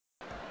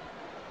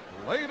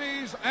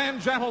Ladies and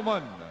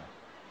gentlemen,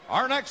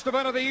 our next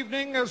event of the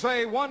evening is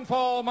a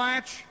one-fall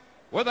match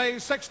with a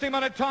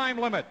 60-minute time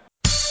limit.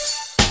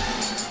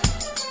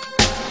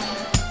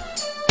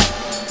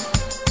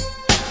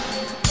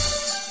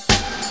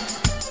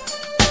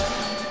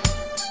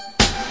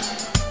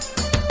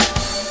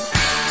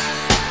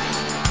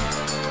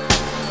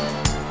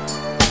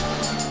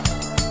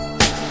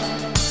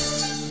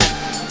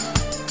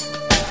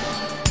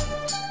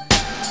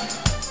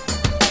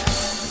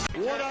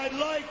 What I'd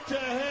like to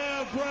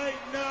have right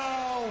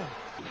now,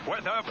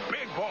 where the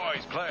big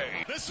boys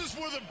play. this is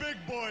where the big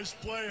boys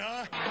play,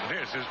 huh?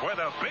 This is where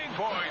the big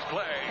boys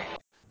play.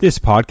 This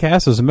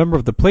podcast is a member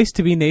of the Place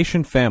to Be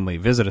Nation family.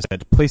 Visit us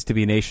at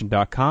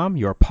placetobenation.com,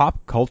 your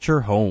pop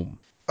culture home.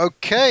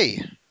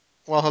 Okay.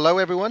 Well, hello,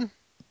 everyone.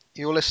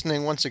 You're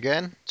listening once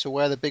again to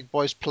Where the Big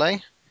Boys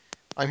Play.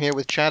 I'm here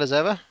with Chad as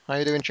ever. How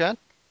you doing, Chad?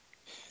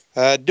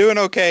 Doing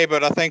okay,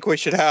 but I think we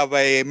should have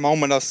a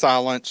moment of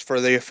silence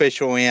for the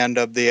official end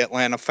of the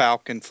Atlanta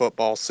Falcon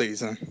football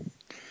season.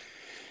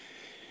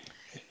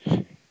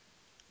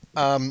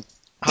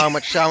 How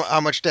much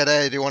dead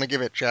air do you want to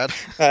give it, Chad?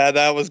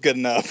 That was good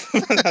enough.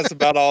 That's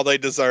about all they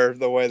deserve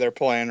the way they're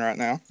playing right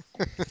now.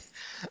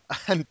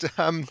 And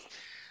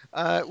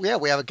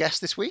we have a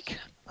guest this week,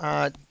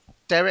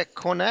 Derek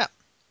Cornett.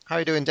 How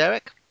you doing,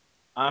 Derek?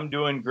 I'm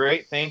doing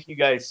great. Thank you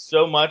guys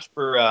so much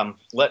for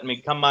letting me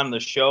come on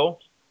the show.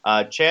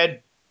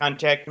 Chad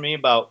contacted me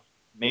about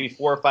maybe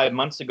 4 or 5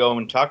 months ago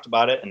and talked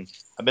about it, and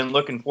I've been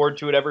looking forward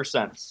to it ever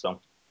since.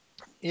 So,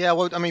 Yeah,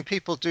 well, I mean,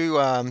 people do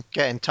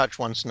get in touch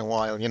once in a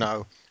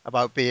while,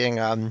 about being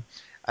a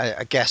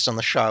guest on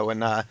the show.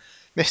 And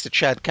Mr.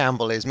 Chad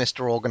Campbell is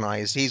Mr.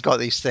 Organized. He's got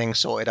these things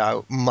sorted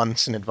out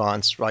months in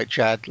advance, right,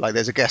 Chad? Like,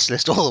 there's a guest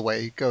list all the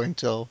way going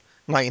till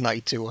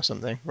 1992 or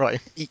something, right?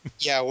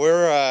 Yeah,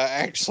 we're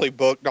actually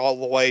booked all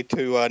the way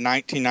to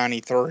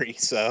 1993,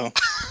 so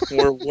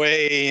we're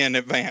way in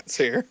advance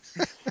here.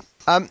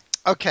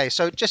 Okay,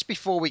 so just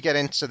before we get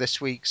into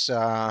this week's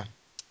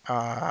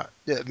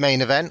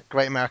main event,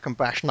 Great American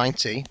Bash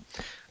 90,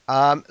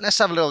 let's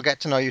have a little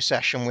get-to-know-you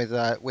session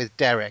with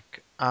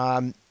Derek.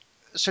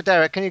 So,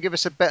 Derek, can you give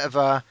us a bit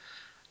of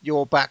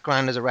your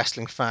background as a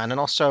wrestling fan, and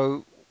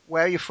also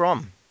where are you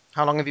from?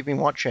 How long have you been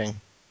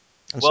watching?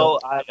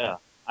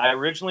 I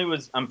originally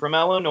I'm from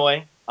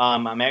Illinois.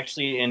 I'm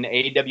actually in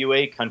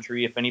AWA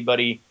country. If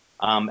anybody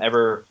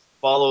ever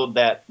followed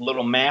that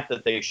little map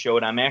that they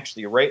showed, I'm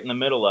actually right in the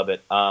middle of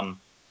it.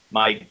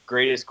 My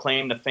greatest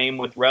claim to fame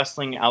with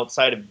wrestling,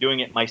 outside of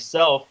doing it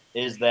myself,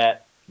 is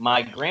that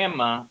my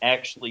grandma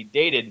actually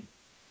dated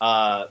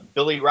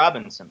Billy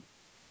Robinson.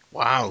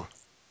 Wow.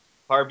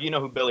 Parv, you know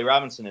who Billy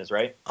Robinson is,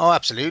 right? Oh,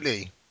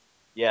 absolutely.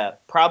 Yeah,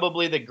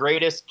 probably the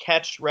greatest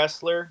catch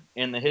wrestler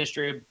in the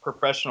history of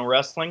professional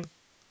wrestling.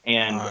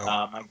 And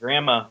Wow. my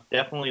grandma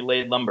definitely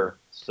laid lumber.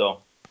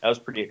 So that was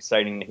pretty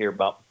exciting to hear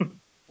about.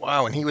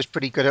 Wow, and he was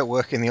pretty good at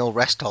working the old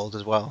rest hold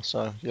as well,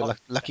 so you're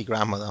lucky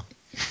grandmother.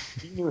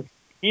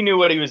 He knew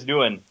what he was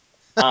doing.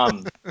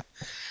 But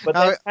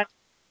Now,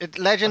 that's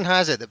legend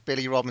has it that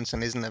Billy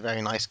Robinson isn't a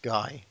very nice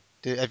guy.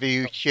 Have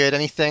you heard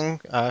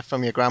anything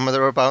from your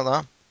grandmother about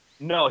that?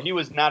 no, he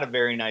was not a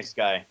very nice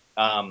guy.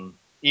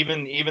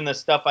 Even the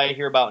stuff I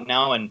hear about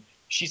now, and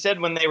she said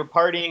when they were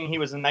partying, he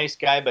was a nice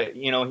guy, but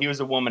he was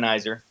a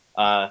womanizer.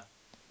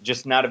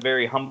 Just not a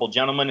very humble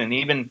gentleman. And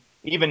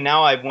even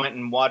now, I've went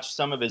and watched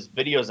some of his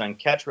videos on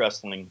catch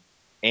wrestling,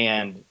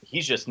 and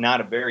he's just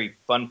not a very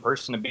fun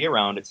person to be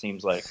around, it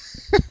seems like.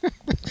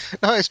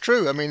 No, it's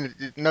true. I mean,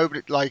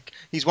 nobody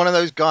he's one of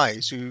those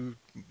guys who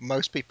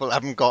most people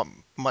haven't got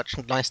much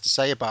nice to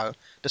say about,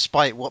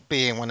 despite what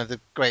being one of the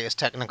greatest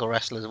technical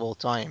wrestlers of all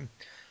time.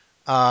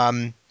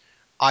 Um,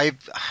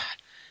 I've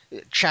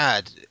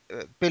Chad,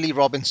 Billy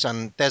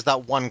Robinson. There's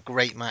that one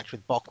great match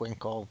with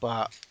Bockwinkel,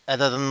 but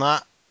other than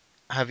that,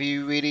 have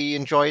you really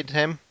enjoyed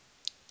him?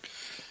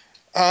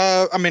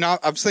 I mean,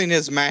 I've seen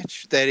his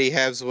match that he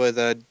has with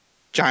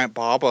Giant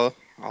Baba.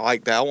 I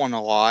like that one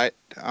a lot.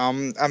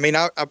 I mean,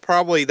 I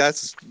probably,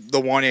 that's the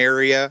one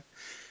area,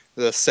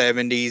 the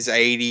 70s,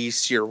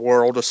 80s, your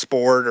world of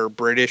sport or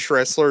British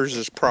wrestlers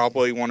is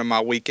probably one of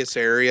my weakest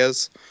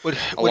areas, Well,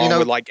 along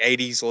with like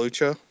 80s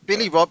lucha.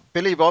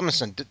 Billy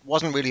Robinson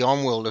wasn't really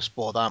on World of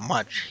Sport that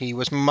much. He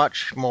was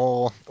much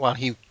more. Well,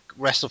 he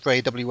wrestled for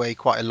AWA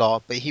quite a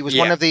lot, but he was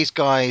one Yeah. of these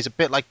guys, a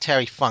bit like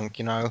Terry Funk,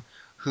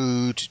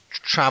 who'd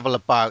travel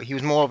about. He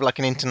was more of like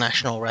an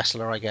international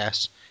wrestler, I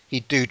guess.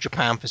 He'd do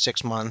Japan for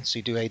 6 months.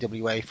 He'd do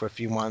AWA for a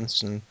few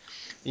months, and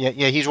yeah,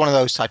 he's one of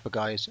those type of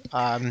guys.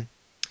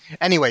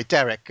 Anyway,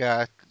 Derek,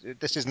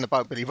 this isn't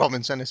about Billy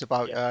Robinson. It's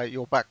about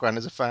your background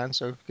as a fan.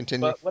 So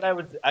continue. But what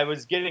I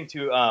was getting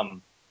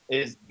to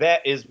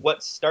is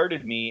what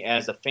started me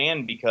as a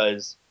fan,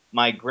 because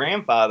my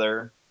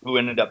grandfather, who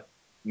ended up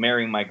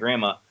marrying my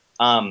grandma,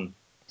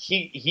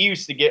 he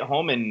used to get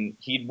home and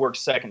he'd work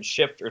second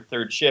shift or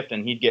third shift,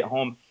 and he'd get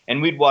home and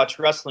we'd watch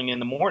wrestling in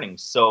the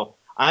mornings. So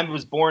I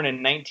was born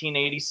in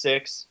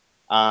 1986.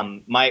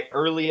 My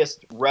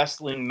earliest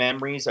wrestling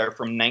memories are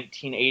from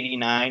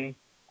 1989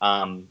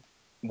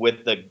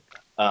 with the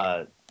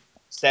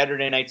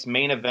Saturday night's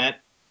main event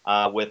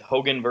with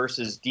Hogan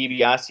versus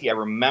DiBiase. I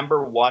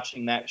remember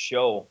watching that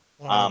show,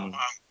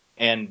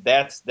 and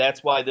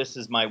that's why this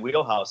is my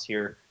wheelhouse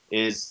here.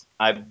 Is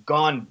I've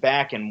gone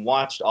back and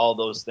watched all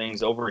those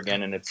things over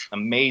again, and it's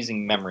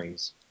amazing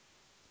memories.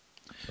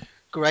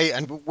 Great.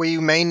 And were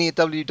you mainly a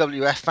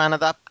WWF fan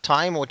at that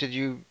time, or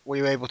were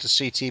you able to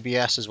see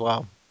TBS as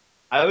well?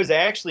 I was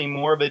actually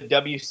more of a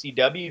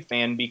WCW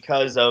fan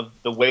because of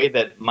the way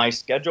that my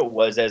schedule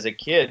was as a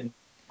kid.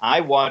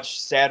 I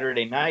watched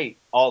Saturday night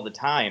all the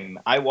time.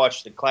 I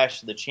watched the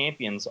Clash of the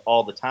Champions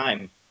all the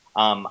time.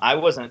 I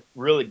wasn't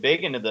really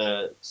big into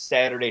the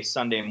Saturday,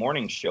 Sunday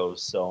morning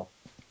shows, so.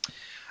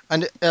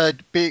 And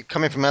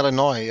coming from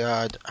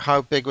Illinois,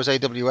 how big was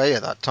AWA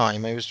at that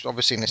time? It was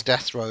obviously in its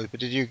death row, but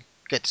did you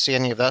get to see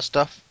any of that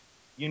stuff?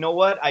 You know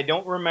what? I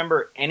don't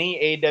remember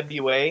any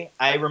AWA.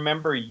 I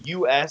remember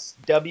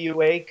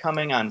USWA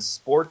coming on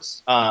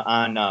sports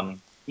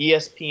on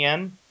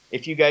ESPN.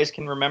 If you guys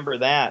can remember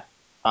that,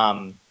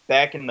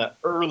 back in the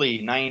early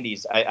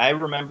 '90s, I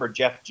remember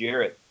Jeff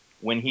Jarrett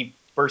when he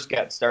first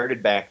got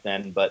started back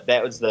then. But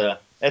that's the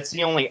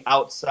only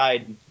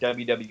outside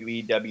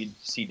WWE,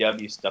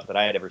 WCW stuff that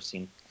I had ever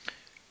seen.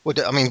 Well,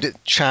 I mean,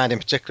 Chad in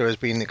particular has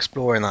been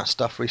exploring that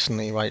stuff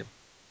recently, right?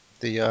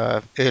 The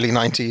early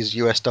 '90s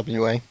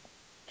USWA.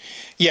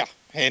 Yeah,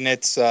 and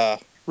it's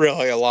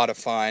really a lot of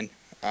fun.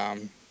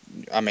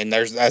 I mean,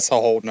 that's a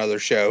whole nother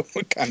show,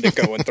 kind of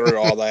going through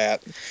all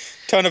that.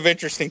 Ton of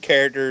interesting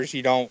characters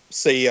you don't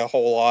see a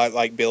whole lot,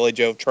 like Billy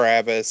Joe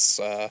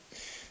Travis,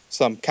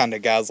 some kind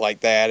of guys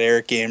like that.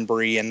 Eric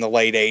Embry in the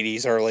late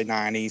 '80s, early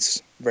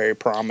 '90s, very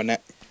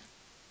prominent.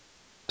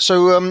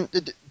 So,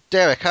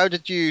 Derek, how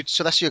did you?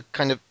 So that's your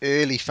kind of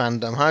early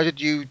fandom. How did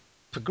you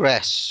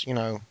progress?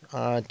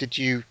 Were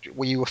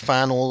you a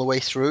fan all the way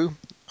through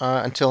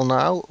until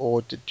now,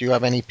 or did you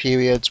have any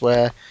periods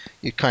where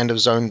you kind of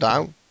zoned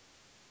out?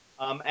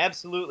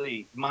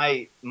 Absolutely.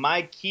 My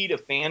key to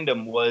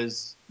fandom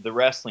was the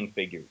wrestling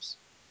figures.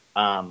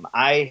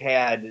 I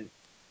had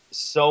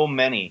so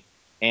many,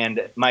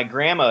 and my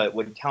grandma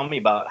would tell me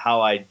about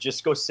how I'd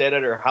just go sit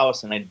at her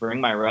house and I'd bring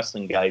my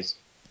wrestling guys,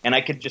 and I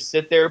could just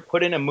sit there,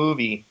 put in a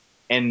movie,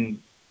 and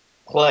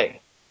play.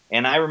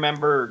 And I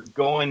remember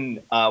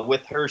going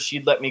with her.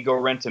 She'd let me go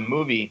rent a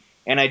movie,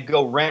 and I'd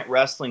go rent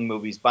wrestling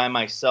movies by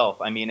myself.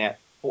 I mean, at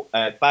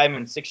 5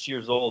 and 6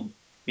 years old,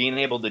 being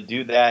able to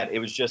do that, it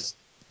was just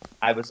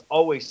I was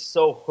always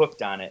so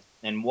hooked on it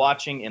and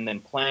watching and then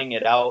playing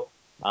it out.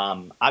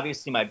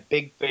 Obviously, my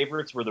big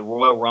favorites were the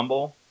Royal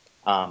Rumble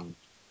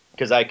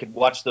because I could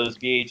watch those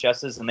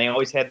VHSs and they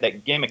always had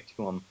that gimmick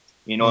to them.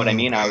 You know what I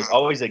mean? I was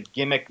always a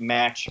gimmick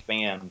match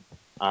fan.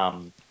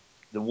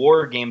 The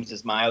War Games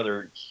is my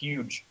other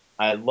huge.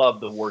 I love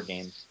the War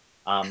Games.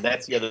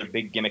 That's the other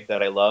big gimmick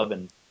that I love.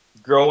 And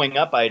growing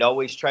up, I'd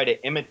always try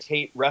to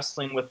imitate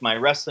wrestling with my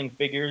wrestling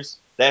figures.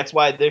 That's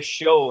why this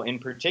show in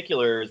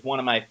particular is one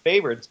of my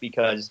favorites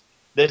because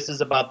this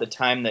is about the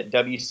time that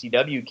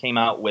WCW came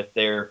out with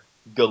their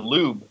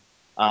Galoob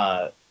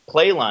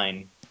play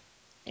line.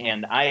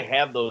 And I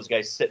have those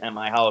guys sitting at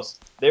my house.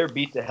 They're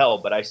beat to hell,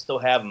 but I still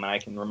have them, and I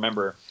can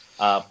remember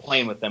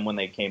playing with them when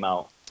they came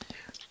out.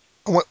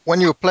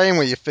 When you were playing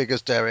with your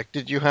figures, Derek,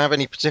 did you have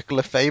any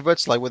particular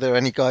favorites? Like, were there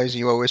any guys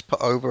you always put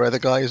over other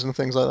guys and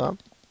things like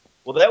that?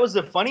 Well, that was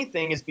the funny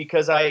thing is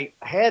because I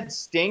had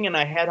Sting and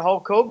I had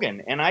Hulk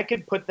Hogan, and I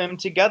could put them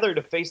together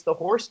to face the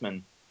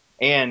Horsemen,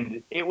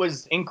 and it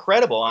was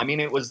incredible. I mean,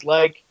 it was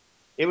like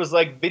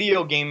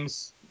video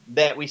games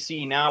that we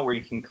see now, where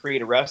you can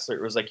create a wrestler.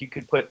 It was like you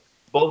could put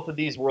both of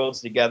these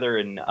worlds together,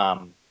 and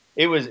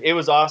it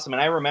was awesome.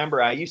 And I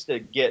remember I used to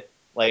get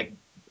like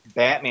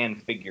Batman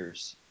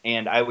figures,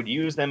 and I would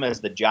use them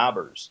as the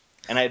jobbers,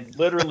 and I'd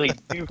literally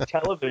do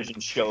television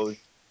shows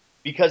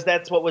because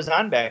that's what was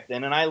on back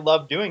then, and I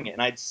loved doing it.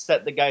 And I'd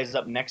set the guys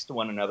up next to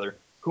one another,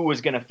 who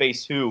was going to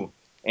face who,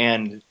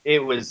 and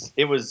it was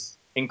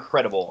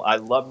incredible. I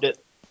loved it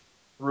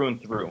through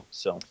and through.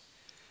 So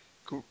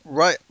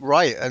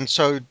Right. And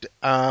so,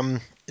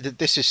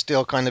 this is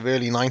still kind of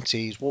early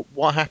 '90s.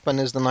 What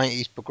happened as the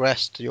 '90s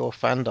progressed to your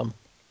fandom?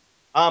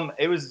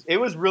 it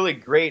was really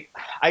great.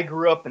 I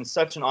grew up in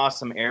such an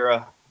awesome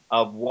era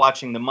of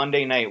watching the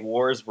Monday Night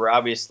Wars were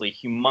obviously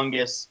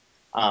humongous.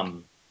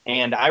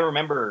 And I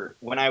remember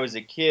when I was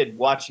a kid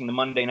watching the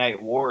Monday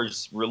Night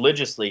Wars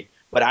religiously,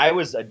 but I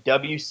was a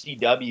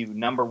WCW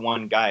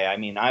 #1 guy. I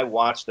mean, I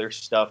watched their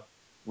stuff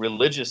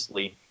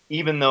religiously,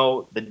 even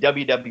though the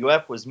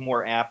WWF was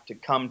more apt to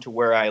come to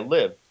where I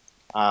lived.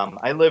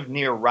 I lived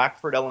near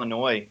Rockford,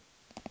 Illinois,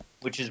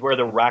 which is where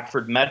the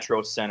Rockford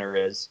Metro Center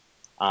is.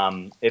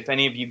 If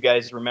any of you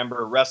guys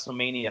remember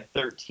WrestleMania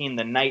 13,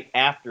 the night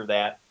after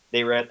that,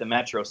 they were at the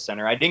Metro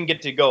Center. I didn't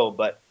get to go,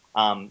 but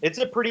it's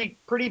a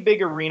pretty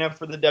big arena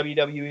for the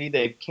WWE.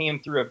 They came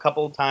through a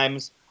couple of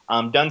times,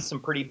 done some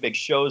pretty big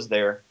shows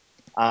there,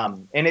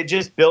 and it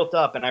just built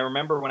up. And I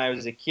remember when I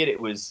was a kid, it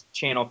was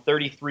channel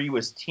 33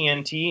 was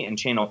TNT, and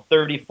channel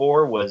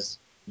 34 was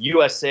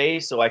USA,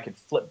 so I could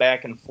flip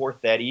back and forth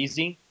that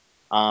easy.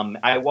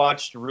 I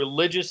watched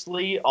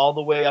religiously all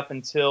the way up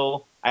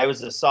until I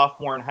was a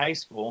sophomore in high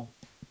school.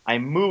 I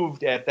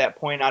moved at that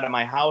point out of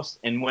my house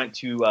and went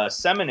to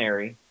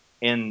seminary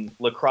in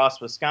La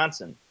Crosse,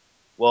 Wisconsin.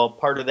 Well,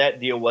 part of that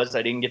deal was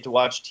I didn't get to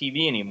watch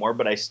TV anymore,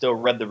 but I still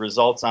read the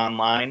results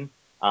online,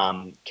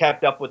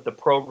 kept up with the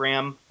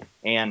program,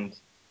 and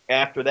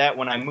after that,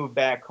 when I moved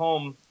back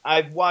home,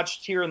 I've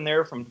watched here and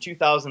there from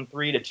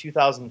 2003 to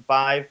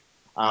 2005.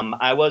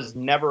 I was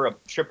never a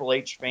Triple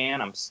H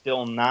fan. I'm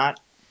still not.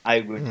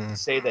 I would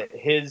say that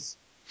his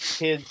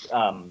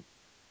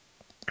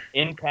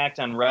impact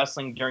on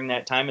wrestling during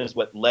that time is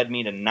what led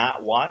me to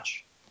not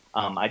watch.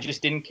 I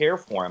just didn't care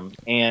for him.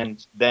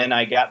 And then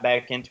I got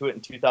back into it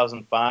in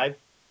 2005.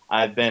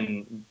 I've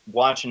been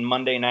watching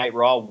Monday Night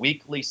Raw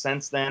weekly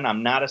since then.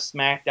 I'm not a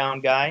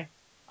SmackDown guy,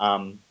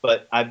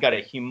 but I've got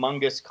a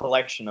humongous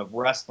collection of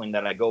wrestling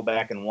that I go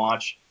back and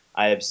watch.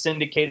 I have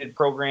syndicated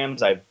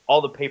programs. I have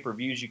all the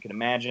pay-per-views you can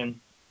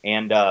imagine.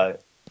 And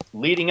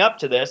leading up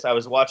to this, I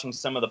was watching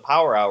some of the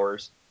Power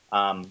Hours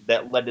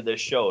that led to this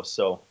show.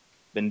 So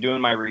been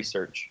doing my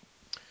research.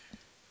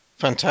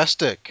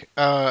 Fantastic.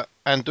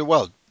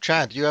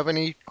 Chad, do you have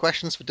any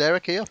questions for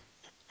Derek here?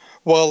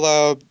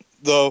 Well,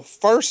 the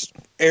first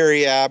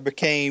area I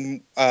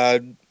became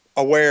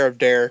aware of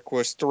Derek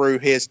was through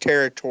his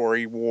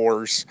territory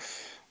wars,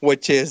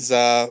 which is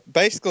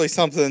basically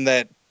something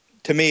that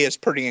to me is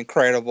pretty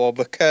incredible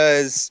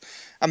because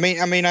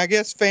I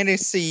guess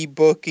fantasy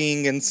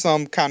booking and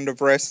some kind of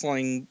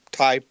wrestling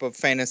type of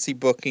fantasy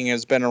booking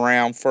has been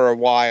around for a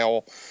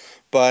while,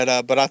 but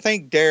I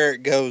think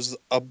Derek goes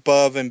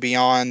above and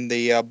beyond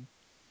the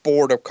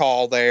board of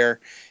call there.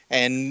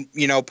 And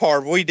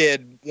Parv, we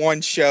did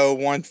one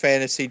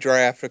fantasy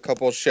draft a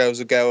couple of shows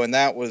ago, and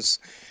that was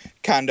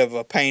kind of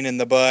a pain in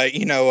the butt,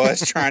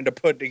 us trying to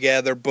put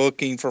together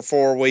booking for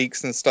 4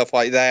 weeks and stuff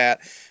like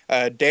that.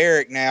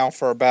 Derek now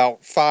for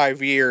about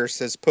 5 years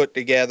has put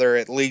together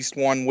at least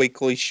one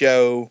weekly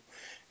show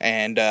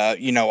and,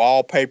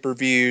 all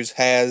pay-per-views,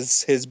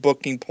 has his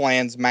booking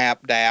plans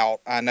mapped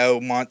out, I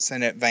know, months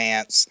in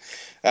advance.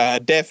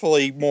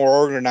 Definitely more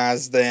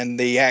organized than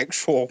the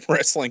actual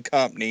wrestling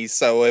companies.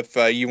 So if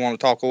you want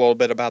to talk a little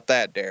bit about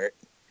that, Derek.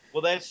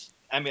 Well,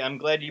 I'm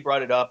glad you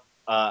brought it up.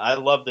 I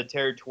love the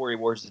Territory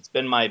Wars. It's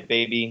been my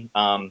baby.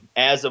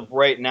 As of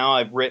right now,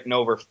 I've written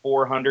over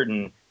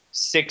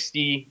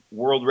 460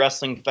 World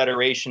Wrestling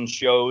Federation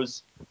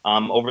shows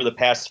over the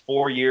past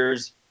 4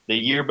 years. The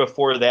year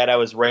before that, I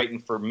was writing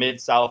for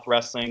Mid-South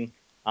Wrestling.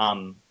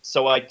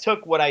 So I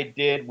took what I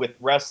did with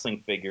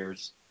wrestling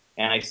figures,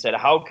 and I said,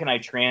 how can I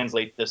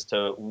translate this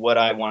to what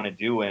I want to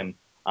do? And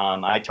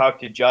I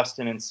talked to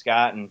Justin and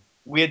Scott, and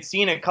we had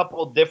seen a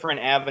couple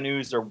different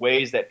avenues or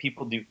ways that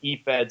people do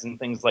e-feds and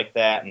things like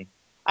that. And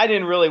I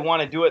didn't really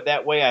want to do it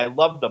that way. I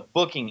love the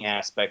booking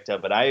aspect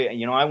of it.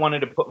 I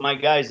wanted to put my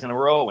guys in a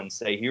row and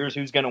say, here's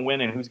who's going to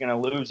win and who's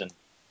going to lose. And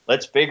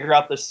let's figure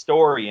out the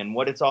story and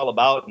what it's all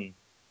about. And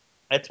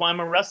that's why I'm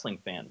a wrestling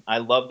fan. I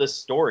love this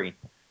story.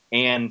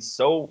 And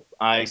so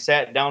I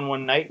sat down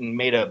one night and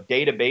made a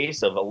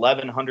database of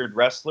 1,100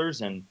 wrestlers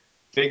and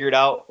figured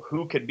out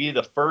who could be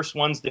the first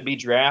ones to be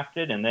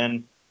drafted. And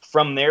then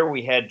from there,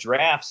 we had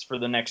drafts for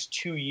the next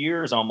 2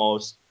 years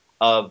almost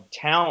of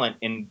talent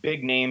and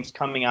big names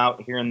coming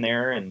out here and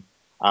there. And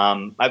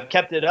I've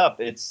kept it up.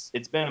 It's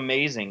been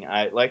amazing.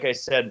 Like I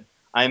said,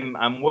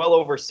 I'm well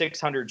over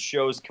 600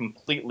 shows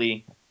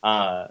completely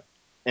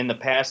in the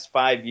past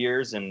 5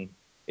 years, and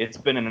it's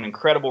been an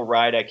incredible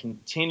ride. I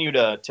continue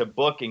to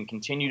book and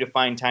continue to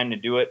find time to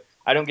do it.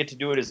 I don't get to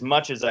do it as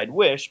much as I'd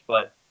wish,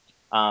 but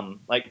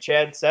like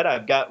Chad said,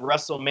 I've got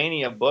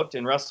Wrestlemania booked,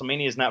 and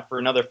Wrestlemania is not for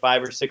another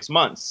 5 or 6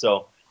 months.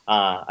 So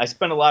I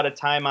spend a lot of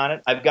time on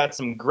it. I've got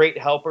some great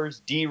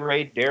helpers.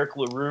 D-Ray, Derek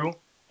LaRue,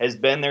 has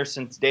been there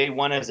since day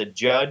one as a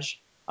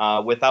judge.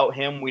 Without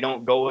him, we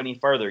don't go any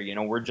further.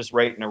 We're just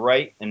writing a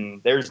right,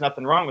 and there's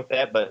nothing wrong with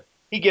that, but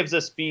he gives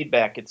us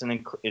feedback.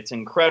 It's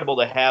incredible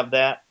to have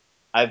that.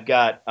 I've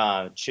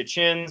got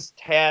Chichin's,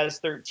 Taz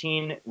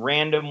 13,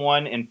 Random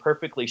One, and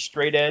Perfectly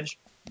Straight Edge.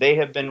 They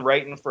have been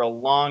writing for a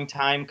long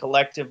time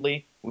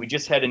collectively. We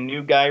just had a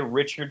new guy,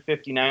 Richard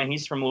 59.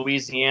 He's from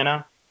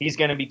Louisiana. He's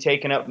going to be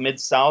taking up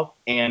Mid-South.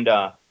 And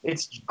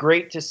it's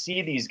great to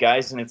see these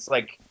guys. And it's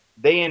like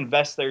they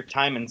invest their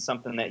time in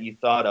something that you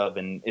thought of.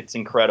 And it's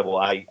incredible.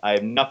 I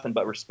have nothing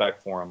but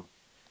respect for them.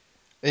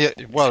 Yeah,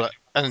 well,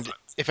 and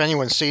if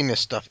anyone's seen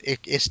this stuff,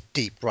 it's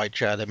deep, right,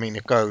 Chad? I mean,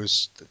 it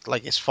goes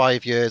like it's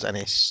 5 years and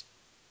it's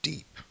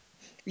deep.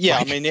 Yeah,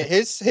 Like,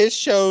 his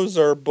shows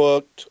are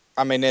booked.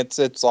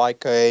 It's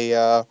like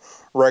a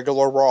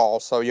regular Raw,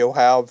 so you'll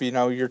have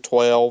your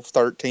 12,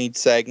 13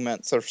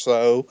 segments or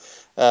so.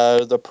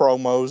 The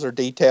promos are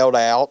detailed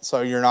out,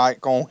 so you're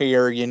not gonna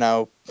hear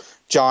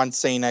John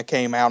Cena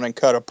came out and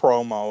cut a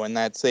promo and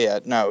that's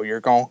it. No, you're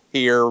gonna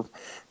hear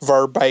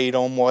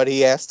verbatim what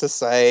he has to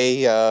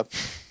say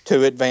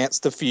to advance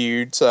the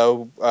feud.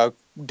 So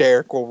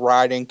Derek will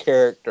write in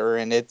character,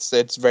 and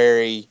it's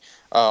very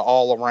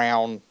all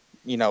around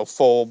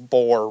full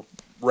bore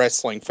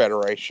wrestling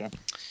federation.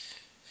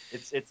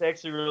 It's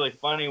actually really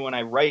funny when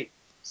I write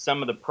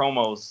some of the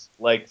promos,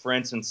 like for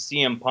instance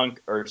CM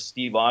Punk or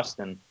Steve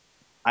Austin,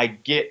 I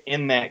get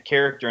in that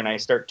character and I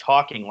start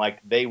talking like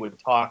they would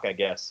talk, I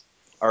guess,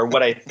 or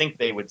what I think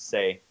they would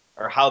say,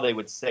 or how they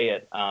would say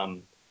it.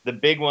 The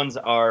big ones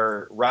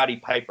are Roddy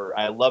Piper.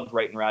 I loved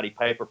writing Roddy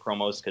Piper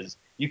promos because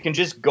you can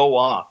just go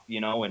off,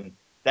 and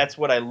that's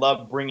what I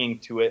love bringing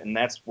to it, and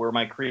that's where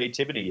my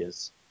creativity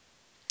is.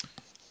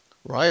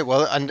 Right.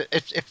 Well, and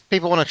if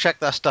people want to check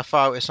that stuff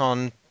out, it's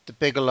on the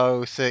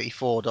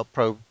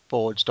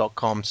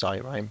bigelow34.proboards.com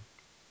site, right?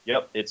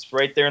 Yep, it's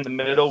right there in the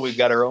middle. We've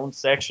got our own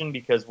section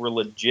because we're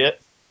legit.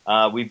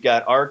 We've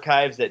got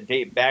archives that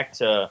date back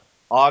to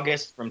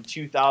August from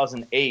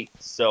 2008.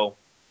 So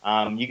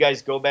you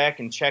guys go back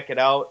and check it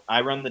out.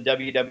 I run the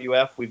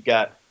WWF. We've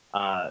got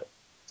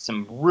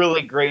some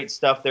really great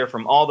stuff there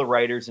from all the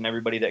writers and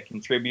everybody that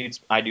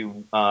contributes. I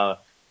do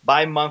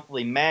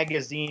bi-monthly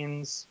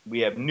magazines.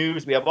 We have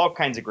news. We have all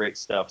kinds of great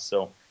stuff.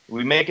 So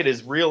we make it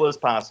as real as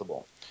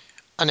possible.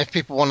 And if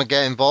people want to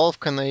get involved,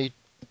 can they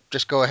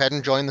just go ahead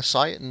and join the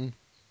site and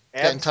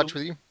get in touch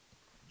with you?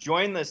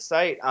 Join the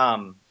site.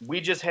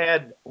 We just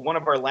had one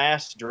of our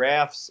last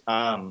drafts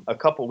a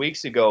couple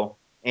weeks ago,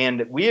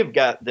 and we have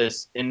got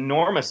this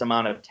enormous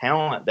amount of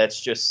talent that's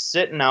just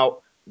sitting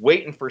out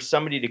waiting for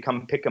somebody to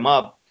come pick them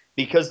up,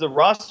 because the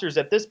rosters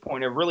at this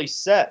point are really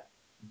set.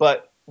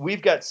 But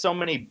we've got so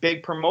many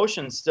big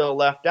promotions still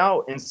left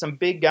out, and some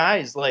big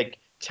guys like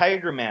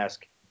Tiger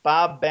Mask,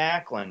 Bob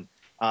Backlund,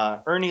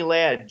 Ernie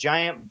Ladd,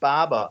 Giant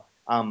Baba,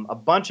 a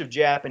bunch of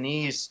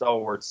Japanese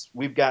stalwarts.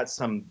 We've got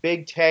some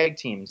big tag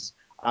teams.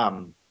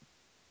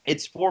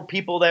 It's for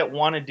people that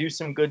want to do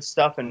some good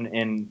stuff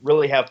and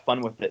really have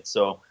fun with it.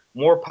 So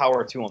more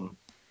power to them.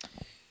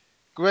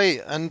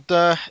 Great. And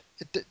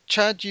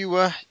Chad,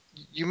 you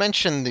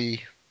mentioned the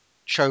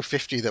show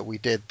 50 that we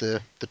did,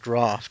 the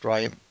draft,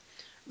 right?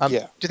 Yeah.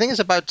 Do you think it's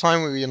about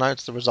time we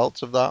announce the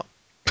results of that?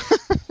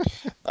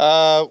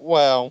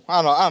 Well,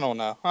 I don't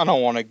know. I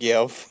don't want to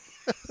give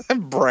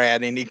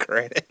Brad any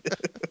credit.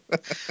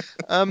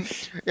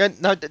 Yeah,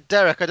 no,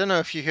 Derek, I don't know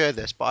if you hear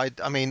this,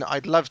 but I mean,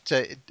 I'd love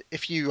to,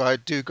 if you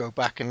do go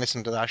back and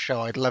listen to that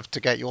show, I'd love to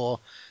get your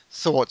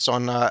thoughts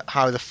on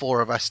how the four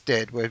of us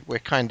did. We're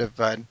kind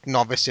of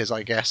novices,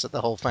 I guess, at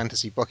the whole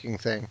fantasy booking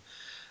thing.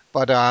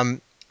 But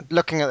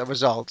looking at the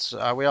results,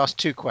 we asked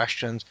two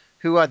questions.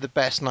 Who had the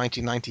best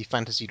 1990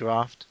 fantasy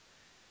draft?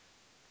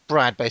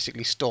 Brad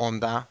basically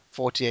stormed that.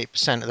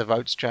 48% of the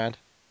votes, Chad.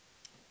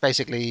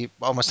 Basically,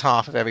 almost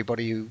half of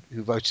everybody who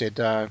voted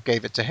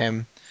gave it to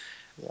him.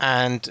 Yeah.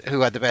 And who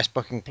had the best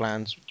booking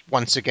plans?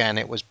 Once again,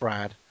 it was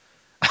Brad.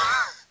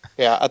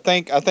 Yeah, I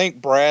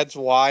think Brad's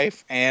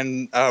wife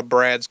and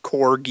Brad's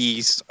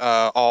corgis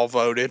all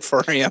voted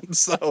for him.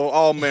 So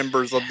all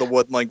members of the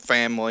Woodling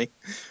family.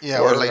 Yeah,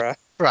 or like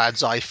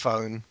Brad's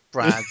iPhone,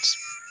 Brad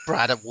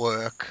at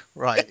work,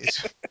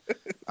 right?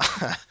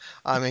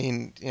 I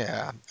mean,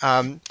 yeah.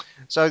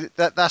 So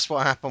that's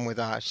what happened with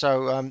that.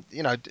 So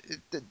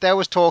there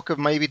was talk of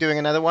maybe doing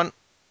another one.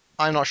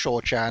 I'm not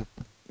sure, Chad.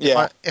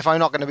 Yeah. If I'm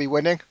not going to be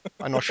winning,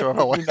 I'm not sure.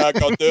 You're not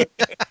going to do it.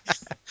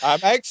 I'm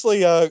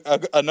actually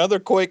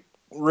another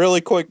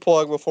really quick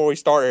plug before we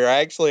start here.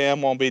 I actually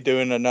am going to be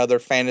doing another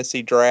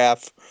fantasy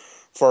draft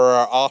for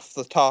our Off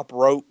the Top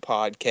Rope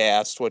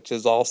podcast, which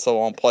is also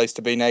on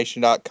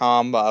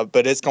placetobenation.com,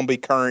 but it's going to be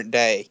current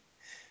day,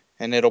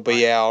 and it'll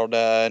be out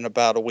in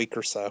about a week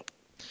or so.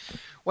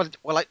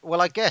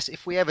 Well, I guess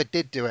if we ever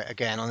did do it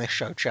again on this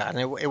show, Chad,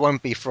 and it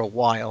won't be for a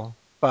while,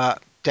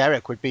 but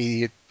Derek would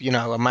be,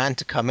 a man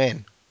to come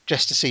in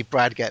just to see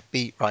Brad get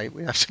beat, right?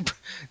 We have to,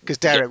 because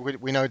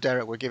Derek, we know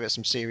Derek would give it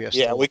some serious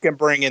thought. We can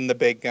bring in the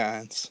big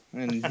guns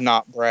and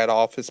knock Brad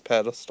off his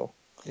pedestal.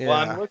 Yeah.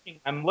 Well,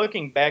 I'm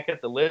looking back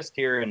at the list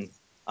here, and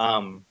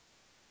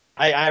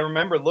I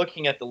remember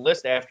looking at the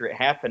list after it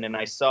happened, and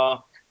I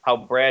saw how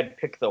Brad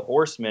picked the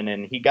Horsemen,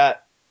 and he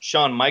got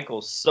Shawn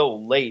Michaels so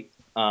late,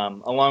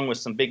 along with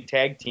some big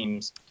tag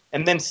teams,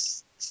 and then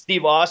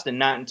Steve Austin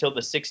not until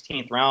the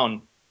 16th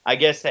round. I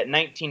guess at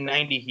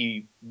 1990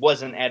 he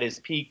wasn't at his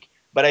peak,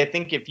 but I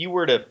think if you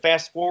were to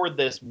fast forward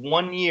this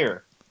 1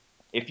 year,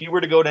 if you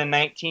were to go to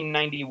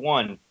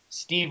 1991,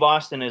 Steve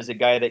Austin is a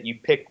guy that you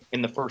pick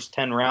in the first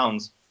 10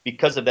 rounds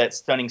because of that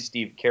Stunning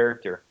Steve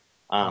character.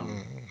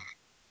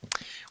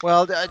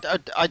 Well,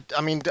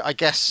 I mean, I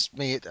guess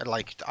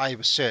I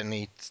was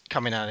certainly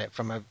coming at it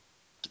from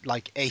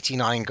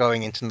 89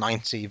 going into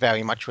 90,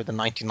 very much with the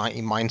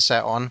 1990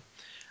 mindset on.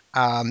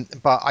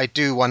 But I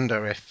do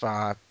wonder if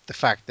the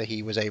fact that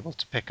he was able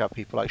to pick up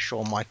people like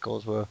Shawn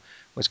Michaels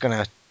was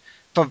going to,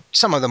 for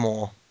some of the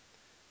more,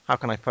 how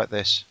can I put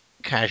this,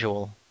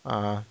 casual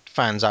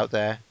fans out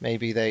there,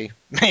 maybe they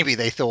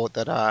thought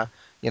that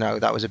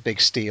that was a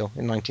big steal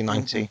in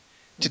 1990.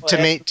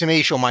 Mm-hmm. To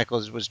me, Shawn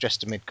Michaels was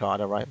just a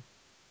mid-carder, right?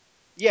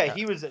 Yeah,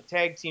 he was a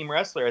tag team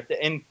wrestler at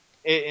the end.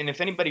 And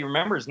if anybody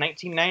remembers,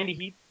 1990,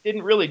 he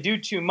didn't really do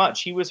too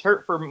much. He was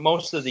hurt for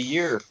most of the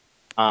year.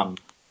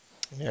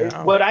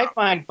 What I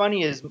find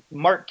funny is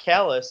Mark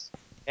Callis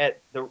at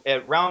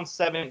round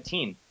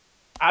 17.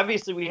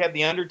 Obviously, we have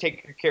the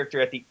Undertaker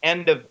character at the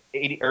end of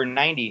 80 or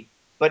 90.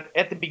 But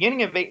at the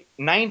beginning of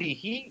 90,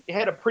 he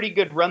had a pretty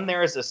good run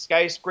there as a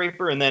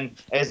skyscraper, and then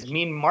as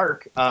Mean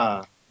Mark.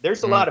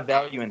 There's a lot of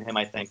value in him,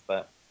 I think,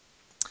 but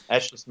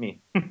that's just me.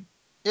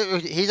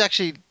 He's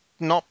actually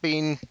not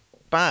been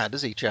bad,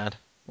 has he, Chad,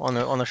 on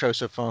the show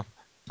so far?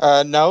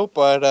 No,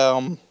 but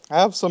I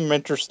have some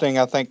interesting,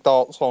 I think,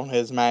 thoughts on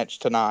his match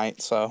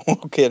tonight, so we'll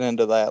get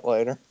into that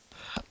later.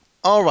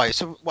 All right,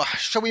 so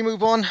shall we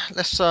move on?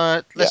 Let's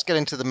get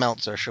into the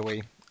Meltzer, shall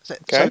we?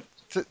 Okay.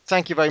 So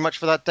thank you very much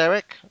for that,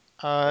 Derek.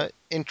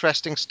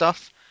 Interesting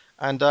stuff,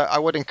 and I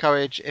would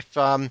encourage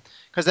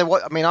because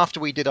after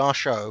we did our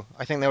show,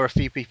 I think there were a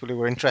few people who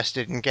were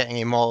interested in getting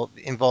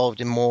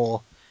involved in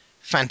more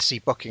fantasy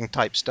booking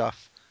type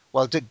stuff.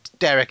 Well,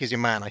 Derek is your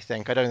man, I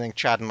think. I don't think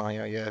Chad and I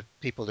are your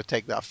people to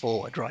take that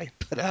forward, right?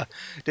 But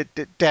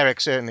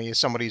Derek certainly is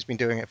somebody who's been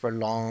doing it for a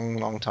long,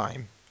 long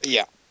time.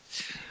 Yeah.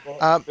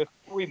 Well,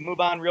 before we move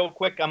on real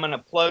quick, I'm going to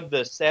plug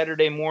the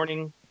Saturday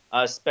morning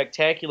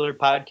spectacular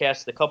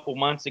podcast. A couple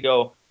months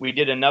ago, we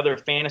did another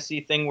fantasy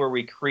thing where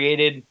we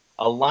created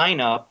a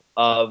lineup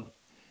of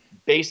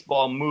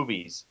baseball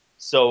movies.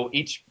 So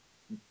each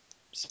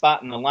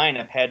spot in the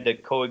lineup had to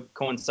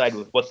coincide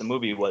with what the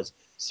movie was.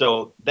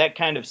 So that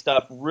kind of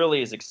stuff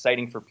really is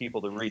exciting for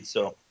people to read.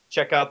 So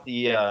check out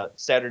the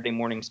Saturday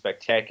morning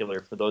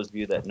spectacular for those of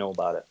you that know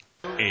about it.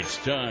 It's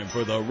time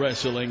for the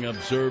Wrestling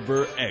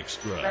Observer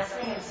Extra.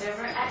 Wrestling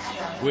Observer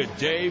Extra. With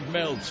Dave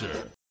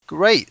Meltzer.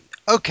 Great.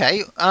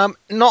 Okay.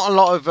 Not a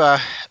lot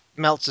of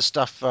Meltzer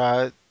stuff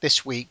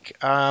this week.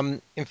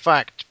 In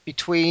fact,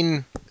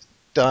 between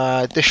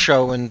this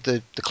show and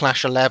the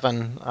Clash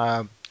 11,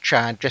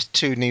 Chad, just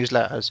 2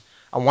 newsletters,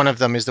 and one of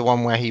them is the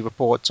one where he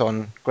reports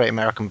on Great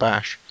American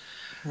Bash.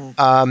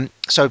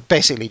 So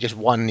basically just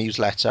one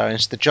newsletter, and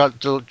it's the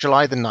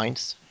July the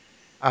 9th.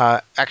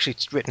 Actually,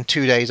 it's written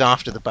 2 days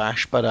after the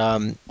Bash, but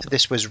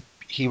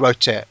he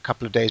wrote it a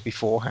couple of days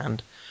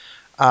beforehand.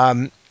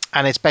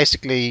 And it's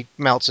basically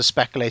Meltzer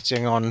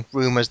speculating on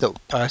rumors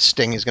that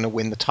Sting is going to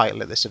win the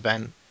title at this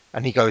event.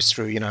 And he goes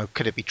through,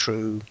 could it be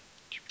true?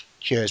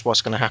 Here's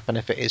what's going to happen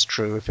if it is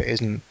true, if it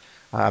isn't.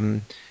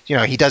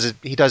 He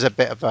does a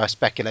bit of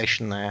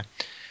speculation there.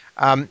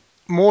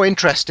 More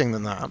interesting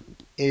than that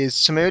is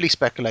some early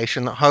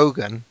speculation that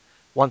Hogan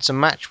wants a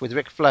match with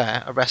Ric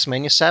Flair at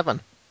WrestleMania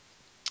 7.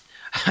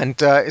 And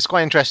it's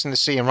quite interesting to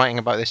see him writing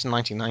about this in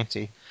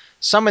 1990.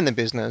 Some in the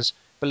business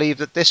believe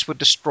that this would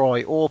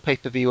destroy all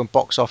pay-per-view and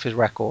box office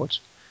records.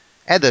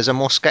 Others are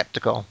more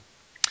skeptical.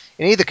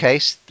 In either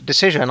case, the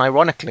decision,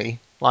 ironically,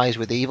 lies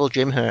with evil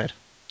Jim Herd.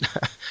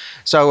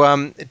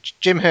 So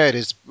Jim Herd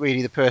is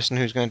really the person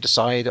who's going to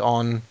decide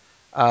on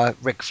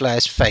Ric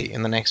Flair's fate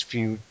in the next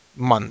few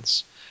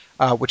months,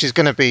 which is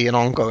going to be an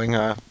ongoing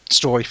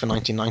story for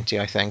 1990,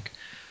 I think.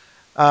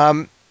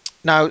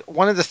 Now,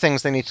 one of the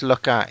things they need to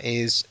look at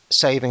is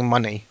saving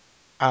money.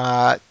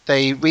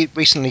 They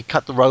recently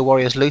cut the Road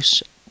Warriors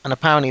loose, and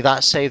apparently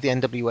that saved the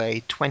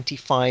NWA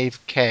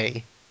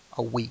 $25,000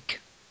 a week.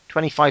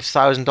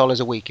 $25,000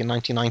 a week in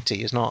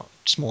 1990 is not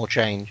small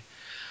change.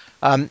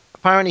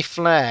 Apparently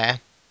Flair's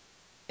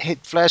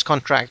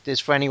contract is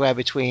for anywhere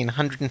between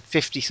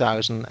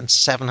 $150,000 and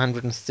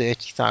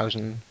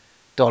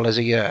 $730,000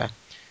 a year.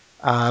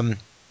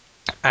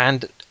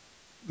 And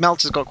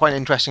Meltzer's got quite an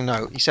interesting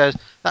note. He says,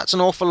 that's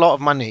an awful lot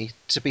of money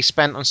to be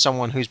spent on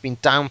someone who's been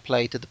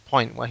downplayed to the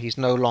point where he's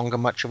no longer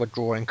much of a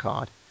drawing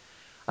card.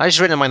 I just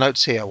written in my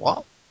notes here,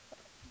 what?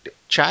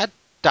 Chad?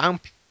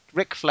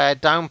 Ric Flair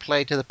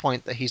downplayed to the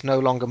point that he's no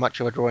longer much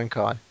of a drawing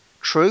card.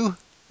 True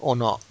or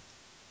not?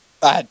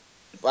 I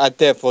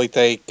definitely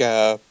think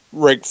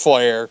Ric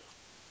Flair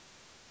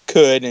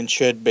could and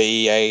should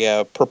be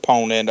a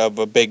proponent of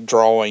a big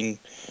drawing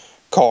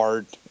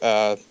card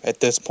at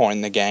this point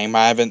in the game.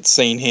 I haven't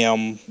seen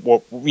him,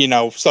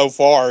 so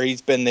far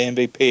he's been the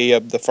MVP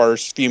of the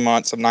first few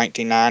months of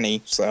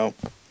 1990. So,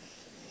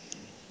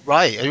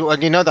 right,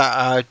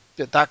 and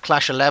that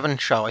Clash 11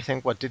 show, I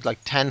think, did like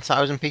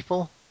 10,000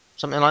 people,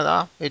 something like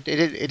that. It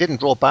didn't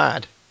draw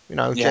bad,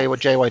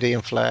 JYD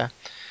and Flair.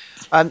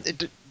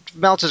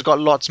 Meltzer's got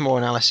lots more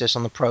analysis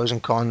on the pros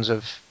and cons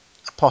of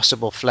a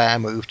possible Flair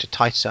move to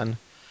Titan.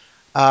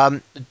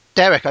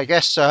 Derek, I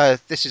guess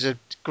this is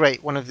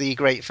one of the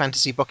great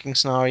fantasy booking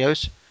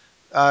scenarios.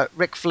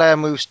 Ric Flair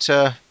moves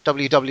to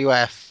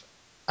WWF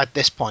at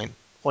this point.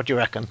 What do you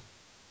reckon?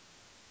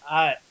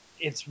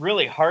 It's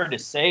really hard to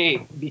say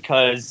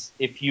because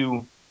if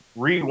you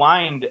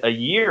rewind a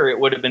year, it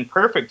would have been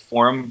perfect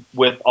for him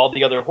with all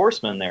the other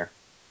horsemen there.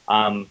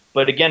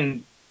 But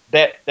again,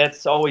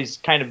 that's always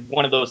kind of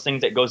one of those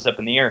things that goes up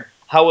in the air.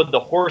 How would the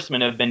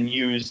horsemen have been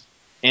used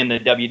in the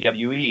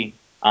WWE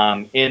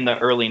in the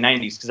early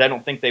 90s? Because I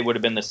don't think they would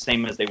have been the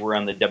same as they were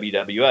on the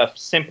WWF,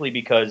 simply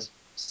because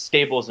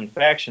stables and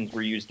factions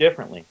were used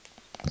differently.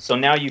 So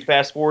now you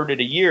fast forwarded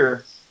a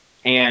year,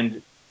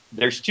 and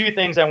there's 2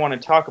 things I want to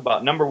talk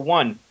about. Number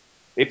one,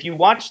 if you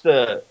watch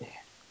the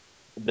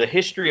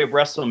History of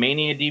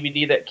WrestleMania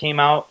DVD that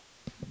came out,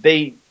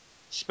 they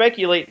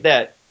speculate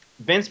that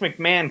Vince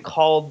McMahon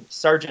called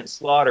Sergeant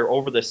Slaughter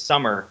over the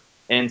summer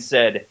and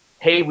said,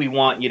 hey, we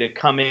want you to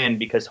come in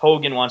because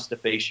Hogan wants to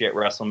face you at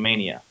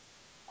WrestleMania.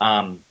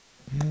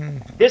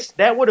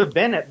 That would have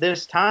been at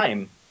this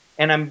time,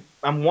 and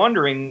I'm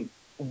wondering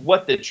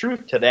what the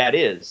truth to that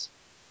is.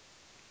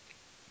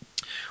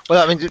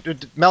 Well, I mean,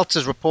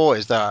 Meltzer's report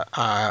is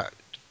that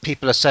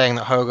people are saying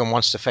that Hogan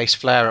wants to face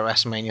Flair at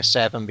WrestleMania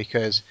 7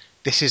 because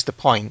this is the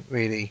point,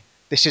 really.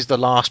 This is the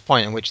last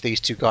point in which these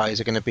two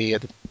guys are going to be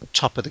at the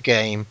top of the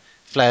game.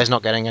 Flair's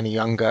not getting any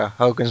younger.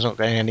 Hogan's not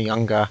getting any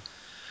younger.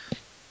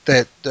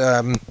 The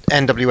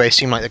NWA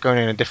seem like they're going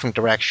in a different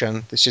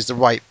direction. This is the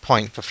right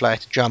point for Flair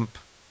to jump.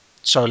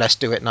 So let's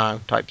do it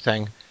now, type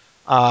thing.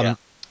 Hard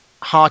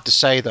to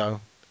say though.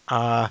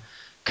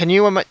 Can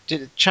you,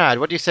 Chad?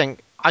 What do you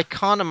think? I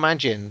can't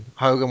imagine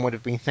Hogan would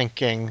have been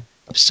thinking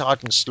of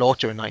Sergeant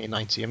Slaughter in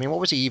 1990. I mean, what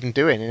was he even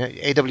doing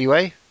in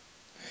AWA?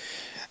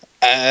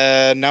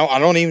 No, I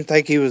don't even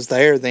think he was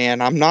there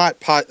then. I'm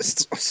not.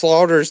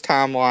 Slaughter's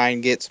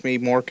timeline gets me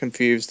more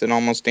confused than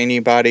almost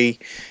anybody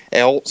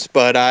else,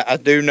 but I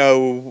do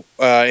know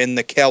in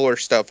the Keller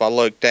stuff I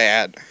looked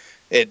at,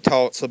 it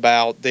talks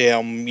about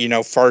them,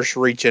 first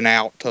reaching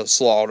out to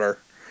Slaughter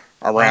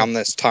around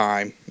this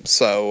time.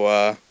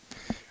 So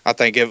I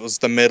think it was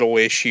the middle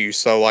issue,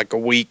 so like a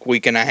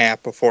week and a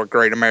half before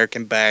Great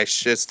American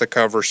Bash, just the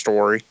cover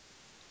story.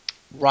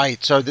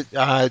 Right. So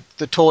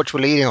the Torch were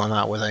leading on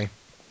that, were they?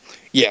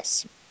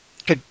 Yes.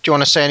 Do you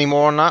want to say any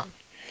more on that?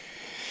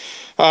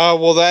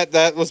 Well,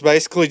 that was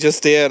basically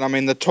just it. I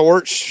mean, the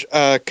Torch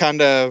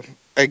kind of,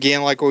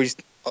 again, like we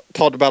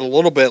talked about a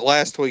little bit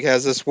last week,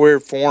 has this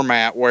weird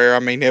format where, I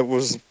mean, it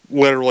was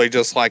literally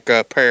just like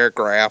a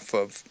paragraph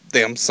of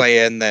them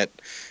saying that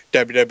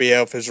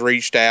WWF has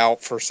reached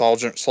out for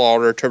Sergeant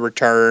Slaughter to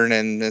return,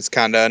 and it's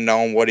kind of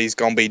unknown what he's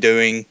going to be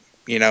doing,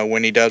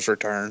 when he does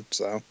return.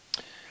 So.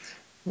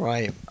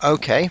 Right.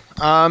 Okay.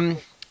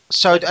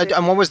 So,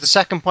 and what was the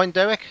second point,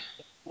 Derek?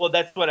 Well,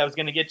 that's what I was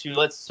going to get to.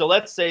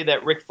 Let's say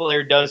that Ric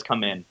Flair does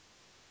come in.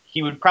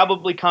 He would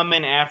probably come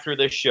in after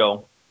this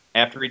show,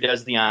 after he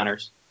does the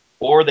honors,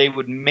 or they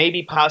would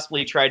maybe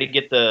possibly try to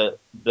get the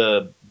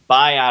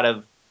buy out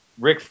of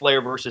Ric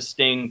Flair versus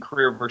Sting,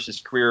 career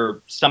versus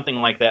career, something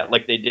like that,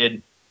 like they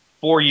did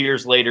 4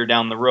 years later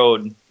down the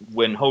road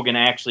when Hogan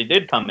actually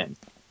did come in.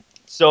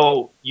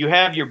 So you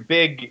have your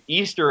big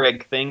Easter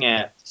egg thing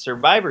at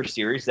Survivor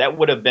Series. That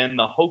would have been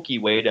the hokey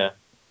way to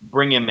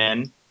bring him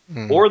in.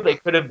 Or they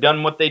could have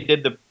done what they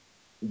did the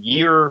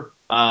year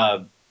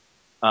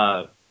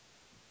the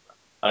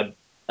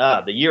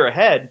year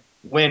ahead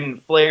when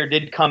Flair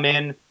did come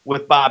in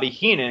with Bobby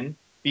Heenan,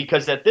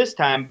 because at this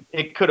time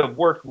it could have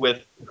worked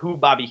with who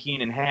Bobby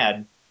Heenan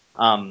had.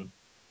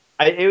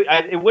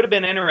 It would have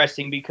been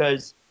interesting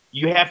because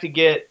you have to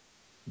get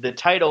the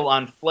title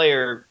on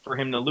Flair for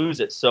him to lose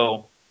it.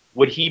 So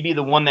would he be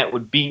the one that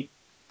would beat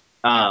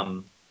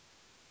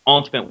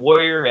Ultimate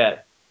Warrior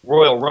at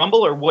Royal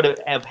Rumble, or would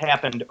it have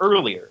happened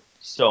earlier?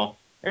 So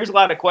there's a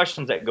lot of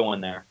questions that go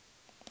in there.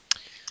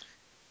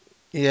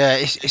 Yeah,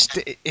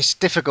 it's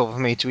difficult for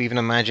me to even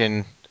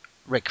imagine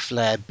Ric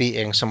Flair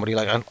beating somebody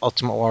like an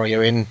Ultimate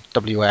Warrior in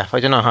WF. I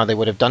don't know how they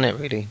would have done it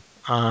really.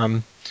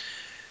 I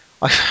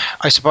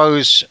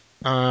suppose.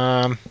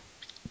 I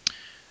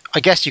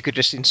guess you could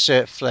just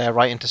insert Flair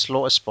right into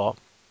Slaughter's spot,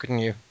 couldn't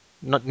you?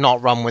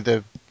 Not run with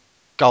the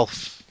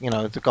Gulf,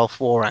 the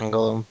Gulf War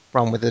angle, and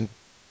run with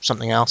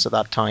something else at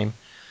that time.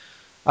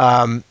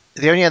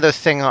 The only other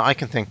thing that I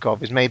can think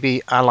of is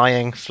maybe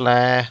allying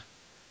Flair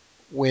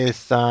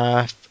with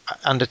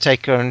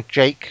Undertaker and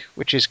Jake,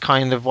 which is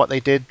kind of what they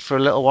did for a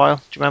little while.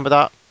 Do you remember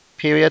that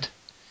period?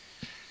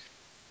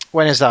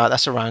 When is that?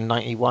 That's around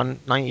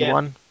 91?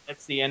 Yeah,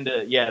 that's the end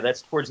of,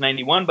 that's towards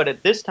 91. But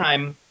at this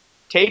time,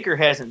 Taker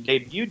hasn't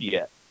debuted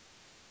yet.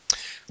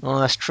 Oh,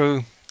 that's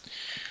true.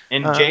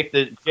 And Jake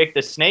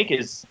the Snake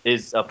is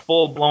a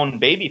full blown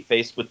baby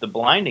face with the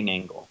blinding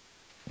angle.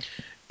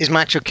 Is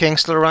Macho King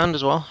still around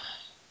as well?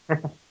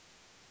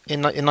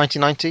 in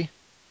 1990?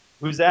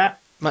 Who's that?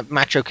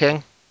 Macho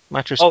King.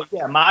 Oh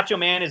yeah, Macho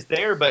Man is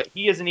there, but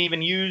he isn't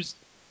even used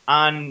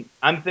on.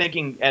 I'm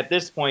thinking at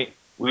this point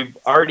we've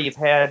already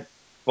had.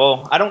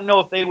 Well, I don't know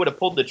if they would have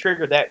pulled the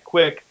trigger that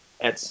quick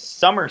at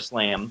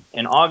SummerSlam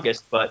in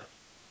August, but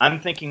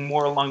I'm thinking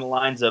more along the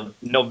lines of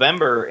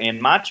November,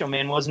 and Macho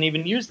Man wasn't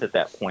even used at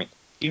that point.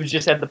 He was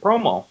just at the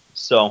promo.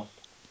 So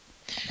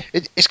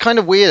it's kind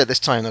of weird at this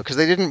time though, because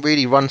they didn't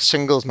really run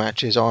singles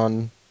matches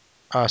on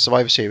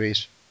Survivor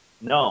Series.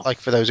 No, like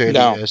for those early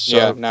years. So,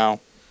 yeah, no.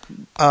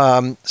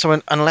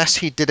 So unless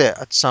he did it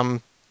at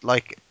some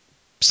like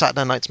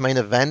Saturday Night's Main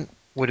Event,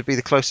 would it be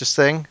the closest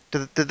thing?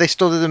 Did they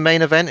still do the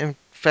main event in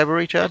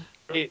February, Chad?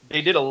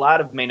 they did a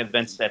lot of main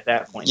events at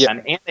that point in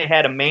time, and they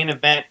had a main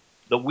event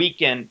the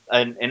weekend,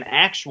 an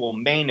actual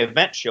main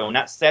event show,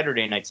 not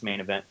Saturday night's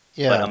main event,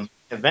 but an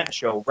event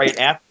show right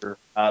after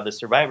the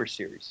Survivor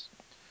Series.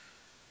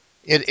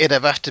 It'd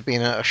have had to be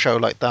a show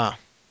like that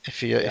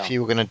if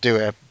you were going to do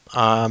it.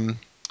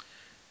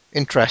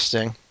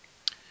 Interesting.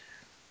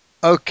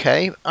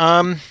 Okay.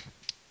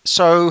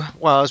 So,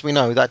 well, as we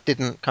know, that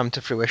didn't come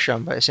to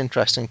fruition, but it's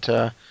interesting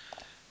to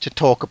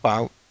talk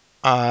about.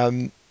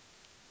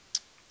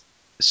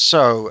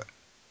 So,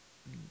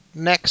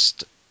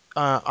 next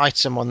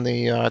item on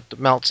the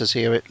Meltzers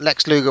here,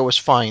 Lex Luger was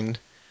fined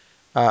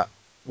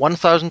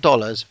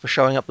 $1,000 for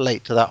showing up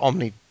late to that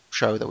Omni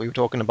show that we were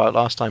talking about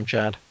last time,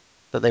 Chad,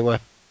 that they were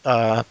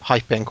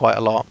hyping quite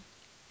a lot.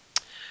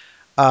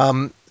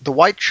 The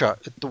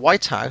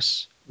White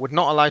House would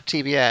not allow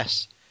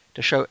TBS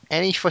to show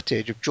any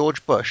footage of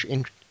George Bush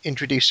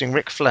introducing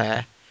Ric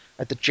Flair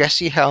at the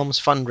Jesse Helms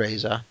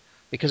fundraiser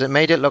because it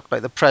made it look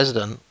like the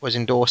president was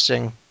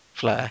endorsing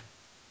Flair.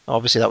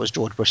 Obviously, that was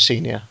George Bush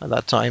Sr. at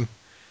that time.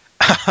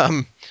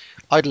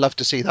 I'd love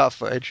to see that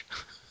footage.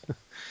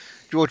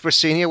 George Bush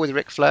Sr. with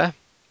Ric Flair.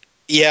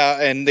 Yeah,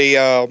 and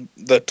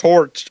the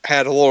Torch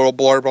had a little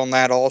blurb on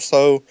that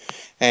also,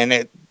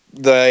 and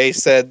they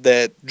said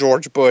that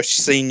George Bush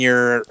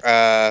Sr.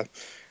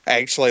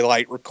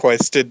 Actually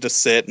requested to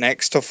sit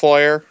next to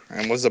Flair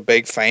and was a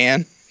big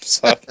fan.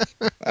 So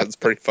that's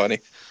pretty funny.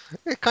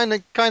 It kind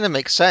of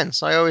makes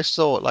sense. I always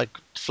thought like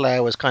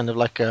Flair was kind of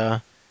like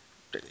a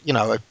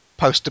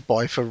poster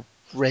boy for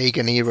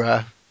Reagan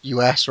era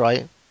US,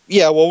 right?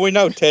 Yeah, well, we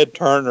know Ted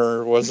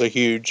Turner was a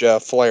huge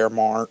Flair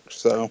mark,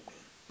 so.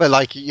 But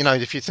like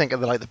if you think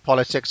of the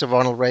politics of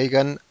Ronald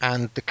Reagan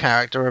and the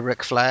character of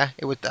Ric Flair,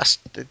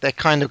 they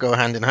kind of go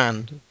hand in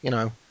hand.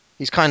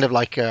 He's kind of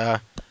like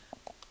a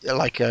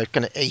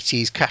kind of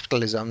 80s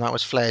capitalism. That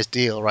was Flair's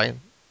deal, right?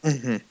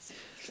 Mm-hmm.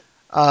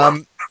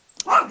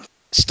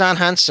 Stan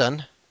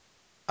Hansen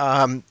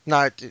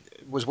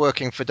was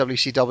working for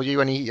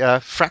WCW, and he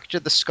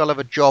fractured the skull of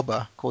a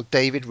jobber called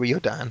David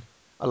Riordan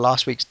at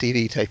last week's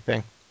TV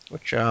taping,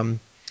 which I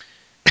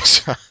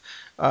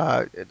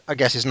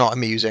guess is not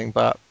amusing,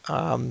 but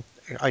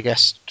I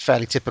guess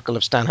fairly typical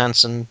of Stan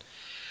Hansen.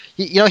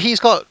 He's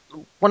got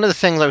one of the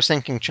things I was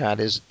thinking, Chad,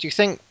 is do you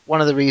think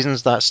one of the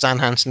reasons that Stan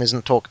Hansen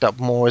isn't talked up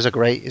more as a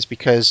great is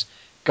because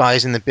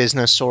guys in the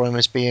business saw him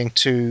as being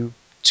too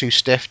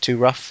stiff, too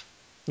rough,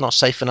 not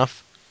safe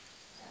enough?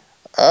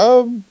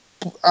 I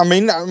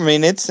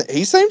mean,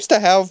 he seems to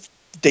have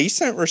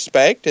decent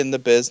respect in the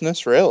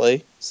business,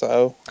 really.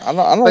 So I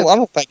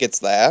don't think it's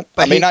that.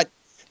 But he's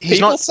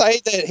people not.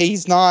 say that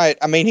he's not.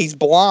 I mean, he's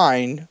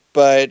blind,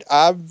 but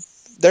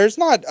there's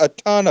not a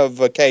ton of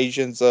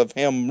occasions of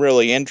him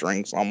really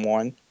injuring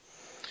someone.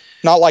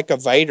 Not like a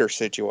Vader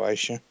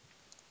situation.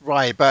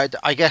 Right, but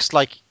I guess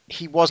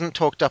he wasn't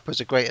talked up as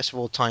a greatest of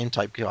all time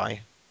type guy,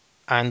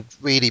 and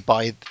really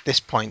by this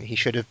point he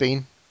should have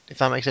been, if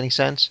that makes any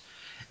sense.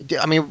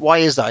 I mean, why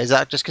is that? Is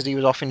that just because he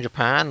was off in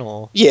Japan,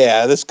 or?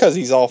 Yeah, that's because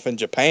he's off in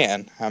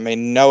Japan. I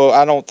mean, no,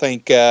 I don't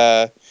think.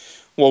 Well,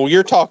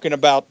 you're talking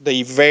about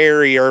the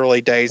very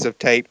early days of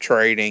tape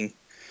trading,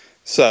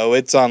 so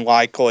it's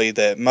unlikely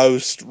that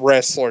most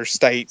wrestlers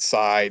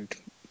stateside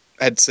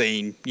had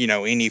seen,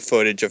 any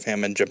footage of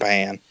him in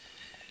Japan.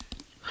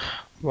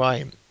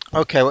 Right.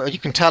 Okay, well, you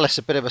can tell it's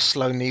a bit of a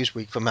slow news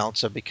week for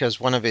Meltzer because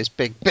one of his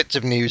big bits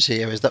of news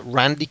here is that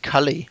Randy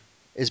Cully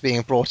is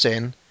being brought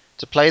in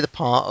to play the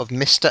part of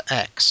Mr.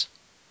 X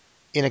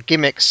in a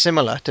gimmick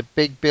similar to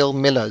Big Bill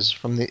Miller's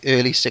from the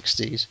early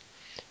 60s.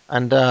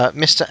 And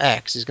Mr.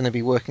 X is going to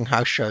be working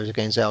house shows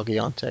against El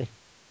Gigante.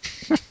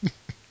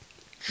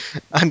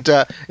 And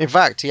in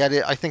fact,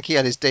 I think he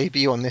had his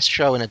debut on this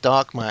show in a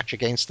dark match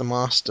against the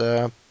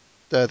Master,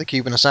 the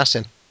Cuban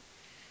Assassin.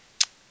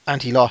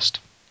 And he lost.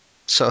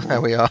 So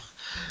there we are.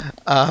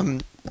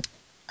 And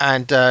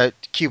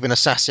Cuban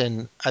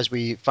Assassin, as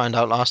we found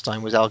out last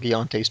time, was El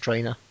Gigante's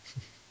trainer.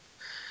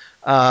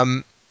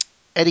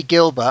 Eddie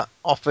Gilbert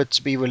offered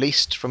to be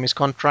released from his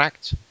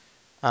contract,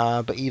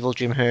 but Evil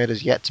Jim Herd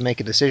has yet to make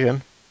a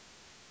decision.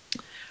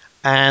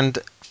 And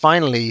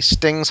finally,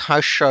 Sting's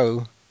house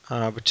show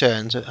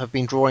returns have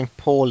been drawing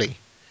poorly.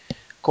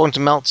 According to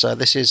Meltzer,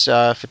 this is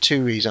for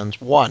two reasons.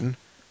 One,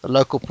 the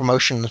local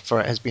promotion for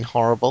it has been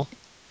horrible.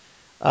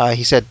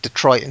 He said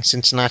Detroit and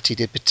Cincinnati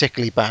did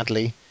particularly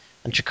badly,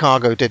 and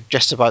Chicago did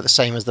just about the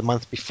same as the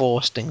month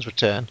before Sting's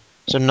return,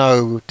 so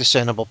no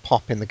discernible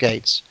pop in the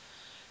gates.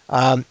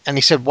 And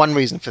he said one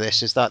reason for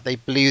this is that they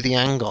blew the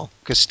angle,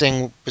 because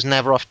Sting was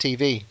never off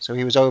TV, so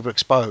he was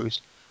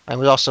overexposed, and it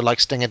was also like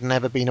Sting had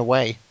never been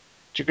away.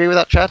 Do you agree with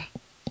that, Chad?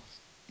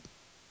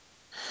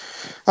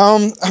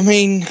 I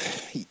mean,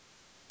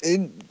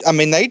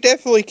 they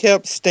definitely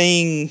kept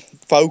Sting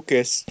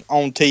focused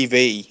on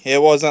TV.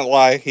 It wasn't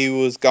like he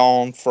was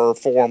gone for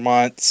 4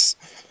 months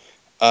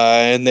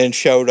and then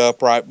showed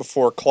up right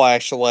before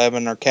Clash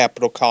 11 or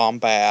Capital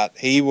Combat.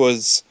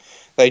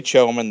 They'd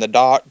show him in the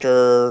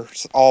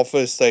doctor's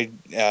office. They'd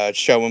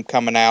show him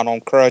coming out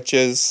on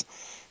crutches.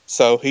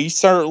 So he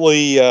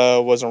certainly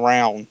was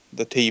around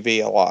the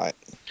TV a lot.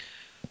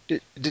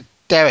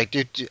 Derek,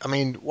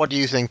 what do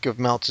you think of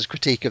Meltzer's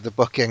critique of the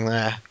booking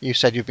there? You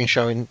said you've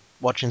been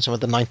watching some of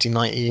the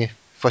 1990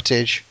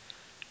 footage.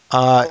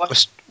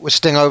 Was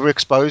Sting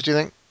overexposed, do you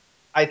think?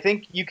 I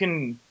think you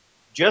can,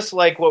 just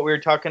like what we were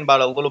talking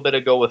about a little bit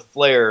ago with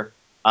Flair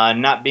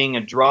not being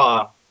a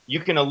draw, you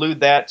can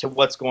allude that to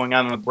what's going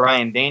on with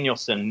Bryan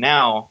Danielson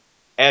now,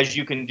 as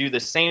you can do the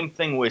same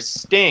thing with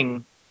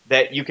Sting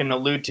that you can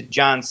allude to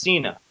John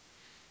Cena.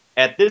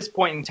 at this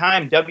point in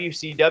time,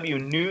 WCW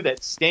knew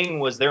that Sting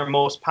was their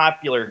most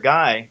popular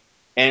guy,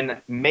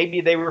 and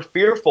maybe they were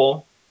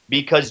fearful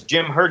because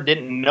Jim Herd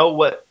didn't know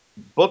what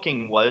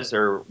booking was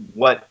or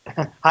what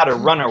how to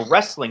run a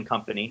wrestling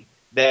company.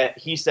 That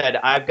he said,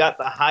 "I've got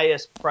the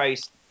highest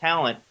priced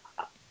talent,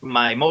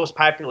 my most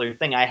popular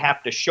thing. I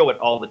have to show it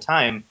all the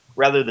time,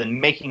 rather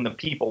than making the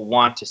people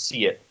want to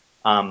see it."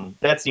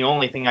 That's the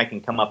only thing I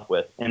can come up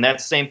with, and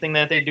that's the same thing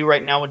that they do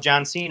right now with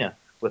John Cena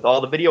with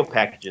all the video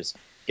packages.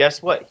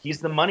 Guess what? He's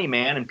the money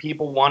man, and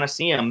people want to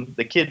see him,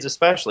 the kids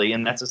especially,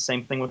 and that's the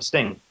same thing with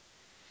Sting.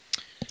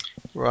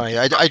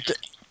 Right.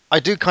 I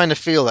do kind of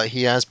feel that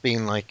he has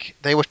been like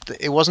they were.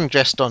 It wasn't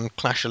just on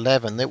Clash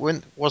 11.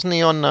 Wasn't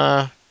he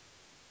on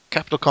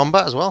Capital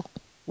Combat as well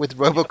with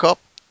RoboCop?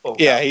 Oh,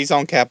 Yeah, he's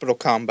on Capital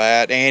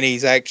Combat, and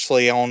he's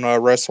actually on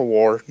Wrestle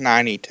War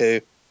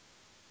 92.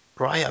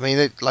 Right. I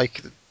mean,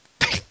 like,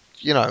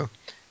 you know,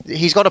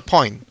 he's got a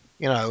point.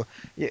 You know,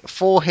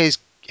 for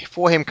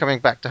him coming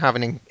back to have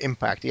an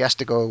impact, he has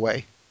to go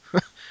away.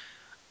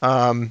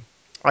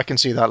 I can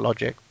see that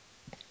logic.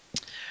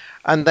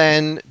 And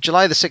then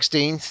July the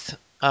 16th,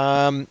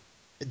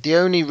 the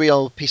only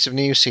real piece of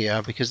news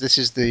here, because this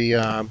is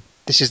the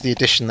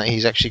edition that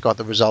he's actually got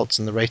the results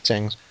and the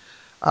ratings.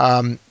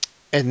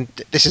 And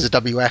this is a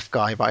WF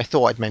guy, but I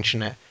thought I'd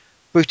mention it.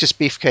 Brutus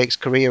Beefcake's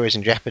career is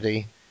in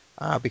jeopardy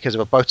because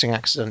of a boating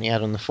accident he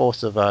had on the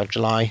 4th of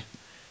July,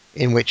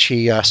 in which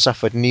he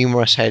suffered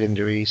numerous head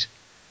injuries.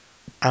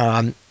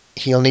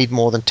 He'll need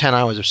more than 10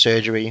 hours of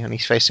surgery, and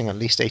he's facing at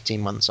least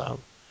 18 months out.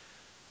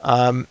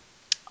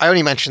 I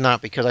only mention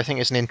that because I think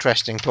it's an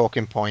interesting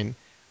talking point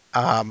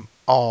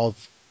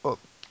of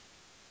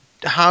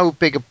how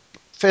big a,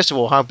 first of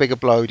all, how big a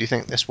blow do you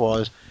think this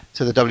was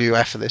to the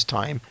WF at this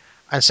time?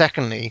 And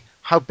secondly,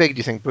 how big do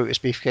you think Brutus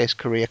Beefcake's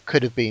career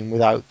could have been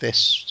without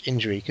this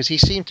injury? Because he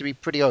seemed to be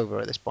pretty over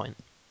at this point.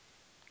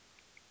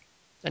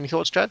 Any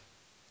thoughts, Chad?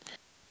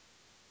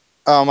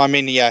 I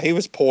mean, yeah, he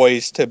was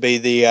poised to be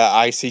the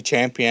IC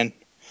champion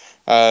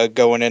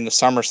going into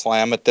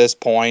SummerSlam at this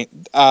point.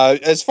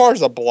 As far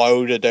as a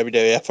blow to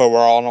WWF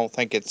overall, I don't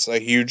think it's a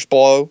huge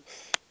blow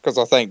because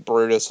I think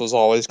Brutus was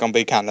always going to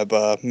be kind of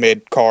a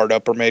mid-card,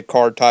 upper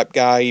mid-card type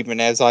guy,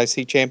 even as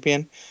IC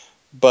champion.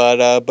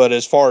 But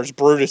as far as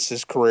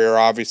Brutus's career,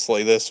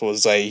 obviously this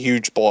was a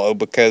huge blow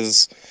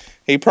because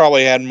he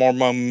probably had more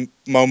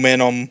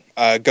momentum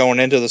going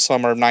into the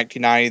summer of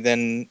 1990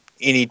 than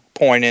any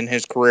point in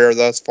his career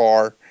thus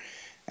far,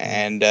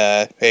 and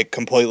it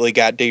completely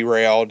got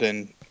derailed.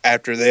 And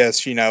after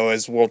this,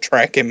 as we'll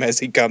track him as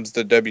he comes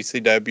to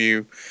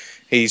WCW,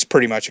 he's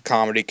pretty much a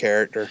comedy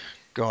character.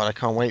 God, I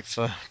can't wait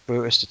for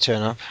Brutus to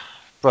turn up.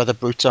 Brother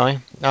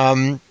Brutai.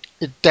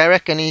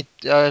 Derek, any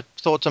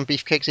thoughts on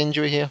Beefcake's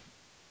injury here?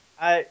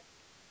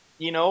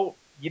 You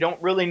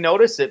don't really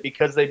notice it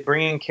because they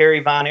bring in Kerry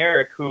Von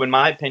Erich, who, in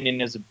my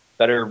opinion, is a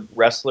better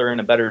wrestler and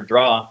a better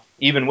draw,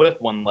 even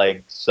with one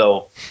leg.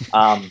 So,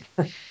 I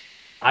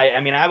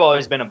mean, I've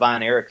always been a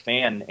Von Erich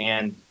fan,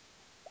 and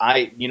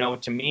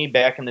to me,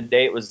 back in the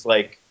day, it was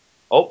like,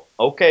 oh,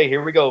 okay,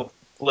 here we go,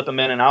 flip him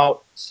in and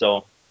out.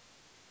 So,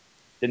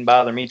 didn't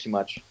bother me too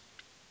much.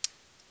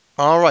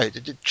 All right,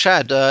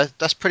 Chad,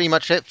 that's pretty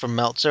much it from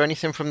Meltzer.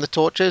 Anything from the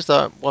Torches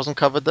that wasn't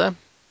covered there?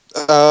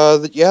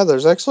 Yeah,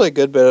 there's actually a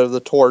good bit of the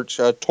Torch.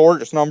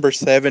 Torch number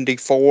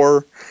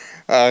 74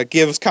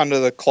 gives kind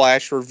of the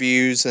Clash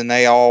reviews, and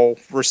they all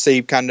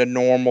receive kind of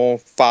normal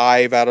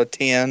 5 out of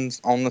 10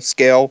 on the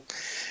scale.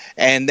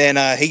 And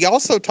then he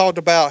also talked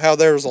about how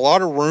there was a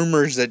lot of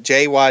rumors that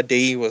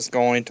JYD was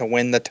going to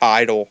win the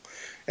title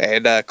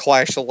at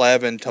Clash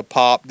 11 to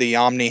pop the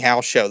Omni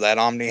House show, that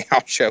Omni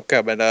House show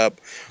coming up,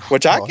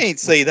 which I can't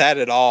see that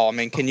at all. I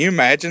mean, can you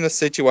imagine a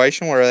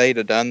situation where they'd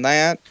have done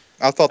that?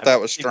 I thought that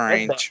was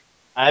strange.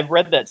 I've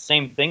read that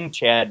same thing,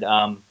 Chad,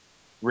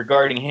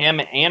 regarding him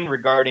and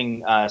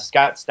regarding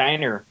Scott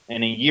Steiner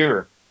in a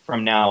year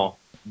from now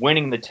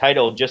winning the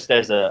title just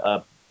as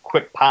a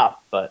quick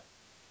pop, but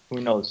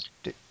who knows?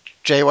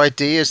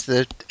 JYD is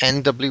the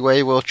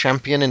NWA World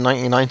Champion in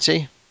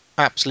 1990.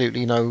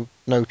 Absolutely no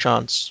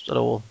chance at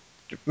all.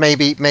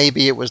 Maybe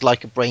it was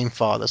like a brain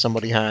fart that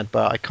somebody had,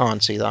 but I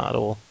can't see that at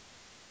all.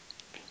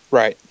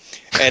 Right.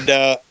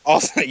 And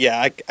also,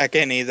 yeah, I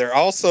can't either.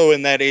 Also,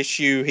 in that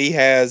issue, he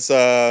has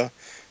the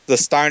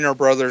Steiner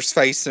brothers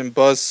facing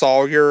Buzz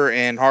Sawyer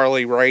and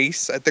Harley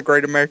Race at the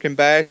Great American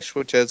Bash,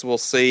 which, as we'll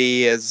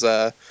see,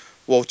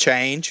 will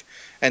change.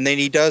 And then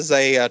he does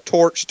a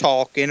Torch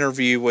Talk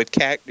interview with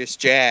Cactus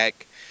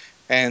Jack.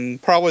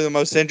 And probably the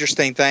most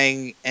interesting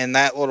thing in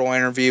that little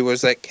interview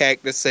was that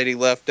Cactus said he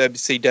left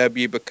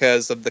WCW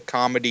because of the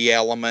comedy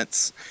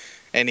elements,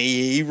 and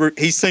he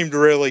seemed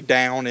really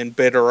down and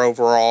bitter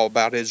overall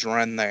about his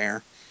run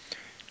there.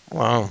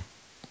 Wow.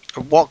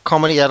 What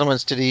comedy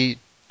elements did he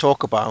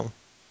talk about?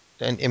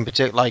 In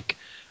particular, like,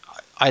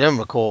 I don't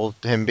recall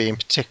him being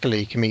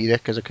particularly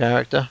comedic as a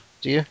character.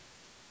 Do you?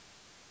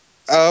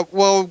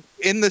 Well,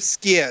 in the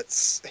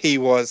skits, he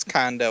was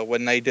kind of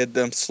when they did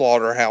them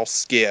Slaughterhouse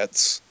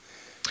skits.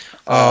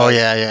 Oh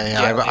yeah.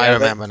 I Yeah,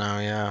 remember now.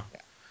 Yeah.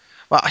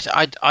 Well,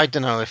 I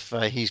don't know if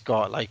he's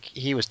got like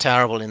he was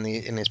terrible in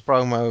his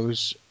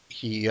promos.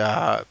 He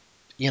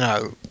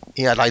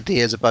he had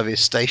ideas above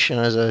his station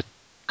as a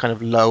kind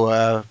of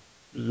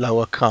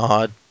lower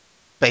card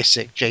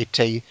basic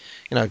JT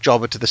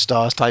jobber to the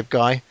stars type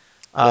guy.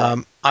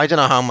 Right. I don't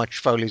know how much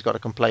Foley's got to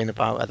complain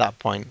about at that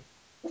point.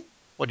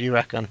 What do you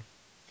reckon?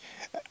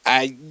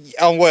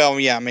 Well,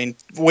 yeah, I mean,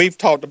 we've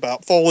talked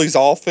about Foley's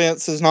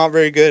offense is not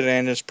very good,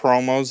 and his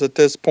promos at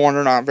this point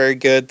are not very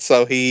good.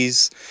 So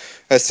he's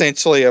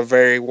essentially a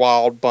very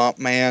wild bump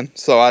man.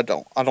 So I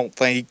don't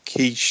think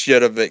he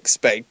should have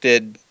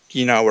expected,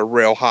 a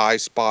real high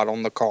spot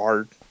on the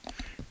card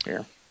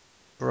here.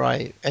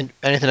 Right. And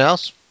anything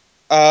else?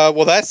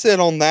 Well, that's it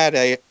on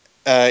that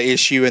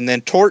issue. And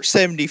then Torch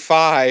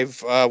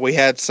 75, we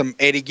had some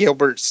Eddie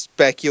Gilbert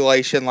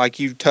speculation like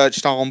you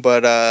touched on,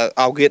 but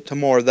I'll get to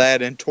more of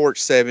that in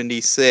Torch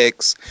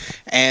 76.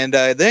 And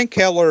then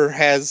Keller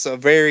has a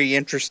very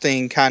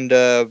interesting kind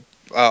of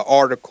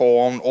article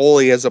on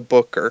Ole as a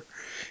booker.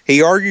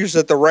 He argues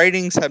that the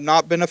ratings have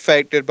not been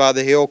affected by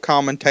the heel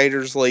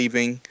commentators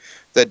leaving,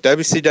 that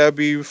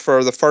WCW,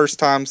 for the first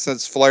time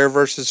since Flair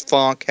versus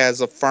Funk,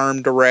 has a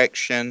firm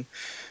direction,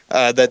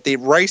 that the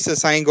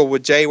racist angle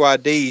with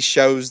JYD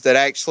shows that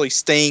actually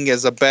Sting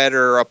is a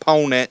better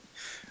opponent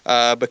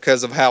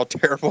because of how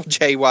terrible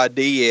JYD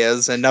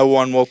is, and no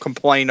one will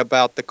complain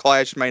about the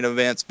Clash main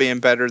events being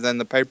better than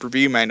the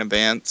pay-per-view main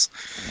events.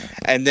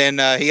 And then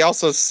he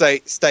also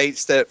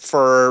states that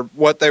for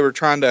what they were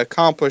trying to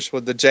accomplish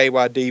with the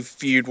JYD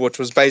feud, which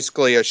was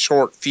basically a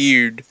short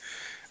feud,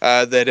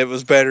 that it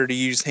was better to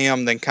use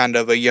him than kind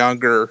of a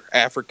younger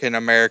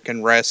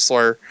African-American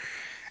wrestler.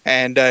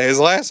 And his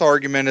last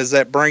argument is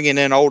that bringing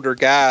in older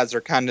guys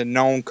are kind of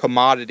known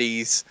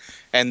commodities,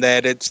 and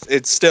that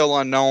it's still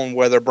unknown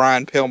whether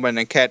Brian Pillman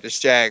and Cactus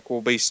Jack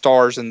will be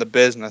stars in the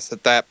business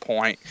at that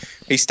point.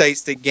 He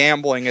states that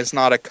gambling is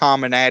not a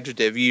common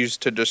adjective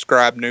used to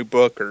describe new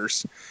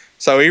bookers.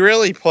 So he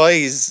really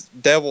plays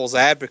devil's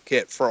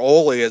advocate for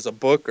Ole as a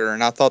booker,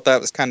 and I thought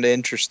that was kind of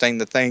interesting,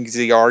 the things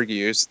he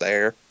argues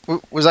there.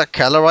 Was that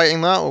Keller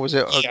writing that, or was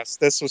it? Yes,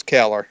 this was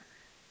Keller.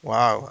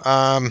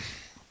 Wow.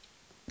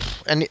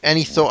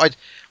 Any thought?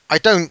 I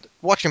don't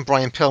watching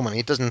Brian Pillman.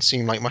 He doesn't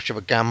seem like much of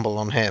a gamble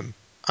on him.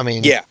 I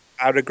mean, Yeah,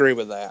 I'd agree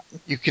with that.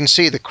 you can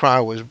see the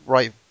crowd was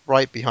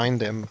right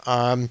behind him.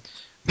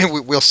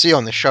 We'll see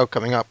on the show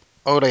coming up.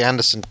 Ole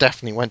Anderson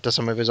definitely went to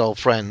some of his old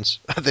friends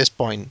at this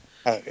point.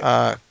 Oh,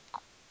 yeah.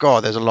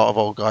 God, there's a lot of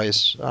old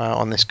guys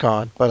on this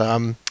card, but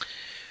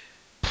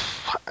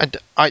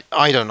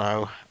I don't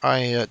know.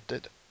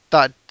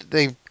 That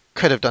they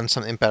could have done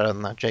something better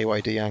than that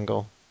JYD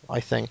angle. I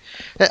think.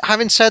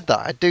 Having said that,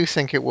 I do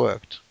think it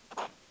worked.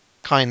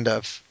 Kind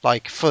of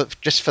like for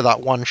that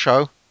one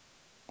show.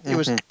 It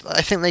was.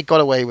 I think they got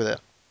away with it.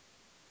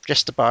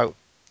 Just about.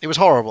 It was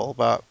horrible,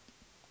 but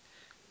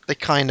they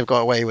kind of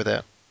got away with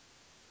it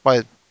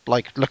by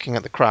like looking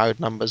at the crowd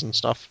numbers and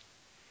stuff.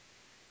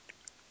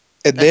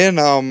 And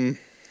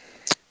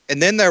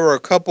then there were a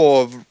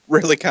couple of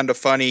really kind of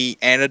funny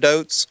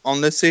anecdotes on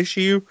this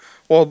issue.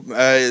 Well,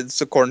 it's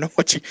according to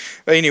what you.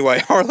 Anyway,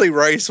 Harley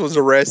Race was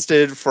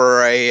arrested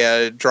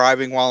for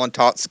driving while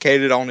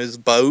intoxicated on his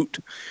boat.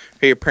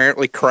 He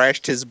apparently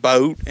crashed his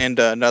boat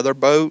into another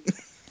boat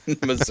in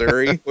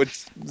Missouri,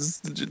 which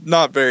is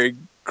not very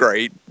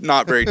great,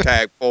 not very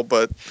tactful,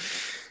 but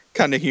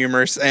kind of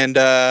humorous. And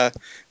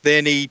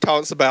then he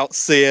talks about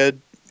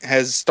Sid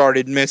has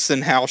started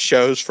missing house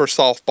shows for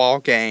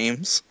softball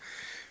games.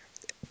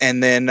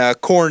 And then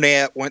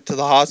Cornett went to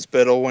the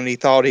hospital when he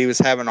thought he was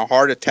having a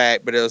heart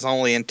attack, but it was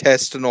only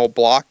intestinal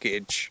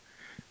blockage,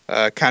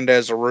 kind of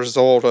as a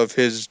result of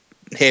his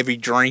heavy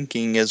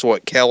drinking, is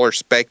what Keller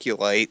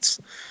speculates.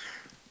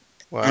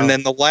 And Wow.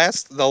 then the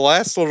last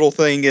little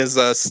thing is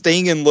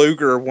Sting and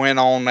Luger went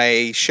on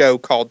a show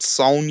called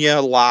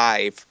Sonia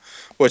Live,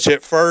 which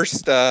at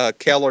first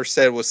Keller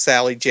said was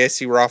Sally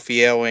Jesse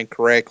Raphael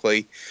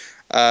incorrectly.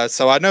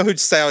 So I know who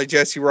Sally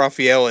Jesse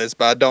Raphael is,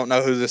 but I don't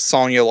know who the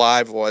Sonya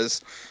Live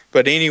was.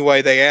 But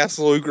anyway, they asked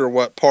Luger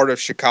what part of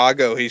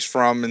Chicago he's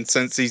from, and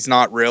since he's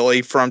not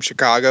really from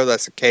Chicago,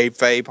 that's a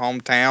kayfabe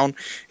hometown,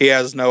 he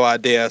has no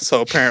idea.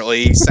 So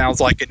apparently he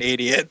sounds like an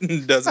idiot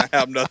and doesn't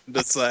have nothing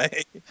to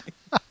say.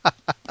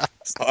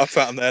 So I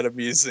found that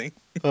amusing.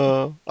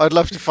 I'd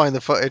love to find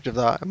the footage of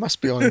that. It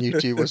must be on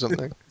YouTube or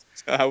something.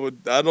 I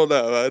don't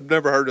know. I've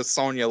never heard of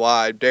Sonya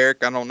Live.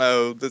 Derek, I don't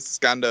know. This is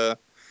kind of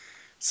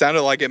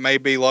sounded like it may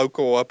be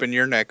local up in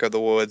your neck of the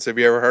woods. Have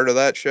you ever heard of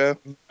that show?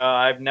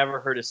 I've never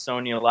heard of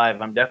Sonya Live.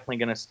 I'm definitely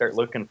going to start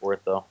looking for it,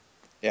 though.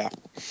 Yeah,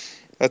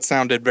 that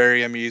sounded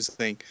very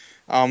amusing.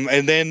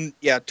 And then,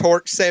 yeah,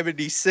 Torch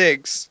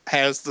 76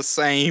 has the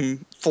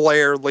same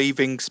Flair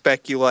leaving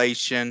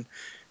speculation.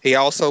 He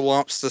also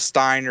lumps the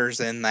Steiners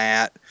in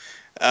that.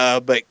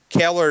 But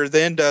Keller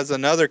then does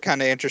another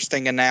kind of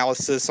interesting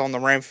analysis on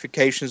the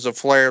ramifications of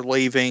Flair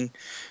leaving.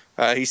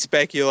 He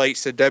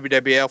speculates that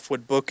WWF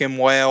would book him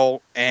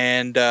well,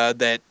 and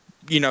that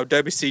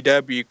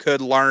WCW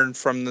could learn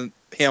from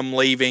him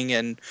leaving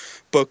and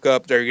book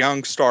up their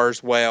young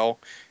stars well.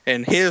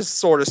 And his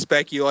sort of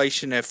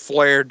speculation, if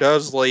Flair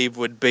does leave,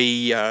 would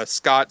be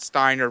Scott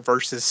Steiner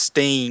versus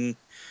Sting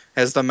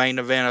as the main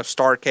event of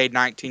Starrcade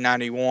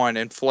 1991,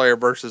 and Flair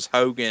versus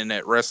Hogan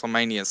at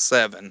WrestleMania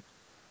 7.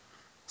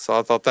 So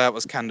I thought that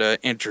was kind of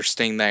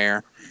interesting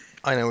there.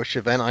 I know which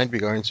event I'd be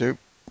going to.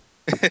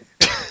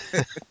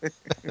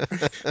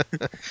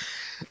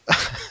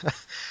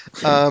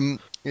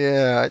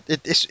 Yeah,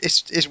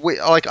 it's weird.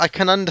 Like I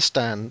can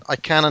understand,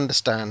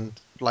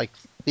 like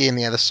being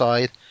the other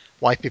side,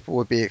 why people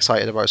would be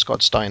excited about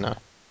Scott Steiner.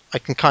 I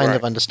can kind of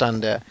Right.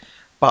 understand it,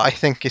 but I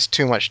think it's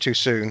too much too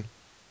soon.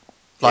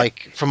 Yeah.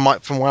 Like from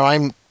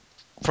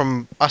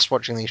us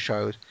watching these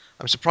shows,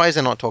 I'm surprised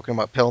they're not talking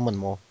about Pillman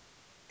more.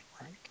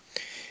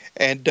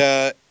 And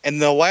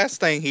the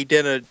last thing, he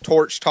did a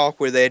torch talk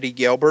with Eddie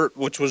Gilbert,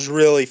 which was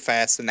really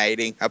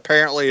fascinating.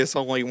 Apparently, it's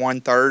only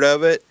 1/3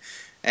 of it,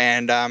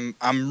 and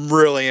I'm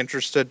really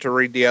interested to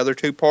read the other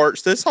two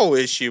parts. This whole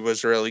issue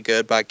was really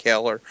good by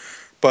Keller.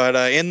 But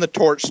in the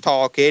torch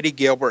talk, Eddie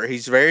Gilbert,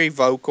 he's very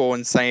vocal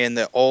in saying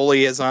that Ole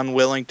is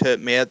unwilling to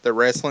admit that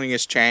wrestling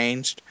has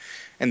changed,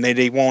 and that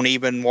he won't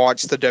even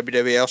watch the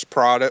WWF's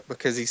product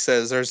because he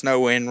says there's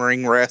no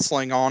in-ring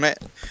wrestling on it.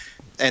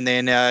 And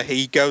then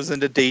he goes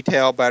into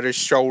detail about his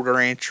shoulder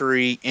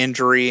injury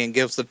and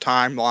gives the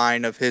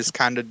timeline of his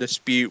kind of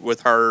dispute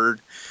with Hurd.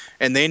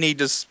 And then he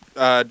just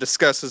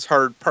discusses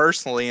Hurd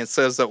personally and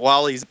says that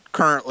while he's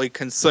currently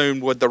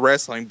consumed with the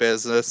wrestling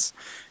business,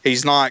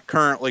 he's not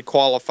currently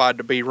qualified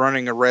to be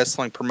running a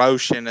wrestling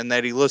promotion, and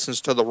that he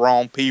listens to the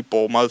wrong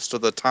people most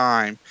of the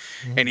time.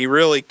 And he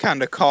really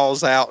kind of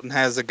calls out and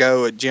has a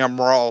go at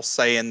Jim Ross,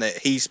 saying that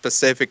he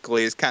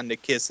specifically is kind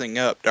of kissing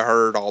up to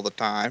Hurd all the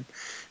time.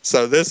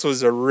 So this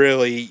was a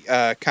really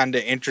kind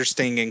of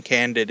interesting and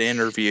candid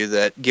interview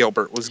that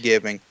Gilbert was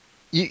giving.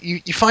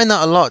 You find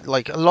that a lot.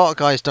 Like a lot of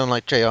guys don't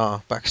like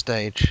JR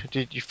backstage.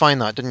 Did you find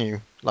that, didn't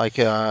you? Like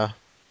Yeah,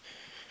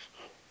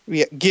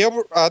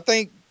 Gilbert. I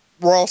think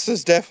Ross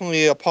is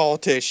definitely a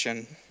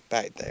politician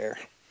back there.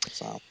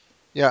 So.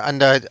 yeah,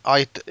 and I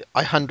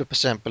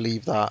 100%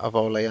 believe that of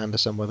Ole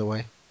Anderson, by the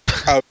way.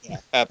 Oh yeah,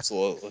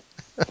 absolutely.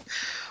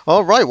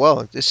 All right,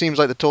 well, it seems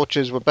like the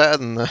Torches were better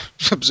than the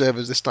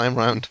Observers this time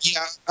round.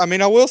 Yeah, I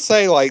mean, I will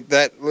say like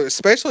that,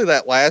 especially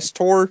that last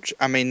torch.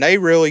 I mean, they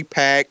really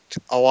packed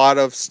a lot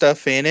of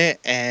stuff in it,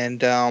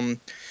 and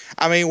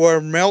I mean, where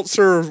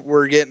Meltzer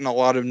were getting a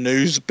lot of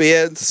news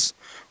bits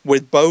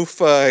with both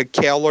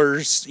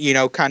Keller's,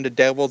 kind of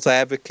devil's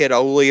advocate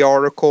Ole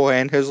article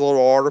and his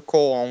little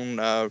article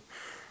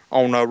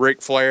on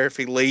Ric Flair if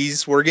he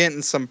leaves. We're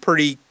getting some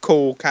pretty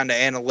cool kind of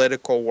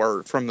analytical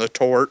work from the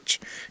torch,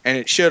 and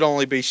it should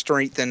only be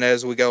strengthened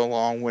as we go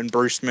along when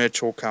Bruce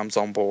Mitchell comes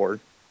on board.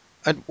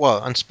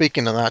 And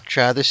speaking of that,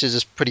 Chad, this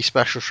is a pretty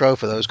special show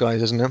for those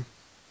guys, isn't it?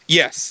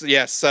 Yes.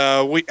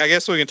 I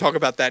guess we can talk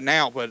about that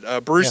now. But Yeah.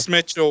 Bruce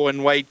Mitchell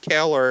and Wade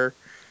Keller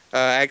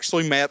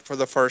actually met for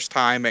the first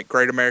time at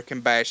Great American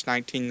Bash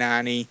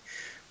 1990.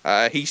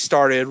 He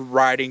started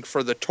writing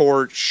for the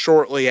Torch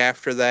shortly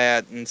after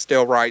that, and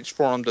still writes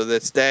for them to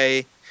this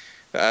day.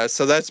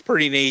 So that's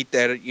pretty neat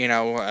that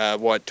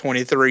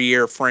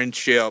 23-year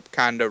friendship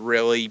kind of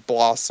really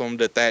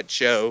blossomed at that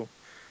show.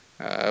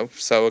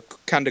 So a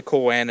kind of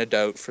cool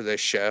anecdote for this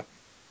show.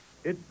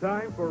 It's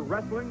time for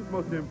wrestling's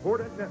most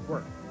important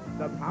network.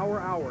 The Power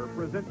Hour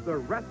presents the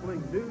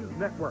Wrestling News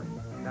Network.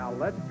 Now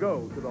let's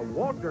go to the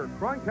Walter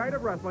Cronkite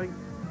of Wrestling,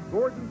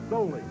 Gordon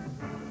Solie.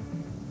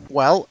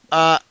 Well,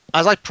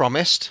 as I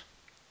promised,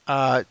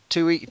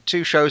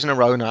 two shows in a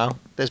row now.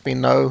 There's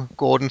been no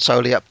Gordon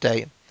Solie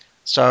update,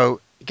 so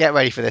get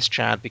ready for this,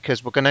 Chad,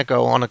 because we're going to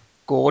go on a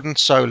Gordon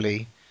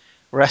Solie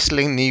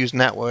Wrestling News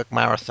Network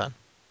marathon.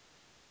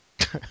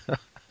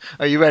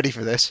 Are you ready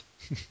for this?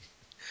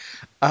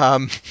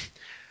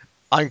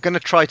 I'm going to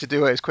try to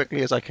do it as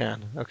quickly as I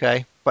can,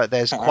 okay? But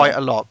there's quite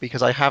a lot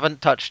because I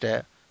haven't touched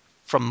it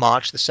from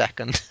March the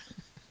 2nd.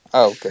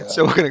 Okay.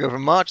 So we're going to go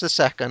from March the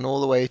 2nd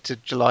all the way to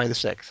July the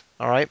 6th,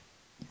 all right?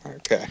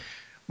 Okay.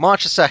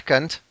 March the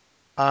 2nd,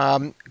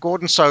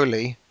 Gordon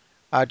Solie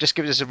just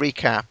gives us a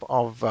recap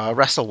of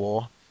Wrestle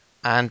War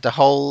and the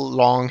whole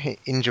long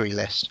injury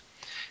list.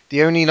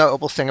 The only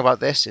notable thing about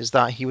this is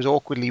that he was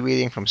awkwardly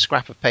reading from a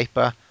scrap of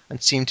paper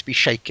and seemed to be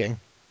shaking.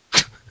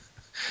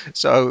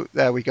 So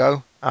there we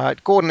go.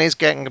 Gordon is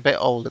getting a bit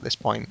old at this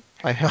point,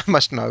 I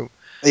must note.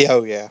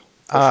 Oh, yeah.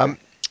 Sure.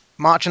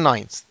 March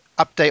 9th,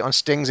 update on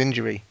Sting's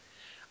injury.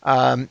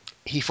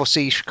 He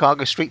foresees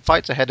Chicago street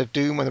fights ahead of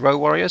Doom and the Road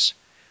Warriors.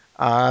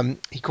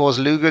 He calls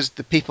Luger's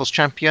the People's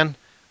Champion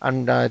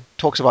and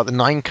talks about the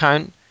 9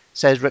 count.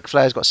 Says Ric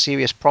Flair's got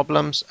serious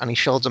problems and he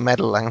shows a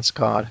medal lance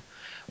card.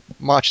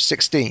 March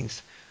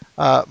 16th.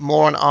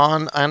 More on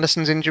Arn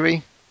Anderson's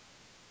injury.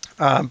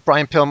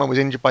 Brian Pillman was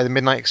injured by the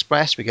Midnight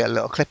Express. We get a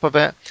little clip of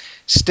it.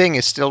 Sting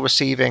is still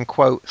receiving,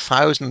 quote,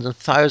 thousands and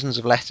thousands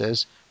of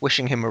letters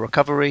wishing him a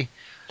recovery.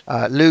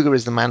 Luger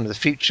is the man of the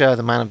future,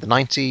 the man of the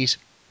 90s.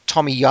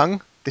 Tommy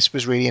Young, this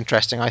was really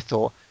interesting, I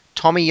thought.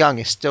 Tommy Young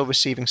is still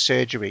receiving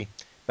surgery,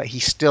 but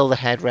he's still the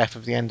head ref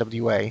of the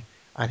NWA.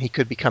 and he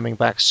could be coming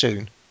back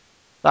soon.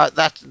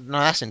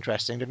 That's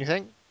interesting, don't you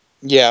think?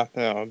 Yeah,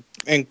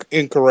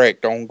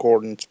 incorrect on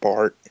Gordon's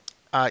part.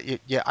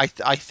 Yeah,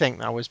 I think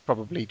that was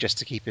probably just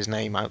to keep his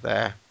name out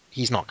there.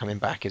 He's not coming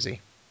back, is he?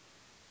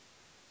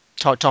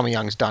 Tommy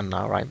Young's done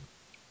now, right?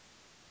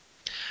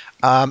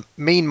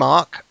 Mean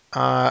Mark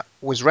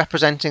was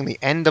representing the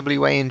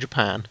NWA in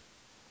Japan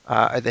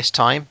at this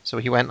time, so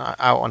he went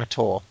out on a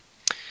tour.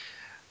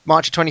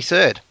 March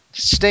 23rd,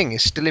 Sting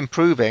is still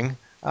improving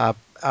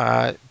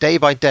day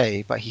by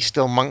day, but he's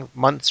still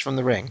months from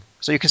the ring.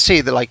 So you can see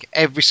that like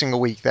every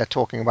single week they're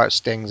talking about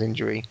Sting's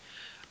injury.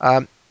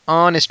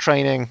 Arn is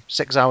training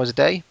 6 hours a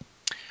day.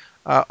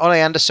 Ole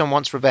Anderson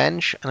wants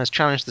revenge and has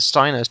challenged the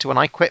Steiners to an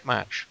I Quit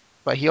match,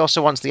 but he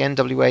also wants the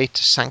NWA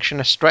to sanction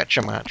a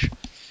stretcher match.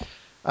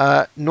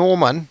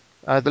 Norman,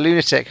 the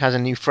lunatic, has a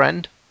new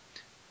friend.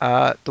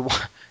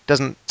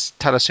 Doesn't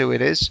tell us who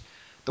it is.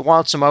 The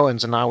Wild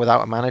Samoans are now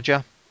without a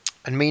manager,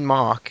 and Mean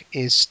Mark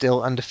is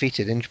still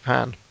undefeated in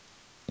Japan.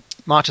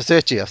 March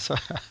 30th,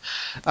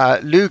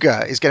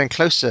 Luger is getting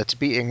closer to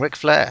beating Ric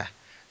Flair.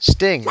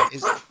 Sting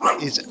is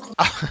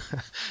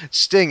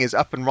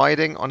up and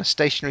riding on a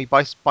stationary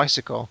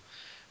bicycle.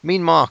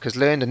 Mean Mark has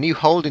learned a new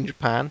hold in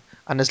Japan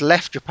and has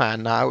left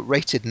Japan now,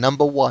 rated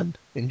 #1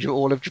 in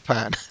all of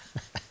Japan.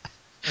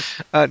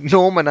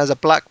 Norman has a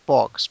black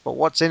box, but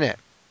what's in it?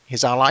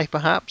 His ally,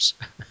 perhaps?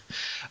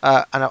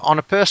 And on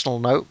a personal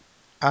note,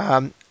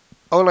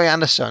 Ole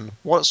Anderson,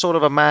 what sort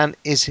of a man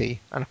is he?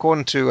 And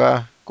according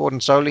to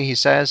Gordon Solie, he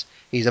says,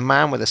 he's a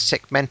man with a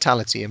sick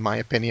mentality, in my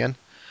opinion.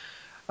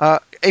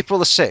 April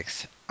the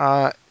 6th,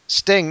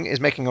 Sting is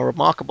making a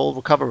remarkable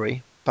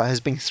recovery, but has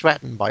been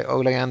threatened by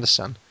Ole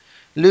Anderson.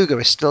 Luger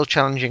is still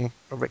challenging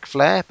Ric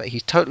Flair, but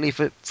he's totally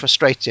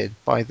frustrated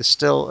by the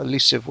still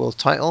elusive world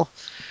title.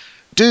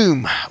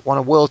 Doom won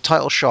a world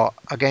title shot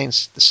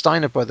against the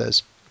Steiner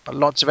brothers, but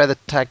lots of other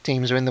tag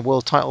teams are in the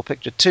world title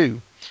picture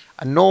too.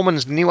 And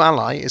Norman's new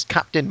ally is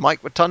Captain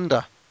Mike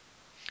Rotunda.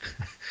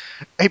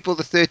 April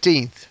the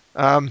 13th,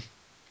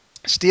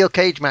 steel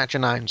cage match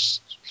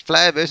announced.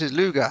 Flair versus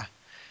Luger.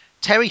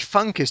 Terry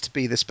Funk is to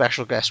be the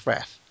special guest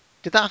ref.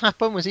 Did that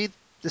happen? Was he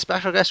the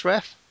special guest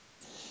ref?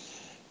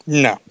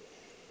 No.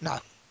 No.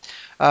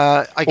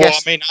 I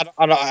guess. Well,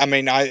 I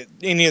mean,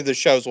 any of the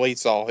shows we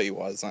saw, he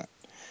wasn't.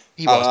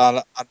 He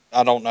wasn't.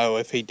 I don't know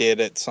if he did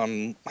at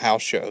some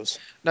house shows.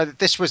 No,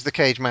 this was the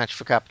cage match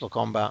for Capital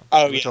Combat.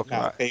 Oh, we were yeah, talking no,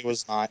 about. he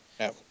was not.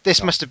 No.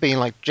 This must have been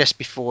like just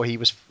before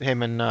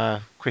him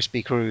and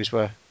Crispy Cruz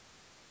were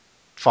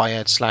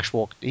fired /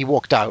 walked. He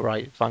walked out,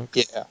 right, Funk?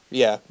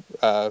 Yeah.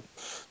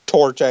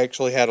 Torch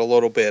actually had a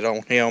little bit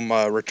on him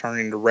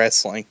returning to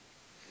wrestling.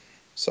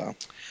 So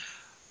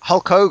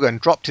Hulk Hogan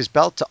dropped his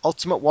belt to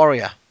Ultimate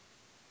Warrior.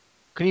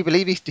 Can you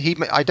believe he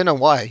I don't know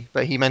why,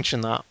 but he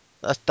mentioned that.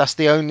 That's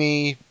the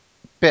only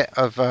bit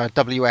of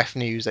WF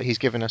news that he's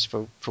given us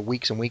for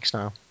weeks and weeks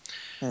now.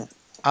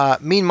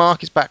 Mean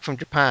Mark is back from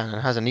Japan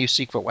and has a new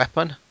secret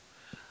weapon.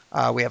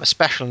 We have a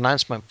special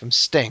announcement from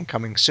Sting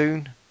coming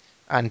soon,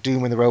 and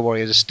Doom and the Road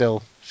Warriors are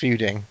still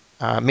feuding.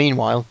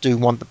 Meanwhile, Doom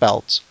want the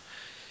belts.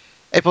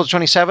 April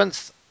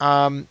 27th,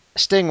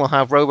 Sting will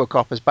have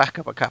Robocop as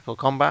backup at Capital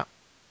Combat,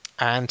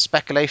 and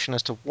speculation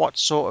as to what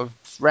sort of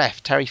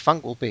ref Terry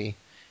Funk will be.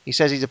 He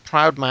says he's a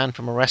proud man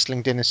from a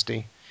wrestling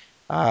dynasty.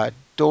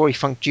 Dory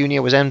Funk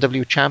Jr. was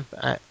NWA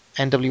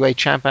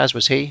champ, as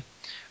was he,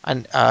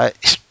 and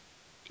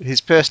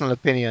his personal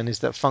opinion is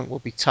that Funk will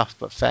be tough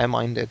but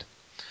fair-minded.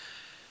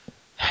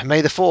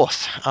 May the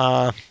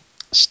 4th,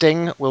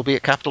 Sting will be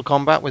at Capital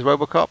Combat with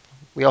Robocop.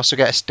 We also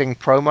get a Sting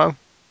promo.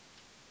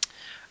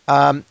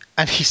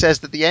 And he says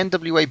that the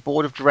NWA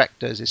Board of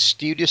Directors is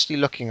studiously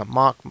looking at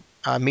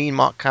Mean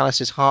Mark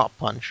Callis' heart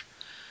punch.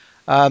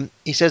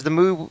 He says the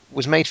move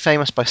was made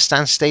famous by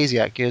Stan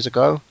Stasiak years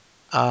ago,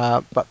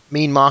 but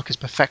Mean Mark has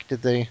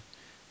perfected the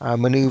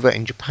maneuver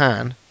in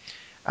Japan,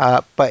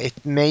 but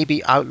it may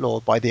be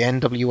outlawed by the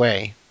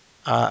NWA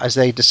as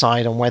they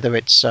decide on whether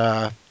it's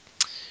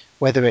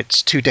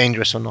too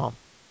dangerous or not.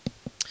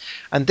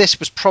 And this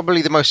was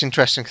probably the most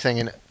interesting thing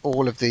in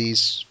all of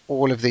these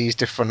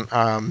different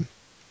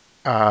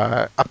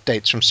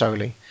updates from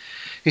Solie.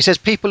 He says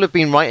people have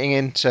been writing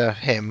into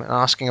him and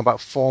asking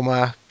about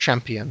former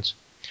champions.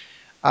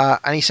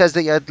 And he says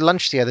that he had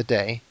lunch the other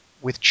day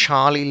with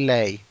Charlie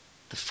Lay,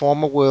 the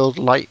former world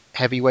light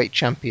heavyweight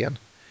champion.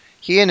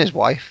 He and his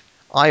wife,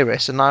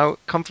 Iris, are now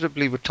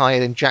comfortably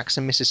retired in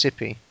Jackson,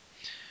 Mississippi.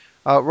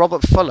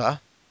 Robert Fuller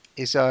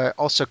is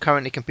also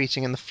currently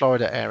competing in the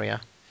Florida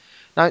area.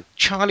 Now,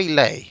 Charlie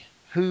Lay,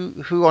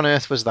 who on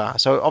earth was that?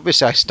 So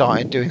obviously I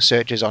started doing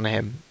searches on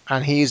him,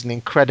 and he's an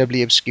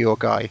incredibly obscure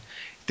guy.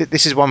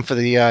 This is one for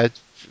the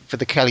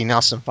Kelly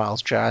Nelson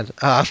files, Chad.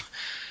 I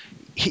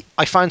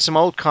found some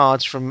old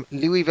cards from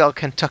Louisville,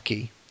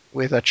 Kentucky,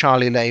 with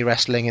Charlie Lay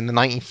wrestling in the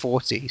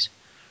 1940s.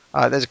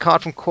 There's a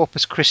card from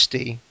Corpus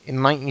Christi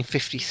in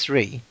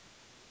 1953.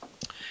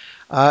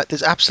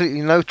 There's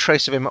absolutely no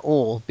trace of him at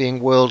all being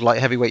world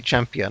light heavyweight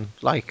champion.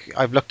 Like,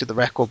 I've looked at the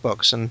record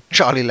books, and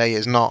Charlie Lay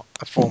is not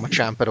a former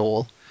champ at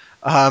all.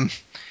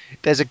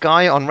 There's a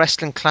guy on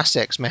Wrestling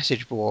Classics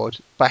message board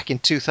back in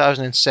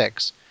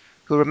 2006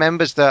 who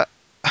remembers that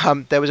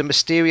there was a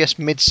mysterious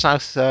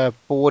Mid-South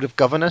board of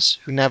governors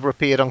who never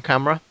appeared on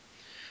camera.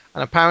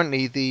 And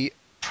apparently the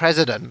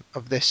president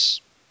of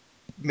this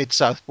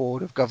Mid-South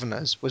board of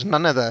governors was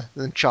none other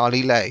than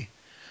Charlie Lay.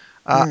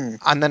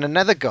 And then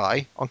another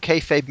guy on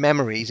Kayfabe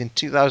Memories in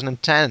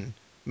 2010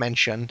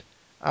 mentioned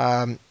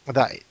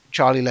that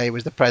Charlie Lay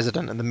was the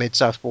president of the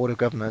Mid-South Board of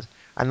Governors,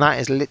 and that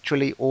is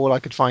literally all I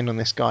could find on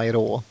this guy at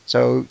all.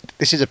 So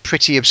this is a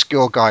pretty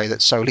obscure guy that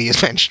Solie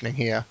is mentioning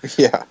here.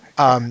 Yeah.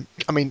 I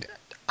mean,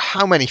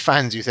 how many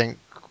fans do you think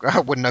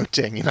were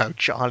noting,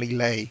 Charlie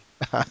Lay?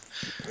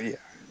 Yeah.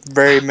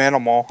 Very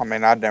minimal. I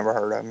mean, I'd never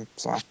heard of him.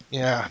 So.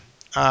 Yeah.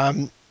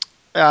 Then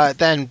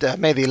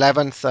May the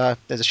 11th,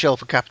 there's a shill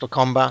for Capital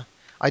Combat.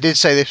 I did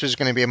say this was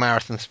going to be a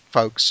marathon,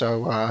 folks,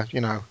 so,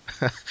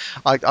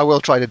 I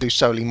will try to do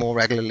Solie more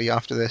regularly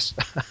after this.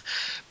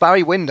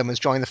 Barry Windham has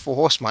joined the Four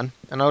Horsemen,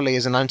 and Ole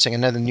is announcing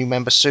another new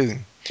member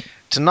soon.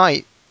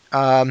 Tonight,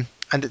 and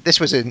this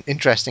was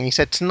interesting, he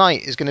said,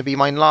 tonight is going to be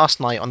my last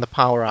night on the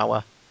Power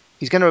Hour.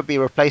 He's going to be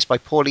replaced by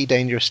Paulie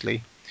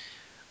Dangerously.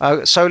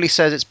 Solie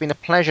says it's been a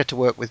pleasure to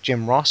work with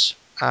Jim Ross,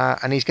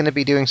 and he's going to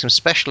be doing some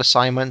special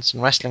assignments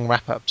and wrestling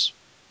wrap-ups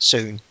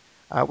soon,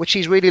 which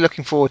he's really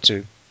looking forward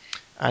to.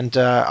 And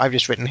I've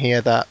just written here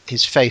that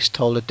his face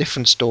told a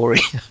different story.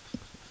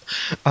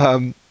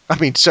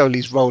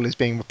 Solie's role is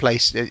being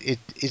replaced.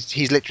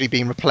 He's literally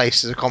being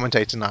replaced as a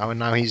commentator now, and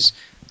now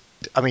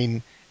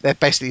they're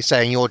basically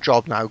saying your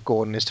job now,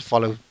 Gordon, is to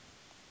follow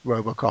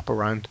RoboCop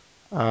around.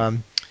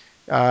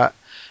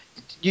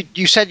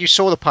 You said you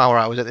saw the Power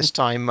Hours at this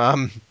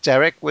time.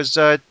 Derek, was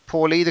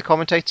Paulie the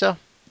commentator?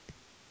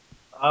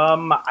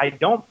 I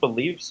don't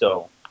believe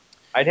so.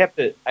 I'd have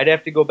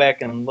to go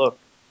back and look.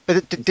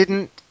 But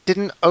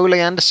didn't Ole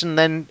Anderson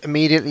then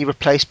immediately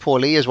replace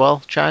Paulie as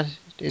well, Chad?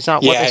 Is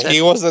that what they said? Yeah,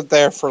 he wasn't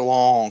there for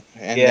long,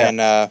 and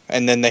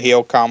then the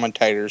heel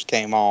commentators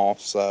came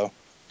off. So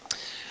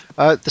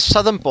the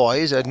Southern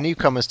Boys are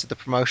newcomers to the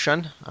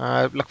promotion.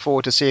 Look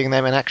forward to seeing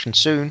them in action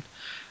soon.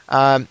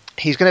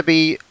 He's going to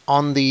be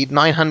on the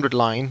 900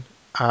 line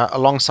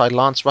alongside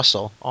Lance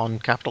Russell on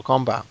Capital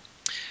Combat.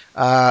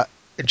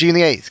 June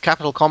the 8th,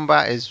 Capital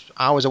Combat is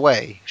hours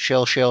away.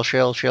 Shill.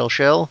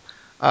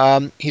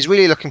 He's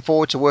really looking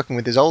forward to working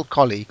with his old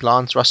colleague,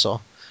 Lance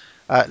Russell.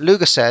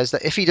 Luger says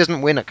that if he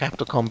doesn't win at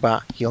Capital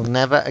Combat, he'll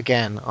never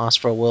again ask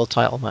for a world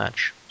title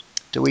match.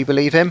 Do we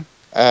believe him?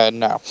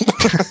 No.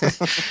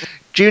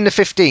 June the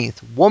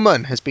 15th,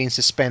 Woman has been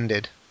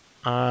suspended.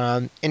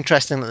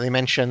 Interesting that they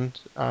mentioned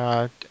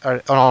an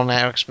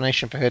on-air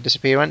explanation for her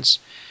disappearance.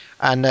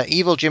 And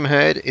Evil Jim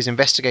Herd is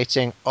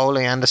investigating Ole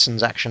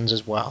Anderson's actions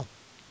as well.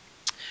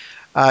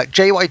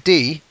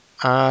 JYD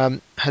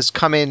has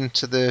come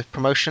into the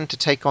promotion to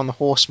take on the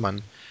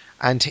Horsemen.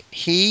 And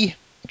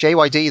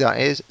JYD, that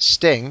is,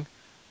 Sting,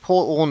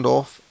 Paul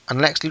Orndorff,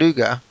 and Lex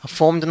Luger have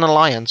formed an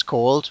alliance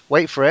called,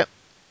 wait for it,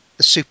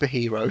 the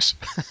Superheroes.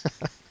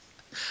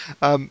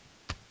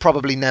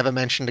 Probably never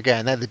mentioned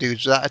again. They're the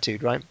dudes with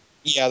attitude, right?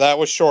 Yeah, that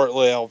was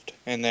short-lived,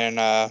 and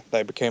then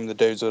they became the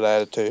dudes with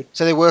attitude.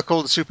 So they were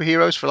called the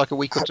Superheroes for like a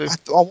week or two?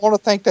 I want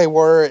to think they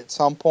were at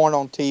some point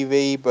on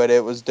TV, but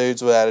it was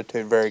dudes with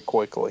attitude very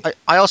quickly.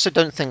 I also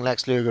don't think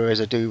Lex Luger is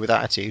a dude with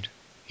attitude.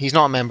 He's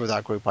not a member of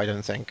that group, I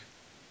don't think.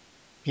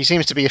 He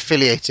seems to be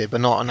affiliated,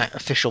 but not an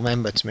official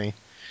member to me.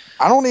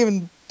 I don't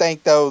even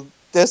think, though,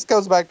 this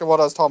goes back to what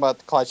I was talking about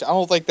the Clash. I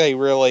don't think they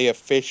really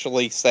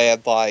officially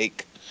said,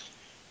 like,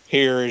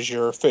 here is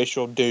your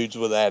official dudes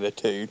with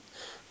attitude.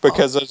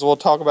 Because as we'll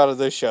talk about at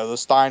this show, the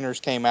Steiners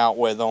came out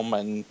with them,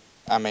 and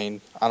I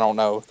don't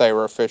know if they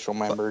were official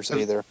members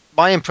either.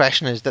 My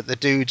impression is that the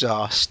dudes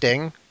are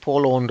Sting,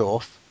 Paul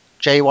Orndorff,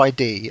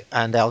 JYD,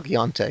 and El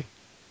Gigante.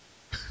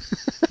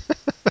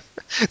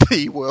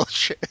 The world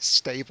shittest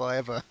stable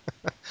ever.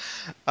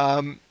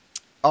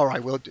 All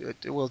right,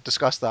 we'll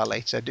discuss that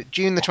later.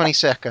 June the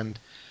 22nd.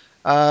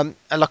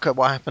 A look at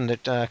what happened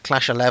at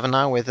Clash 11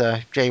 now with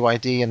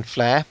JYD and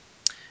Flair.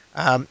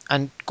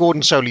 And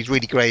Gordon Solie's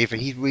really grave.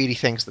 He really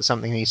thinks that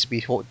something needs to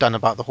be done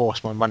about the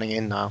Horseman running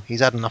in now. He's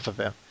had enough of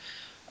it.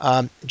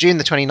 June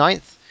the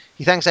 29th,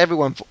 he thanks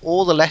everyone for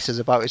all the letters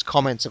about his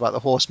comments about the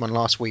Horseman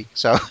last week.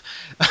 So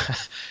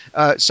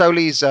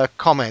Solie's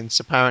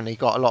comments apparently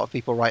got a lot of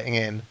people writing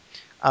in.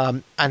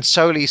 And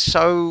Solie's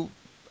so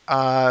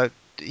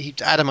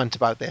he's adamant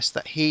about this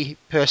that he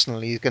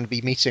personally is going to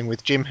be meeting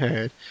with Jim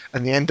Herd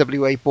and the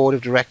NWA Board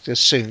of Directors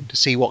soon to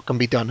see what can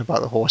be done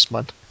about the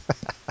Horseman.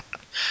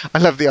 I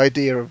love the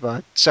idea of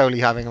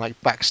Solie having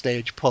like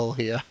backstage pull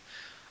here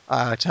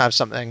to have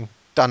something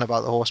done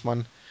about the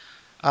Horseman.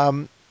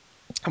 And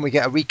we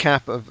get a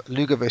recap of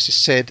Luger versus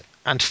Sid.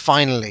 And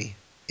finally,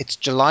 it's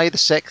July the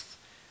 6th.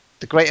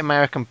 The Great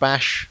American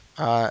Bash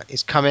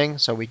is coming,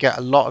 so we get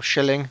a lot of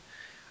shilling.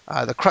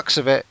 The crux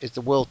of it is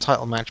the world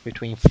title match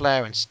between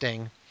Flair and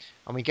Sting.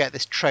 And we get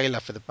this trailer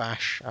for the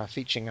Bash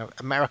featuring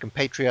American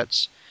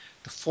Patriots,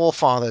 the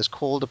forefathers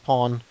called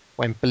upon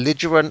when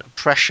belligerent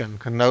oppression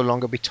can no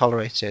longer be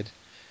tolerated.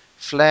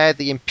 Flair,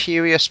 the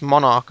imperious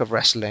monarch of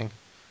wrestling.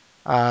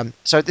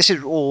 So this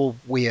is all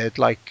weird.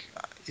 Like,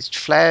 is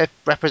Flair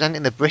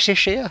representing the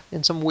British here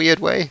in some weird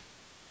way,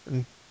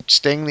 and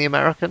Sting the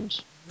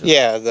Americans?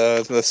 Yeah,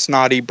 the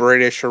snotty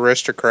British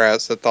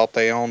aristocrats that thought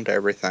they owned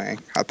everything.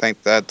 I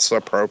think that's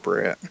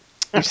appropriate.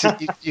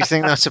 You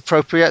think that's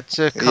appropriate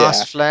to cast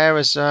Yeah. Flair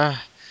as The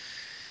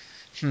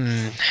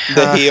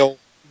heel,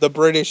 the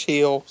British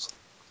heels.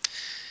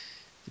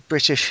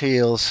 British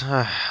heels?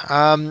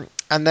 And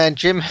then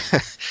Jim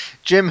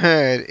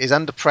Herd is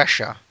under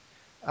pressure,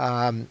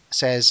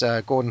 says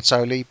Gordon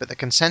Solie, but the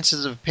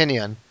consensus of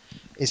opinion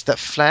is that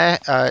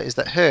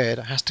Herd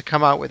has to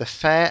come out with a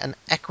fair and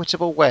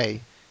equitable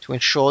way to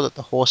ensure that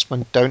the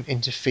Horsemen don't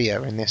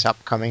interfere in this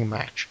upcoming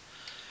match.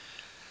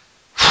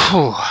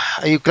 Whew.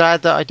 Are you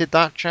glad that I did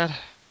that, Chad?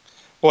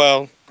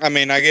 Well, I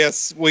mean, I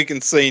guess we can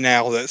see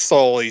now that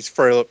Sully's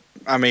for,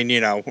 I mean,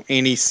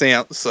 any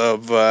sense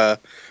of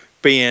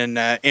being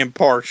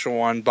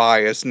impartial,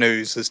 unbiased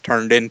news has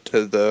turned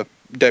into the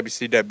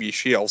WCW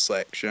Shield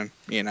section.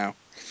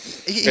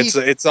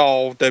 It's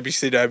all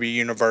WCW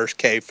Universe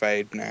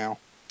kayfabe now.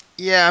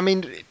 Yeah, I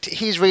mean,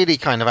 he's really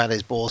kind of had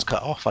his balls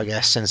cut off, I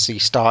guess, since he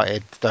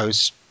started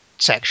those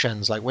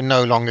sections. Like, we're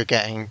no longer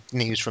getting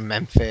news from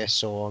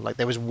Memphis, or like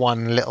there was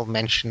one little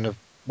mention of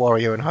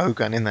Warrior and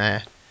Hogan in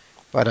there,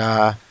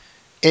 but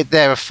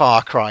they're a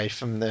far cry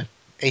from the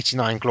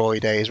 '89 glory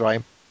days,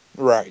 right?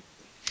 Right.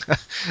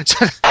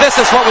 This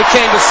is what we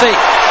came to see.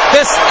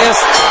 This is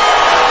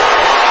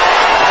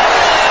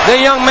the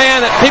young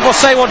man that people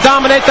say will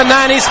dominate the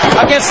 90s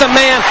against the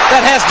man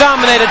that has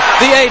dominated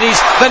the 80s,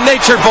 the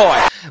Nature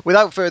Boy.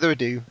 Without further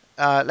ado,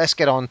 let's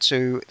get on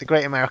to the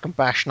Great American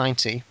Bash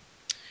 90.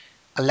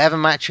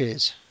 11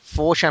 matches,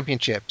 4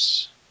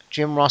 championships.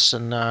 Jim Ross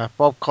and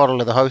Bob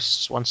Caudle are the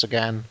hosts once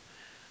again.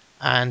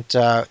 And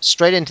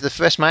straight into the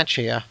first match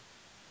here,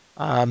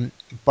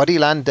 Buddy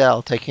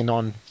Landel taking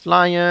on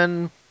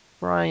Flying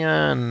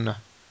Brian.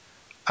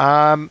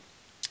 And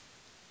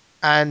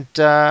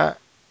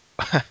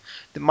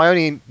my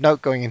only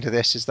note going into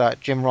this is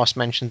that Jim Ross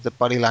mentioned that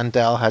Buddy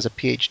Landel has a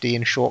PhD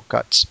in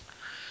shortcuts.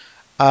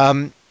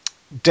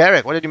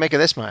 Derek, what did you make of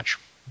this match?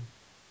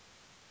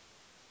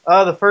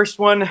 The first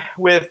one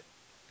with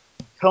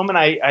Pillman,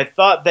 I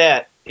thought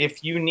that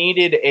if you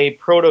needed a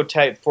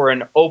prototype for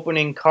an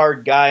opening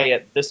card guy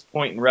at this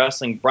point in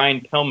wrestling,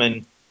 Brian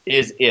Pillman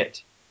is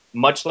it.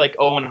 Much like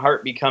Owen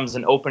Hart becomes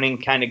an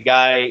opening kind of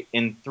guy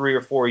in 3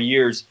 or 4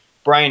 years,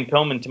 Brian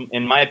Pillman,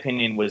 in my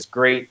opinion, was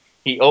great.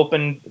 He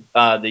opened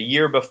the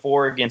year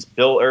before against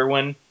Bill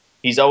Irwin.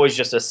 He's always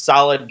just a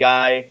solid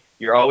guy.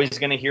 You're always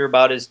going to hear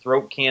about his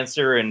throat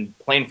cancer and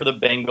playing for the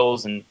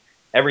Bengals and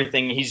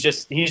everything. He's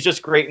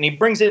just great, and he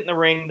brings it in the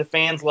ring. The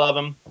fans love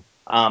him.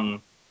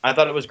 I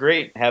thought it was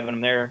great having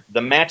him there.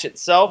 The match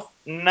itself,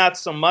 not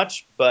so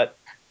much, but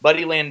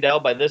Buddy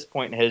Landel by this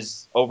point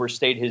has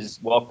overstayed his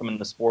welcome in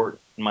the sport,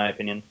 in my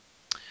opinion.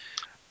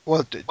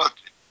 Well,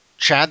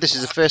 Chad, this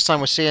is the first time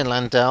we're seeing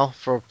Landel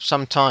for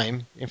some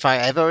time. In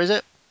fact, ever, is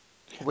it?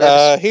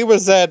 He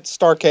was at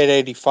Starrcade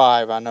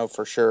 85, I know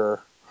for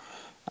sure.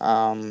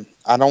 I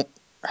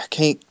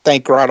can't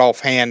think right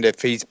offhand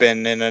if he's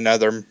been in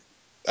another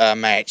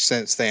match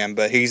since then,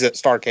 but he's at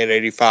Starrcade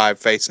 85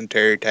 facing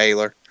Terry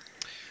Taylor.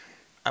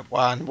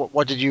 And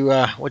what did you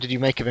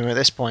make of him at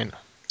this point?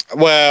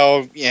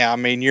 Well, yeah, I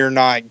mean, you're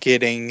not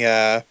getting.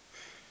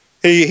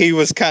 He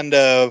was kind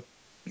of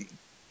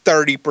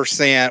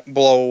 30%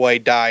 blow away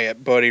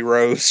diet Buddy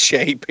Rose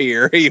shape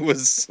here. He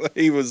was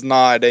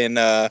not in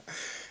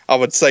I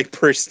would say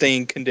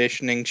pristine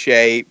conditioning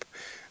shape.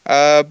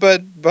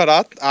 But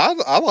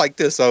I like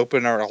this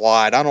opener a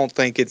lot. I don't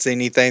think it's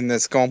anything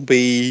that's gonna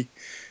be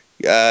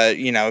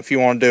if you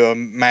want to do a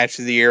match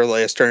of the year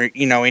list or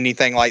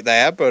anything like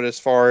that. But as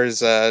far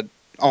as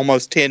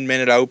almost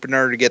 10-minute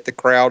opener to get the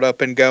crowd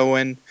up and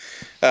going,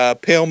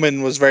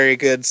 Pillman was very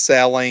good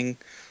selling.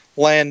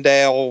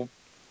 Landel,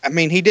 I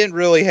mean, he didn't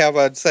really have,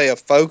 I'd say, a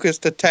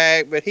focused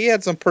attack, but he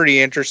had some pretty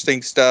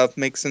interesting stuff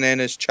mixing in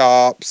his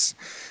chops.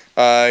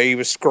 He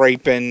was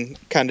scraping,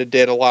 kind of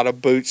did a lot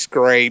of boot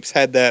scrapes,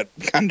 had that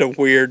kind of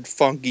weird,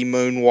 funky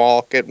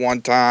moonwalk at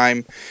one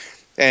time.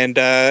 And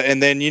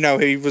then,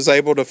 he was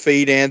able to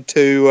feed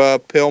into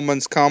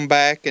Pillman's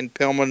comeback, and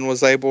Pillman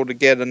was able to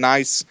get a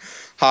nice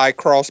high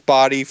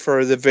crossbody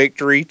for the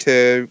victory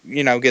to,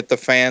 get the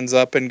fans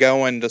up and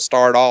going to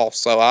start off.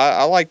 So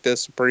I like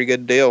this a pretty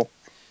good deal.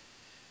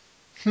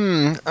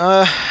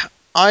 I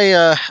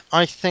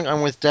think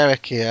I'm with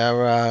Derek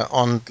here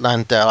on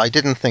Landel. I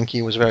didn't think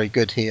he was very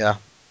good here,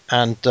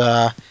 and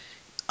I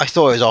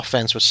thought his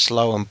offense was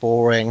slow and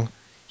boring.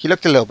 He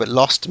looked a little bit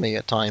lost to me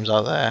at times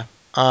out there.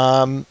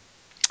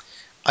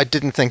 I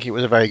didn't think it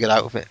was a very good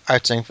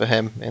outing for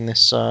him in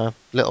this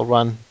little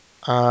run.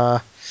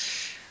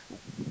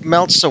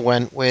 Meltzer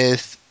went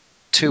with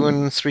 2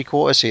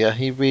 3/4 here.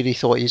 He really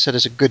thought, he said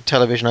it's a good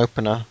television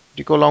opener. Do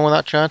you go along with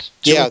that, Chad?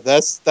 Yeah,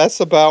 that's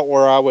about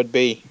where I would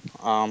be.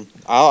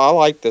 I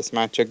like this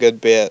match a good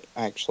bit,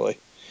 actually.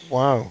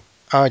 Wow.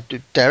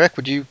 Derek,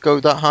 would you go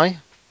that high?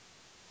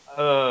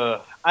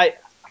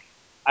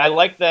 I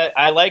like that.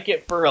 I like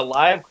it for a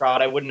live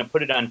crowd. I wouldn't have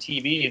put it on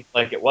TV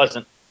like it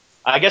wasn't.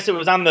 I guess it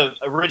was on the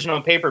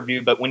original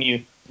pay-per-view, but when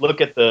you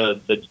look at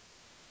the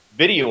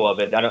video of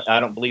it, I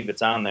don't believe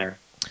it's on there.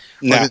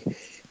 No.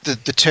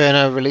 The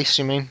Turner release,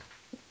 you mean?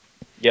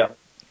 Yeah.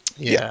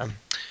 Yeah.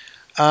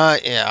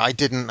 Yeah, I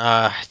didn't.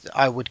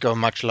 I would go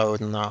much lower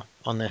than that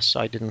on this.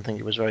 I didn't think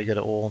it was very good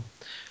at all.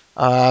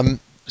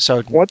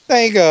 So One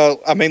thing,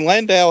 I mean,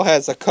 Landau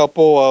has a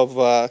couple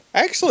of.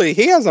 Actually,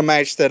 he has a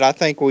match that I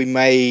think we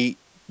may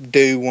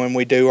do when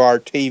we do our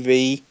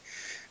TV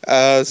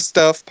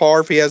stuff.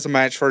 Parv, he has a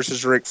match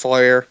versus Ric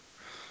Flair.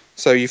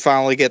 So you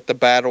finally get the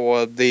battle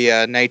of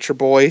the Nature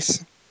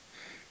Boys.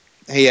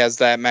 He has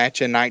that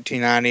match in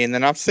 1990, and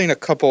then I've seen a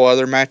couple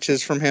other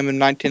matches from him in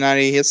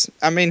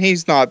 1990.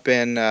 He's not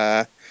been.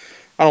 I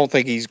don't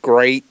think he's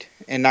great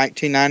in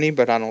 1990,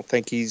 but I don't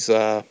think he's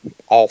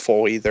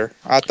awful either.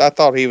 I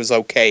thought he was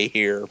okay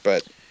here,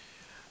 but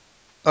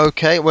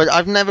okay, well,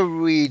 I've never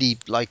really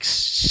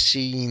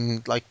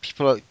seen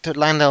people.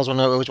 Landau's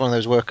always one of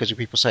those workers who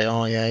people say,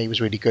 "Oh yeah, he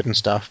was really good and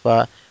stuff."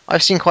 But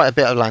I've seen quite a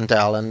bit of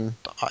Landau, and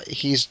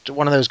he's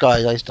one of those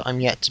guys I'm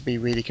yet to be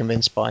really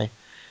convinced by.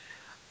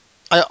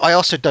 I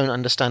also don't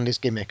understand his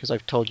gimmick, as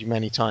I've told you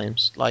many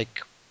times.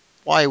 Like,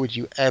 why would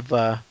you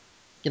ever,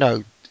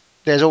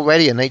 there's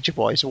already a Nature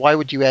Boy, so why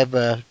would you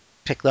ever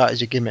pick that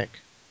as your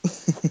gimmick?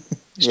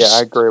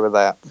 I agree with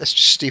that. It's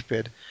just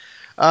stupid.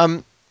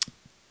 There's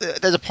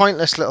a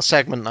pointless little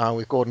segment now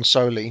with Gordon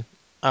Solie,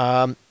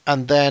 and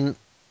then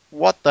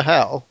what the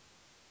hell?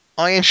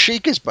 Iron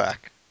Sheik is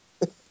back.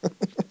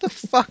 What the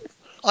fuck?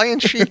 Iron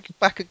Sheik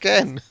back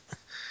again,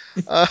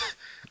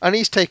 and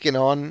he's taking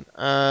on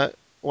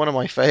one of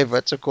my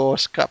favourites, of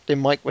course, Captain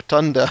Mike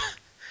Rotunda.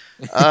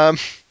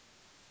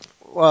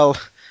 Well,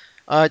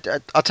 I'll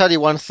tell you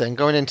one thing.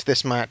 Going into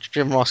this match,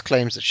 Jim Ross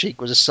claims that Sheik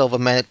was a silver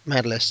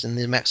medalist in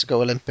the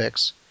Mexico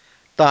Olympics.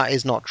 That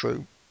is not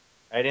true.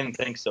 I didn't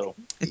think so.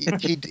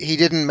 He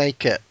didn't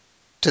make it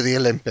to the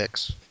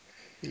Olympics.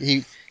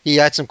 He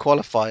had some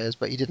qualifiers,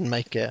 but he didn't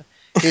make it.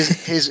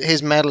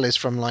 His medal is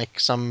from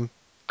some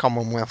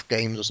Commonwealth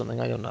Games or something.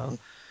 I don't know.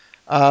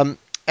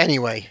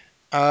 Anyway,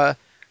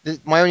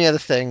 my only other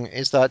thing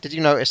is that, did you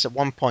notice at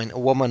one point a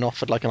woman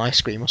offered an ice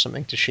cream or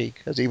something to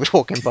Sheik as he was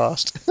walking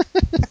past?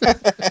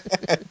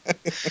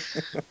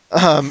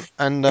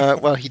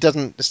 Well, he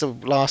doesn't. It's the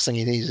last thing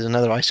he needs is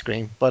another ice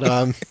cream.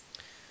 But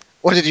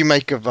what did you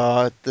make of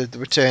the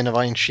return of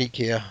Iron Sheik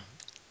here?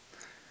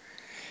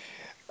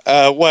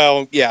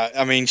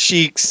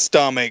 Sheik's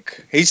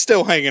stomach, he's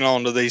still hanging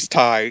on to these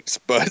tights,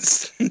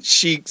 but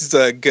Sheik's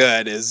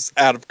gut is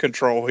out of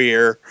control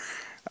here.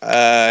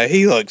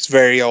 He looks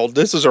very old.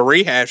 This is a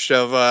rehash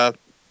of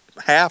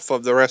half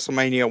of the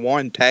WrestleMania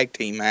 1 tag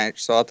team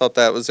match, so I thought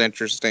that was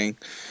interesting.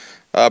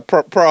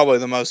 Probably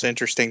the most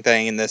interesting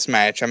thing in this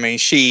match. I mean,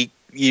 Sheik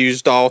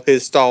used all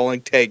his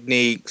stalling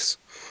techniques,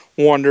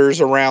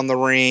 wanders around the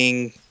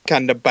ring,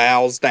 kind of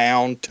bows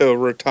down to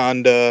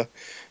Rotunda,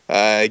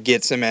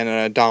 gets him in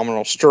an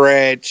abdominal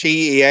stretch.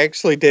 He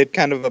actually did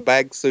kind of a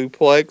back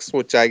suplex,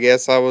 which I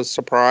guess I was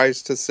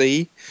surprised to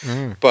see.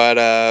 But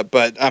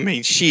I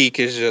mean, Sheik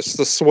is just,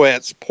 the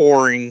sweat's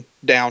pouring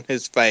down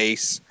his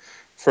face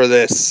for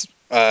this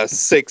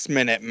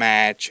 6-minute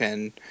match,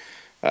 and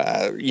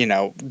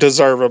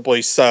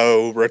deservedly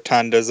so.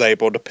 Rotunda's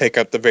able to pick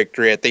up the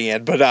victory at the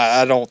end, but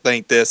I don't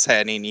think this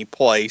had any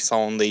place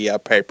on the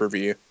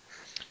pay-per-view.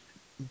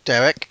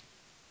 Derek?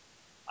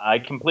 I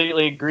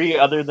completely agree,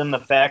 other than the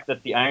fact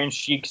that the Iron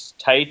Sheik's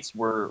tights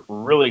were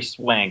really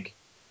swank.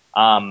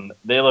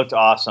 They looked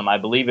awesome. I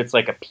believe it's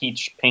like a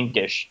peach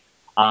pinkish.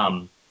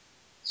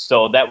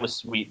 So that was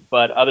sweet.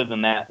 But other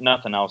than that,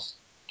 nothing else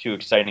too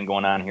exciting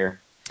going on here.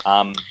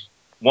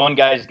 One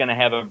guy's going to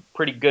have a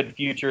pretty good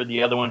future.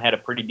 The other one had a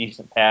pretty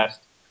decent past.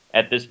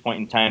 At this point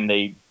in time,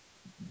 they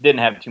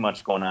didn't have too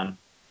much going on.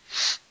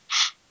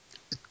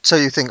 So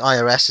you think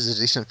IRS is a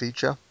decent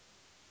future?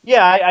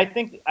 Yeah, I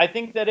think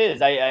that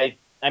is.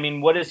 I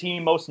mean, what is he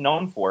most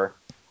known for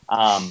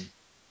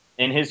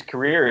in his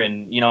career?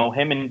 And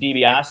him and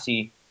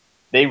DiBiase,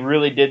 they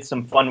really did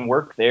some fun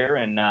work there.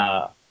 And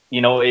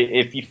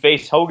if you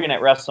face Hogan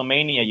at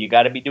WrestleMania, you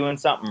got to be doing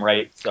something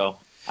right. So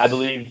I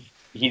believe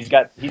he's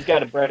got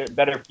a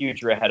better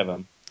future ahead of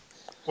him.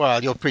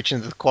 Well, you're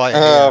preaching to the choir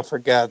here. Oh, for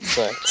God's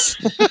sakes.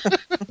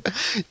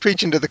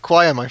 Preaching to the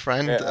choir, my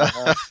friend.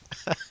 Yeah.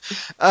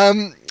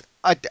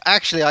 I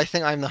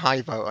think I'm the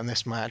high vote on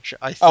this match.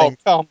 I think.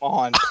 Oh, come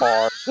on,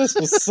 Parv. This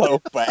was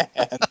so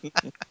bad.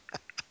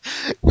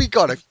 We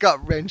got a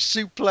gut wrench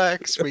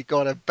suplex. We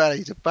got a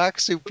belly to back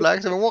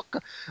suplex. I mean, what?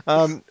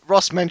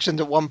 Ross mentioned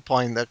at one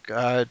point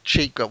that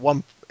Sheik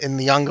in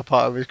the younger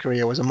part of his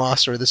career was a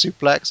master of the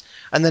suplex,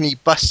 and then he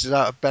busted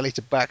out a belly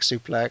to back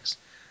suplex.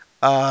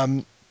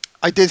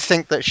 I did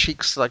think that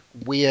Sheik's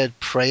weird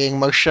praying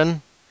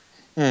motion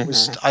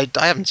was. I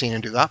haven't seen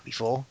him do that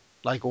before,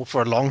 or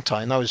for a long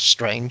time. That was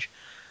strange.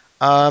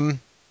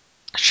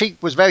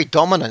 Sheik was very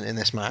dominant in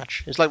this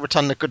match. It's like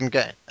Rotunda couldn't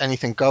get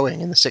anything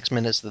going in the 6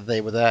 minutes that they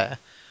were there.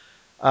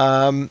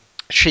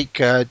 Sheik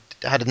had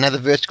another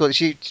vertical.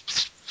 She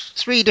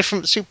 3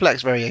 different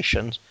suplex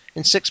variations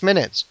in 6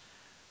 minutes.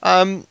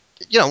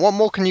 What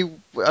more can you...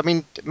 I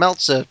mean,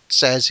 Meltzer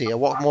says here,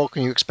 what more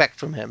can you expect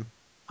from him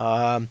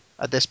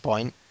at this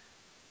point?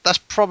 That's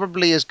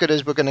probably as good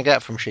as we're going to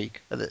get from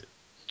Sheik.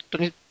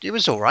 He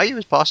was all right. He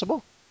was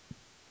passable.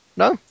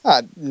 No?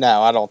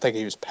 No, I don't think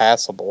he was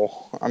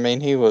passable. I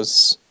mean, he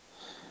was...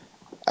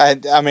 I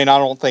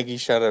don't think he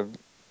should have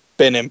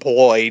been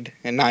employed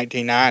in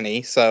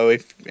 1990. So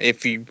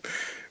if you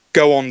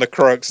go on the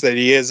crux that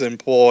he is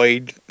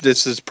employed,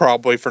 this is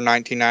probably for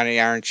 1990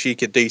 Iron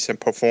Sheik a decent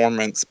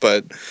performance.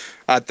 But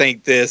I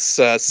think this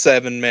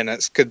 7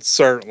 minutes could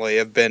certainly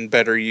have been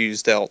better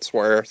used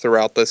elsewhere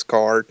throughout this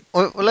card.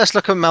 Well, let's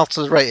look at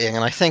Meltzer's rating,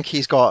 and I think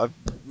he's got a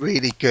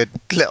really good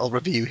little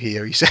review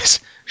here. He says,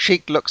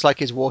 Sheik looks like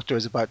his water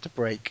is about to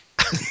break.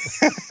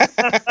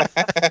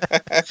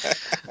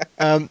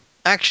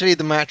 Actually,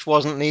 the match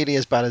wasn't nearly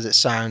as bad as it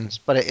sounds,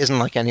 but it isn't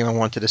like anyone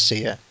wanted to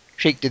see it.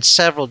 Sheik did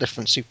several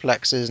different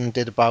suplexes and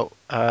did about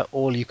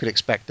all you could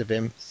expect of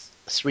him,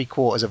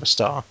 3/4 of a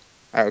star.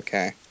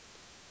 Okay.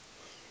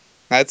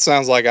 That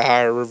sounds like a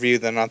higher review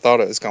than I thought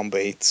it was going to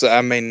be. So,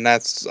 I mean,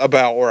 that's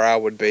about where I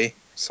would be.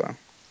 So,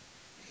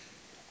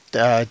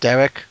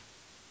 Derek,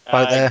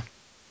 about there?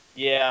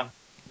 Yeah,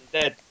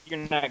 that you're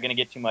not going to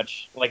get too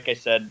much. Like I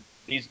said,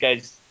 these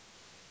guys,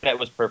 that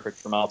was perfect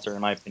for Meltzer,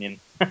 in my opinion.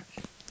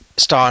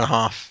 Star and a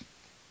half.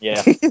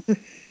 Yeah.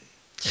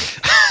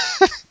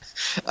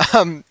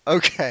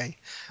 Okay.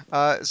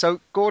 So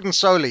Gordon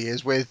Solie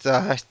is with,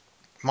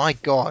 my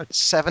God,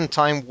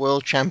 7-time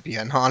world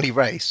champion Harley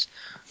Race,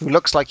 who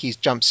looks like he's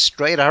jumped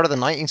straight out of the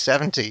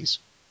 1970s.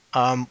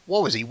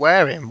 What was he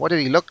wearing? What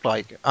did he look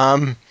like?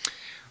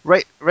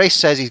 Race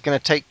says he's going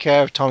to take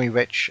care of Tommy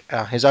Rich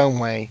his own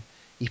way.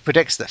 He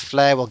predicts that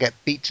Flair will get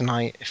beat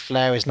tonight if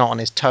Flair is not on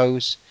his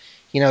toes.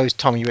 He knows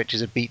Tommy Rich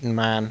is a beaten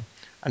man,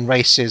 and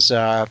Race is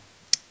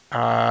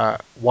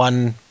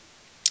one...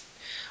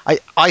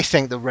 I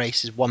think the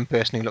Race is one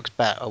person who looks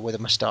better with a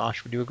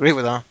moustache. Would you agree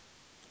with that?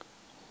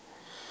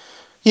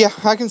 yeah,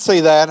 I can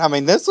see that. I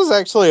mean, this was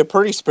actually a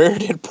pretty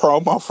spirited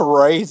promo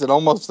for Race. It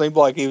almost seemed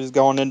like he was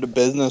going into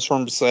business for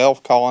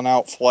himself, calling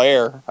out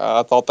Flair.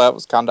 I thought that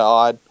was kind of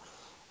odd.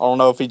 I don't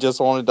know if he just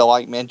wanted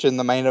to mention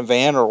the main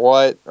event or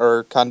what,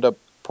 or kind of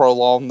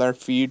prolong their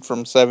feud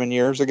from 7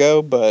 years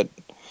ago. But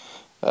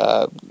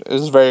it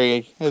was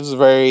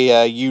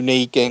very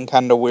unique and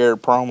kind of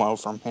weird promo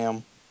from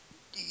him.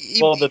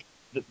 Well,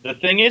 the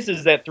thing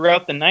is that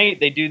throughout the night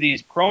they do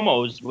these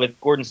promos with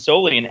Gordon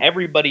Solie, and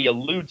everybody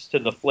alludes to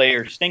the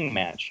Flair Sting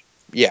match.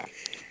 Yeah.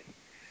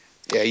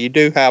 Yeah, you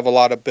do have a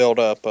lot of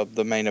build-up of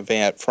the main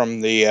event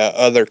from the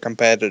other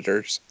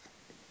competitors.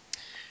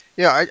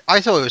 Yeah, I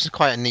thought it was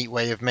quite a neat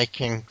way of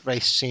making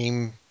Race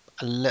seem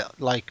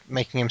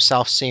making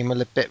himself seem a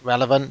little bit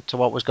relevant to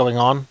what was going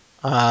on.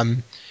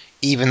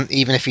 Even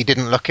if he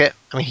didn't look it.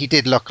 I mean, he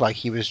did look like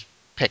he was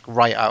picked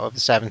right out of the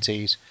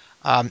 70s.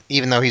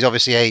 Even though he's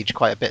obviously aged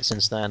quite a bit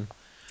since then.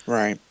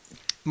 Right.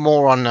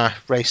 More on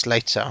Race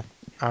later.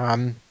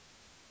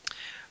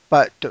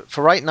 But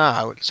for right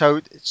now,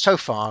 so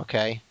far,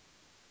 okay.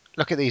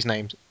 Look at these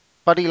names: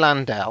 Buddy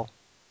Landell,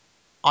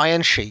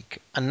 Iron Sheik,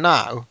 and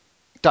now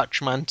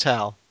Dutch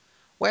Mantell.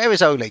 Where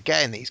is Ole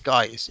getting these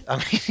guys? I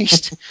mean,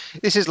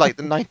 this is like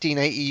the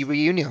 1980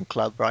 reunion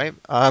club, right?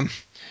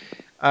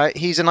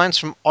 He's announced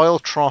from Oil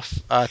Trough,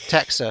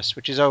 Texas,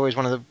 which is always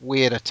one of the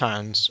weirder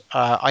towns.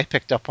 I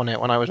picked up on it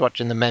when I was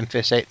watching the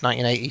Memphis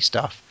 1980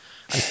 stuff,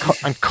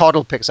 and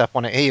Coddle picks up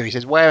on it here. He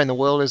says, "Where in the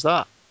world is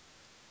that?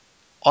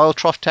 Oil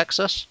Trough,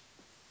 Texas?"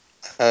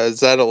 Is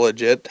that a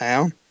legit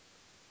town?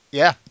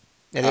 Yeah,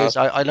 it is.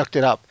 I looked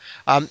it up.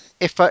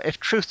 If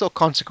Truth or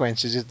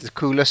Consequences is the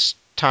coolest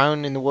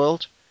town in the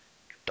world,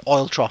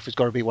 Oil Trough has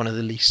got to be one of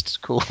the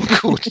least cool.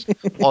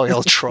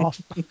 Oil Trough.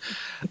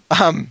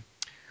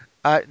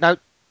 Now,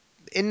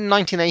 in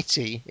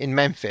 1980 in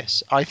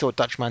Memphis, I thought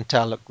Dutch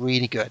Mantell looked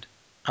really good.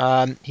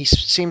 He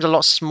seems a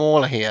lot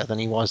smaller here than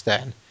he was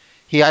then.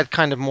 He had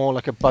kind of more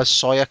like a Buzz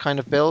Sawyer kind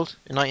of build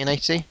in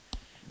 1980,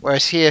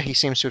 whereas here he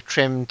seems to have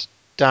trimmed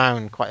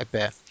down quite a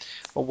bit.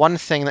 But one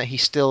thing that he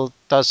still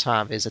does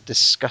have is a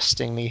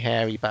disgustingly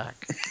hairy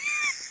back.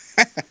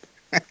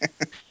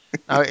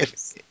 Now,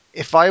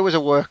 if I was a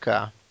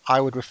worker, I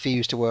would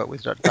refuse to work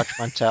with Dutch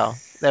Mantell.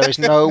 There is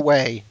no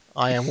way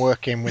I am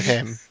working with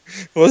him.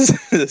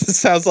 This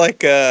sounds like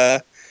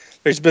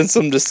there's been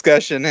some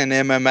discussion in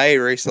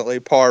MMA recently,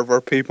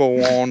 where people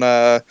want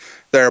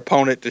their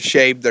opponent to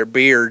shave their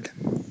beard.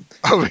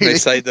 Oh, really? They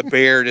say the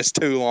beard is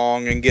too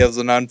long and gives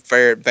an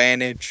unfair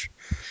advantage.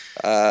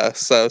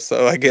 So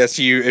I guess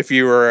if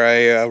you were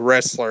a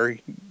wrestler,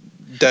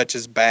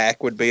 Dutch's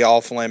back would be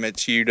off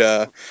limits. You'd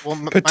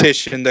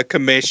petition the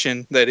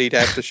commission that he'd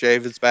have to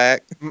shave his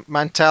back.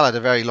 Mantell had a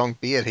very long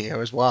beard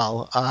here as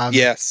well.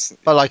 Yes,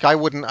 but I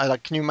wouldn't.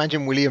 Can you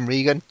imagine William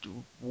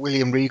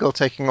Regal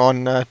taking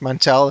on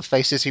Mantell? The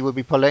faces he would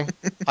be pulling.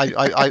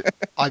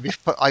 I'd be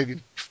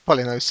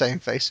pulling those same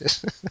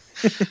faces.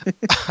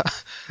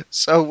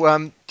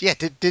 So yeah,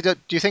 do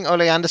you think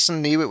Ole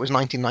Anderson knew it was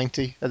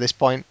 1990 at this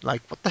point?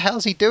 Like, what the hell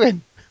is he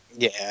doing?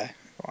 Yeah.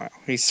 Wow.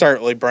 He's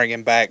certainly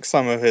bringing back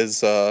some of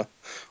his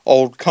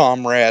old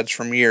comrades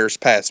from years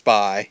past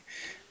by.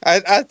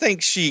 I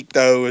think Sheik,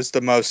 though, is the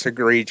most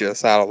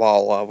egregious out of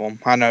all of them.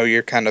 I know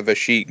you're kind of a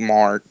Sheik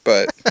mark,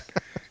 but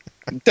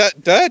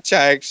Dutch,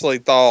 I actually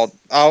thought,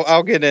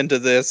 I'll get into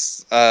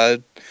this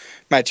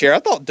match here. I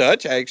thought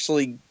Dutch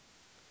actually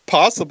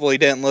possibly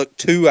didn't look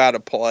too out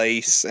of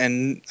place,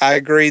 and I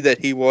agree that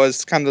he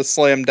was kind of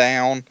slimmed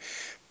down,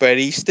 but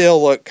he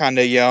still looked kind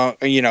of young,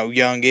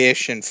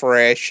 youngish and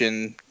fresh,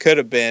 and could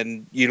have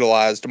been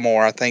utilized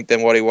more, I think,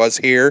 than what he was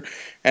here.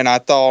 And I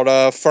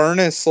thought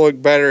Furnace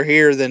looked better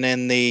here than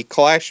in the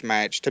Clash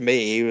match to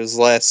me. He was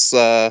less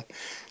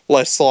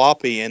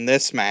sloppy in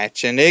this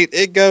match, and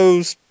it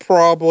goes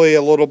probably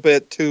a little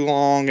bit too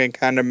long and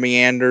kind of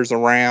meanders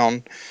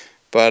around.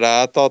 But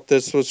I thought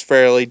this was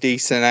fairly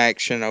decent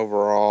action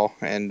overall,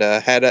 and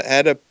had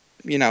a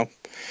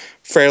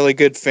fairly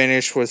good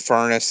finish with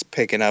Furnace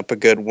picking up a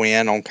good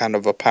win on kind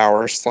of a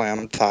power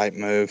slam type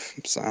move.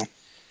 So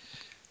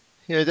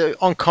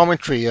on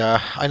commentary,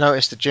 I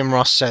noticed that Jim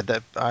Ross said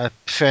that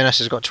Furnace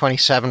has got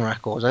 27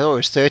 records. I thought it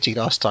was 30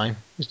 last time.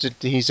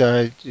 He's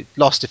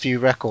lost a few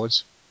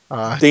records.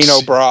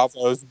 Dino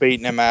Bravo's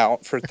beating him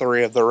out for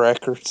 3 of the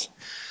records.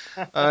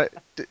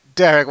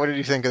 Derek, what did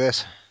you think of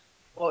this?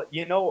 Well,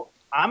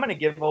 I'm going to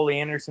give Ole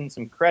Anderson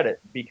some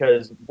credit,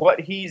 because what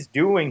he's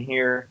doing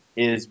here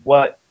is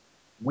what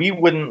we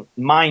wouldn't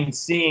mind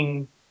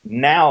seeing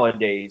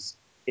nowadays.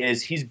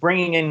 Is he's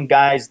bringing in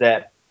guys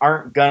that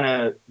aren't going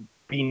to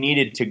be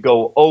needed to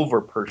go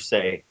over per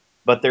se,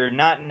 but they're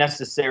not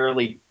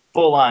necessarily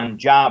full-on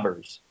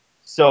jobbers.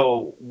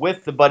 So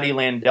with the Buddy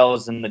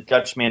Landells and the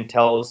Dutch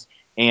Mantels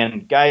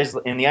and guys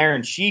in the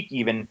Iron Sheik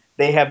even,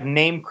 they have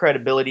name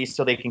credibility,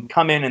 so they can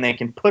come in and they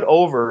can put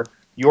over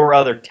your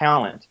other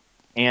talent.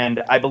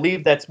 And I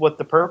believe that's what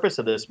the purpose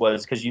of this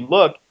was, because you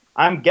look,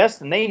 I'm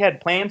guessing they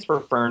had plans for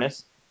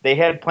Furnace, they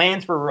had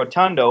plans for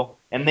Rotundo,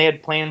 and they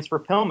had plans for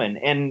Pillman.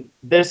 And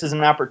this is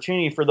an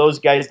opportunity for those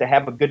guys to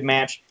have a good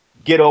match,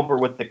 get over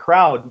with the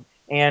crowd.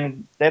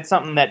 And that's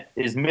something that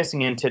is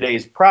missing in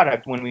today's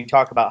product when we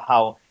talk about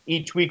how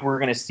each week we're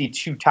going to see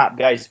 2 top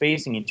guys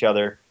facing each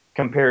other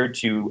compared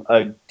to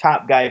a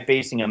top guy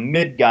facing a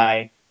mid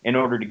guy in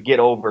order to get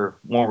over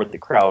more with the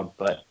crowd.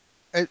 But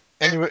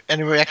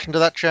any reaction to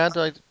that, Chad?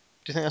 Do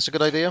you think that's a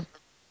good idea?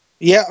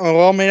 Yeah,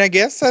 well, I mean, I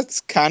guess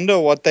that's kind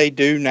of what they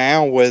do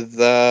now with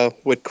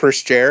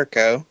Chris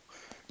Jericho.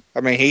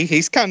 I mean,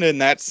 he's kind of in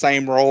that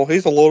same role.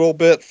 He's a little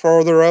bit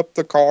further up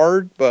the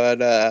card,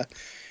 but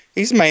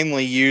he's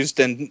mainly used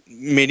in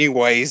many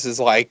ways as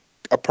like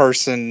a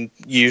person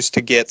used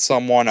to get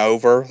someone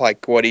over,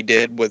 like what he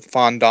did with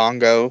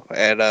Fandango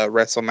at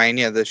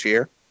WrestleMania this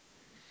year.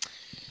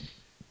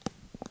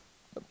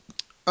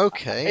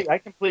 Okay. I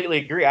completely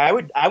agree.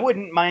 I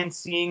wouldn't mind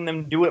seeing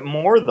them do it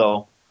more,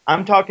 though.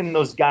 I'm talking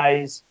those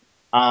guys,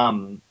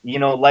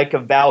 like a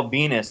Val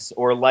Venus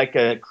or like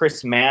a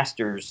Chris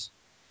Masters,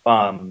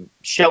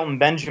 Shelton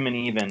Benjamin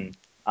even.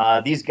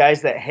 These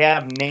guys that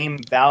have name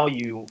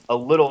value a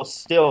little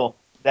still,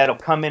 that'll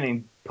come in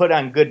and put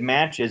on good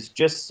matches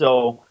just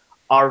so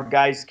our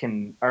guys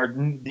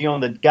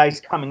the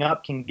guys coming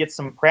up can get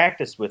some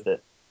practice with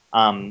it.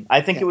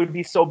 I think it would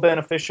be so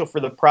beneficial for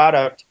the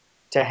product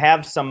to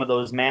have some of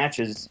those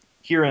matches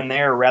here and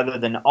there, rather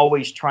than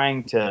always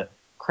trying to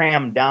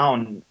cram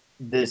down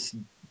this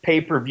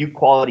pay-per-view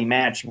quality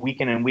match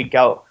week in and week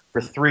out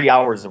for 3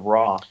 hours of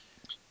Raw.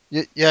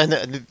 Yeah,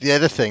 and the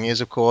other thing is,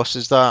 of course,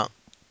 is that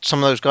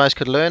some of those guys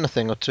could learn a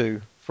thing or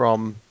two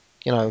from,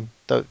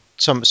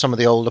 some of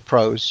the older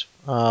pros.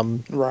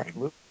 Right.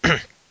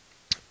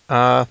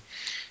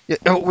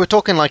 We're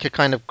talking like a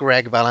kind of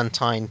Greg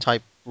Valentine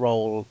type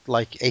role,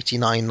 like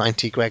 89,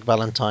 90 Greg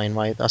Valentine,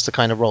 right? That's the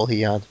kind of role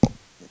he had.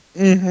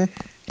 Mm-hmm.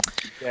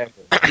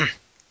 Exactly.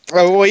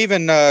 Well,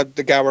 even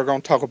the guy we're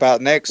going to talk about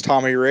next,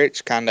 Tommy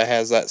Rich, kind of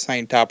has that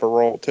same type of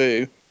role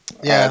too.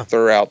 Yeah.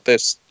 Throughout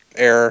this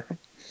era.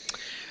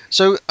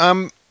 So,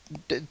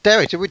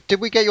 Derek, did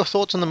we get your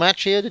thoughts on the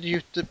match here?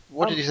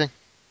 What did you think?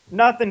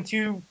 Nothing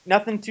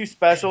too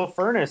special.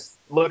 Furnace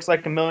looks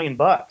like $1 million.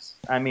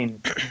 I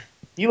mean,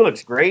 he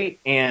looks great,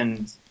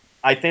 and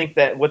I think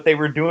that what they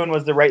were doing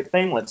was the right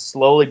thing. Let's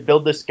slowly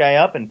build this guy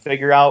up and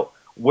figure out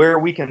where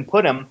we can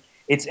put him.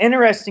 It's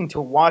interesting to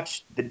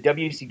watch the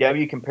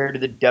WCW compared to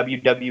the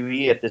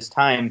WWE at this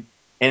time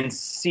and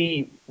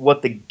see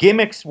what the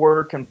gimmicks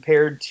were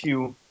compared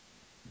to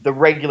the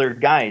regular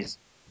guys.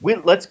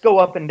 Let's go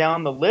up and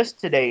down the list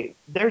today.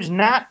 There's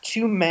not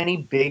too many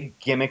big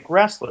gimmick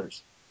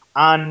wrestlers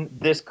on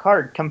this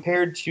card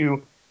compared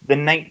to the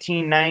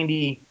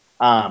 1990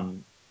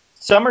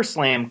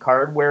 SummerSlam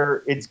card,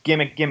 where it's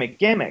gimmick, gimmick,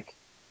 gimmick.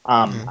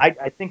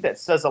 I think that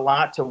says a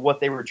lot to what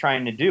they were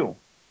trying to do.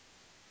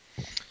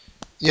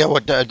 Yeah,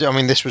 I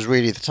mean, this was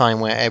really the time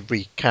where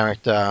every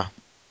character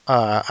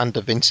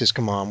under Vince's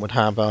command would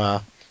have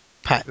a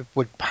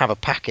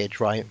package,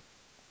 right?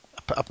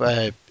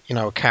 A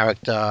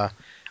character.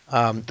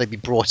 They'd be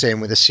brought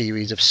in with a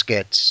series of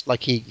skits.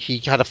 Like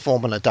he had a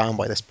formula down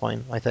by this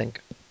point, I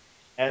think.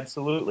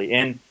 Absolutely.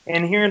 And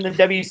here in the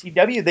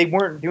WCW, they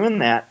weren't doing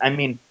that. I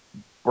mean,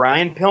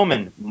 Brian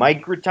Pillman,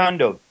 Mike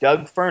Rotundo,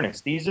 Doug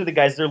Furness, these are the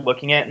guys they're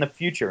looking at in the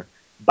future.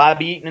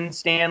 Bob Eaton and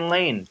Stan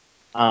Lane.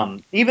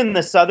 Even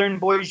the Southern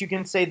boys, you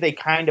can say they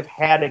kind of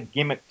had a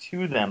gimmick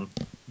to them,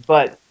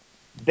 but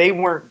they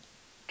weren't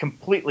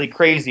completely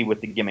crazy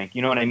with the gimmick.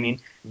 You know what I mean?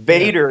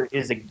 Vader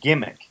is a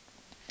gimmick,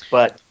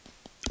 but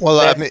well,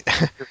 I mean,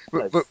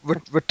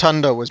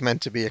 Rotundo was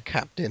meant to be a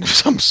captain of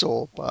some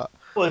sort, but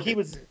well, he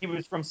was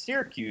from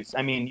Syracuse.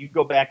 I mean, you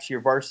go back to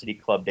your varsity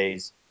club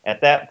days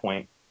at that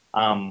point,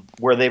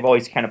 where they've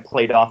always kind of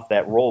played off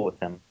that role with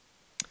him.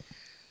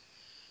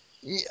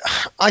 Yeah,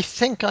 I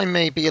think I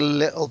may be a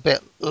little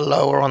bit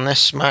lower on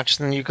this match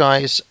than you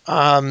guys.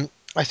 I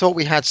thought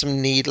we had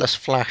some needless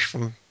flash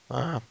from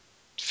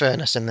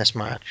Furness in this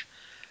match.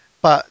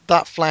 But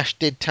that flash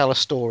did tell a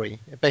story.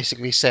 It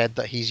basically said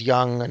that he's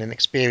young and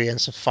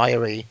inexperienced and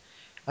fiery,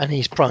 and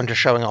he's prone to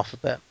showing off a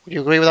bit. Would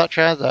you agree with that,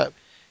 Chad? That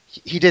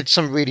he did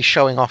some really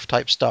showing off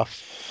type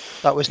stuff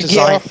that was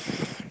designed.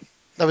 Yeah.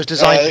 That was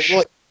designed.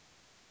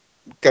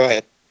 Go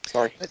ahead.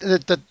 Sorry.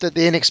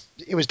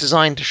 It was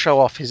designed to show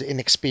off his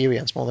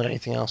inexperience more than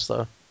anything else,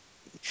 though.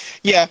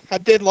 Yeah, I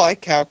did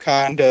like how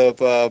kind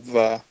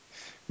of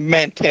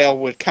Mantell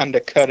would kind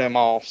of cut him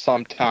off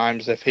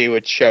sometimes if he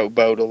would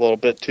showboat a little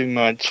bit too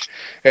much,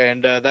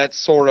 and that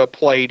sort of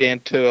played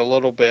into a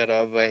little bit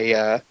of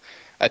a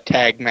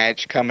tag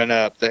match coming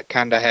up that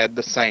kind of had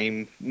the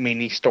same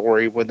mini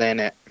story within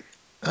it.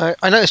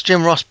 I noticed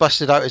Jim Ross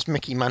busted out his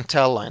Mickey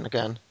Mantell line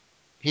again.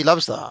 He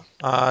loves that.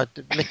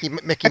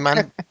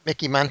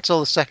 Mickey Mantle,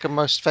 the second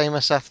most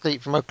famous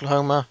athlete from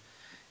Oklahoma.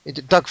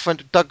 Doug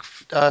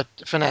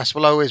Finesse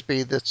will always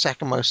be the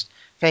second most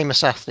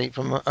famous athlete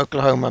from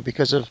Oklahoma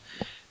because of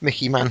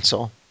Mickey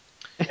Mantle.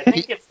 I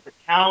think it's the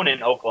town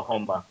in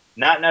Oklahoma,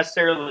 not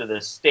necessarily the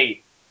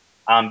state,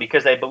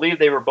 because I believe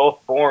they were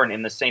both born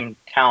in the same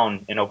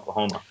town in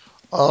Oklahoma.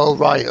 Oh,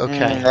 right,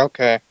 okay.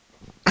 Okay.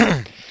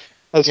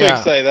 I was going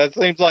to say, that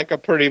seems like a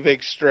pretty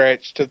big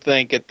stretch to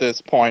think at this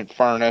point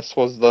Furness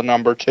was the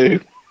number 2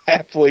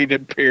 athlete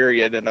in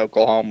period in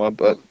Oklahoma.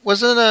 But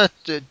wasn't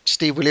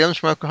Steve Williams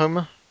from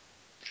Oklahoma?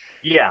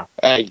 Yeah.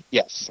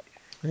 Yes.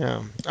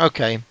 Yeah,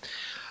 okay.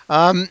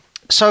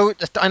 So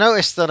I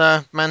noticed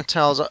that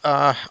Mantell's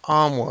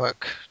arm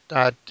work,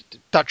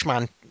 Dutch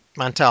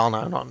Mantell,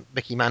 no, not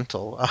Mickey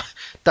Mantle.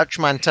 Dutch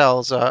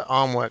Mantell's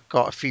arm work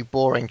got a few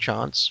boring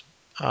chants.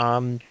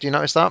 Do you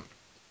notice that?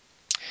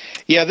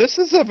 Yeah, this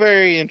is a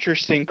very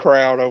interesting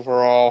crowd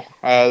overall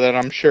that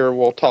I'm sure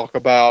we'll talk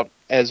about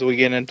as we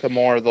get into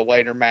more of the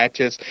later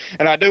matches.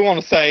 And I do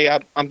want to say,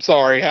 I'm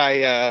sorry,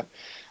 I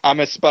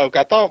misspoke.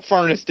 I thought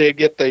Furness did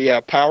get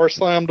the power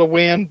slam to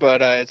win,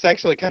 but it's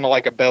actually kind of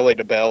like a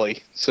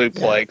belly-to-belly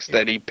suplex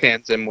that he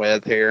pins him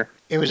with here.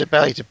 It was a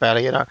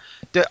belly-to-belly, you know.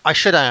 I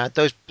should add,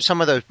 some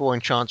of those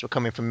boring chants were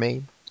coming from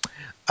me.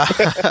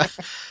 I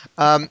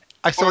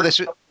thought this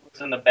was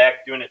in the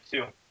back doing it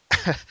too.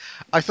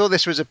 I thought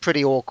this was a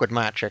pretty awkward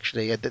match,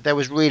 actually. There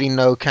was really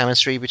no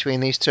chemistry between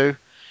these two.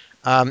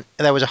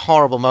 There was a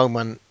horrible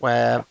moment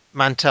where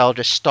Mantell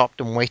just stopped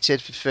and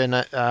waited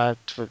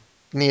for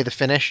near the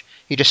finish.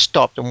 He just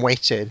stopped and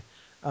waited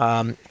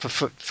for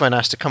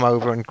Furness to come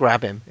over and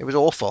grab him. It was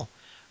awful.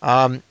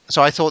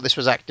 So I thought this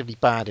was actively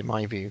bad, in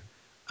my view.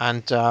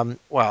 And,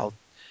 well,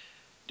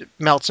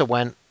 Meltzer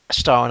went a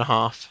star and a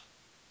half.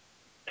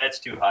 That's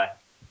too high.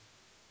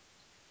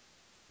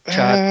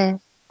 Chad?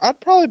 I'd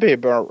probably be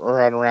about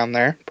right around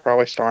there.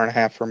 Probably star and a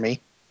half for me.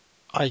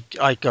 I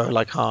go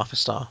like half a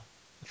star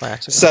if I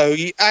had to go. So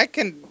I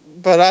can,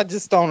 but I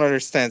just don't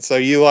understand. So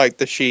you like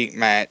the Sheik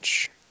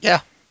match? Yeah.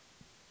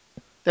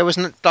 There was,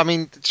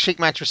 the Sheik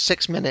match was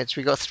 6 minutes.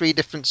 We got 3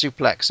 different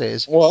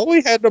suplexes. Well,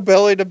 we had the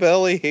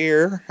belly-to-belly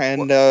here,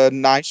 and a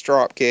nice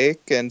drop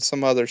kick, and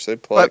some other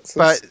suplexes.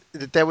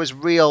 But there was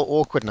real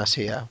awkwardness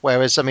here.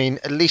 Whereas,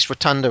 at least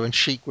Rotundo and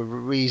Sheik were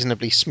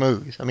reasonably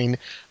smooth.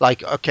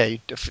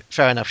 Okay,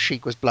 fair enough,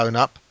 Sheik was blown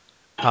up,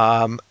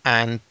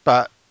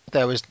 but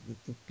there was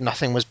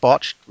nothing was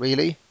botched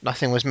really.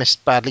 Nothing was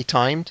missed badly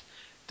timed.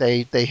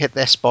 They hit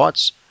their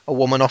spots. A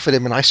woman offered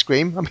him an ice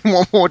cream.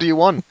 What more do you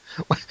want?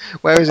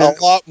 Whereas a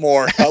lot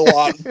more.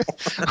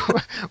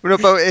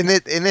 But in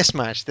this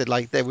match,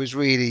 there was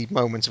really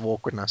moments of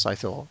awkwardness. I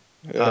thought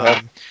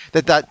yeah.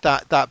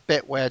 that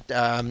bit where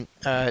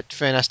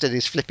Furness did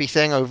his flippy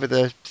thing over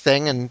the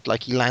thing, and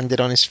he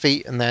landed on his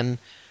feet, and then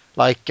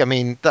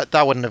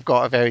that wouldn't have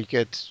got a very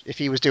good. If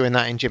he was doing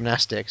that in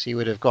gymnastics, he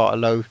would have got a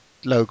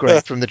low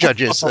grade from the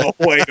judges. Oh,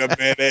 wait a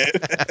minute.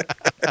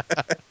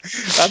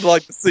 I'd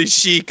like to see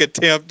Sheik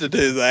attempt to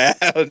do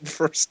that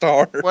for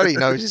starters. Well, he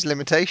knows his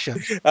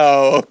limitations.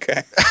 Oh,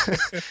 okay.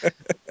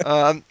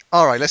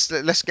 All right, let's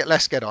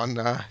get on.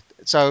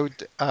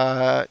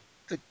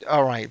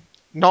 All right,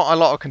 not a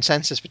lot of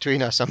consensus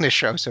between us on this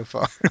show so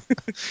far.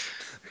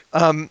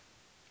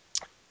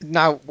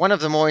 Now, one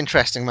of the more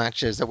interesting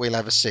matches that we'll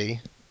ever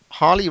see,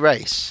 Harley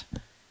Race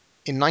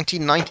in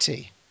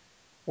 1990,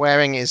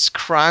 wearing his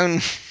crown,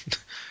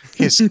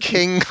 his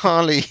King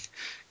Harley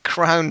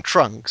crown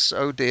trunks.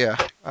 Oh dear.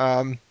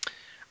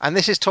 And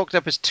this is talked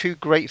up as two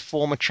great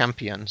former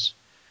champions.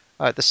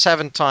 The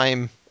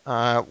 7-time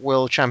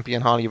world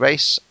champion Harley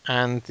Race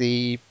and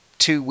the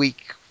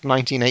 2-week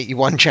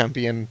 1981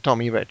 champion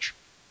Tommy Rich.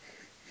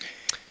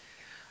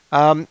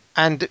 And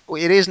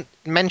it is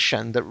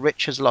mentioned that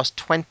Rich has lost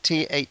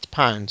 28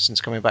 pounds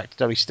since coming back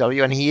to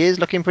WCW, and he is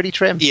looking pretty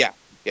trim. Yeah.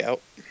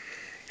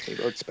 He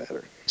looks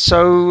better.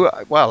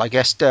 So, well, I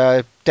guess,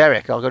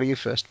 Derek, I'll go to you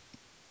first.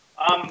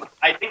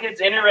 I think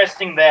it's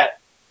interesting that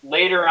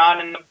later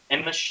on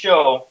in the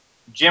show,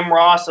 Jim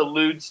Ross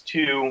alludes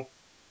to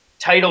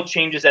title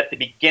changes at the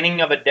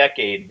beginning of a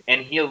decade,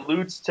 and he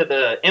alludes to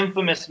the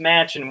infamous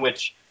match in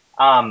which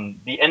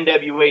the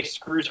NWA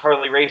screws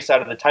Harley Race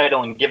out of the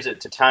title and gives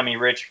it to Tommy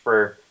Rich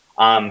for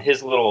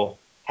his little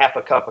half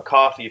a cup of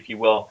coffee, if you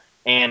will.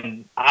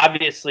 And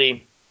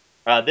obviously,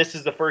 this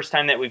is the first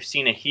time that we've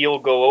seen a heel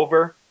go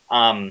over.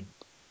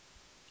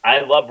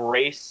 I love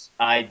Race.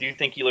 I do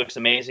think he looks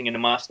amazing in a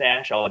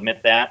mustache. I'll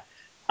admit that.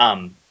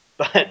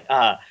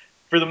 But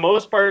for the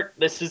most part,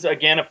 this is,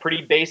 again, a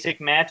pretty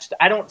basic match.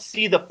 I don't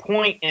see the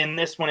point in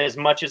this one as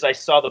much as I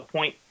saw the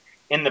point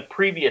in the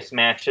previous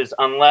matches,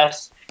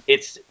 unless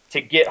it's to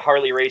get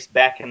Harley Race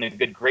back in the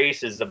good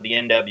graces of the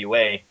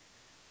NWA.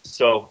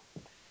 So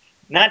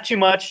not too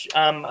much.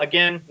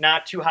 Again,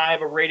 not too high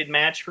of a rated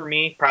match for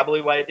me.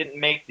 Probably why it didn't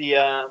make the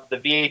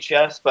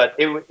VHS, but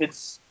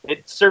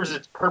it serves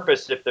its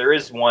purpose if there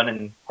is one,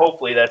 and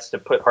hopefully that's to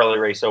put Harley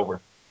Race over.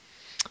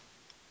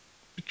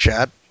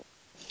 Chad?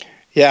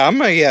 Yeah,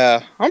 I'm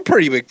a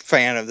pretty big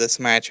fan of this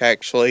match,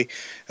 actually.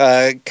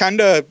 I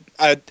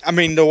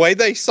mean, the way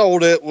they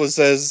sold it was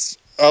as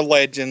a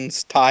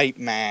Legends type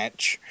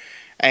match.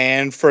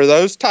 And for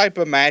those type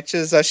of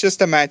matches, that's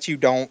just a match you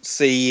don't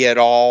see at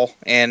all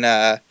in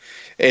the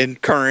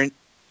current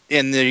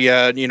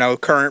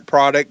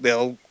product.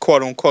 They'll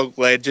quote unquote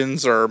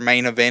Legends or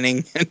main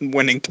eventing and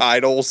winning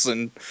titles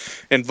and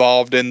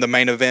involved in the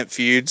main event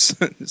feuds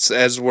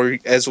as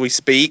we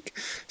speak.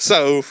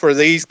 So for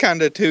these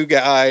kind of two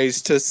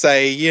guys to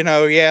say,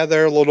 yeah,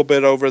 they're a little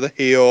bit over the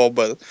hill,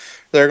 but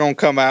they're going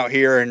to come out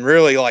here and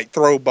really like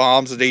throw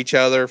bombs at each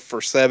other for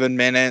 7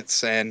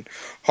 minutes. And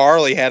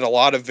Harley had a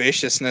lot of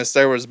viciousness.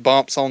 There was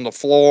bumps on the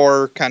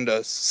floor, kind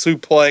of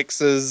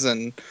suplexes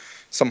and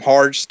some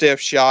hard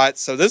stiff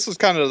shots. So this was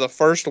kind of the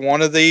first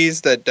one of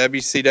these that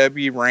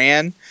WCW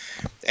ran.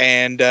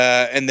 And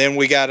then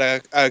we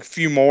got a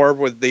few more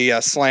with the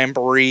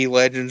Slamboree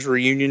Legends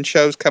reunion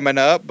shows coming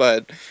up,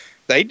 but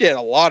they did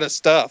a lot of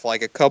stuff,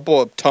 like a couple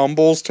of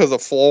tumbles to the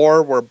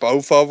floor where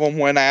both of them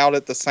went out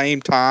at the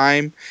same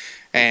time.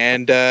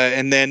 And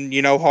then,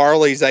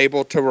 Harley's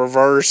able to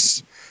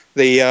reverse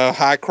the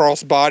high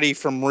cross body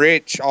from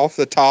Rich off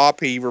the top.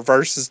 He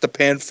reverses the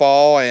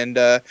pinfall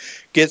and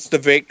gets the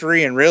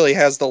victory and really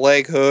has the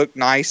leg hook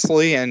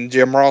nicely. And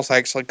Jim Ross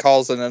actually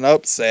calls it an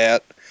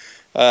upset.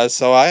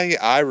 So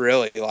I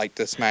really like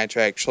this match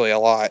actually a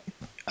lot.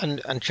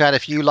 And Chad,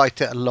 if you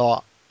liked it a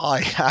lot,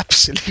 I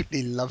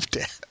absolutely loved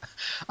it.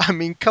 I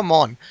mean, come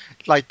on.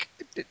 Like,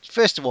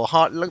 first of all,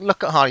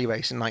 look at Harley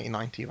Race in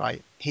 1990,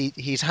 right?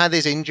 He's had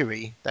his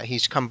injury that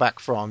he's come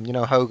back from.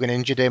 Hogan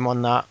injured him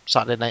on that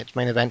Saturday Night's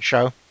Main Event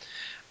show.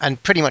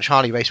 And pretty much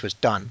Harley Race was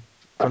done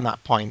from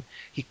that point.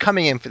 He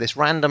coming in for this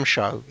random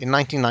show in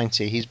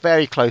 1990. He's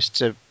very close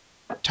to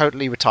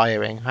totally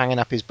retiring, hanging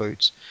up his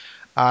boots.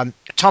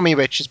 Tommy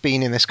Rich has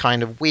been in this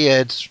kind of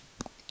weird,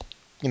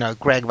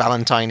 Greg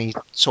Valentine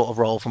sort of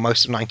role for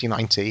most of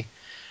 1990.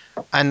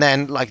 And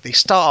then, like, they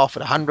start off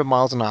at 100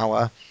 miles an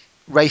hour.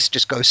 Race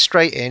just goes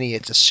straight in. He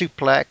hits a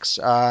suplex,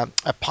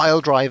 a pile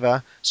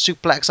driver,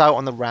 suplex out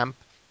on the ramp.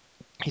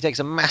 He takes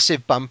a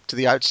massive bump to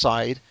the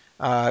outside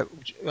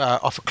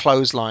off a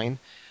clothesline.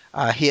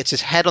 He hits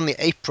his head on the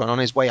apron on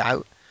his way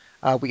out.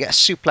 We get a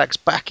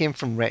suplex back in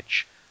from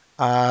Rich.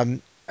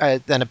 Then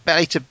a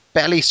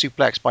belly-to-belly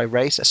suplex by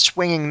Race, a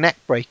swinging neck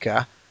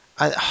breaker.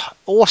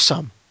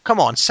 Awesome. Come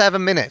on,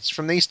 7 minutes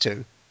from these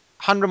two.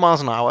 100 miles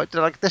an hour.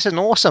 This is an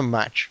awesome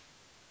match.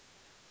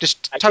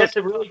 I guess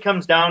it really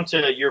comes down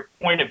to your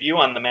point of view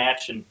on the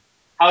match and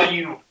how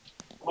you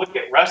look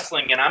at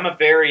wrestling. And I'm a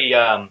very,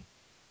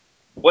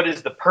 what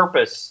is the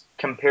purpose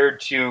compared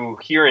to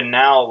here and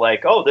now?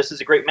 Like, oh, this is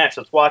a great match.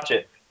 Let's watch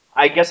it.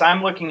 I guess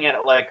I'm looking at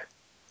it like,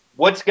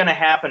 what's going to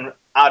happen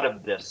out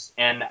of this?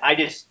 And I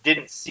just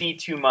didn't see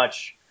too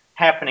much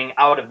happening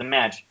out of the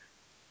match.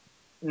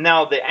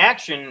 Now, the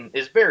action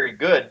is very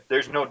good.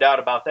 There's no doubt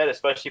about that,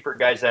 especially for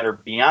guys that are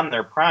beyond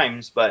their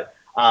primes. But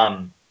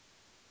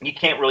you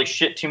can't really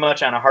shit too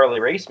much on a Harley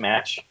Race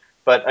match.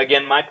 But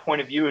again, my point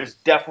of view is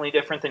definitely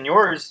different than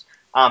yours.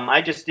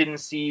 I just didn't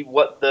see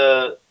what's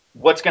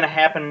going to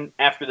happen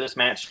after this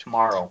match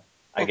tomorrow,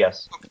 I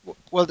guess.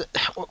 Well,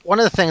 one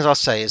of the things I'll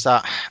say is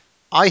that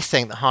I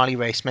think that Harley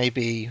Race may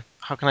be,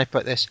 how can I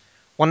put this,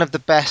 one of the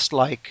best,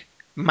 like,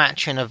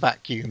 match in a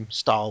vacuum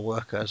style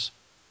workers.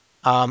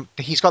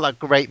 He's got that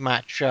great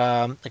match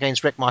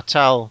against Rick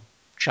Martel,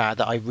 Chad,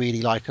 that I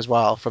really like as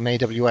well from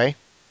AWA.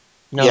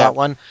 That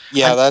one?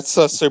 Yeah, that's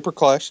a Super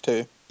Clash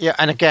too. Yeah,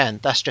 and again,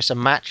 that's just a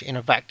match in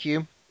a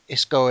vacuum.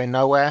 It's going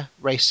nowhere.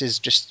 Race is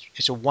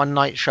it's a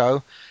one-night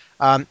show.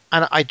 And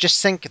I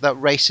just think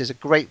that Race is a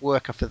great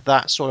worker for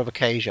that sort of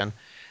occasion.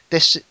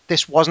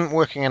 This wasn't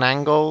working an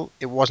angle.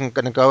 It wasn't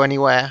going to go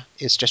anywhere.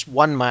 It's just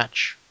one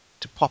match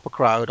to pop a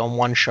crowd on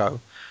one show.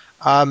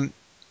 And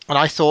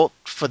I thought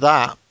for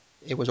that,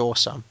 it was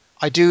awesome.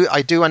 I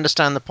do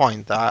understand the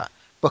point that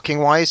booking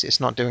wise, it's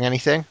not doing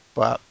anything,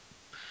 but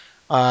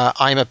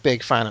I'm a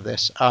big fan of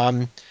this.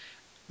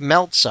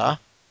 Meltzer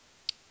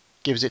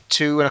gives it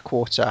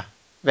 2.25.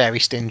 Very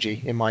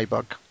stingy in my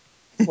book.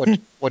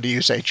 What do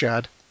you say,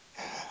 Chad?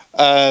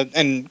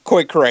 And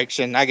quick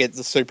correction, I get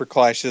the Super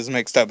Clashes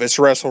mixed up. It's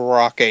Wrestle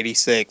Rock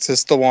 86.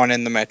 It's the one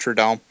in the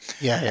Metrodome.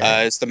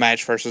 Yeah. It's the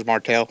match versus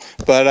Martel.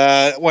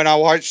 But when I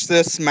watched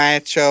this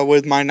match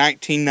with my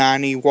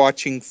 1990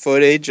 watching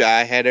footage,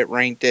 I had it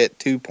ranked at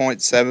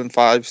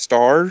 2.75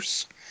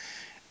 stars.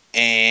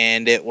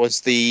 And it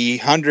was the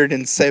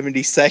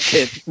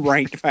 172nd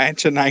ranked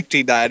match in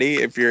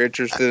 1990, if you're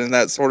interested in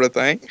that sort of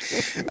thing.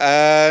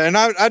 And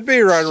I'd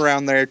be right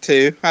around there,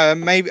 too.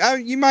 Maybe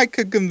you might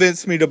could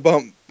convince me to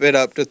bump it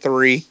up to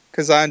 3,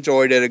 because I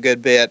enjoyed it a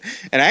good bit.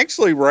 And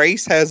actually,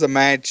 Race has a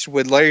match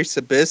with Larry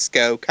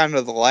Sabisco, kind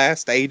of the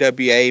last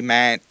AWA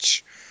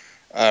match,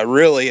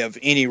 really, of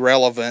any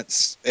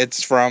relevance.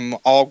 It's from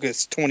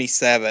August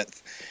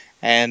 27th.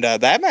 And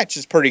that match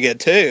is pretty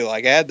good, too.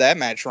 Like, I had that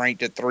match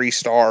ranked at 3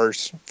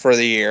 stars for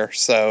the year.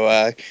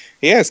 So,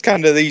 yeah, it's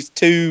kind of these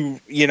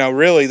two,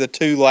 really the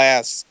two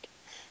last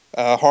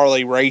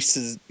Harley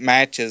Races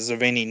matches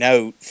of any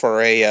note for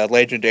a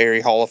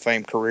legendary Hall of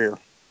Fame career.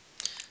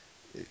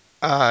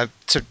 To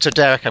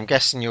Derek, I'm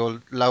guessing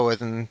you're lower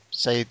than,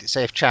 say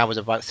if Chad was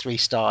about 3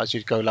 stars,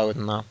 you'd go lower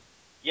than that.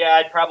 Yeah,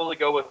 I'd probably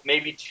go with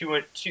maybe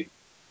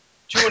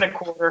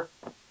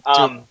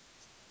 2.25.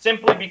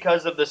 Simply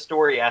because of the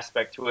story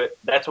aspect to it.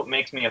 That's what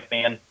makes me a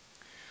fan.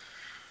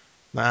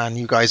 Man,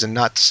 you guys are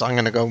nuts. I'm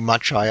going to go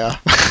much higher.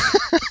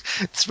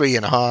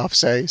 3.5,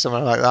 say,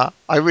 something like that.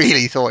 I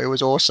really thought it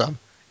was awesome.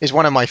 It's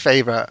one of my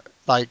favorite,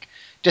 like,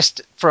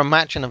 just for a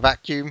match in a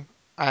vacuum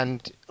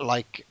and,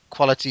 like,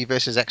 quality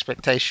versus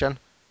expectation.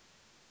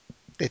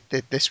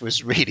 This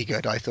was really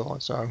good, I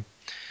thought. So,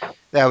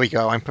 there we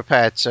go. I'm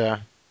prepared to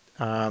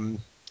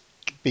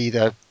be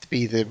the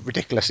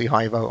ridiculously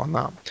high vote on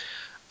that.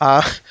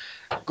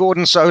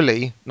 Gordon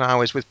Solie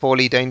now is with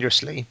Paulie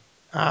Dangerously,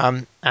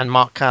 and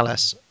Mark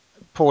Callis.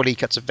 Paulie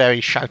cuts a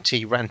very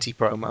shouty, ranty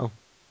promo.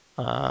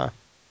 Not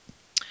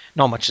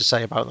much to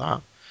say about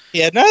that.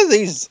 Yeah, none of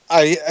these,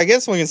 I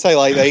guess we can say,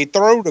 like, they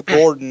throw to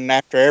Gordon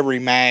after every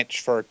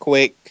match for a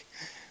quick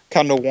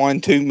kind of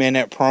 1-2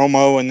 minute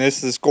promo, and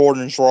this is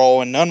Gordon's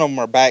role, and none of them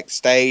are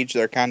backstage.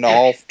 They're kind of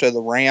off to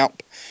the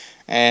ramp.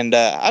 And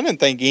I didn't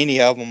think any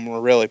of them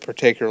were really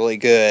particularly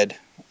good.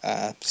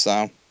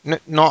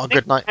 Not a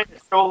good night. Kind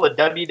of stole a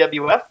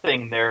WWF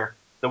thing there,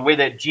 the way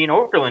that Gene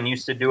Okerlund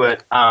used to do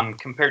it,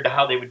 compared to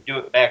how they would do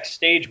it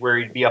backstage, where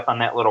he'd be up on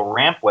that little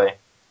rampway,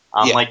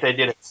 like they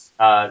did it,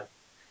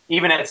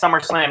 even at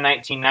SummerSlam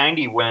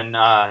 1990 when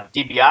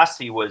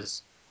DiBiase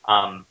was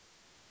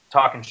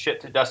talking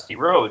shit to Dusty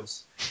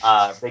Rhodes.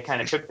 They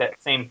kind of took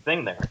that same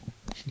thing there.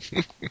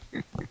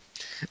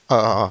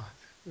 Oh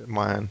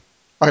man,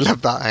 I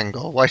love that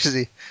angle. Why does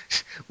he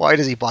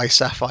buy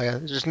Sapphire?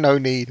 There's just no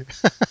need.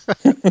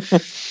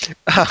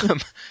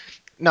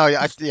 No,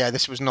 yeah,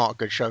 this was not a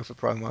good show for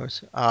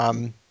promos.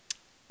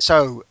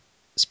 So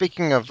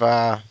speaking of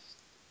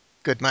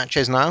good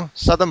matches now,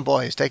 Southern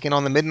Boys taking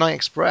on the Midnight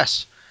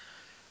Express,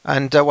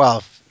 and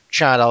well,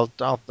 Chad, I'll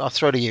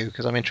throw to you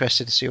because I'm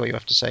interested to see what you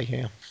have to say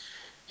here.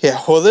 Yeah,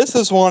 well, this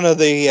is one of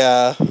the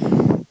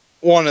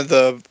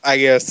I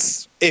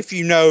guess, if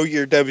you know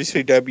your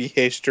WCW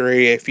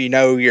history, if you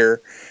know your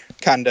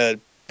kind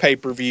of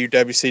pay-per-view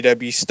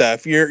WCW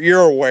stuff,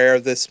 you're aware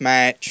of this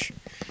match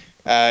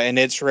and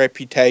its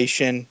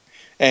reputation,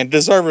 and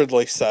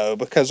deservedly so,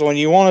 because when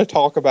you want to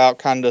talk about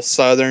kind of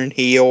Southern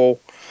heel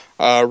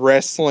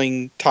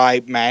wrestling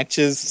type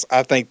matches,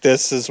 I think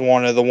this is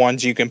one of the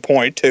ones you can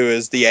point to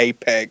as the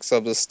apex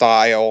of the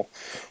style,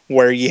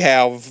 where you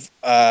have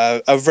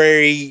a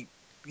very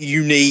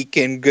unique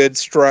and good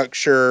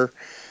structure,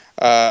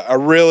 a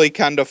really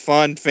kind of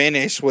fun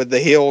finish with the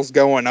heels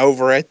going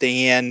over at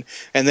the end,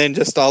 and then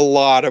just a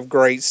lot of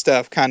great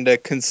stuff kind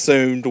of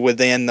consumed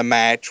within the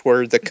match,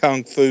 where the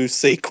kung fu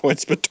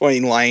sequence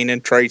between Lane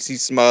and Tracy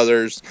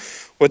Smothers,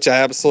 which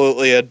I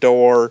absolutely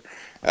adore.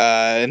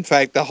 In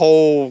fact, the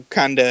whole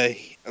kind of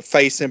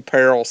face in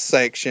peril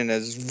section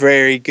is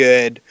very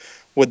good,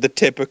 with the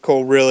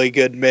typical really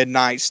good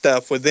midnight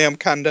stuff, with them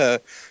kind of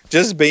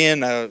just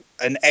being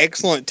an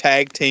excellent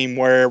tag team,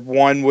 where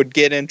one would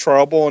get in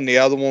trouble and the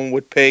other one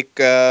would pick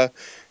their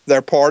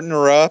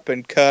partner up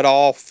and cut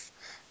off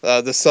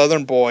the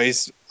Southern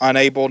Boys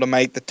unable to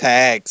make the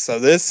tag. So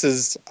this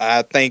is,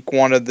 I think,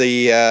 one of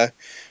the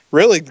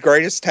really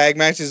greatest tag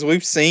matches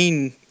we've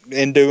seen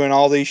in doing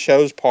all these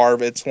shows,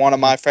 Parv. It's one of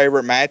my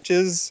favorite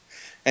matches,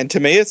 and to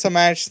me it's a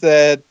match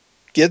that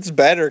gets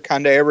better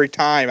kind of every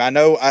time. I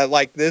know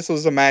this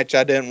was a match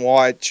I didn't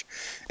watch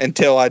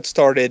until I'd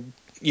started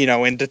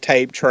into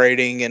tape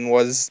trading and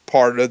was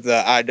part of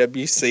the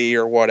IWC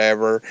or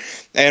whatever.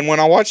 And when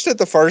I watched it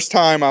the first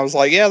time, I was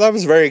like, yeah, that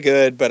was very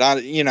good. But I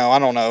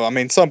don't know. I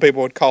mean, some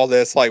people would call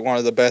this like one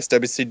of the best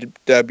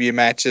WCW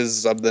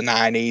matches of the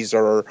 90s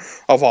or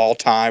of all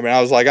time. And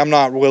I was like, I'm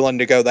not willing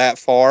to go that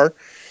far.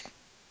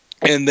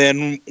 And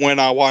then when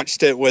I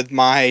watched it with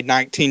my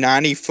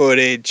 1990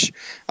 footage,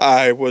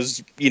 I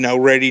was,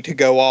 ready to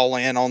go all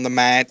in on the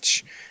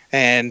match.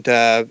 And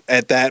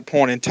at that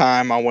point in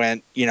time, I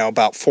went,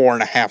 about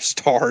 4.5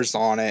 stars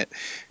on it,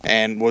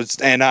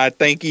 and I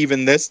think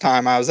even this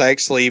time I was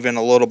actually even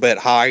a little bit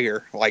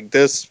higher. Like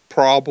this,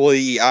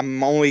 probably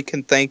I'm only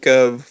can think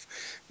of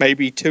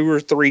maybe 2 or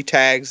 3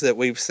 tags that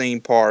we've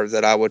seen Parv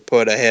that I would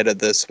put ahead of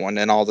this one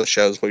in all the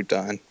shows we've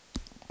done.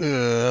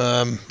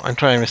 I'm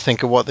trying to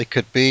think of what they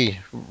could be.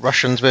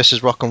 Russians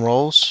versus rock and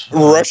rolls.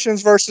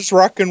 Russians versus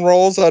rock and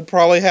rolls, I'd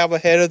probably have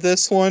ahead of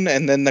this one,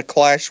 and then the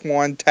Clash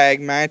 1 tag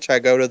match, I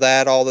go to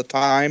that all the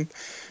time.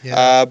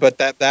 Yeah. But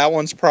that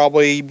one's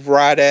probably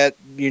right at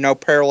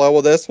parallel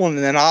with this one,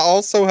 and then I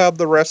also have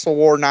the Wrestle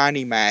War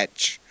 90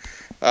 match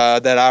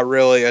that I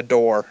really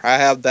adore. I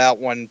have that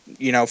one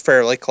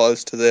fairly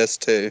close to this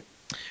too.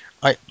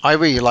 I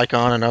really like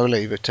Arn and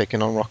Ole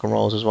taking on rock and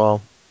rolls as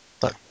well.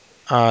 But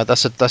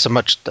that's a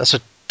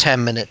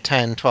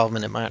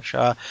 12-minute match.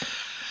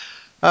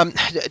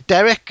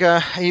 Derek,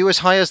 are you as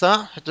high as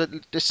that?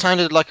 It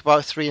sounded like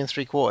about 3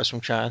 3/4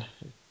 from Chad.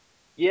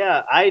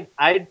 Yeah,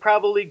 I'd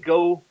probably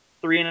go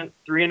 3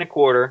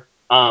 1/4.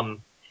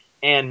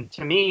 And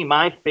to me,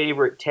 my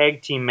favorite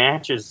tag team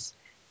matches,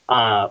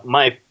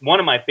 my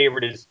 3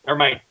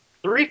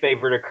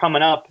 favorite are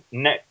coming up.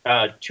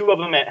 2 of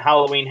them at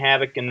Halloween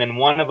Havoc, and then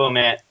 1 of them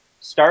at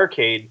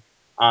Starrcade.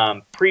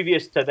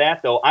 Previous to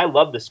that, though, I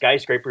love the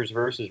Skyscrapers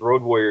versus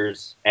Road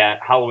Warriors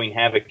at Halloween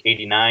Havoc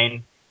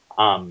 '89.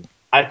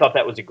 I thought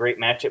that was a great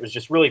match. It was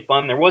just really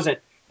fun. There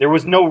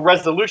was no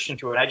resolution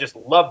to it. I just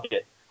loved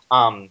it.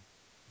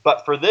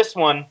 But for this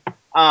one,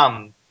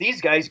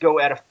 these guys go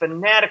at a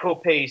fanatical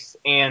pace,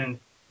 and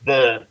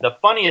the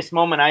funniest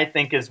moment I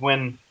think is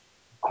when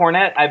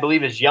Cornette, I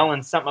believe, is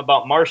yelling something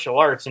about martial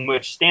arts, in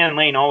which Stan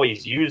Lane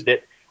always used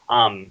it.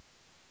 And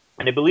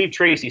I believe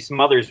Tracy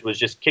Smothers was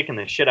just kicking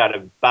the shit out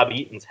of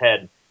Bobby Eaton's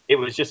head. It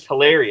was just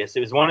hilarious. It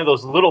was one of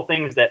those little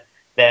things that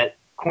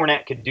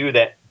Cornette could do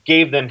that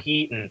gave them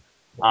heat, and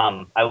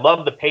I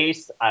love the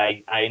pace.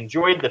 I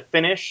enjoyed the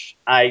finish.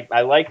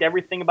 I liked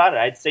everything about it.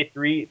 I'd say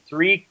 3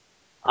 3/4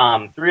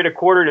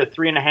 to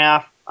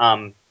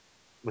 3.5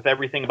 with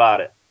everything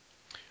about it.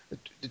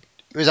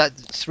 Was that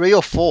 3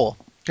 or 4?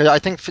 Because I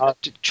think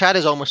Chad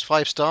is almost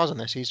 5 stars on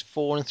this. He's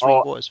 4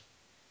 3/4.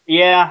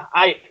 Yeah,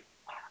 I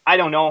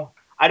don't know.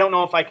 I don't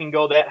know if I can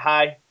go that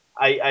high.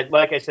 I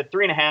like I said,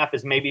 3.5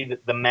 is maybe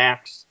the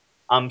max.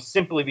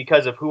 Simply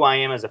because of who I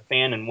am as a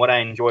fan and what I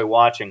enjoy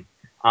watching.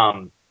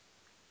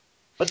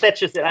 But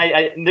that's just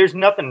it. There's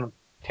nothing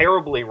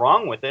terribly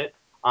wrong with it.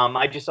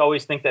 I just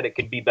always think that it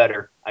could be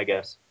better, I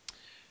guess.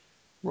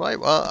 Right.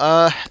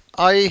 Well,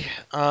 I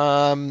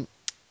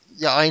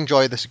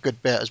enjoy this a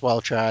good bit as well,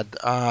 Chad.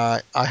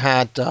 I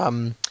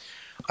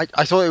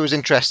thought it was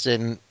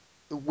interesting.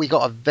 We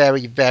got a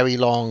very, very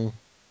long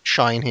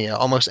shine here,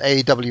 almost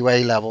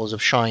AWA levels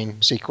of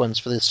shine sequence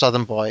for the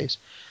Southern Boys.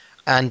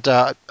 And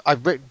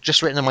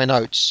just written in my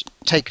notes,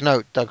 take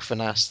note, Doug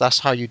Finesse, that's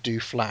how you do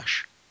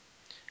Flash.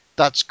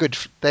 That's good.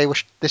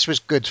 This was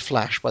good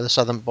Flash by the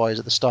Southern Boys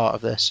at the start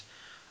of this,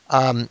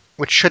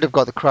 which should have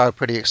got the crowd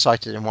pretty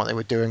excited in what they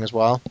were doing as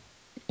well.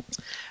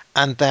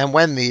 And then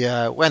when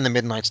the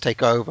Midnights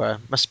take over,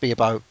 must be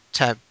about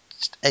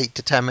 8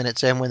 to 10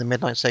 minutes in when the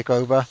Midnights take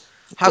over.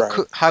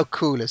 How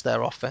cool is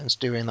their offense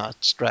during that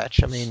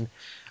stretch? I mean,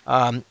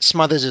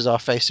 Smothers is our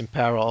face in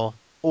peril.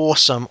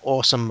 Awesome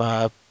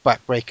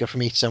backbreaker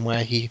from Eaton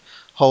where he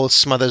holds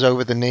Smothers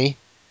over the knee,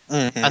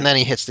 and then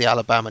he hits the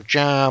Alabama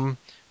Jam.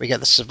 We get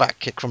the Savat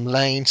kick from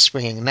Lane,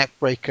 swinging neck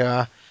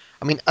breaker.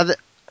 I mean,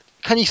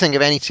 can you think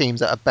of any teams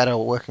that are better at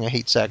working a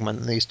heat segment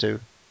than these two?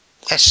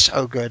 They're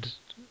so good.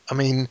 I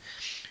mean,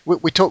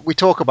 we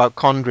talk about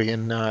Condrey,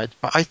 and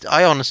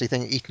I honestly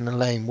think Eaton and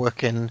Lane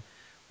working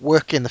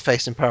the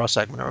face in peril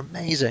segment are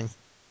amazing.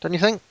 Don't you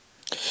think?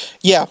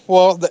 Yeah,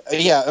 well,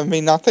 I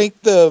mean, I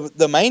think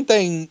the main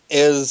thing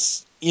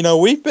is,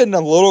 we've been a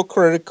little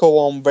critical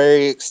on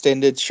very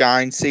extended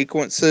shine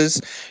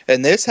sequences,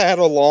 and this had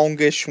a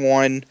longish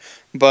one,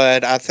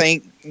 but I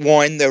think,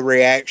 the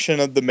reaction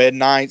of the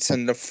Midnights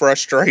and the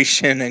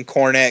frustration and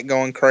Cornette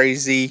going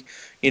crazy,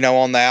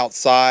 on the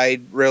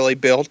outside really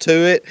built to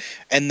it.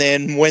 And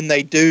then when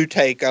they do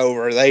take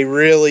over, they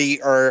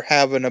really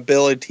have an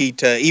ability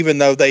to, even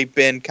though they've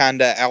been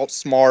kind of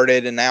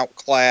outsmarted and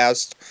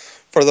outclassed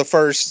for the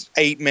first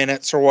 8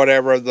 minutes or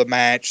whatever of the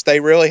match, they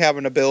really have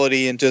an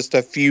ability in just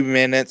a few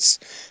minutes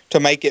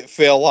to make it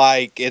feel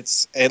like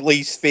it's at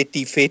least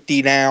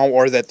 50-50 now,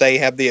 or that they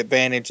have the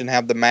advantage and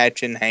have the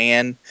match in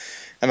hand.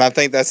 And I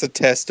think that's a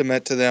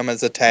testament to them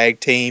as a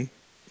tag team.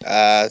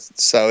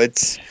 So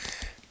it's,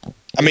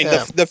 I mean,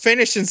 the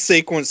finishing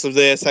sequence of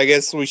this, I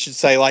guess we should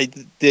say, like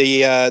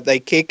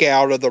they kick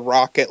out of the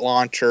rocket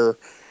launcher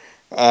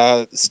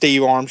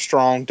Steve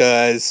Armstrong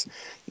does.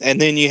 And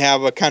then you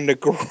have a kind of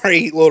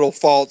great little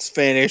false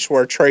finish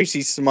where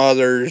Tracy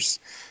Smothers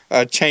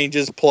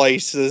changes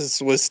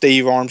places with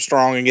Steve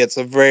Armstrong and gets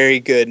a very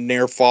good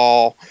near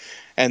fall.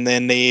 And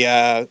then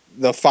the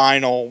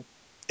final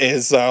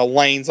is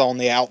Lane's on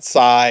the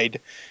outside,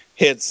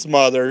 hits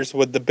Smothers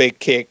with the big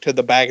kick to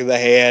the back of the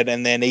head,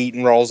 and then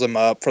Eaton rolls him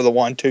up for the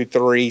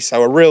 1-2-3.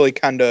 So a really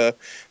kind of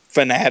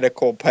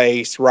fanatical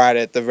pace right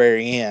at the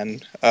very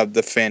end of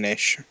the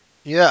finish.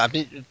 Yeah, I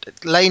mean,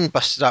 Lane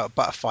busted out a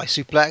butterfly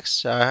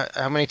suplex.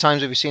 How many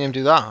times have you seen him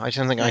do that? I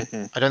don't think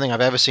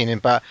I've ever seen him.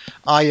 But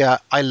I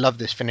love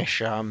this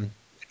finish,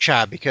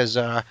 Chad, because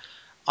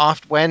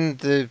after when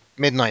the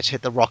Midnights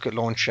hit the rocket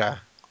launcher,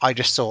 I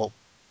just thought,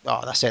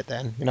 oh, that's it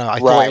then. I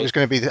thought it was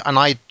going to be, and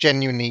I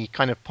genuinely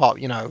kind of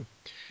popped.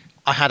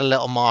 I had a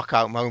little mark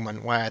out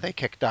moment where they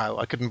kicked out.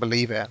 I couldn't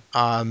believe it.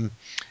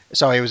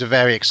 So it was a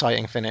very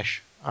exciting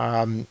finish.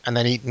 And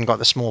then Eaton got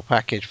the small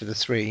package for the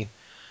 3.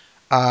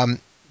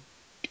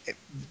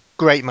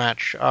 Great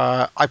match.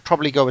 I'd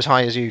probably go as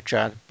high as you,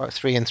 Chad. About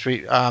 3 and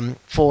 3.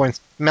 4 and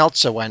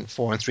Meltzer went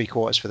 4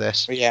 3/4 for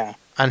this. Yeah.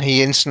 And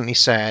he instantly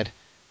said,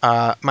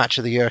 match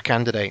of the year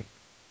candidate.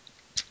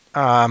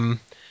 And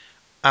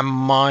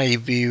my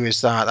view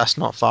is that that's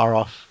not far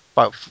off.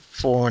 About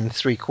 4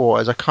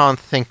 3/4. I can't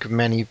think of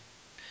many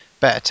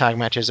better tag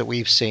matches that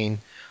we've seen.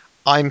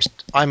 I'm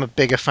a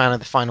bigger fan of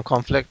the Final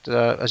Conflict,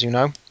 as you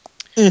know.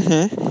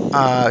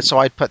 Mm-hmm. So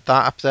I'd put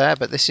that up there,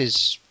 but this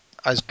is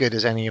as good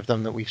as any of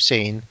them that we've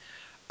seen.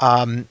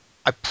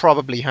 I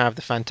probably have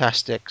the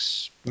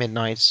Fantastics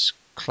Midnight's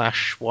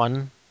Clash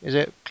 1. Is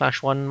it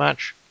Clash 1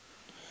 match?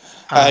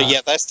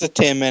 Yeah, that's the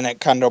 10-minute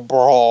kind of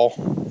brawl.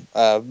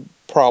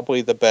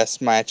 Probably the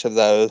best match of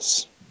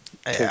those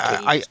two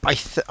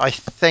teams. I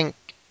think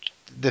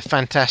the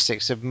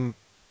Fantastics are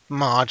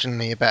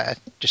marginally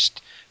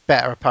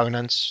better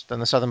opponents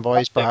than the Southern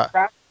Boys, but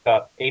Crockett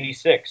Cup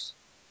 '86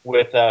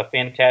 with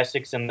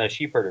Fantastics and the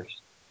Sheepherders.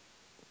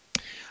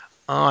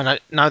 oh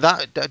no,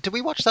 that did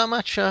we watch that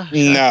match?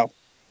 No,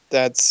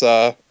 that's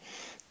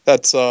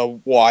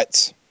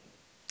Watts.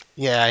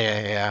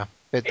 Yeah.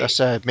 But that's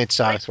Mid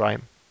South, right?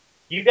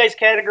 You guys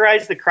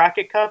categorize the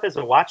Crockett Cup as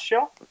a watch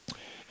show?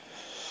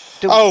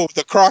 Oh,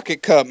 the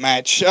Crockett Cup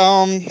match.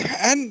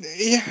 And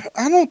yeah,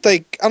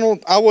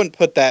 I wouldn't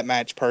put that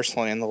match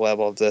personally in the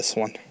level of this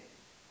one.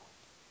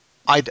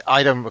 I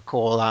don't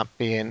recall that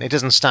being. It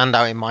doesn't stand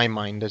out in my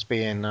mind as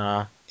being.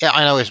 Yeah,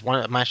 I know it's one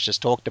of the matches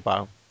just talked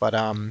about, but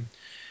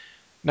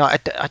no, I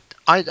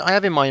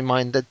have in my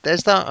mind that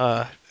there's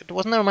that.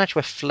 Wasn't there a match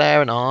where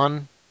Flair and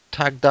Arn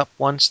tagged up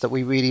once that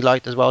we really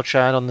liked as well,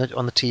 Chad, on the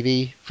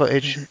TV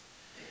footage?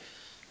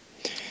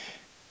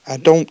 I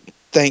don't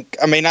think.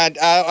 I mean,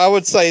 I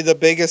would say the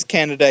biggest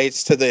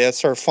candidates to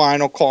this are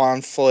Final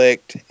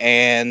Conflict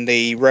and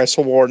the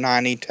Wrestle War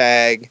 '90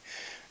 tag,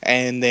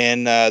 and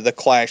then the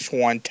Clash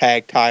 1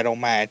 tag title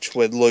match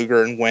with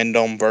Luger and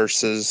Wyndham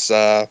versus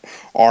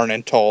Arn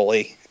and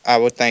Tully. I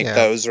would think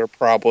those are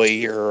probably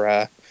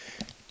your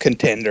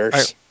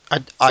contenders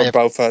for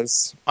both of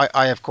us.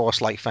 I of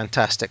course like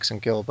Fantastics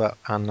and Gilbert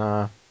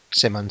and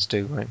Simmons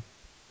too, right?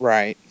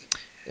 Right.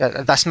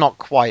 That's not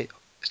quite.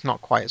 It's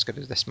not quite as good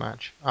as this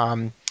match.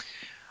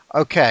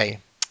 Okay,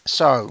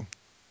 so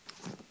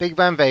Big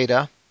Van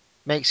Vader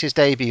makes his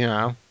debut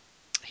now.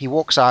 He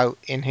walks out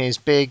in his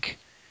big.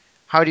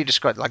 How do you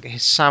describe it? Like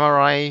his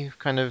samurai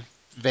kind of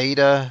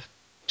Vader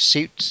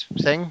suit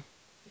thing?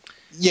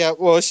 Yeah,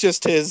 well, it's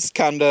just his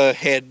kind of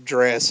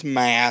headdress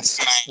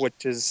mask,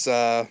 which is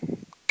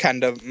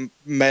kind of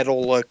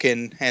metal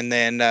looking, and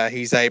then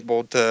he's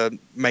able to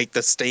make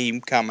the steam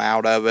come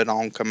out of it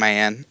on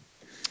command.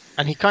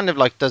 And he kind of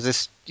like does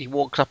this. He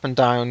walks up and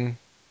down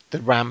the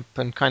ramp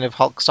and kind of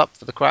hulks up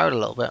for the crowd a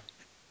little bit.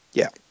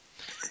 Yeah.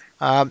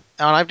 And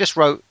I've just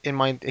wrote in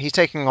my. He's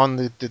taking on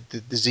the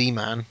Z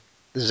Man,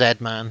 the Z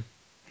Man,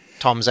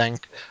 Tom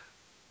Zenk.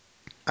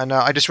 And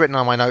I just written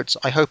on my notes,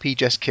 I hope he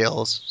just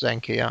kills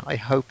Zenk here. I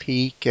hope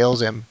he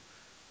kills him.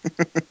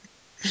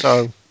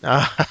 So,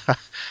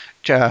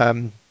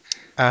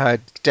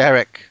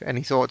 Derek,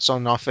 any thoughts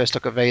on our first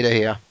look at Vader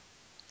here?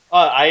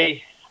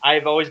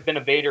 I've always been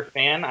a Vader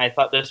fan. I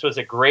thought this was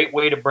a great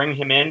way to bring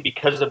him in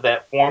because of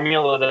that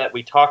formula that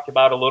we talked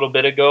about a little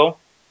bit ago.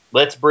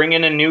 Let's bring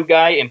in a new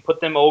guy and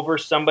put them over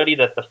somebody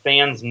that the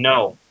fans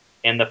know.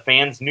 And the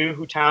fans knew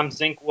who Tom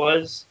Zink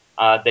was.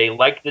 They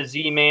liked the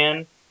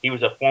Z-Man. He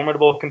was a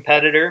formidable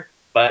competitor.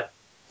 But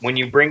when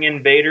you bring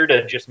in Vader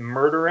to just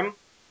murder him,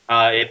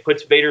 it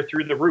puts Vader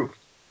through the roof.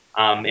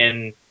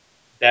 And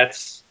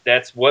that's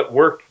what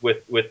worked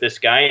with this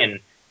guy.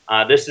 And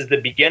this is the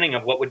beginning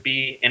of what would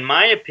be, in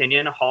my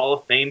opinion, a Hall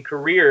of Fame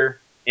career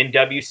in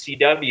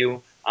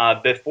WCW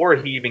before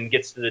he even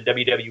gets to the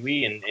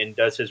WWE and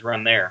does his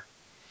run there.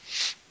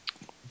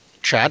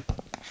 Chad?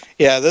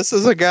 Yeah, this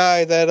is a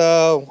guy that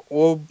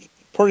will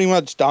pretty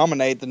much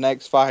dominate the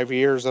next 5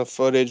 years of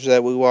footage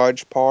that we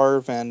watch,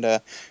 Parv,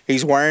 and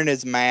he's wearing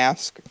his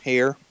mask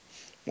here.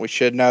 We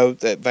should note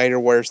that Vader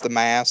wears the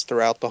mask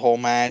throughout the whole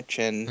match,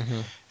 and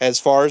Mhm. as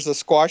far as the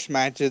squash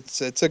match,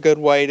 it's a good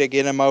way to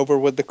get him over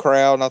with the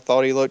crowd. I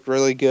thought he looked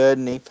really good,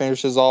 and he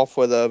finishes off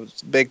with a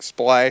big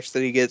splash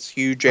that he gets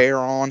huge air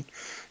on.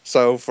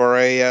 So for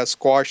a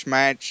squash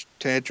match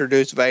to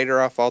introduce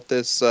Vader, I thought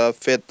this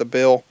fit the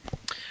bill.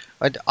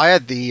 I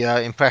had the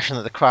impression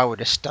that the crowd were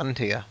just stunned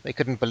here. They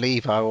couldn't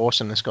believe how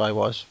awesome this guy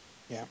was.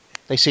 Yeah.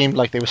 They seemed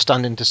like they were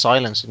stunned into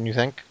silence, didn't you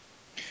think?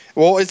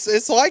 Well,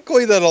 it's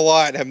likely that a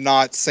lot have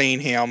not seen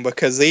him,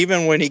 because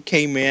even when he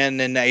came in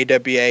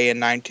AWA in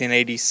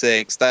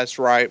 1986, that's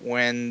right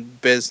when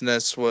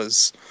business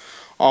was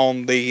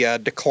on the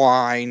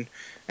decline,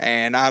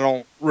 and I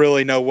don't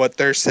really know what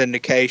their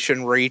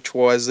syndication reach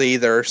was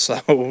either. So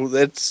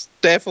it's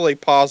definitely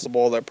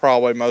possible that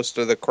probably most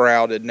of the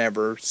crowd had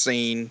never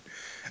seen,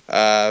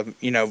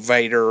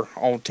 Vader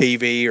on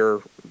TV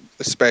or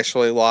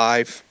especially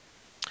live.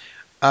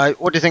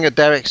 What do you think of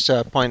Derek's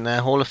point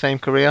there? Hall of Fame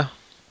career,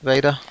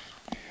 Vader?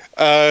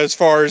 As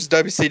far as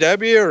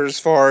WCW or as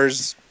far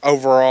as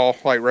overall,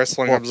 like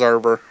Wrestling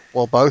Observer?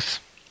 Well, both.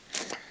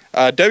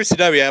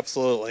 WCW,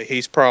 absolutely.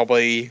 He's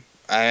probably,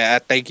 I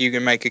think you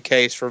can make a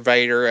case for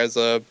Vader as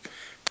a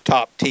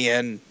top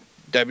 10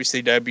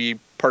 WCW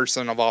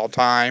person of all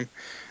time.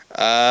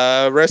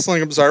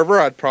 Wrestling Observer,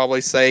 I'd probably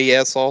say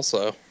yes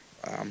also.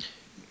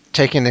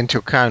 Taking into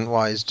account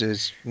wise,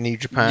 does New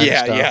Japan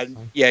Yeah, stuff?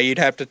 yeah. You'd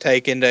have to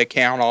take into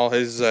account all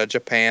his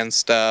Japan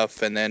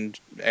stuff and then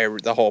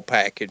the whole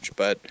package.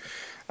 But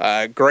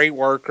great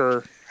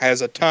worker,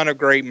 has a ton of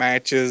great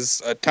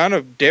matches, a ton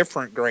of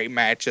different great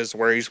matches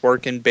where he's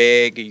working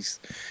big. He's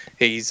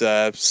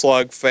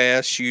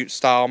slugfest, shoot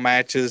style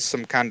matches,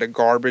 some kind of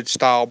garbage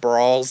style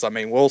brawls. I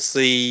mean, we'll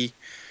see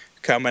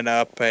coming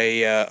up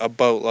a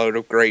boatload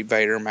of great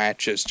Vader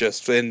matches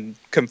just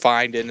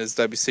confined in his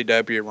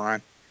WCW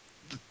run.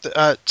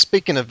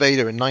 Speaking of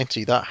Vader in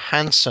 '90, that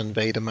Hanson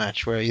Vader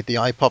match where the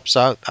eye pops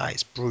out, that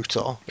is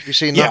brutal. Have you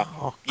seen that?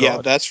 Oh, God. Yeah,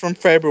 that's from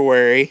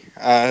February.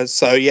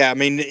 So yeah, I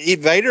mean,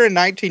 Vader in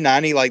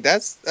 1990, like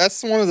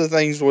that's one of the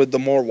things with the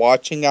more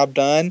watching I've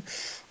done.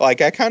 Like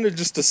I kind of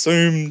just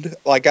assumed,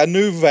 like I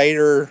knew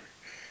Vader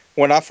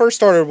when I first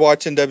started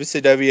watching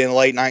WCW in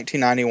late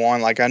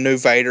 1991. Like I knew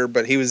Vader,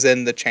 but he was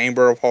in the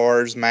Chamber of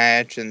Horrors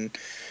match, and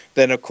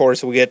then of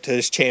course we get to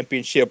his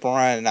championship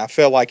run, and I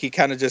feel like he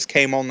kind of just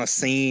came on the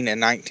scene in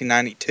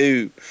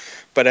 1992.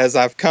 But as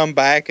I've come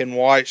back and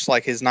watched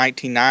like his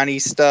 1990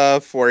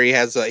 stuff, where he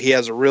has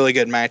a really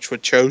good match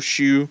with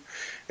Choshu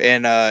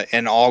in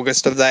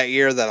August of that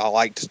year that I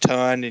liked a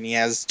ton, and he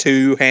has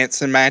two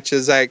Hanson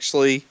matches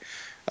actually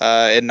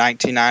in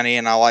 1990,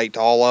 and I liked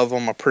all of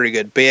them a pretty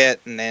good bit.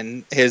 And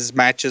then his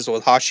matches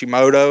with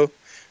Hashimoto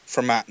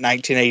from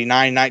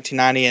 1989,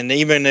 1990, and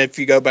even if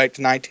you go back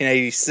to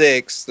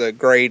 1986, the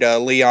great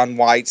Leon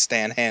White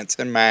Stan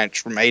Hansen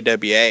match from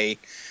AWA,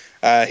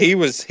 he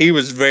was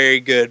very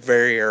good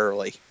very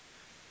early.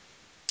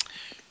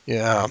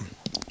 Yeah.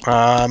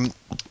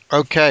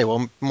 Okay,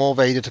 well, more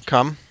Vader to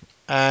come.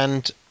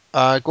 And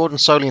Gordon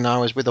Solie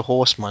now is with the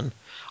Horseman.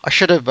 I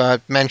should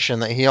have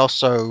mentioned that he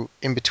also,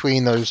 in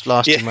between those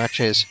last two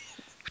matches,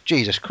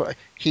 Jesus Christ,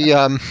 he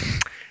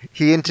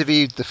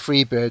interviewed the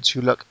Freebirds,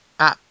 who look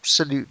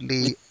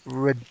absolutely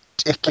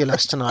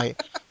ridiculous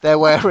tonight. They're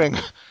wearing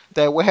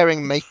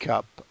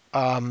makeup.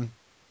 And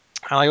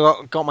I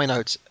got my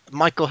notes.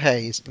 Michael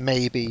Hayes,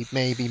 maybe,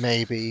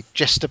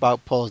 just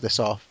about pulls this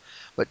off.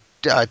 But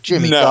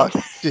Jimmy No.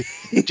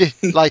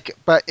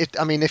 but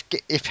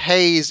if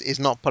Hayes is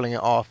not pulling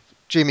it off,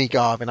 Jimmy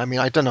Garvin, I mean,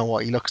 I don't know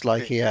what he looks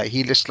like here.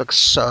 He just looks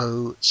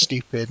so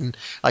stupid, and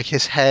like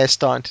his hair's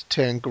starting to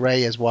turn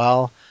grey as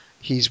well.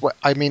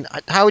 I mean,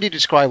 how would you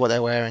describe what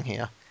they're wearing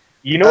here?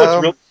 You know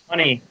what's really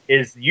funny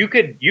is you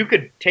could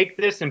take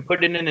this and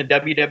put it in a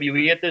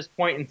WWE at this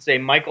point and say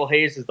Michael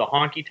Hayes is the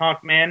honky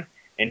tonk man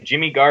and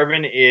Jimmy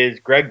Garvin is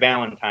Greg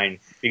Valentine,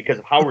 because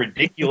of how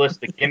ridiculous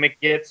the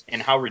gimmick gets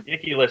and how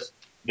ridiculous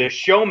the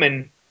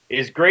showman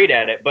is great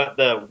at it, but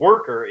the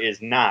worker is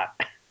not.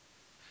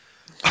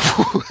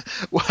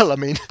 Well, I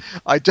mean,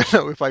 I don't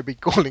know if I'd be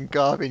calling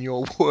Garvin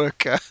your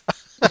worker.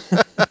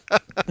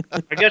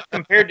 I guess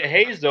compared to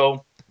Hayes,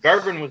 though,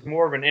 Garvin was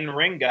more of an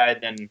in-ring guy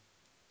than.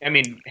 I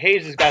mean,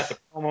 Hayes has got the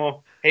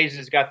promo, Hayes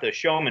has got the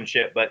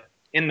showmanship, but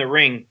in the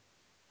ring,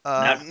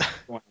 not.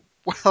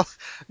 Well,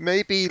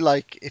 maybe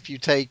like if you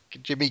take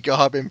Jimmy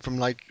Garvin from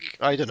like,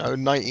 I don't know,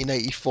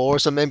 1984 or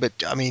something. But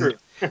I mean,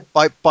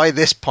 by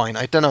this point,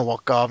 I don't know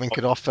what Garvin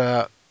could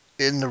offer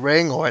in the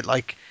ring, or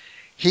like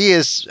he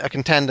is a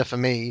contender for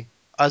me,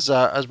 as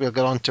we'll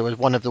get on to, as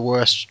one of the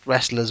worst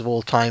wrestlers of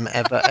all time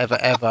ever.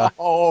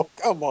 Oh,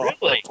 come on!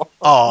 Really?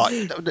 Oh,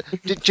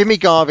 Jimmy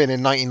Garvin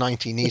in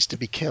 1990 needs to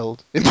be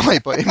killed in my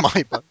book.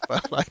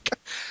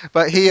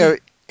 But here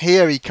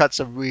he cuts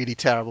a really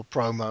terrible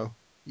promo.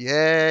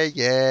 Yeah.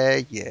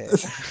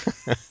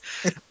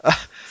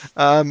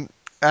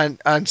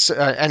 And so,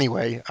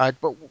 anyway,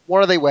 but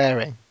what are they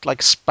wearing?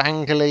 Like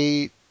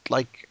spangly,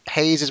 like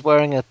Hayes is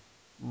wearing a.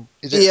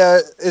 Is it? Yeah,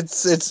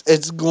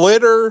 it's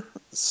glitter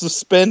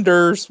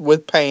suspenders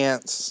with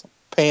pantsuits,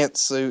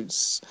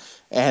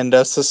 and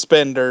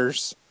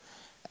suspenders.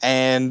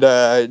 And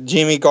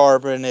Jimmy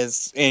Garvin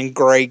is in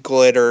gray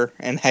glitter,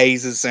 and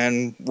Hayes is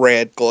in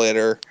red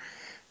glitter.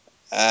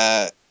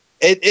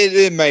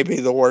 It may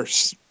be the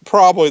worst,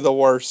 probably the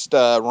worst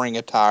ring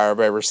attire I've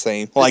ever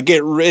seen. Like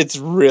it's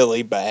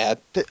really bad.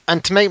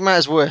 And to make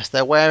matters worse,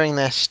 they're wearing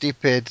their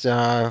stupid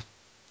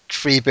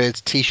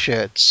Freebirds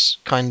t-shirts.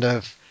 Kind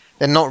of,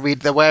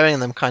 they're wearing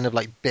them kind of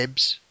like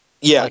bibs.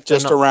 Yeah, like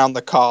just around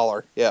the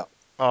collar. Yeah.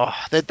 Oh,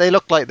 they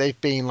look like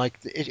they've been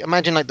like,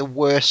 imagine like the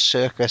worst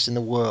circus in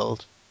the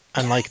world,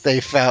 and like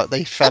they fell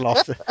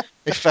off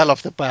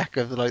the back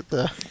of like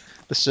the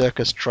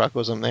circus truck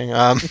or something.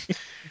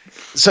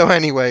 So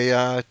anyway,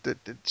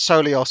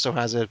 Solie also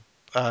has a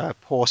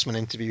Horseman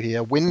interview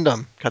here.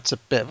 Wyndham cuts a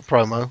bit of a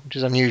promo, which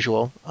is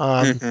unusual.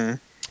 Mm-hmm.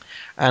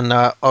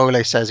 And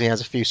Ole says he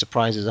has a few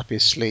surprises up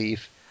his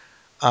sleeve.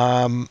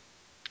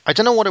 I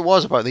don't know what it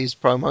was about these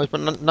promos, but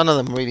none of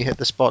them really hit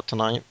the spot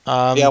tonight.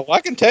 Yeah, well,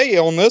 I can tell you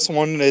on this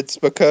one, it's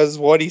because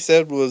what he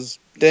said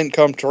didn't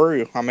come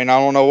true. I mean, I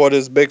don't know what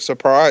his big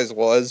surprise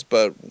was,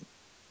 but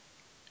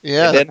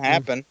yeah, it didn't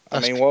happen. I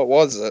mean, what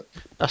was it?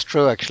 That's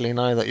true, actually,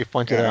 now that you've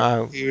pointed it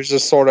out. He was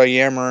just sort of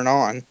yammering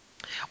on.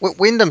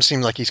 Wyndham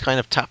seems like he's kind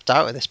of tapped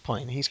out at this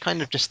point. He's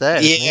kind of just there,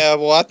 isn't he? Yeah,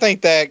 well, I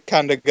think that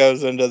kind of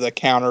goes into the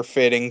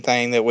counterfeiting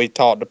thing that we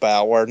talked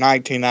about, where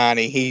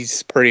 1990,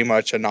 he's pretty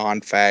much a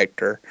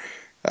non-factor.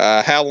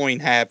 Halloween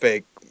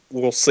Havoc,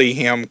 we'll see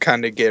him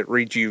kind of get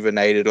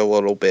rejuvenated a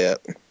little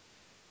bit.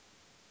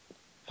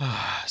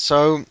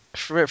 So,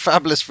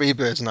 Fabulous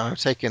Freebirds now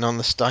taking on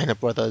the Steiner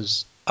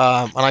brothers.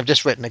 And I've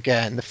just written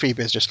again, the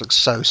Freebirds just look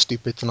so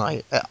stupid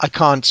tonight. I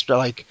can't,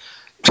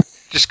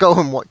 just go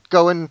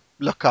and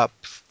look up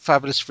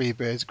Fabulous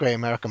Freebirds Great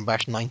American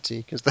Bash 90,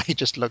 because they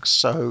just look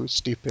so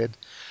stupid.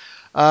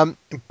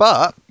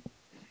 But,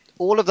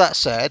 all of that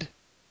said,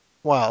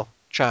 well,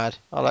 Chad,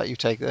 I'll let you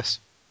take this.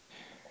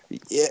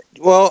 Yeah,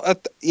 well,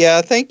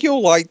 I think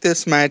you'll like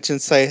this match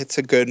and say it's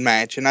a good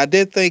match. And I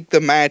did think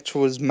the match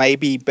was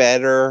maybe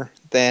better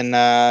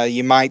than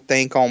you might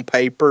think on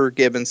paper,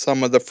 given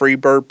some of the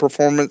Freebird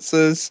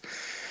performances.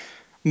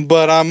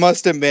 But I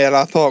must admit,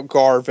 I thought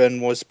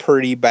Garvin was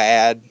pretty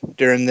bad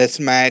during this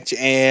match.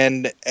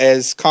 And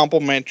as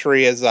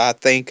complimentary as I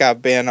think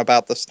I've been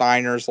about the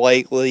Steiners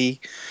lately,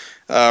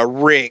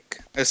 Rick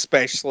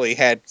especially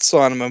had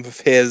some of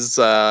his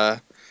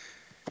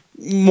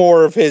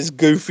more of his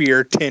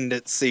goofier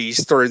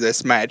tendencies through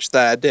this match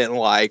that I didn't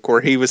like, where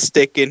he was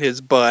sticking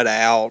his butt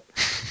out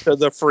to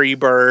the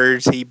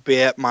Freebirds. He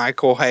bit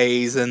Michael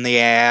Hayes in the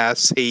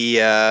ass. He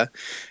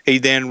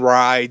then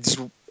rides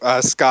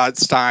Scott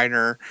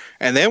Steiner,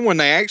 and then when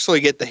they actually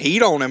get the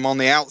heat on him on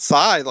the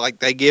outside, like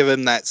they give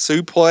him that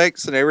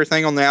suplex and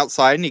everything on the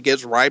outside, and he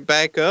gets right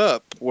back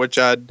up, which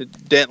I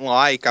didn't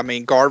like. I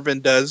mean, Garvin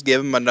does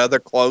give him another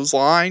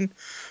clothesline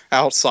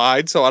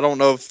outside, so I don't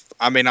know if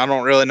I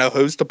don't really know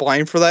who's to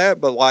blame for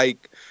that, but I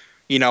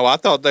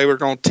thought they were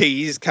going to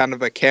tease kind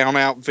of a count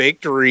out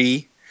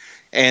victory,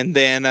 and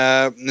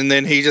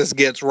then he just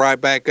gets right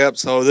back up.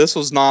 So this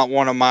was not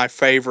one of my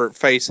favorite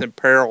face in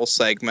peril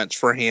segments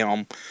for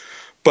him.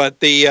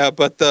 But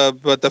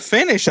the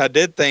finish I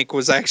did think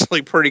was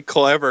actually pretty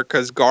clever,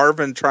 because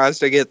Garvin tries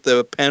to get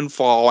the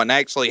pinfall and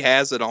actually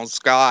has it on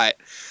Scott,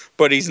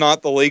 but he's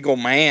not the legal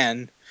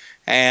man.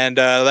 And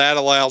that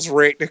allows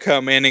Rick to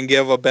come in and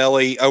give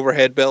a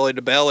overhead belly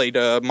to belly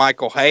to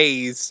Michael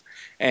Hayes,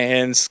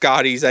 and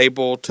Scotty's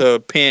able to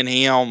pin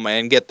him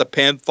and get the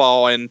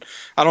pinfall. And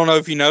I don't know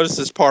if you noticed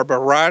this part, but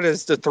right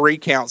as the 3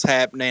 counts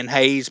happening,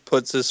 Hayes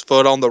puts his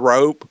foot on the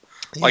rope.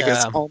 Like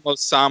it's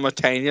almost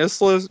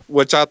simultaneous,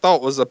 which I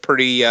thought was a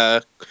pretty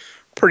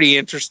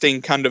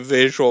interesting kind of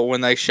visual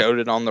when they showed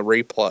it on the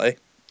replay.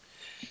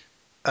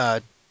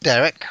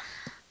 Derek?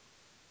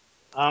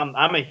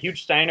 I'm a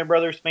huge Steiner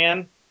Brothers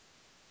fan.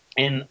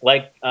 And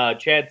like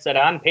Chad said,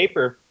 on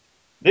paper,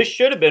 this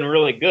should have been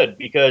really good,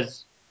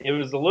 because it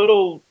was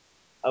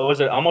was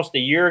it almost a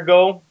year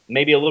ago,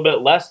 maybe a little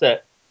bit less,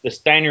 that the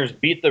Steiners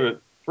beat the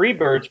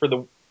Freebirds for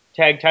the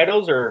tag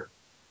titles, or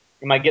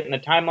am I getting the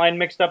timeline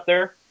mixed up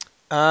there?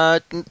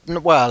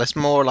 Well, it's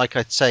more like,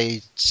 I'd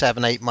say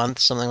 7-8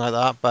 months, something like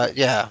that. But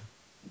yeah.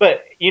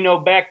 But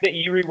back that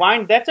you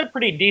rewind, that's a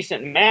pretty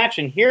decent match,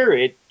 and here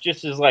it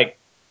just is like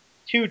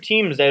two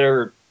teams that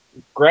are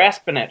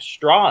grasping at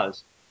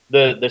straws.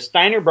 The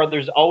Steiner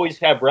brothers always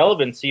have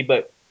relevancy,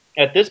 but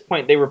at this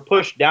point they were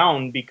pushed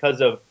down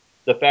because of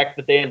the fact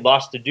that they had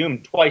lost to Doom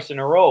twice in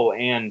a row,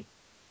 and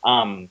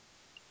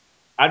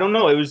I don't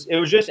know. It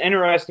was just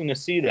interesting to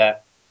see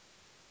that.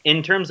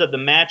 In terms of the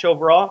match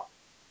overall,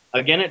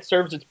 again, it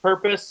serves its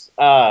purpose.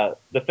 The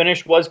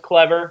finish was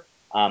clever.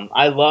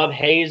 I love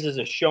Hayes as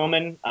a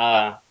showman.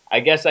 I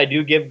guess I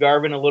do give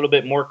Garvin a little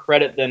bit more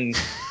credit than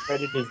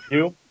credit is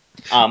due.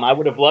 I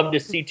would have loved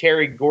to see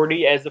Terry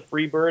Gordy as the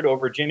Freebird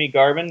over Jimmy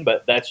Garvin,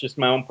 but that's just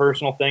my own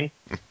personal thing.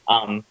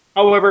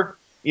 However,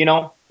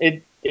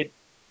 it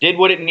did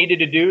what it needed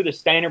to do. The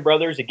Steiner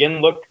brothers,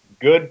 again, looked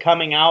good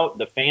coming out.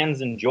 The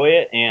fans enjoy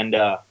it, and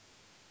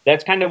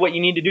that's kind of what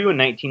you need to do in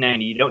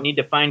 1990. You don't need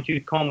to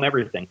fine-tooth comb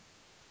everything.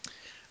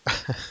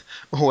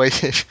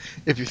 always,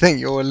 if you think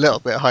you're a little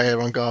bit higher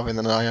on Garvin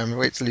than I am,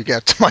 wait till you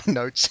get to my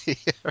notes here.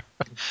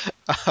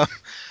 um,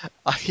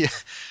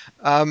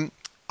 I,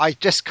 I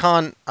just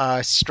can't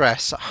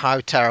stress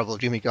how terrible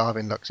Jimmy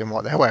Garvin looks in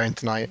what they're wearing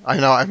tonight. I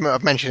know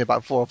I've mentioned it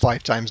about 4 or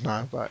 5 times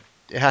now, but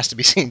it has to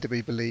be seen to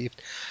be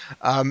believed.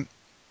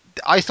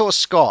 I thought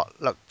Scott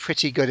looked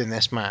pretty good in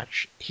this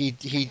match. He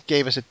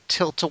gave us a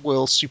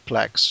tilt-a-whirl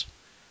suplex,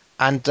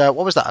 and what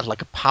was that?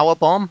 Like a power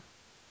bomb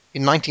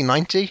in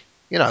 1990?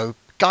 You know,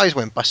 guys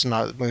weren't busting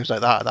out moves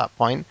like that at that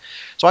point.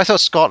 So I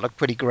thought Scott looked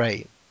pretty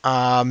great. We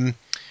got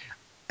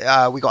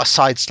a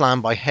side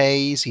slam by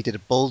Hayes. He did a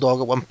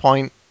bulldog at one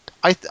point.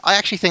 I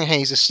actually think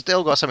Hayes has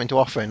still got something to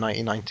offer in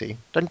 1990.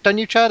 Don't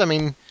you, Chad? I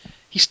mean,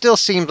 he still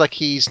seems like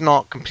he's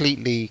not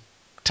completely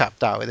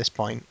tapped out at this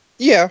point.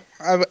 Yeah,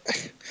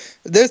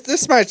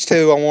 this match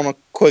too. I want to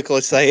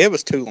quickly say it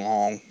was too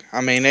long.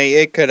 I mean,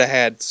 it could have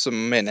had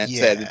some minutes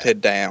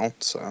edited down.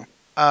 So,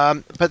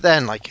 but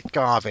then like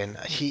Garvin,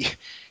 he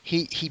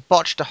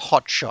botched a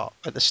hot shot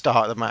at the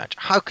start of the match.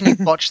 How can you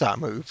botch that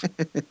move?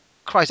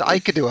 Christ, I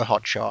could do a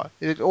hot shot.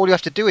 All you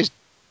have to do is,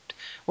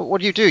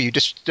 what do? You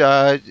just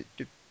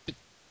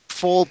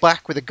fall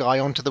back with a guy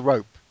onto the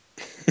rope.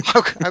 How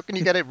can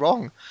you get it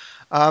wrong?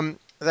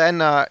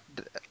 Then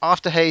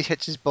after Hayes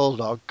hits his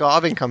bulldog,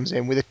 Garvin comes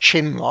in with a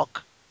chin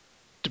lock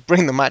to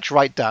bring the match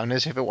right down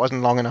as if it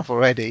wasn't long enough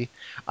already.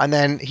 And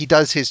then he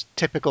does his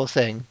typical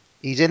thing.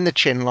 He's in the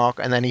chin lock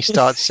and then he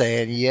starts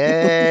saying,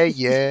 yeah,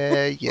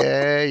 yeah,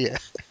 yeah, yeah.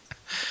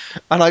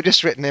 And I've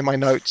just written in my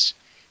notes,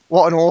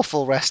 what an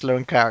awful wrestler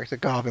and character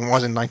Garvin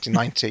was in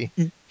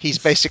 1990. He's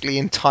basically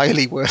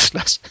entirely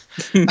worthless.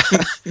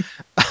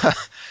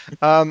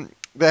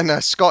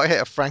 Then Scott hit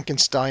a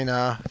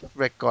Frankensteiner.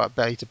 Rick got a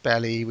belly to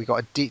belly. We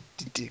got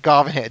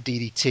Garvin hit a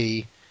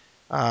DDT.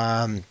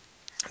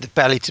 The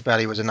belly to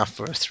belly was enough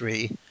for a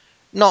 3.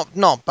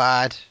 Not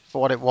bad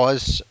for what it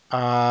was.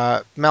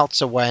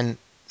 Meltzer went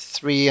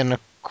 3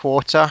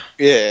 1/4.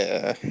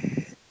 yeah,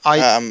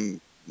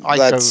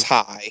 that's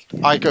high.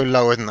 I go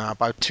lower than that,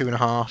 about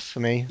 2.5 for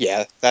me.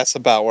 Yeah, that's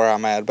about where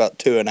I'm at, about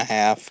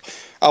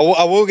 2.5. I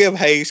will give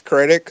Hayes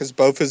credit because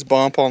both his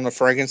bump on the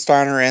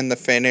Frankensteiner and the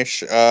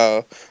finish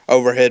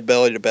overhead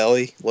belly to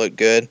belly looked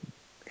good.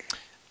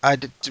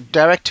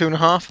 Derek,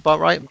 2.5, about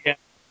right? Yeah,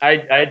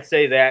 I'd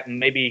say that, and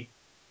maybe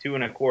 2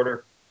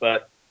 1/4,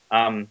 but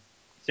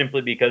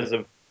simply because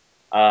of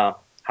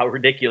how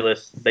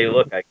ridiculous they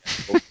look, I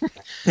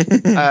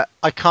guess.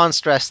 I can't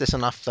stress this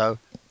enough, though.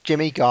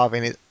 Jimmy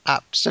Garvin is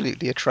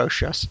absolutely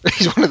atrocious.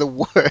 He's one of the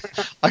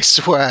worst. I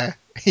swear,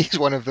 he's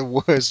one of the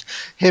worst.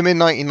 Him in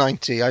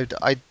 1990,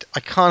 I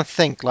can't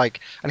think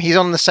and he's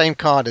on the same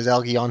card as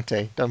El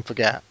Gigante. Don't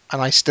forget,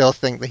 and I still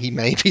think that he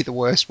may be the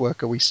worst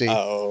worker we see.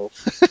 Oh.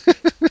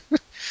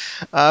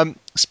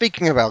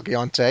 Speaking of El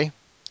Gigante,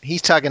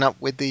 he's tagging up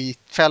with the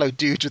fellow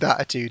dudes with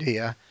attitude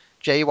here,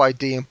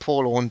 JYD and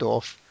Paul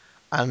Orndorff,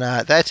 and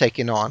they're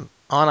taking on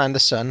Arn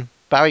Anderson,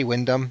 Barry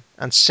Windham,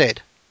 and Sid.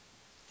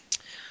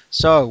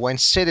 So, when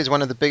Sid is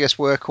one of the biggest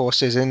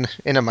workhorses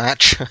in a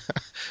match,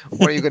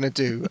 what are you going to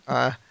do?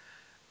 El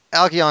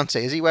Gigante,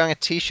 is he wearing a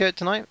t-shirt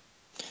tonight?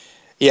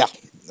 Yeah.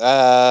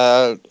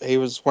 He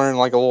was wearing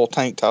like a little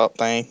tank top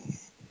thing.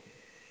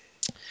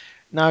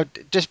 Now,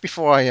 just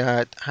before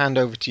I hand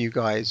over to you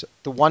guys,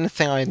 the one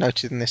thing I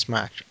noted in this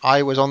match,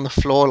 I was on the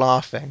floor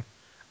laughing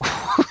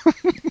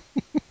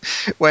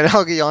when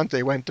El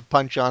Gigante went to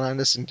punch Arn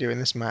Anderson during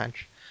this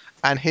match,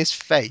 and his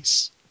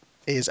face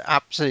is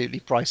absolutely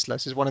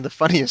priceless. It's one of the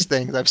funniest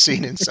things I've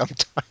seen in some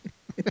time.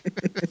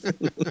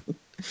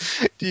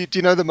 Do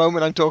you know the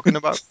moment I'm talking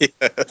about?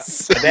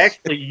 Yes. I've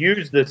actually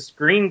used the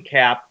screen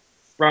cap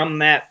from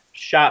that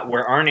shot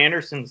where Arn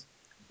Anderson's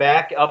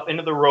back up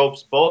into the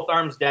ropes, both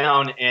arms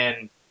down,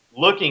 and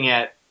looking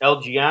at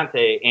El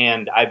Gigante,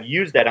 and I've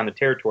used that on the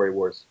Territory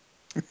Wars.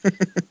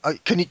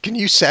 Can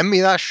you send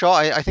me that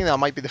shot? I think that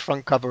might be the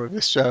front cover of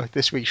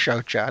this week's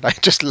show, Chad. I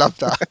just love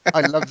that.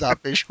 I love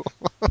that visual.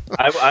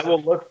 I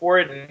will look for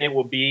it, and it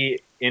will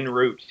be en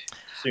route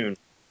soon.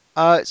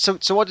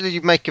 So what did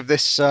you make of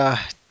this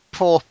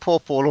poor Paul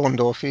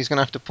Orndorff? He's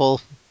gonna have to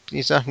pull.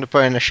 He's having to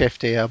put in a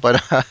shift here.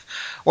 But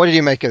what did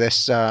you make of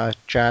this,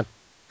 Chad?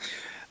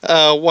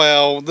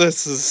 Well,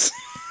 this is.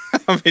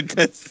 I mean,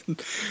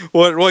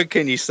 what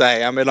can you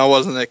say? I mean, I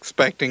wasn't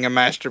expecting a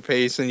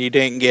masterpiece, and you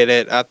didn't get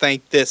it. I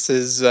think this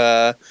is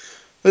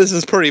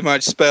pretty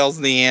much spells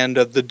the end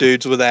of the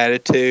dudes with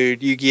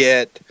attitude. You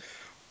get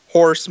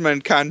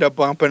Horseman kind of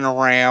bumping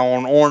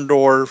around,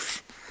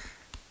 Orndorff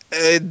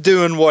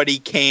doing what he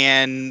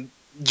can.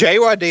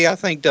 JYD, I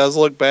think, does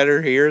look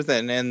better here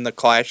than in the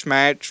Clash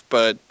match,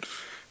 but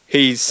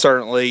he's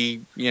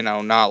certainly,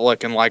 not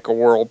looking like a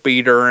world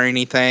beater or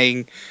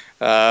anything.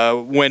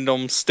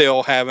 Wyndham's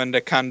still having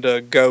to kind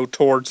of go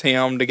towards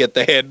him to get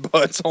the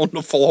headbutts on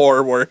the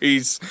floor where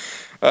he's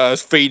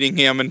feeding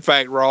him. In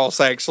fact, Ross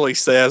actually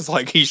says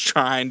like he's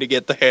trying to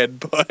get the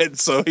headbutt,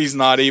 so he's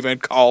not even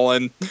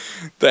calling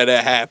that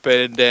it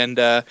happened. And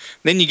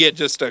then you get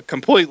just a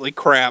completely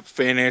crap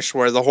finish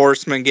where the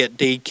Horsemen get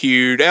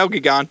DQ'd. El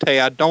Gigante,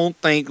 I don't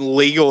think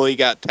legally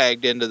got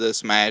tagged into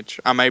this match.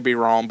 I may be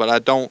wrong, but I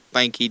don't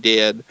think he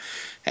did.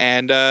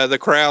 And the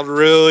crowd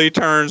really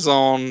turns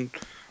on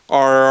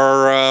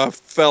our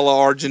fellow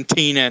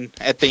Argentinian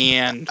at the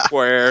end,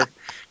 where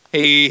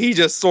he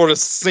just sort of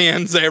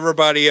sends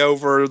everybody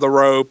over the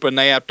rope, and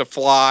they have to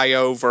fly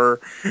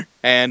over,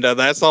 and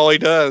that's all he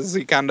does.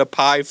 He kind of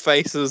pie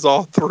faces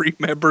all three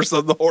members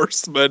of the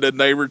Horsemen, and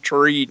they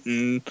retreat,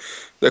 and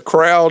the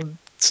crowd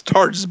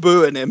starts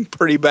booing him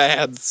pretty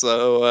bad.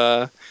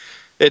 So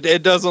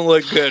it doesn't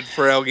look good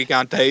for El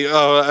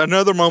Gigante.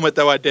 Another moment,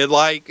 though, I did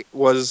like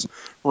was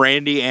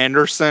Randy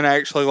Anderson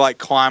actually like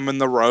climbing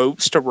the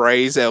ropes to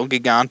raise El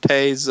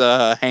Gigante's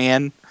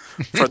hand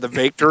for the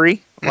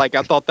victory. Like,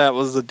 I thought that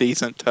was a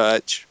decent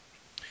touch.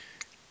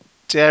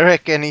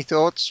 Derek, any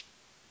thoughts?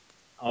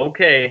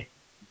 Okay,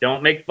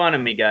 don't make fun of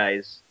me,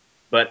 guys,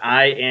 but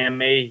I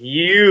am a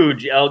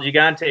huge El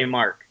Gigante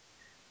mark.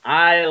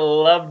 I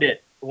loved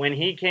it when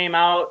he came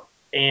out,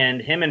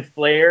 and him and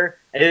Flair.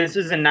 This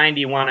is in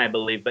 '91, I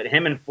believe, but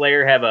him and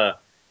Flair have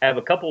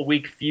a couple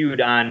week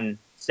feud on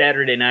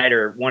Saturday night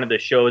or one of the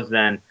shows.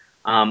 Then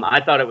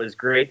I thought it was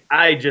great.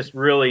 I just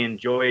really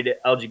enjoyed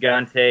El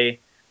Gigante.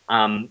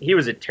 He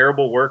was a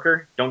terrible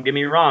worker. Don't get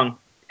me wrong,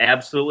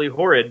 absolutely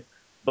horrid.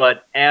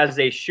 But as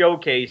a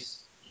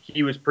showcase,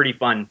 he was pretty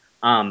fun.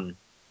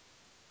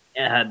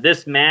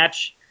 This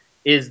match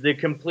is the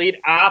complete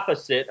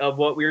opposite of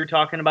what we were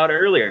talking about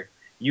earlier.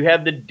 You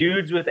have the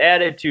dudes with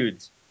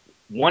attitudes.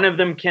 One of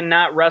them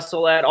cannot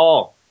wrestle at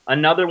all.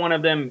 Another one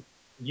of them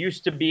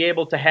used to be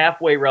able to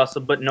halfway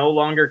wrestle, but no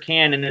longer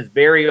can and is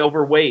very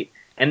overweight.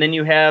 And then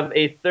you have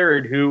a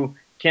third who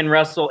can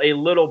wrestle a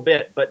little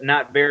bit, but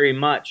not very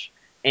much.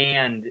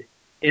 And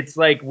it's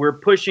like we're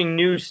pushing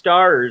new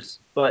stars,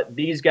 but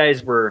these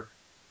guys were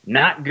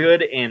not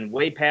good and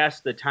way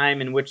past the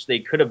time in which they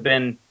could have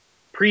been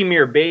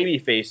premier baby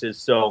faces.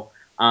 So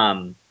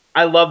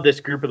I love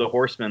this group of the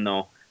Horsemen,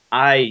 though.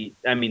 I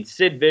mean,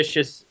 Sid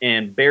Vicious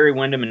and Barry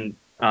Windham and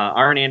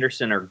Arn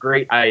Anderson are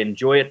great. I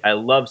enjoy it. I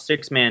love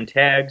 6-man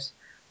tags.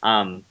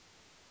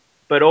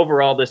 But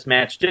overall, this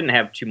match didn't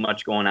have too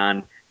much going on.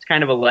 It's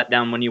kind of a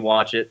letdown when you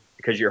watch it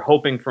because you're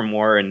hoping for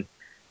more, and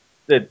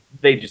that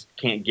they just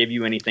can't give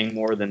you anything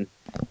more than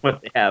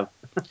what they have.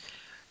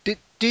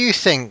 Do you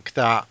think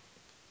that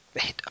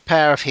a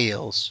pair of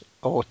heels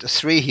or the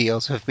three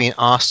heels have been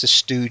asked to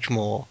stooge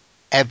more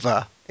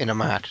ever in a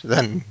match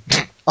than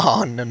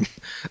Arn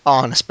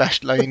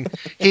especially? I mean,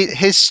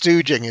 his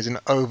stooging is an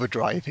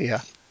overdrive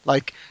here.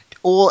 Like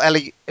all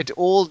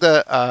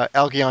the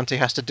El Gigante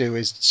has to do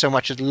is so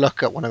much as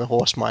look at one of the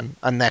Horsemen,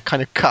 and they're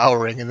kind of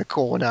cowering in the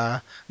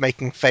corner,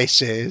 making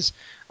faces.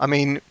 I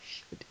mean,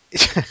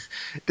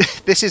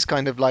 this is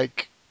kind of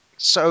like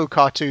so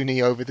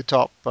cartoony, over the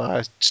top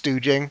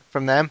stooging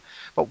from them.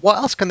 But what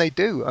else can they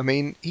do? I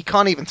mean, he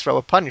can't even throw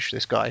a punch.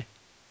 This guy,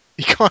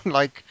 he can't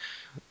like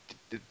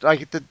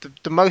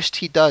the most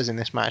he does in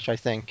this match, I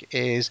think,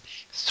 is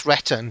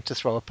threaten to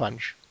throw a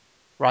punch,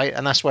 right?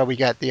 And that's where we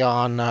get the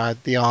Arn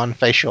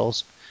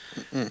facials.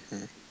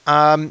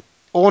 Mm-hmm.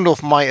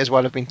 Orndorff might as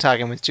well have been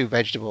tagging with two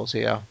vegetables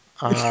here.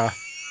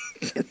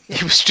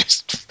 He was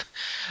just.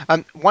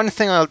 One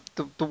thing,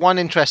 the one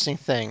interesting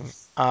thing,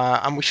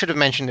 and we should have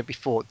mentioned it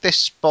before.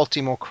 This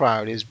Baltimore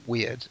crowd is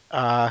weird.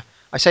 I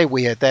say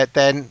weird.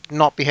 They're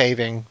not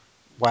behaving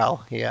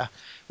well here.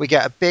 We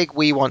get a big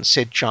 "We Want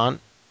Sid"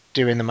 chant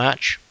during the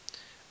match.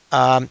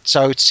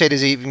 So Sid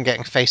is even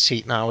getting face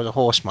heat now with a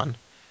Horseman.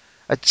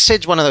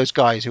 Sid's one of those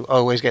guys who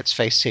always gets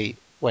face heat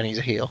when he's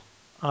a heel,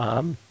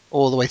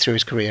 all the way through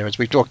his career, as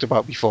we've talked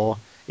about before.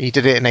 He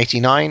did it in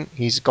 '89.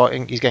 He's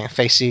getting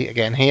face heat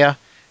again here.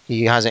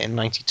 He has it in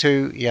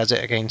 '92. He has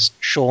it against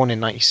Shawn in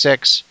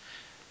 '96.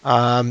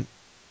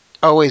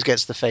 Always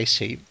gets the face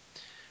heat.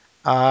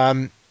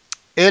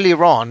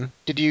 Earlier on,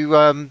 did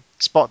you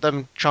spot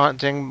them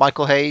chanting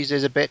 "Michael Hayes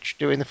is a bitch"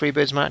 during the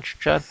Freebirds match,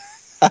 Chad?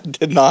 I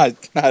did not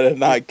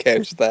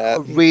catch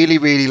that. Really,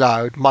 really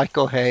loud.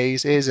 "Michael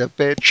Hayes is a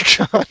bitch"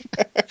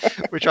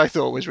 chant, which I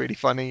thought was really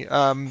funny.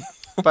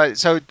 But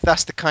so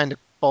that's the kind of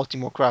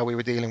Baltimore crowd we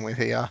were dealing with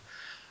here.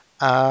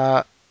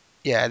 Yeah,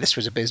 this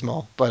was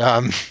abysmal, but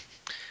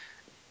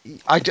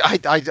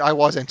I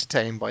was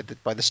entertained by the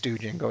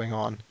stooging going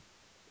on,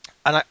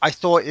 and I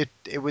thought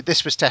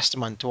this was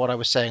testament to what I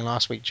was saying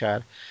last week,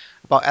 Chad,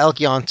 about El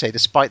Gigante.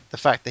 Despite the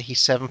fact that he's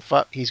 7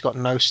 foot, he's got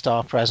no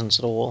star presence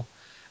at all,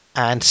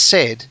 and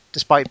Sid,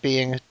 despite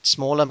being a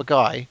smaller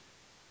guy,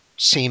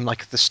 seemed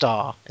like the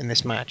star in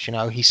this match. You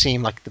know, he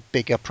seemed like the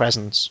bigger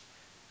presence.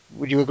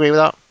 Would you agree with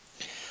that?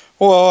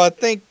 Well, I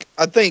think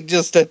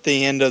just at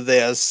the end of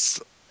this,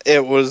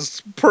 it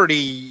was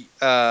pretty.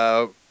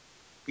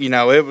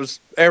 It was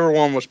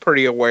everyone was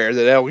pretty aware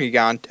that El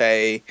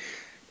Gigante,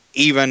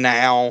 even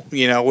now,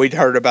 we'd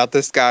heard about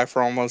this guy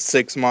for almost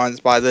 6 months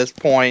by this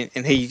point,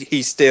 and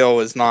he still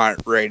is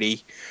not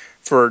ready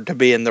to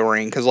be in the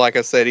ring, because like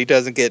I said, he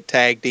doesn't get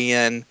tagged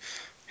in.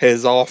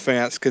 His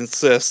offense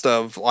consists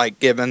of like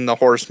giving the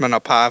Horseman a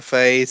pie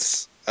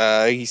face.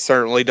 He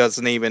certainly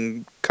doesn't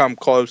even come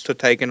close to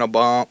taking a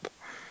bump.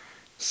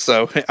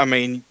 So I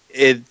mean,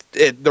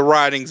 the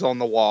writing's on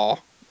the wall,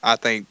 I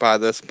think, by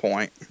this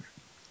point.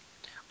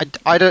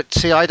 I don't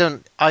see. I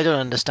don't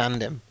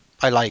understand him.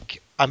 I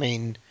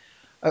mean,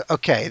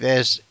 okay.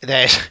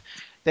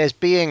 There's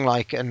being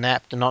like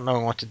inept and not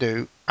knowing what to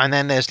do, and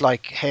then there's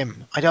like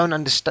him. I don't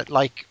understand.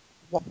 Like,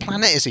 what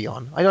planet is he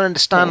on? I don't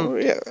understand. Oh,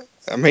 yeah.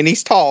 I mean,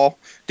 he's tall.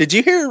 Did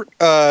you hear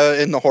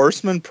in the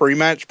Horseman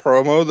pre-match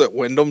promo that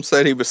Wyndham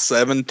said he was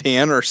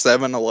 7'10" or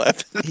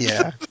 7'11"?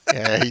 Yeah,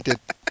 yeah, he did.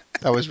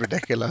 That was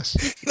ridiculous.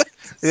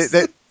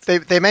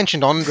 They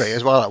mentioned Andre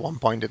as well at one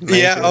point, didn't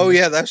they? Yeah, oh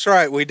yeah, that's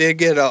right. We did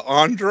get a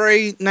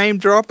Andre name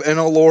drop and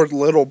a Lord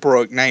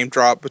Littlebrook name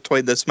drop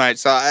between this match.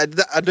 So I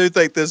do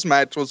think this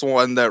match was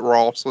one that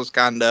Ross was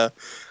kind of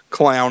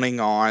clowning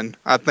on.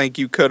 I think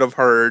you could have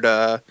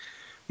heard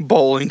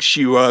Bowling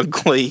Shoe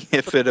Ugly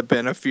if it had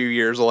been a few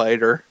years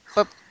later.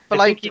 But I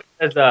like, think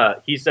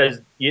he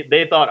says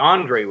they thought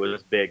Andre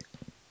was big.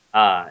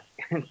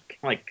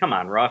 Like, come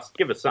on, Ross,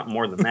 give us something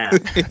more than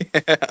that.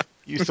 Yeah.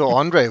 you thought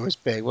Andre was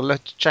big. Well,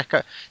 let's check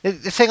out. The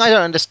thing I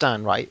don't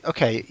understand, right?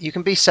 Okay, you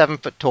can be 7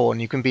 foot tall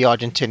and you can be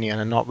Argentinian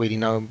and not really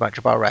know much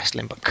about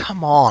wrestling, but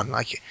come on,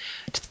 like,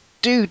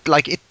 dude,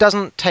 like it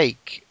doesn't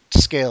take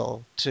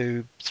skill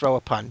to throw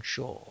a punch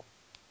or,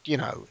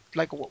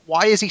 like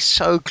why is he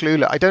so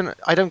clueless?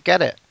 I don't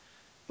get it.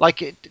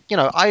 Like,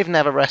 I've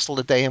never wrestled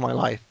a day in my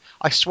life.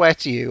 I swear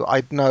to you,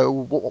 I'd know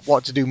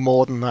what to do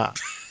more than that.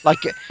 Like,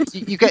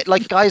 you get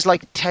like guys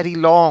like Teddy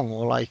Long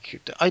or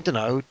like I don't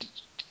know,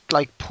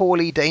 like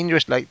Paulie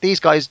Dangerous. Like these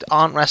guys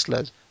aren't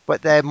wrestlers,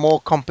 but they're more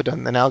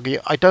competent than El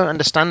Gigante. I don't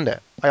understand it.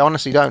 I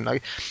honestly don't.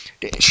 Like,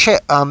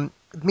 shit.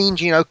 Mean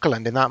Gene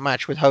Okerlund in that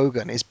match with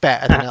Hogan is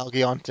better than El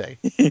Gigante.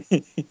 Do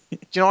you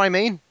know what I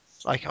mean?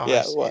 Like, oh,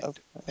 Yeah, well,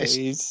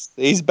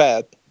 he's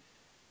bad.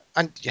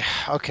 and yeah,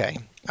 okay.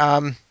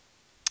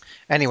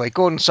 Anyway,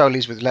 Gordon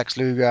Solie's with Lex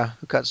Luger,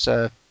 who cuts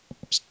a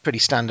pretty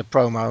standard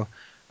promo,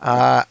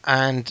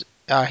 and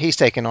he's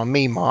taking on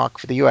me, Mark,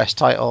 for the US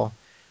title.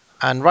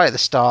 And right at the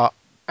start,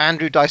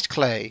 Andrew Dice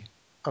Clay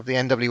of the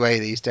NWA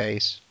these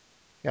days.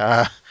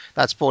 Uh,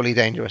 that's poorly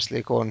dangerously,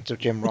 according to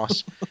Jim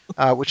Ross,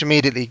 which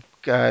immediately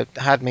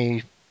had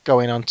me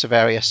going on to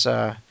various.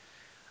 I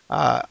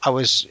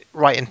was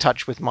right in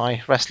touch with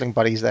my wrestling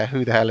buddies there.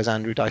 Who the hell is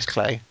Andrew Dice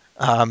Clay?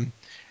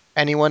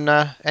 Anyone?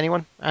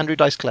 Anyone? Andrew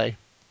Dice Clay.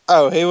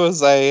 Oh, he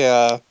was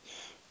a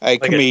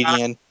Like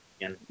comedian.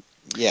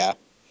 Yeah.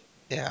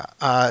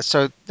 Yeah.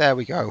 So there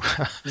we go.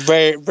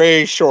 Very,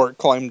 very short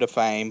claim to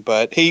fame,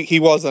 but he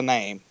was a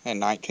name in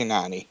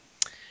 1990.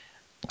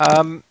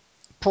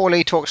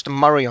 Paulie talks to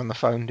Murray on the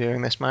phone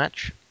during this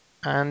match,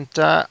 and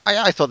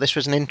I thought this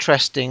was an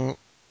interesting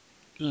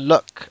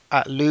look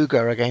at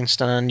Luger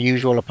against an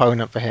unusual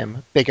opponent for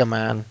him, bigger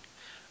man,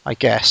 I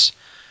guess.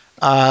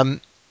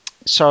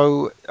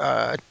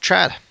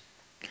 Chad.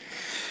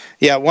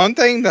 Yeah, one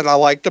thing that I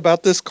liked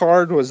about this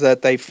card was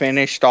that they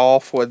finished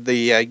off with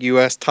the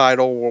U.S.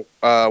 title,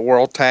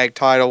 World Tag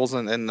titles,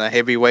 and the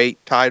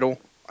heavyweight title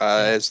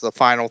as the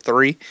final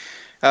three.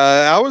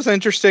 I was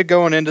interested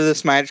going into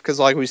this match because,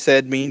 like we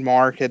said, Mean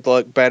Mark had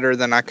looked better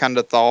than I kind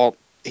of thought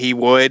he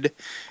would.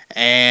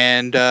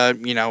 And,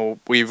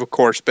 we've, of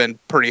course, been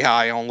pretty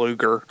high on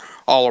Luger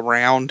all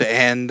around.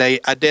 And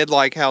I did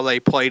like how they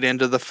played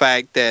into the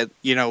fact that,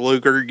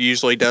 Luger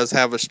usually does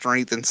have a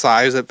strength and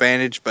size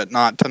advantage, but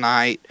not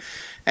tonight.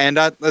 And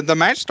the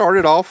match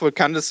started off with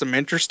kind of some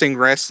interesting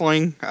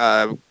wrestling.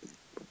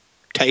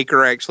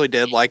 Taker actually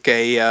did like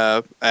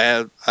a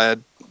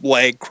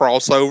leg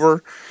crossover.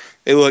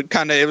 It was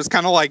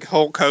kind of like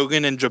Hulk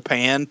Hogan in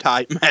Japan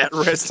type mat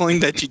wrestling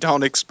that you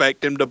don't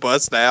expect him to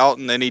bust out,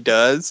 and then he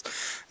does.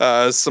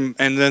 Some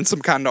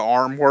kind of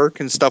arm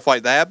work and stuff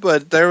like that.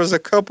 But there was a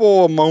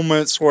couple of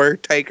moments where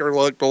Taker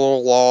looked a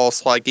little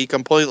lost, like he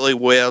completely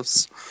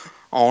whiffs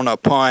on a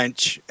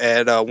punch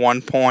at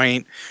one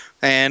point.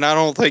 And I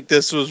don't think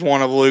this was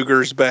one of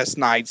Luger's best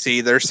nights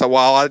either. So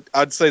while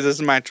I'd say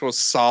this match was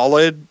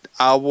solid,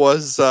 I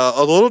was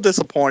a little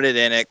disappointed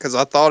in it because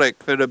I thought it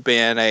could have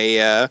been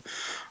a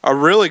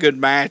really good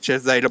match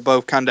if they'd have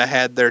both kind of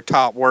had their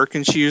top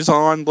working shoes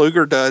on.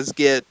 Luger does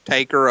get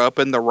Taker up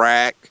in the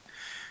rack,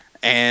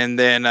 and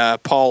then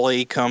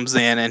Paulie comes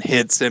in and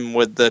hits him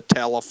with the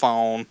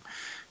telephone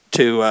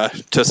to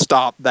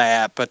stop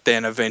that. But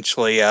then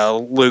eventually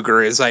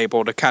Luger is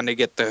able to kind of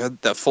get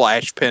the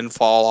flash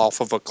pinfall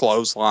off of a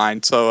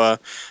clothesline. So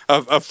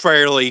a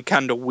fairly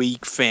kind of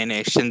weak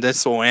finish, and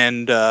this will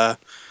end. I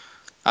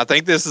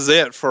think this is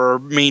it for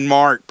Mean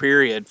Mark.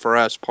 Period for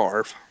us,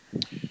 Parv.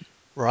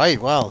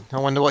 Right. Well, I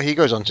wonder what he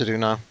goes on to do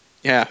now.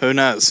 Yeah, who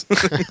knows?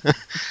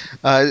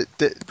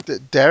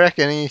 Derek,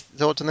 any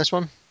thoughts on this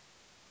one?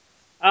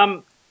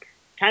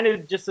 Kind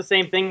of just the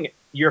same thing.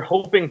 You're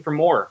hoping for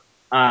more.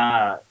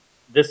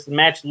 This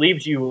match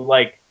leaves you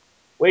like,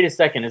 wait a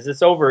second, is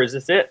this over? Is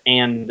this it?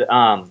 And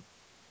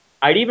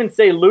I'd even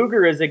say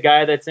Luger is a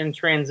guy that's in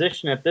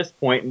transition at this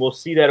point, and we'll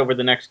see that over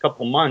the next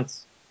couple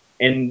months.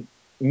 And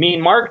me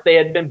and Mark, they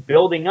had been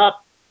building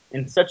up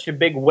in such a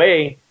big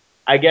way.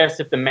 I guess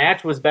if the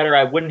match was better,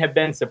 I wouldn't have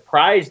been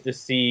surprised to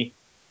see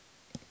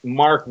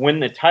Mark win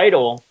the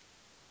title,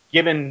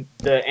 given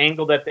the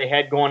angle that they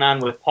had going on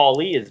with Paul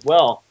Lee as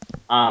well.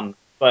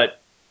 But,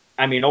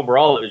 I mean,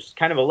 overall, it was just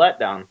kind of a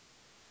letdown.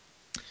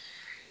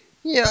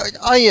 Yeah,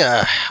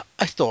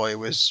 I thought it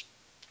was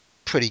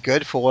pretty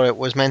good for what it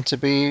was meant to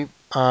be.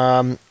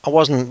 I'm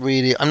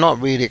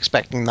not really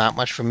expecting that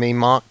much from me,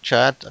 Mark,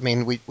 Chad. I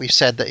mean, we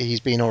said that he's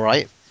been all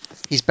right.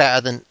 He's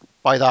better than,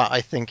 by that,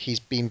 I think he's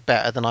been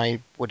better than I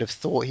would have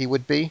thought he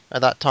would be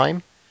at that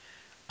time.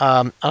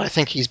 And I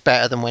think he's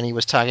better than when he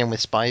was tagging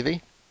with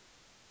Spivey.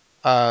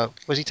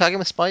 Was he tagging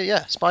with Spivey?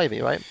 Yeah,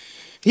 Spivey, right?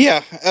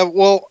 Yeah,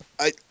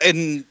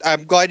 and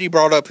I'm glad you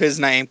brought up his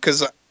name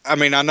because I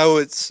mean I know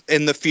it's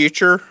in the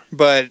future,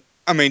 but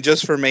I mean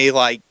just for me,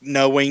 like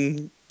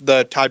knowing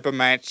the type of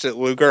match that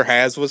Luger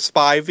has with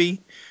Spivey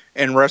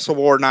in Wrestle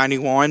War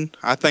 '91,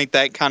 I think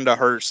that kind of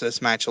hurts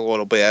this match a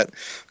little bit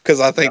because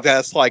I think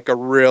that's like a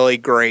really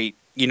great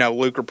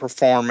Luger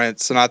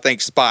performance, and I think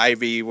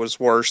Spivey was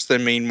worse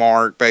than Mean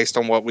Mark based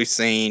on what we've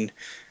seen,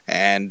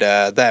 and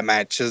that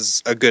match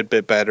is a good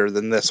bit better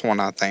than this one,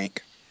 I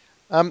think.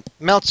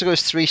 Meltzer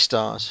goes 3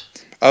 stars.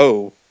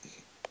 Oh,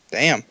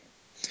 damn.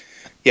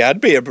 Yeah, I'd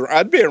be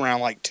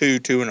around like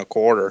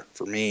 2.25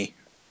 for me.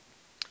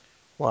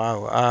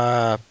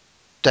 Wow.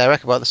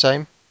 Derek, about the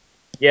same?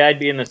 Yeah, I'd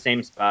be in the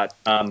same spot.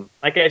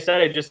 Like I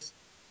said, I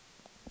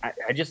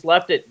just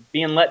left it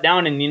being let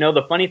down. And,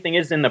 the funny thing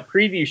is in the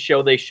preview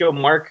show, they show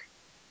Mark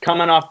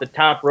coming off the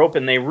top rope,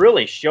 and they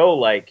really show,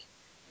 like,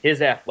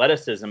 his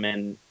athleticism.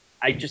 And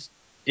I just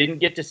didn't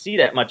get to see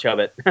that much of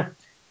it.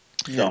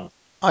 So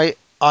I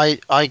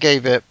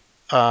gave it,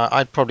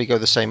 I'd probably go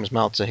the same as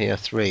Meltzer here,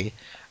 3.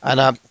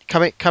 And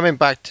coming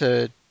back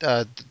to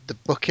the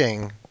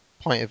booking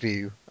point of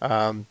view,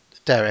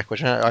 Derek,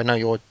 which I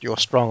know you're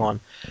strong on,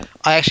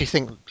 I actually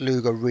think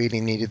Luger really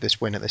needed this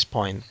win at this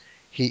point.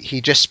 He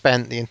just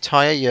spent the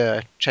entire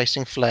year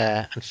chasing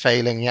Flair and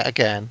failing yet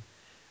again.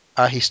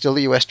 He's still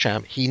the US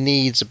champ. He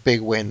needs a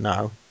big win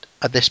now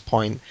at this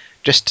point,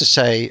 just to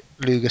say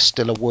Luger's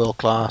still a world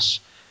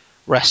class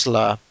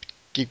wrestler.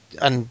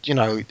 And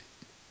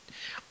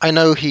I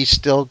know he's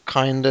still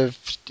kind of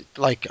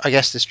like, I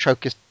guess this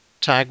choker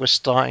tag was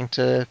starting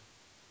to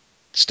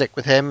stick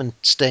with him, and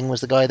Sting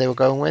was the guy they were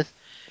going with.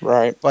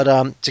 Right. But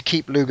to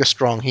keep Luger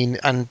strong, he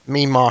and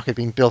Mean Mark had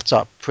been built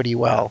up pretty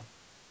well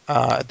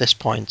at this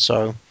point.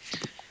 So,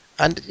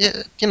 and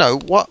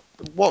what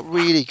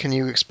really can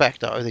you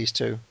expect out of these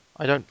two?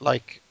 I don't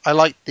like. I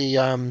like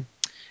the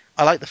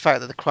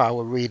fact that the crowd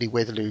were really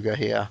with Luger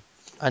here,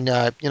 and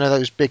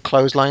those big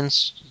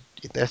clotheslines.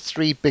 There are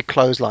 3 big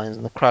clotheslines,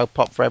 and the crowd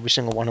popped for every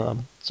single one of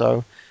them.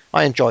 So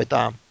I enjoyed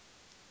that.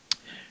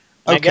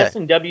 I Okay. guess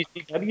in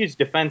WCW's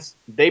defense,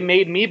 they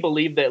made me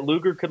believe that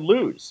Luger could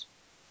lose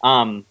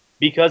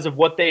because of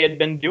what they had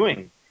been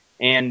doing.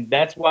 And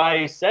that's why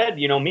I said,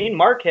 me and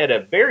Mark had a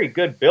very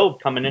good build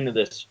coming into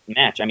this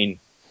match. I mean,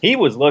 he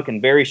was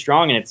looking very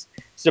strong, and it's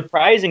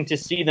surprising to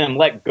see them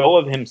let go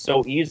of him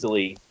so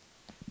easily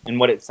in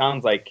what it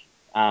sounds like.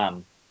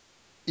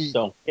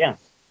 So, yeah.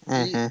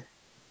 Mm-hmm.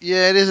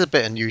 Yeah, it is a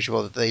bit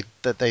unusual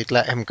that they'd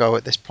let him go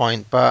at this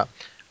point, but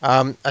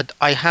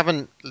I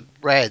haven't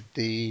read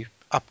the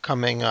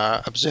upcoming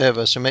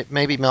Observer, so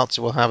maybe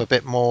Meltzer will have a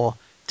bit more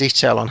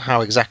detail on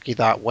how exactly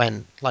that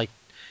went. Like,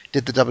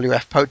 did the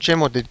WF poach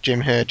him, or did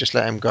Jim Herd just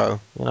let him go?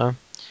 Or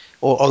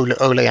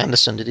Ole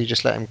Anderson, did he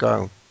just let him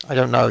go? I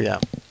don't know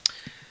yet.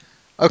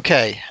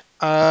 Okay,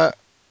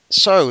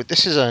 so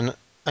this is an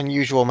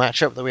unusual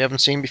matchup that we haven't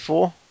seen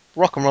before.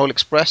 Rock and Roll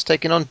Express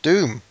taking on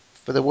Doom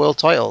for the world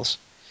titles.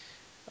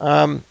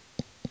 And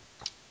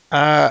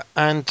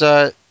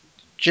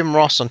Jim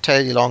Ross on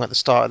Teddy Long at the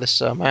start of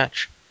this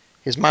match.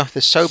 His mouth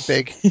is so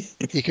big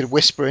he could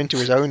whisper into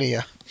his own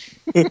ear.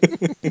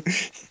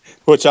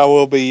 Which I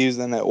will be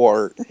using at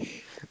work.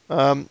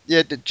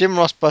 Yeah, Jim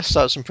Ross busts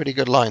out some pretty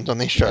good lines on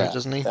these shows,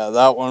 doesn't he? Yeah,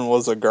 that one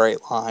was a great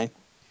line.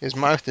 His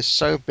mouth is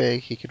so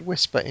big he could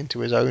whisper into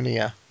his own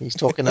ear. He's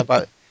talking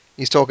about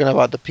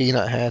the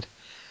peanut head.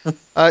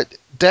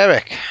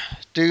 Derek,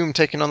 Doom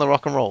taking on the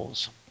Rock and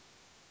Rolls.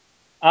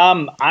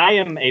 I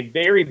am a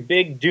very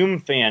big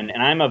Doom fan,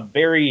 and I'm a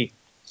very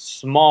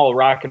small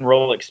Rock and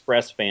Roll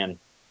Express fan.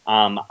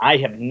 I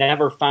have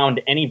never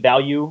found any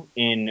value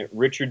in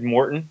Richard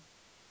Morton.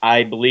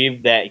 I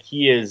believe that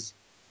he is,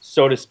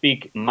 so to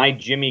speak, my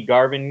Jimmy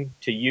Garvin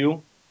to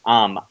you.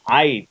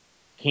 I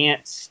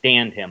can't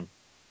stand him.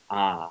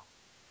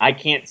 I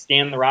can't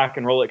stand the Rock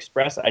and Roll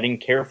Express. I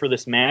didn't care for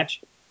this match.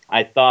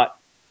 I thought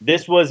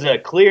this was a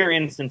clear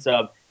instance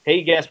of,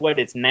 hey, guess what?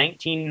 It's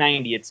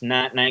 1990. It's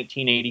not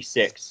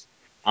 1986.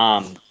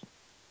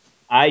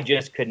 I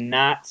just could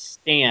not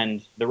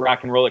stand the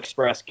Rock and Roll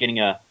Express getting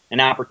an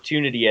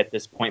opportunity at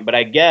this point. But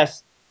I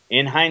guess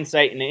in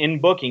hindsight and in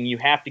booking, you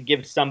have to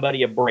give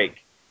somebody a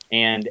break.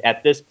 And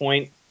at this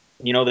point,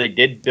 they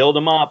did build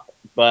them up,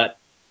 but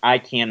I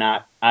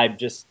cannot. I'm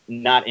just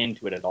not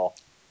into it at all.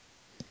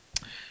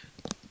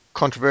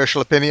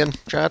 Controversial opinion,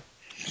 Chad?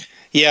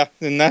 Yeah,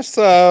 and that's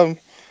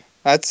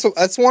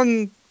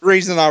one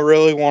reason I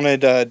really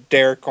wanted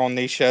Derek on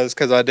these shows,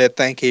 because I did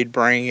think he'd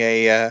bring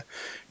a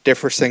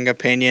differing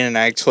opinion, and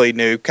I actually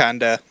knew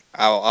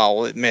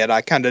I'll admit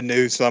I kind of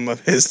knew some of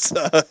his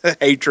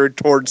hatred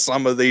towards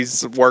some of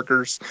these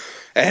workers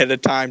ahead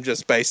of time,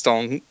 just based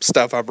on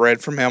stuff I've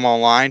read from him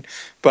online.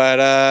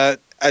 But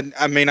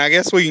I mean, I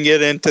guess we can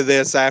get into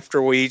this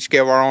after we each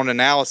give our own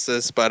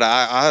analysis. But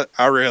I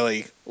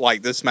really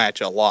like this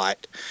match a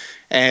lot,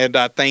 and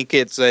I think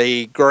it's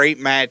a great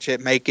match at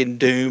making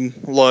Doom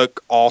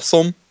look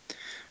awesome.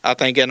 I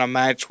think in a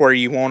match where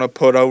you want to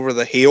put over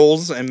the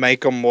heels and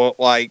make them look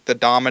like the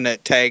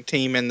dominant tag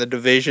team in the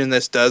division,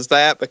 this does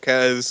that,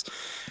 because,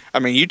 I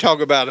mean, you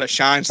talk about a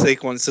shine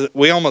sequence.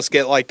 We almost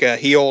get like a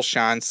heel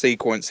shine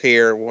sequence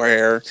here,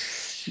 where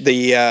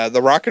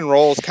the Rock and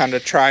Rolls kind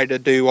of try to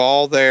do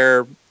all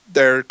their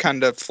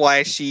kind of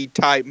flashy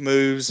type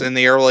moves in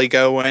the early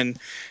going,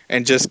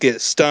 and just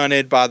get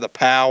stunted by the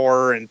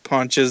power and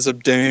punches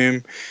of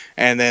Doom,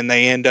 and then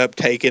they end up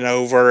taking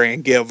over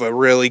and give a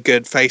really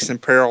good face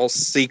and peril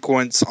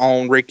sequence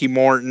on Ricky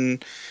Morton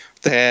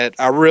that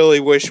I really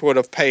wish would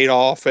have paid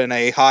off in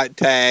a hot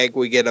tag.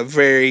 We get a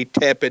very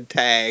tepid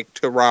tag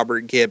to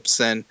Robert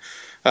Gibson.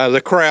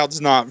 The crowd's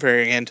not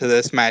very into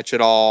this match at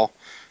all.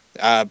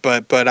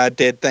 But I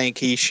did think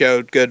he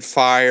showed good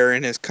fire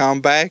in his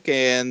comeback,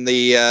 and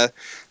the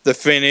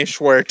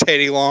finish where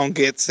Teddy Long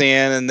gets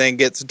in and then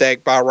gets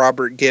decked by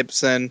Robert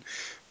Gibson.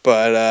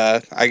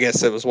 But I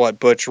guess it was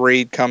Butch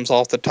Reed comes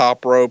off the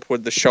top rope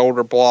with the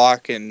shoulder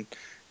block and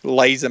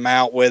lays him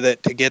out with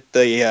it to get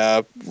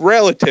the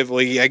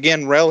relatively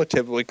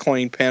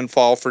clean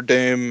pinfall for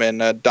Doom,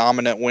 and a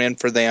dominant win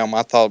for them.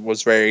 I thought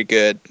was very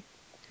good.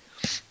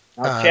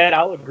 Now, Chad,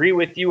 I'll agree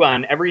with you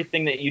on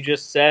everything that you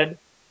just said.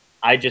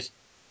 I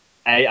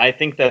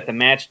think that the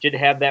match did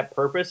have that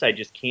purpose. I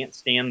just can't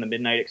stand the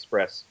Midnight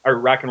Express or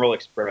Rock and Roll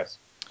Express.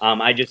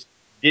 I just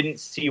didn't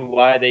see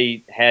why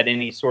they had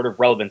any sort of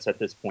relevance at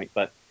this point.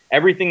 But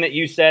everything that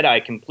you said, I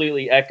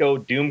completely echo.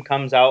 Doom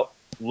comes out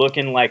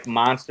looking like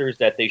monsters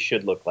that they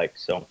should look like.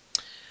 So,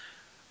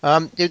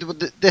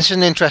 this is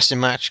an interesting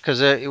match because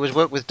it was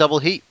worked with double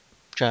heat,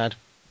 Chad.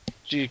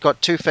 So you've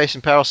got two face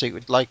and peril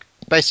sequence, like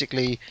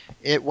basically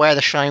where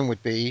the shine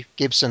would be.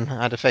 Gibson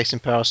had a face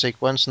and peril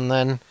sequence, and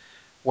then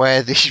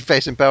where the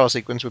face and peril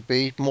sequence would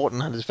be,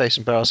 Morton had his face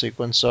and peril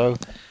sequence. So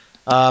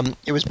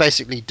it was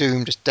basically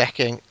Doom just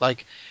decking.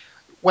 Like,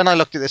 when I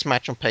looked at this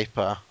match on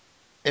paper,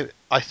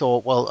 I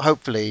thought, well,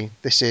 hopefully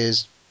this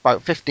is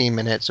about 15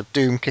 minutes of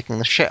Doom kicking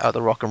the shit out of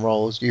the Rock and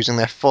Rolls using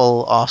their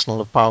full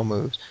arsenal of power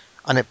moves,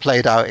 and it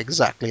played out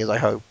exactly as I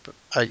hoped.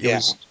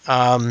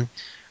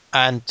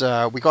 And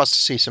we got to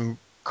see some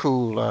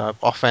cool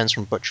offense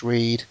from Butch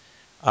Reed,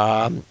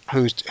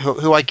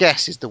 who I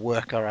guess is the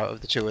worker out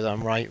of the two of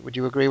them, right? Would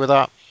you agree with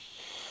that?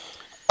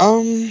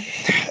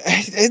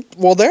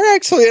 Well, they're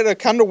actually at a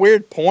kind of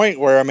weird point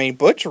where, I mean,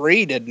 Butch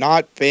Reed had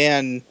not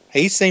been.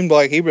 He seemed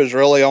like he was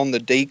really on the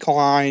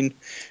decline,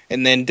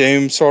 and then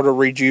Doom sort of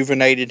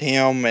rejuvenated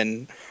him,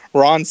 and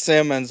Ron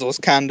Simmons was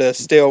kind of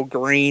still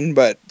green,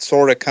 but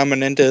sort of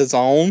coming into his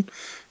own.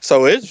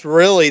 So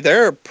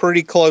they're a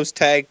pretty close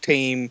tag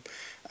team.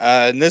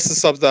 And this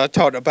is something I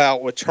talked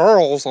about with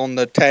Charles on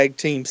the Tag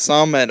Team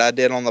Summit I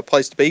did on the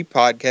Place to Be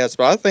podcast,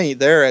 but I think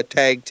they're a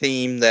tag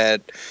team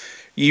that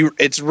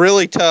it's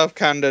really tough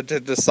kind of to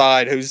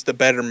decide who's the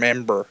better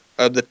member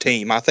of the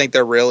team. I think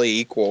they're really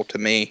equal to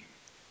me.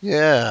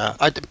 Yeah,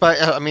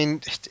 but I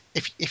mean,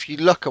 if you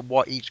look at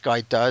what each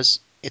guy does,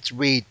 it's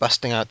Reed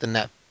busting out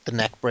the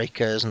neck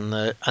breakers and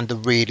the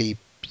really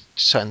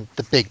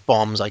the big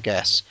bombs, I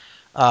guess.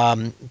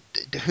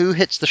 Who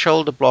hits the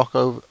shoulder block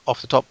off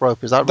the top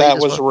rope? Is that Reed? That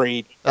as was well?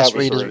 Reed. That's That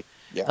was Reed. Reed.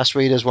 Yeah. That's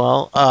Reed as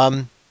well.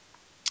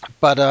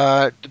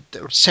 But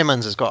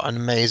Simmons has got an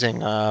amazing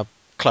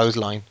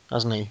clothesline,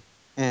 hasn't he?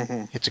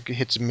 Mm-hmm.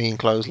 Hits a mean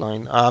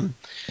clothesline.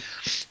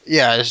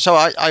 Yeah, so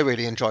I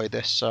really enjoyed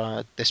this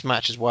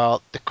match as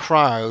well. The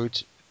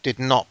crowd did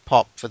not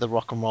pop for the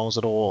Rock and Rolls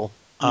at all,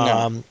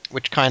 No.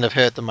 which kind of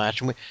hurt the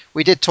match. And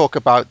we did talk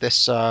about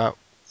this a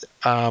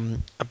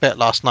bit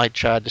last night,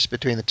 Chad, just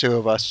between the two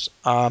of us.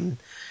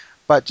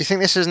 But do you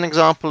think this is an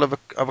example of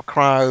a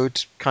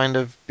crowd kind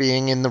of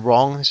being in the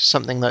wrong? This is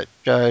something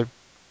that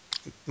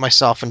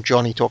myself and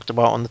Johnny talked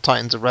about on the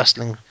Titans of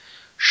Wrestling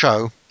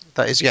show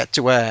that is yet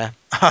to air.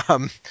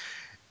 Um,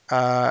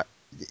 uh,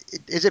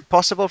 is it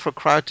possible for a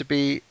crowd to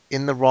be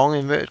in the wrong,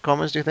 inverted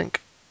commas, do you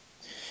think?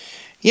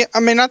 Yeah, I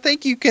mean, I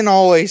think you can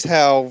always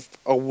have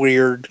a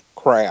weird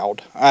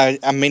crowd. I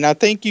mean, I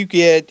think you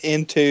get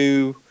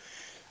into.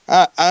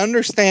 I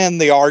understand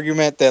the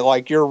argument that,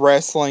 like, you're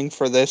wrestling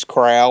for this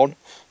crowd,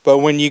 but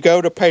when you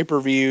go to pay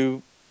per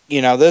view,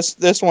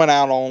 this went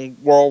out on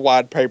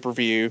worldwide pay per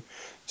view,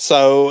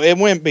 so it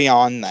went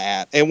beyond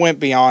that. It went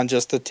beyond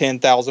just the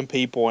 10,000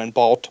 people in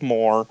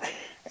Baltimore.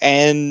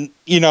 And,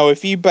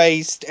 if you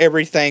based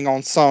everything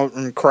on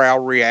certain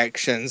crowd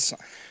reactions,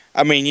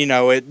 I mean,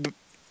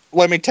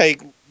 let me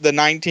take the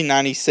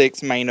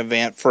 1996 main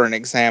event, for an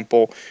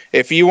example.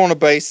 If you want to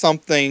base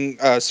something,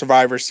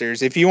 Survivor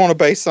Series, if you want to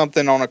base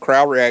something on a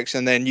crowd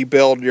reaction, then you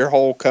build your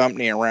whole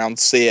company around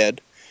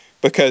Sid.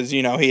 Because,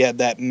 you know, he had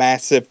that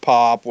massive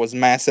pop, was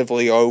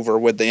massively over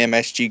with the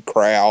MSG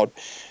crowd.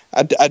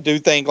 I do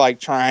think, like,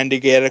 trying to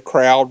get a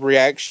crowd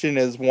reaction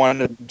is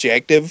one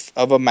objective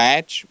of a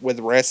match with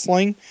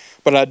wrestling.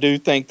 But I do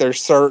think there's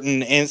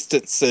certain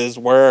instances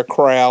where a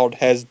crowd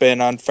has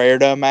been unfair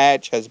to a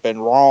match, has been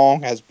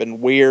wrong, has been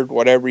weird,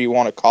 whatever you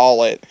want to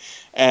call it.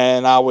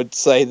 And I would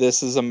say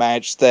this is a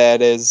match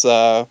that is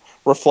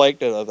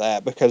reflective of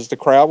that, because the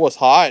crowd was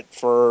hot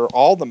for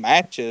all the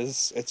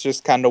matches. It's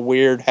just kind of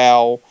weird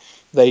how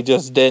they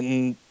just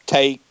didn't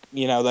take,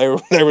 you know,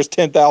 there was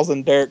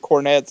 10,000 Derek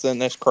Cornetts in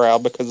this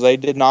crowd, because they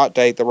did not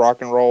take the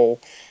Rock and Roll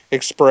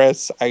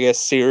Express, I guess,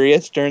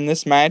 serious during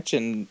this match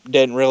and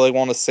didn't really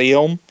want to see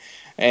them.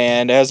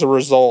 And as a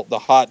result, the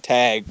hot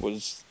tag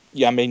was,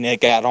 I mean, it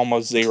got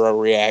almost zero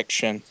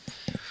reaction.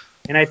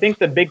 And I think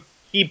the big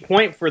key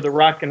point for the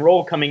Rock and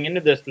Roll coming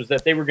into this was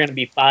that they were going to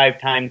be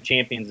 5-time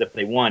champions if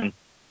they won.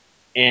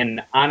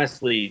 And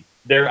honestly,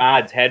 their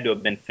odds had to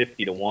have been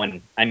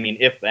 50-1. I mean,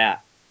 if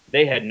that.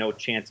 They had no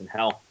chance in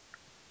hell.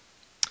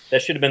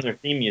 That should have been their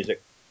theme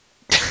music.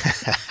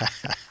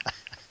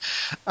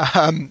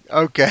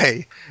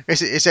 Okay,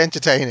 it's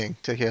entertaining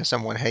to hear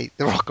someone hate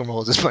the Rock and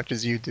Rolls as much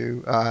as you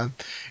do,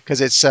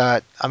 because it's.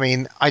 I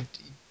mean,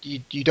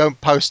 you don't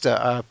post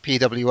a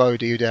PWO,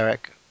 do you,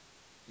 Derek?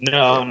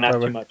 No, not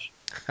too much.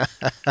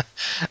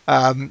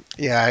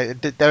 Yeah,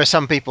 there are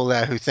some people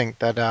there who think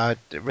that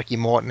Ricky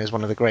Morton is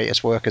one of the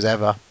greatest workers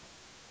ever.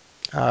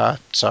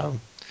 So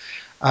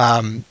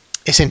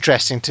it's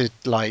interesting to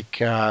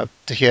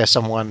to hear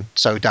someone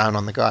so down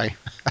on the guy.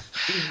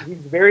 He's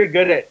very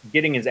good at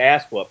getting his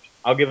ass whooped.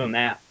 I'll give him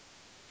that.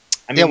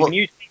 I mean, when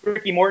you see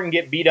Ricky Morton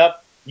get beat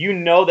up, you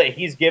know that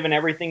he's given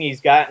everything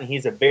he's got, and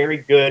he's a very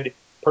good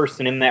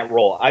person in that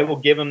role. I will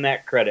give him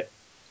that credit.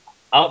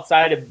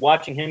 Outside of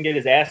watching him get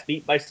his ass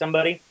beat by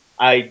somebody,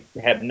 I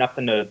have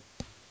nothing to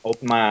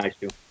open my eyes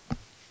to.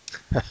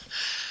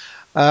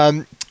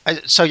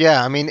 So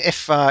yeah, I mean,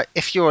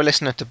 if you're a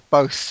listener to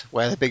both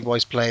Where the Big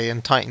Boys Play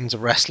and Titans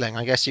of Wrestling,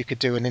 I guess you could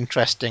do an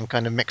interesting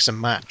kind of mix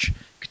and match. You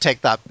could take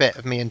that bit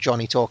of me and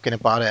Johnny talking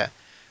about it,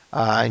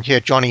 and hear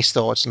Johnny's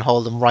thoughts and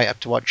hold them right up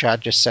to what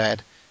Chad just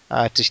said,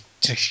 to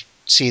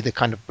see the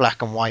kind of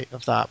black and white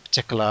of that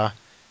particular,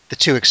 the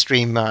two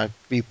extreme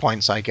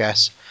viewpoints, I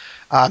guess.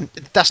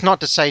 That's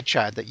not to say,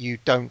 Chad, that you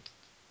don't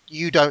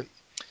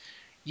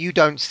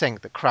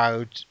think the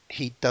crowd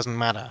heat doesn't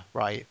matter,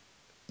 right?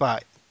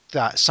 But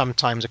that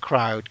sometimes a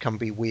crowd can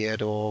be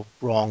weird or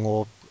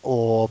wrong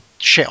or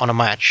shit on a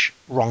match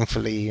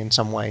wrongfully in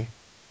some way,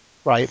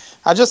 right?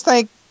 I just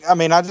think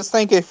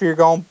if you're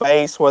going to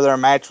base whether a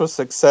match was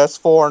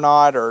successful or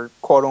not, or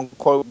quote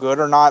unquote good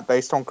or not,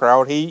 based on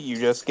crowd heat, you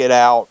just get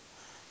out,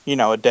 you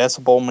know, a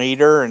decibel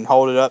meter and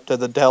hold it up to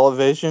the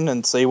television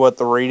and see what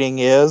the reading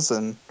is.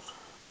 And,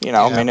 you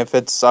know, I mean, if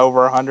it's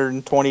over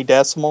 120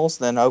 decimals,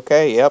 then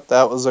okay, yep,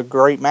 that was a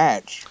great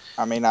match.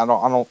 I mean, I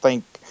don't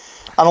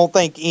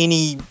think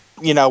any,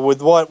 you know,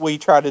 with what we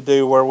try to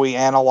do, where we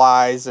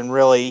analyze and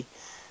really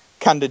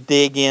kind of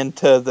dig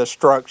into the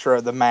structure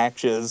of the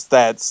matches,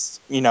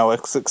 that's, you know, a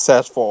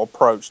successful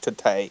approach to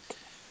take.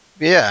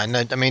 Yeah, and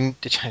I mean,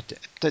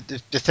 the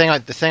thing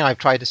I've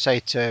tried to say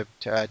to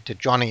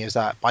Johnny is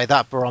that by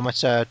that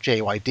barometer,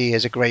 JYD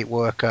is a great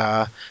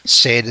worker.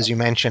 Sid, as you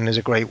mentioned, is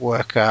a great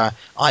worker.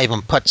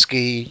 Ivan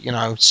Putski, you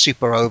know,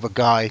 super over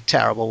guy,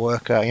 terrible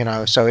worker. You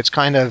know, so it's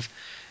kind of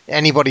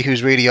anybody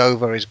who's really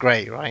over is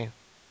great, right?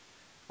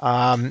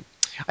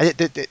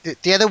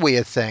 The other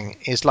weird thing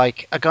is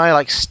like a guy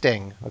like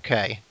Sting,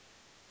 okay,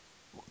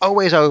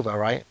 always over,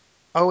 right?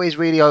 Always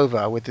really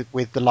over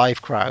with the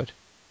live crowd.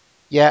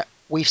 Yet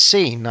we've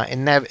seen that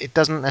it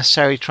doesn't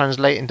necessarily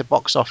translate into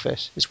box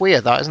office. It's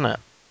weird, that, isn't it?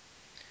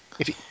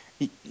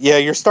 Yeah,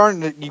 you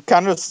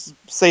kind of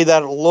see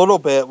that a little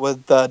bit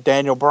with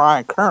Daniel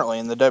Bryan currently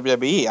in the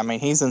WWE. I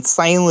mean, he's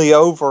insanely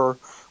over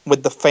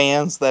with the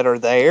fans that are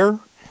there,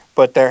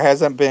 but there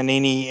hasn't been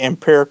any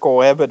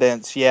empirical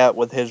evidence yet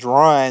with his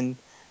run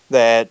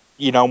that,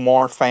 you know,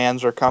 more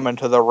fans are coming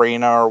to the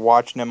arena or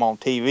watching him on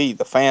TV.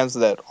 The fans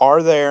that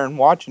are there and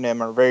watching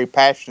him are very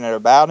passionate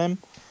about him,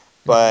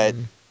 but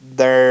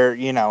they're,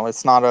 you know,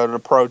 it's not an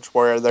approach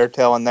where they're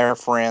telling their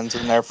friends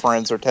and their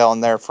friends are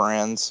telling their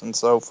friends and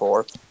so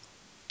forth.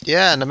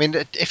 Yeah, and I mean,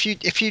 if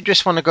you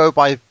just want to go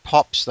by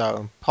pops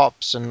though,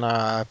 pops and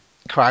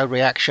crowd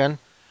reaction,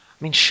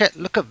 I mean, shit.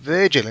 Look at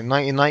Virgil in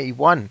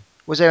 1991.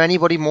 Was there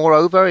anybody more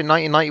over in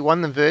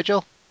 1991 than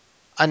Virgil?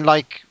 And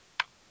like,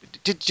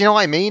 do you know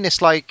what I mean?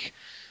 It's like,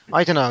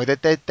 I don't know.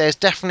 There's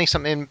definitely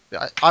something.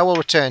 I will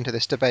return to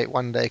this debate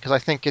one day because I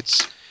think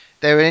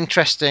there are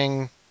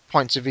interesting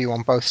points of view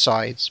on both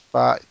sides,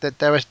 but that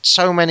there are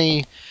so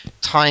many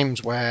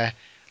times where,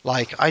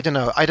 like, I don't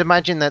know. I'd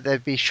imagine that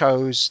there'd be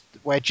shows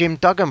where Jim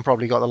Duggan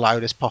probably got the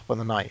loudest pop of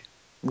the night.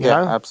 You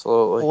know?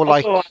 Absolutely. Or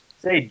like, also,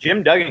 say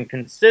Jim Duggan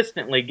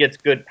consistently gets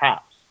good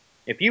pops.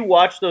 If you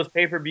watch those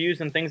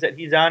pay-per-views and things that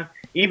he's on,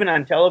 even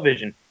on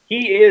television,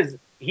 he's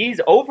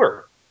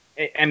over.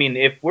 I mean,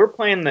 if we're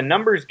playing the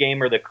numbers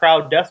game or the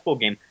crowd decibel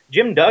game,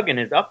 Jim Duggan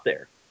is up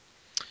there.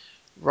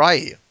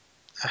 Right.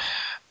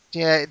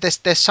 Yeah,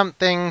 there's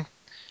something.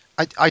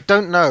 I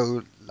don't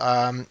know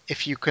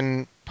if you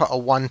can put a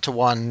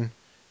 1-to-1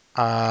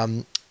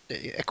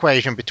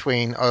 equation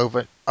between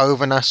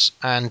overness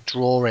and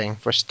drawing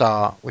for a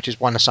start, which is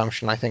one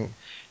assumption I think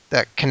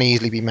that can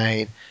easily be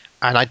made.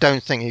 And I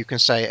don't think you can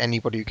say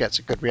anybody who gets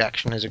a good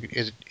reaction is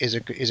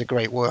a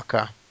great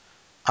worker.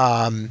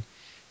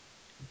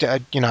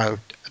 You know,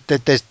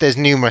 there's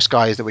numerous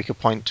guys that we could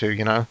point to.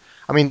 You know,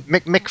 I mean,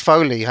 Mick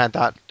Foley had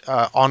that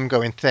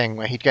ongoing thing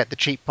where he'd get the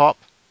cheap pop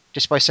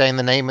just by saying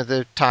the name of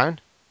the town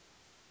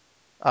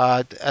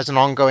as an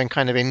ongoing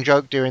kind of in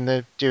joke during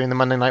the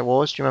Monday Night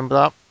Wars. Do you remember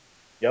that?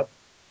 Yep.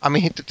 I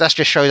mean, that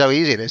just shows how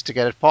easy it is to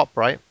get a pop,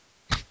 right?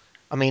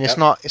 I mean, it's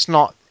Yep.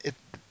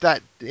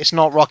 it's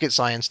not rocket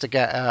science to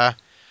get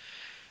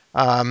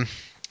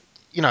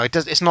you know,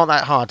 it's not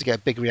that hard to get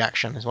a big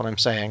reaction, is what I'm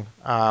saying.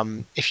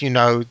 If you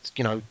know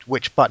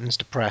which buttons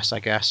to press, I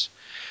guess.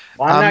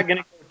 Well, I'm not going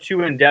to go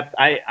too in depth.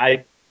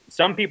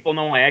 Some people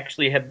know I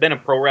actually have been a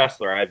pro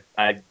wrestler.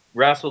 I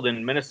wrestled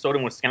in Minnesota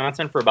and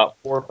Wisconsin for about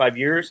 4 or 5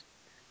 years.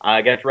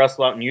 I got to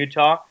wrestle out in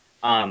Utah,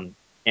 and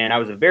I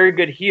was a very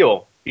good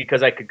heel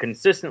because I could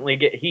consistently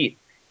get heat.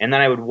 And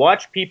then I would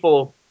watch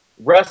people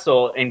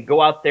wrestle and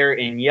go out there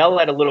and yell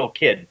at a little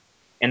kid,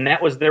 and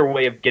that was their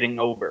way of getting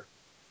over.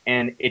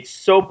 And it's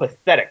so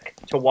pathetic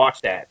to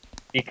watch that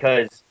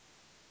because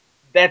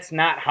that's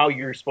not how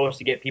you're supposed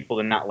to get people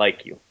to not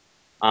like you.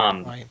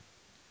 Right.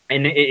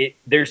 And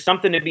there's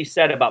something to be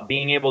said about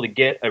being able to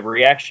get a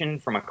reaction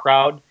from a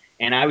crowd.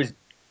 And I was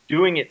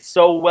doing it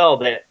so well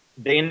that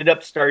they ended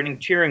up starting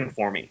cheering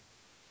for me.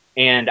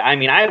 And I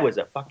mean, I was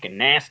a fucking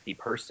nasty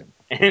person,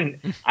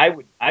 and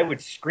I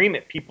would scream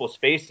at people's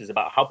faces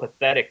about how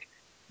pathetic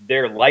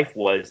their life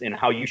was and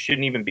how you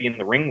shouldn't even be in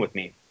the ring with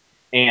me.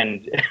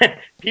 And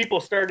people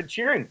started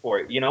cheering for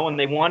it, and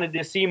they wanted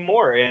to see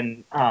more.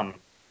 And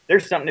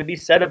there's something to be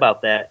said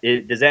about that.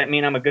 Does that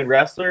mean I'm a good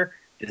wrestler?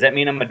 Does that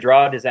mean I'm a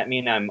draw? Does that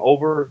mean I'm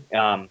over?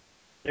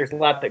 There's a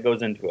lot that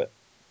goes into it.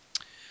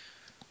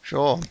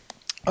 Sure.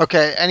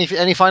 Okay.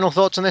 Any final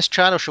thoughts on this,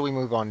 Chad, or shall we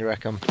move on? Do you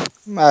reckon?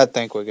 I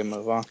think we can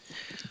move on.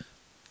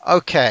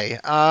 Okay.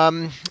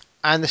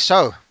 And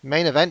so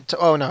main event.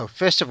 Oh no.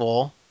 First of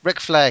all, Ric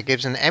Flair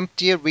gives an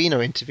empty arena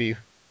interview,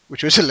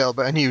 which was a little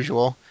bit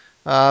unusual.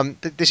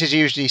 This is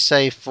usually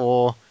saved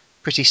for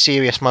pretty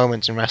serious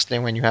moments in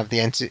wrestling when you have the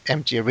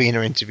empty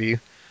arena interview.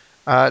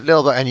 A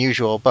little bit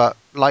unusual, but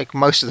like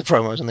most of the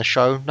promos on the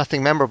show,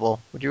 nothing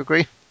memorable. Would you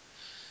agree?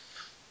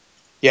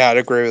 Yeah, I'd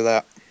agree with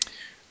that.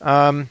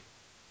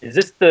 Is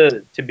this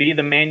the to be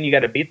the man you got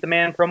to beat the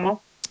man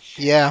promo?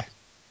 Yeah.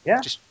 Yeah.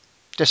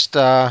 Just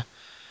I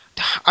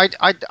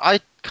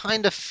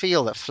kind of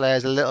feel that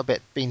Flair's a little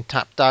bit been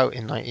tapped out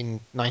in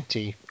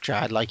 1990,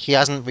 Chad. Like he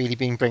hasn't really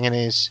been bringing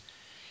his.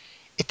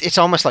 It's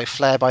almost like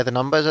Flair by the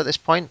numbers at this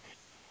point.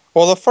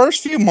 Well, the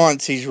first few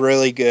months he's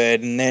really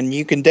good, and then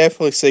you can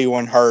definitely see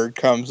when Hurd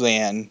comes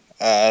in,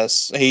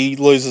 he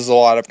loses a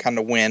lot of kind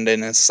of wind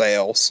in his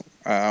sails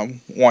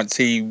once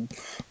he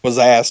was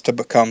asked to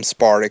become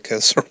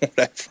Spartacus or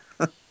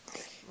whatever.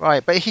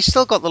 Right, but he's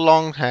still got the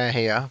long hair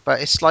here.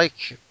 But it's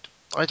like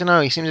I don't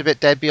know. He seems a bit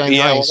dead behind the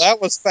Yeah, well, eyes.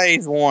 that was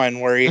phase one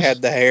where he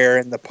had the hair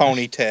and the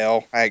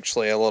ponytail,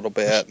 actually, a little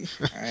bit.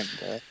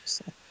 And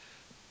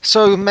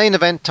So main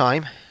event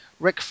time.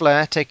 Ric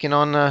Flair taking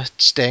on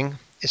Sting.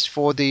 Is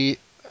for the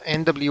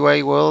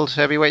NWA World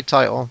Heavyweight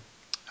Title.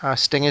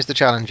 Sting is the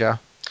challenger.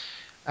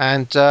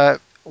 And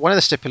one of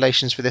the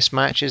stipulations for this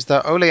match is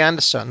that Ole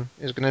Anderson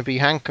is going to be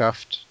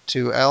handcuffed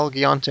to El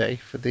Gigante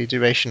for the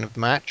duration of the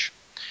match.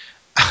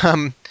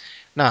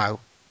 Now,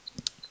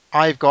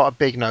 I've got a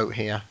big note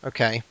here.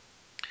 Okay.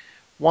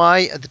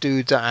 Why are the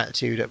dudes at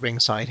Attitude at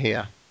ringside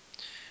here?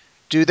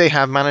 Do they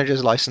have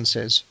managers'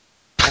 licenses?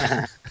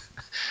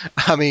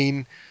 I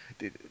mean,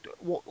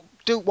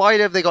 why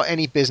have they got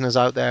any business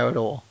out there at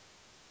all?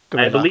 I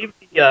Gorilla. believe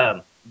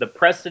the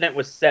precedent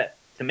was set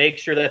to make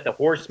sure that the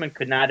Horsemen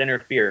could not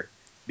interfere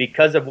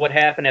because of what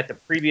happened at the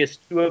previous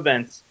 2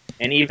 events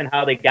and even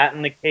how they got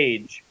in the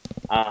cage.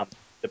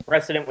 The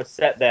precedent was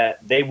set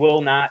that they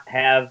will not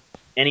have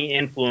any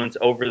influence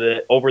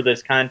over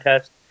this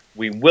contest.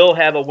 We will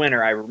have a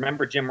winner. I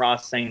remember Jim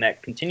Ross saying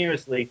that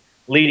continuously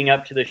leading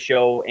up to the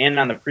show and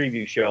on the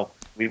preview show.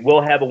 We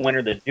will have a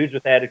winner. The dudes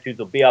with attitudes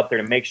will be out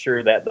there to make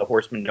sure that the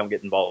Horsemen don't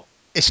get involved.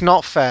 It's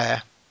not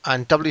fair,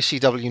 and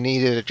WCW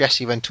needed a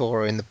Jesse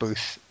Ventura in the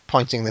booth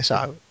pointing this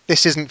out.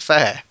 This isn't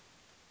fair.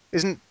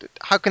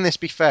 How can this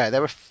be fair?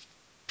 There were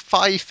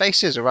 5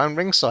 faces around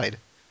ringside.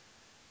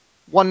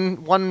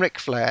 One Ric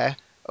Flair,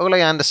 Ole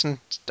Anderson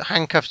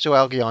handcuffed to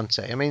El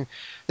Gigante. I mean,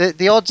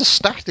 the odds are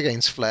stacked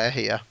against Flair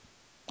here,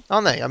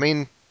 aren't they? I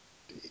mean,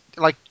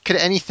 like, could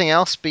anything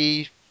else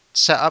be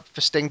set up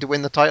for Sting to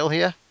win the title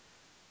here?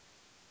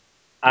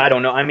 I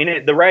don't know. I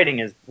mean, the writing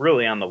is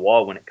really on the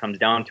wall when it comes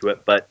down to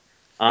it, but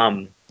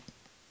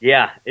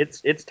yeah,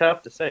 it's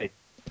tough to say.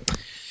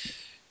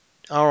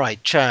 All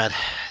right, Chad.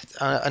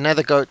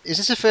 Another go. Is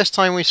this the first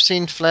time we've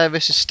seen Flair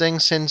versus Sting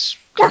since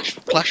Clash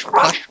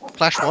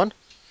 1?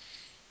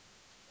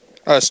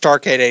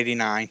 Starcade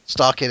 '89.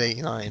 Starcade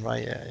 '89,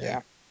 right?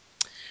 Yeah.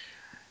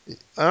 Yeah.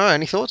 All right,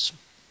 any thoughts?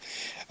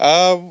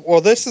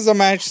 Well, this is a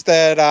match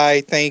that I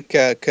think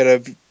you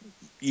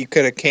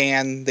could have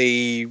canned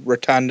the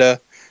Rotunda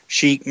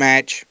Sheik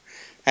match,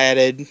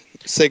 added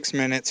 6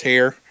 minutes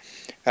here,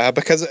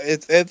 because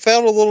it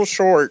felt a little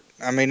short.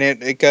 I mean,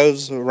 it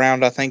goes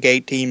around, I think,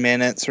 18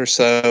 minutes or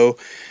so,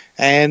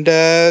 and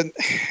I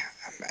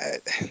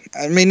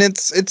mean,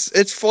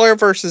 it's Flair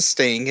versus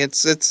Sting.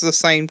 It's the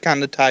same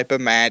kind of type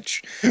of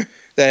match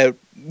that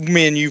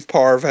me and you,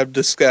 Parv, have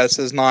discussed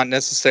as not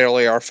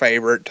necessarily our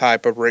favorite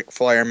type of Ric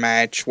Flair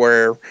match,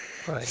 where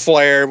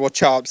Flair will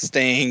chop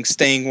Sting,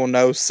 Sting will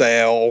no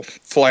sell,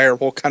 Flair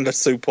will kind of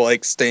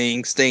suplex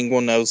Sting, Sting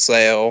will no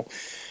sell.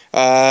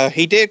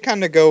 He did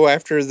kind of go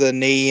after the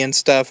knee and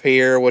stuff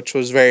here, which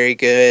was very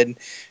good,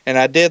 and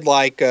I did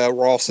like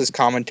Ross's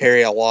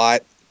commentary a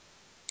lot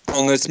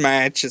on this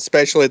match,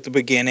 especially at the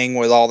beginning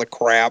with all the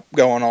crap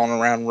going on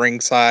around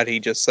ringside. He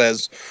just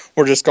says,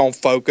 we're just going to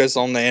focus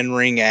on the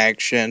in-ring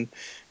action,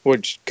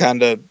 which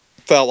kind of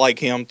felt like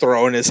him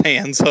throwing his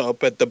hands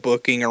up at the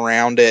booking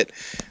around it.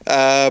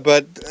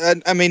 But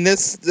I mean,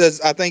 this,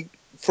 I think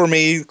for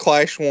me,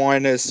 Clash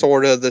 1 is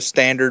sort of the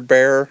standard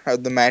bearer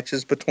of the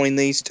matches between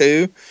these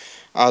two.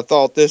 I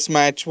thought this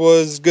match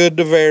was good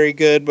to very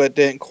good, but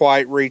didn't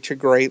quite reach a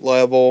great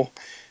level.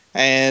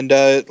 And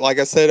like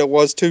I said, it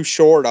was too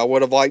short. I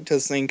would have liked to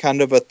have seen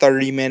kind of a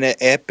 30-minute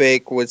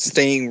epic with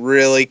Sting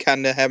really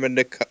kind of having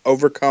to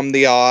overcome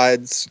the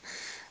odds.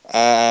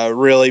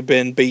 Really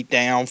been beat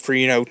down for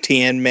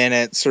 10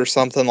 minutes or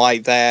something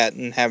like that,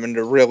 and having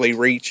to really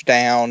reach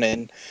down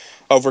and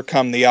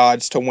overcome the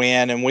odds to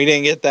win. And we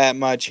didn't get that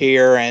much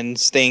here, and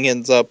Sting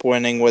ends up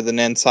winning with an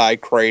inside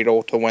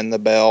cradle to win the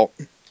belt.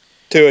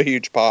 To a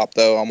huge pop,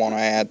 though, I want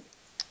to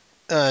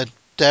add.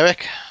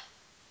 Derek?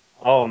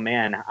 Oh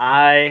man,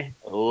 I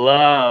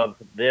love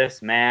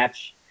this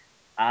match.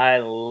 I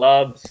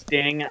love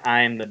Sting.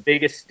 I'm the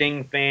biggest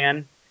Sting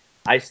fan.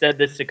 I said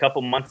this a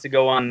couple months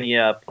ago on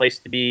the Place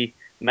to Be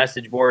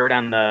message board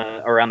on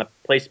the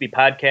Place to Be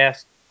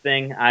podcast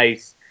thing.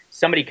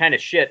 Somebody kind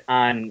of shit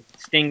on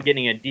Sting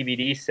getting a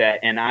DVD set,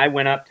 and I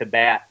went up to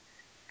bat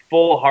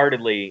full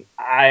heartedly.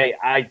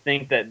 I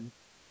think that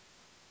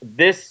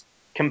this,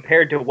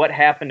 compared to what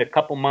happened a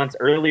couple months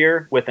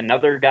earlier with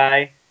another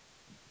guy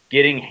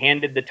getting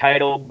handed the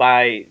title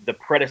by the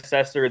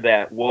predecessor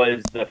that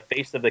was the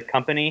face of the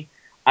company,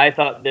 I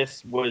thought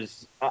this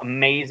was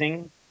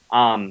amazing.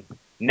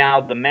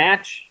 Now the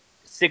match,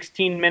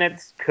 16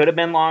 minutes, could have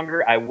been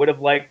longer. I would have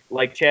liked,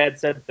 like Chad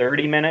said,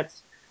 30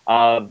 minutes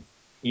of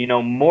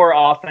more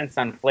offense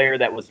on Flair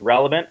that was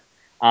relevant.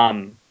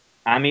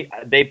 I mean,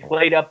 they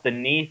played up the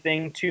knee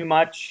thing too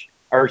much,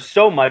 or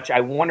so much.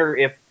 I wonder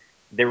if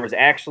there was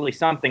actually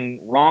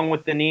something wrong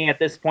with the knee at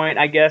this point,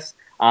 I guess.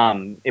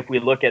 If we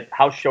look at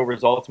house show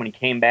results when he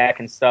came back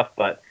and stuff,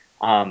 but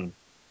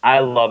I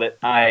love it.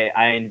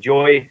 I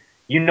enjoy,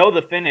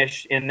 the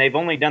finish, and they've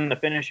only done the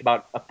finish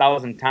about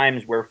 1,000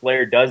 times where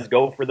Flair does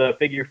go for the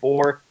figure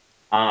four.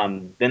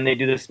 Then they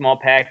do the small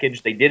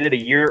package. They did it a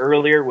year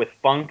earlier with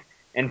Funk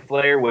and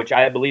Flair, which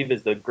I believe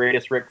is the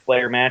greatest Ric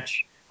Flair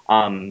match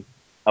of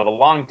a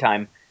long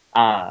time.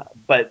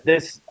 But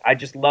I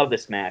just love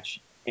this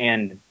match.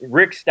 And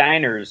Rick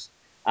Steiner's,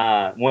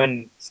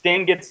 when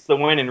Sting gets the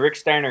win and Rick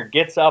Steiner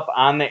gets up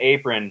on the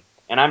apron,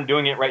 and I'm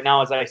doing it right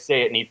now as I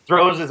say it, and he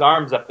throws his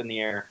arms up in the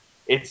air.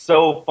 It's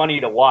so funny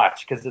to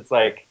watch because it's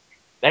like,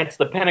 that's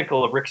the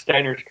pinnacle of Rick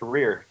Steiner's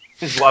career,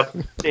 is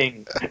watching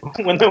Sting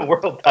win the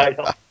world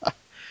title.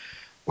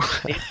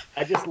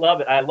 I just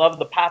love it. I love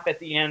the pop at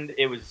the end.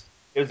 It was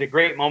a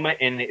great moment,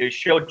 and it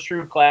showed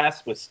true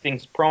class with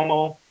Sting's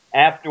promo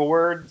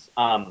afterwards.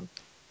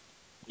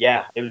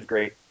 Yeah, it was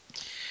great.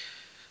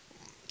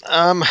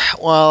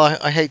 Well,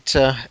 I hate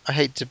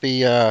to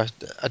be a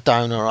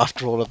downer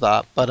after all of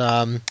that, but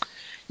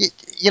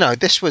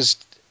this was.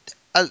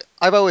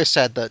 I've always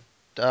said that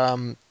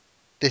the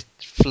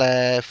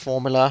Flair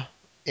formula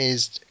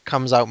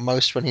comes out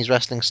most when he's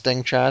wrestling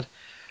Sting, Chad.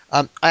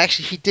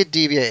 He did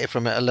deviate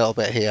from it a little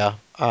bit here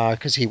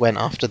because he went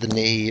after the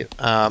knee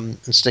and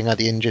Sting had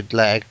the injured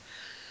leg.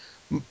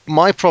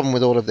 My problem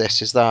with all of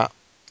this is that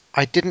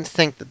I didn't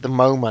think that the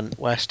moment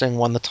where Sting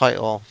won the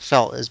title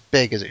felt as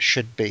big as it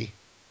should be.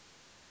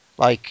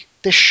 Like,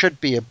 this should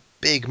be a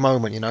big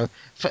moment,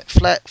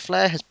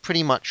 Flair has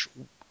pretty much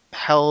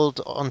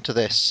held onto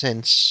this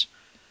since,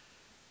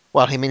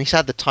 well, I mean, he's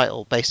had the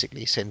title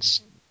basically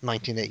since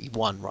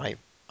 1981, right?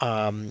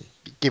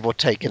 Give or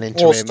take an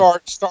interim. Well,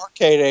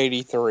 Starcade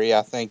 '83,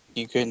 I think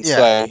you can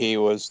say he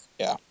was,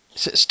 yeah.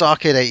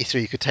 Starcade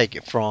 '83, you could take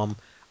it from.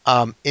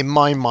 In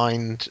my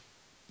mind,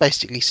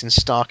 basically since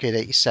Starcade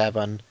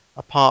 '87,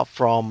 apart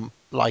from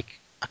like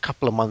a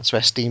couple of months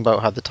where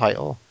Steamboat had the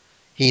title,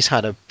 he's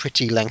had a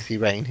pretty lengthy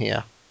reign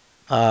here,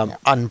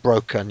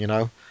 unbroken,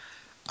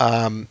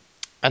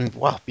 and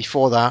well,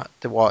 before that,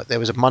 there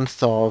was a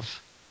month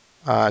of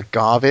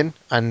Garvin,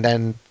 and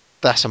then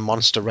that's a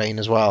monster reign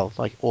as well.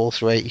 Like all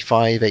through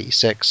 85,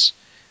 86.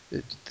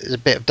 There's a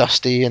bit of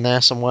Dusty in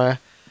there somewhere,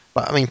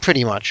 but I mean,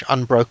 pretty much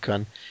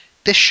unbroken.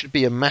 This should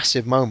be a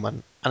massive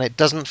moment, and it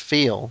doesn't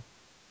feel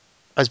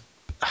as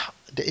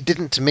it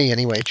didn't to me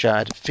anyway,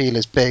 Chad. Feel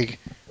as big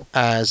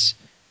as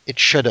it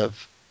should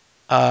have.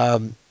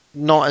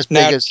 Not as big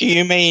Now, as do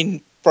you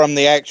mean from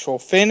the actual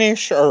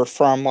finish or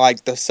from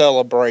like the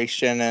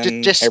celebration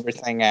and just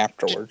everything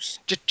afterwards?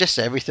 just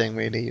everything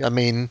really. I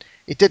mean,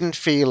 it didn't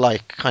feel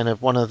like kind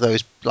of one of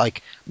those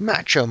like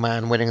Macho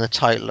Man winning the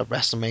title at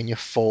WrestleMania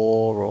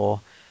 4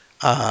 or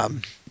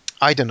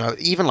I don't know,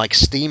 even like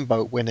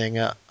Steamboat winning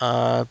at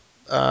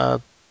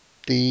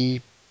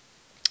the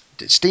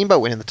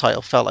Steamboat winning the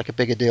title felt like a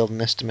bigger deal than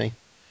this to me.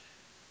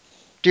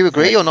 Do you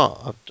agree or not?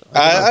 I don't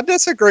know. I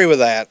disagree with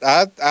that.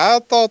 I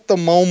thought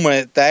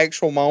the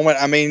actual moment,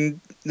 I mean,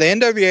 the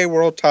NWA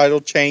World Title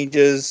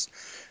changes,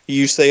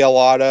 you see a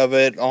lot of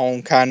it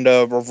on kind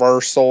of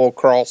reversal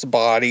across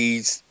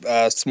bodies,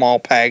 small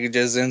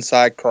packages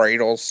inside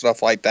cradles,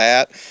 stuff like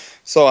that.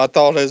 So I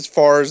thought as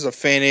far as the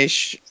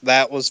finish,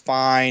 that was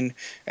fine.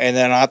 And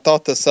then I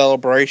thought the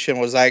celebration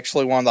was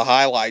actually one of the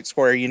highlights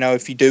where,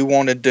 if you do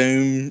want to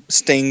doom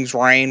Sting's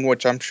reign,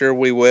 which I'm sure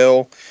we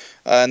will,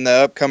 in the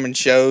upcoming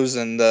shows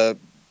and the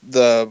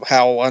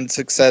how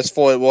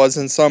unsuccessful it was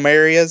in some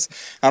areas.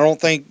 I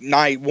don't think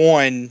night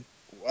one,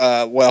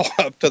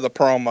 up to the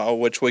promo,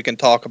 which we can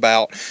talk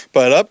about,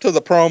 but up to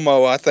the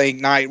promo, I think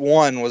night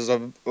one was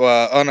a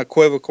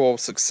unequivocal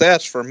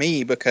success for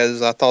me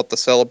because I thought the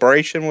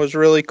celebration was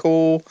really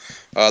cool.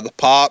 The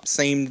pop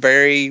seemed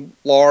very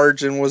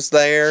large and was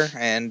there,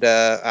 and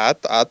I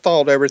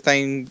thought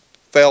everything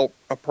felt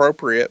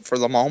appropriate for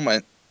the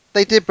moment.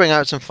 They did bring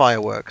out some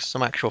fireworks,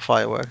 some actual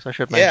fireworks. I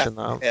should Yeah, mention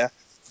that. yeah.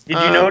 Did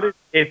you notice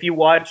if you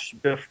watch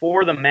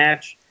before the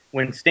match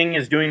when Sting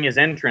is doing his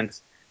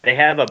entrance, they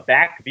have a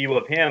back view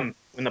of him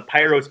when the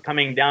pyro's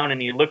coming down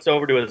and he looks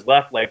over to his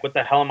left like, what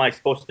the hell am I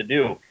supposed to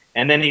do?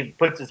 And then he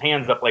puts his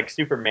hands up like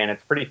Superman.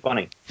 It's pretty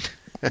funny.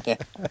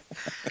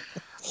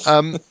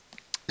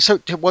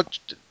 So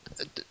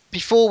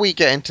before we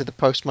get into the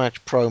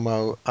post-match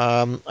promo,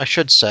 I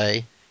should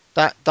say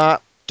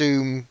that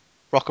Doom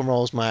Rock and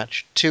Rolls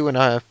match,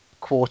 2.25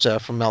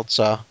 from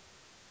Meltzer.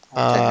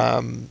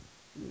 Okay.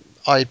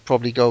 I'd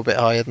probably go a bit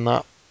higher than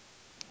that,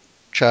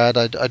 Chad.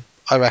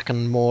 I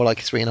reckon more like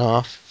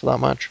 3.5 for that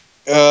match.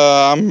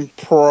 I'm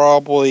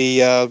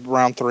probably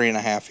around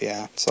 3.5.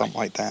 Yeah, something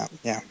like that.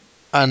 Yeah.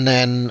 And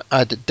then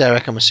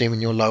Derek, I'm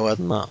assuming you're lower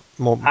than that.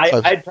 More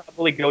close. I'd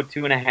probably go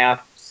 2.5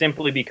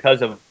 simply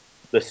because of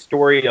the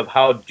story of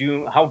how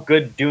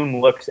good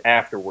Doom looks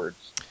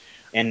afterwards,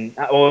 and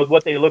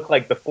what they look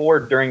like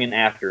before, during, and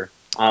after.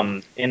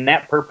 In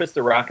that purpose,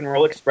 the Rock and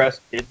Roll Express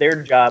did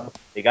their job.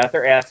 They got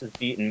their asses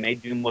beat and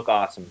made Doom look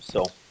awesome.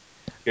 So,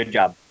 good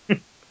job.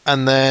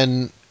 And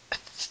then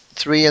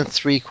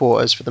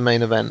 3.75 for the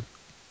main event.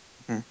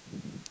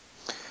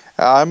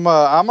 I'm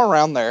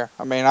around there.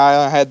 I mean,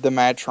 I had the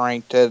match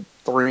ranked at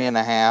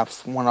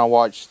 3.5 when I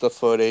watched the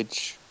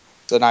footage,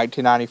 the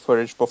 1990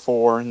 footage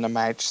before, and the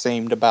match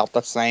seemed about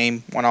the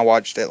same when I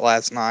watched it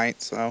last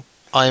night. So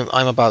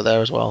I'm about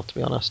there as well, to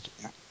be honest.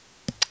 Yeah.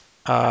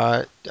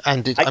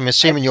 I'm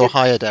assuming you're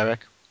higher, Derek.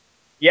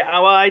 Yeah,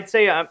 well, I'd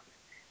say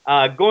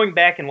going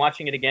back and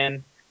watching it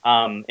again,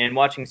 and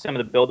watching some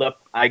of the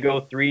build-up, I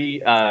go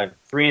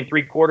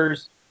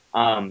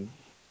 3.75,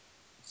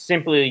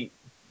 simply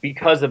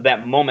because of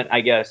that moment,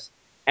 I guess,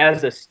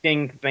 as a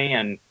Sting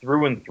fan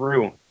through and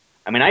through.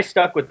 I mean, I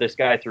stuck with this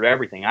guy through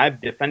everything.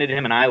 I've defended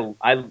him, and I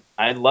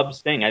love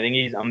Sting. I think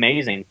he's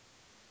amazing.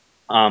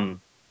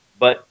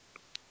 But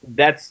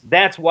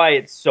that's why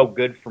it's so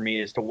good for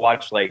me, is to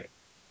watch, like,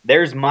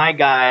 there's my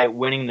guy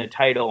winning the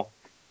title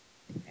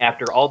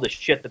after all the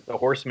shit that the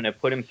Horsemen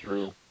have put him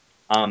through.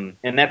 And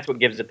that's what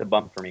gives it the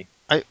bump for me.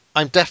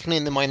 I'm definitely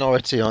in the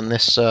minority on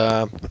this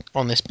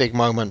big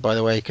moment, by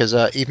the way, because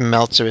even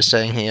Meltzer is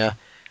saying here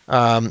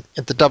the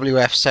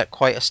WF set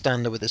quite a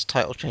standard with its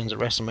title change at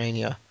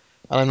WrestleMania,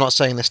 and I'm not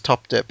saying this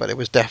topped it, but it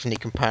was definitely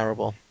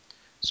comparable.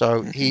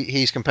 So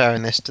he's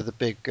comparing this to the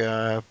big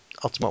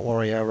Ultimate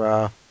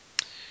Warrior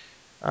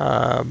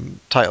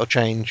title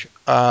change.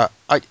 I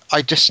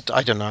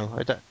don't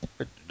know.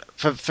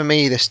 For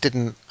me, this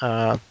didn't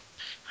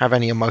have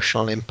any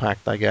emotional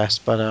impact, I guess,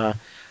 but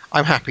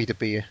I'm happy to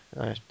be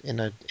in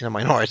a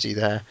minority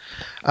there.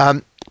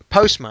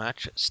 Post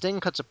match, Sting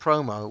cuts a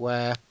promo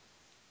where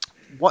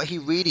what he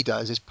really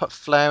does is put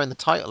Flair in the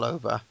title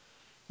over.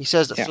 He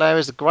says that Flair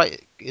is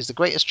the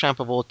greatest champ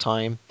of all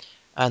time,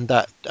 and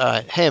that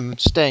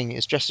Sting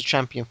is just a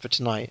champion for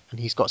tonight, and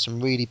he's got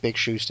some really big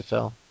shoes to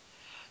fill.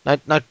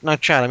 Now,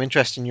 Chad, I'm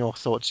interested in your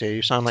thoughts here.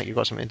 You sound like you've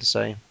got something to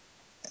say.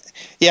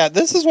 Yeah,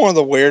 this is one of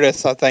the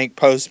weirdest, I think,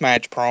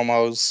 post-match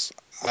promos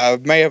I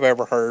may have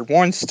ever heard.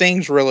 One,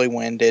 Sting's really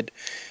winded.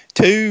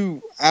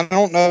 Two, I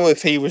don't know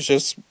if he was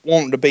just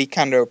wanting to be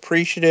kind of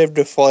appreciative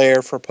to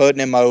Flair for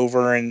putting him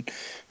over. And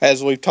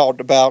as we've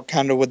talked about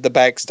kind of with the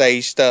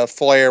backstage stuff,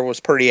 Flair was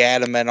pretty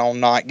adamant on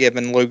not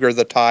giving Luger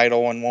the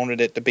title and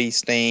wanted it to be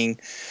Sting.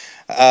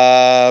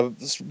 I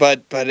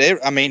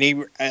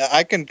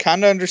can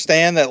kind of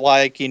understand that,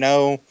 like,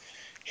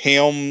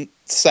 him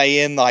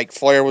saying like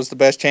Flair was the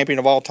best champion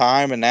of all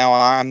time and now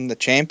I'm the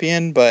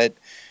champion, but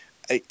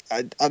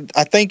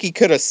I think he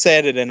could have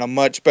said it in a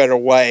much better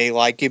way.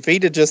 Like if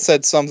he'd have just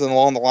said something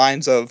along the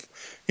lines of,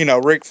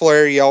 Ric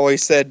Flair, you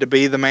always said to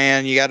be the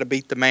man, you got to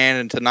beat the man,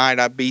 and tonight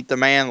I beat the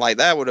man. Like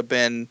that would have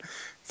been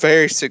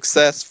very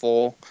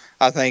successful,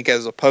 I think,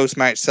 as a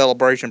post-match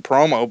celebration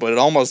promo. But it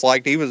almost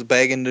like he was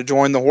begging to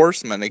join the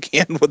Horsemen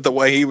again with the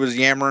way he was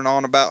yammering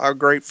on about how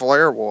great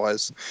Flair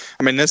was.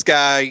 I mean, this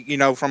guy,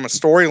 from a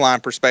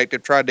storyline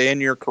perspective, tried to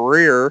end your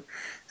career,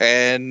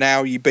 and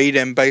now you beat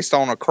him based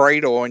on a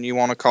cradle, and you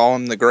want to call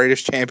him the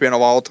greatest champion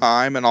of all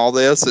time and all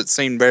this. It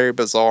seemed very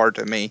bizarre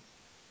to me.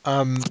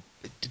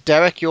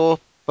 Derek, your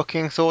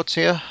booking thoughts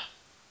here?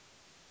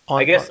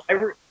 I guess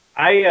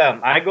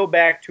I go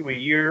back to a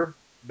year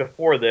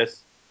before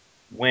this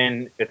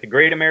when at the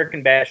Great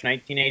American Bash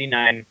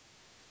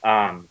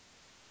 1989,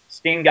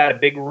 Sting got a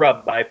big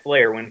rub by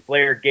Flair when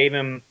Flair gave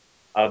him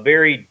a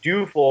very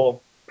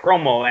dooful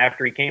promo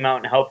after he came out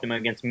and helped him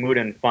against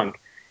Muta and Funk.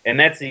 And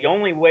that's the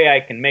only way I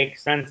can make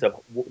sense of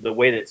the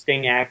way that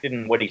Sting acted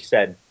and what he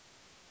said,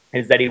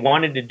 is that he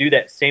wanted to do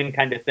that same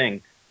kind of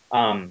thing.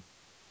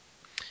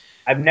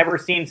 I've never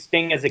seen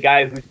Sting as a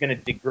guy who's going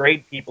to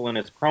degrade people in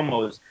his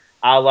promos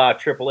a la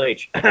Triple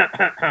H.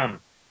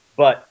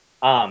 But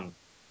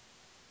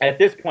at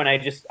this point,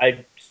 I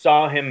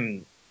saw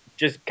him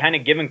just kind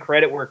of giving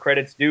credit where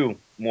credit's due,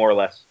 more or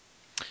less.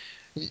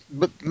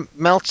 But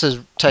Meltzer's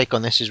take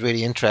on this is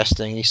really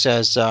interesting. He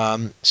says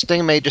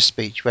Sting made a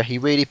speech where he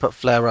really put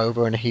Flair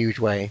over in a huge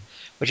way,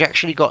 which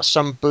actually got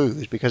some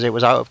boos because it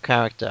was out of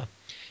character.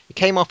 It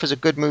came off as a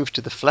good move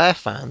to the Flair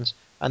fans,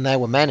 and there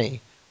were many,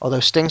 although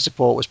Sting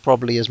support was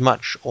probably as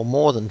much or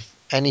more than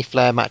any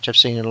Flair match I've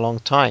seen in a long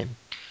time.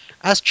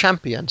 As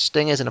champion,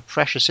 Sting is in a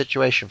pressure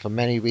situation for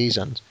many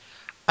reasons.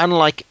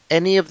 Unlike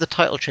any of the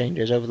title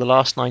changes over the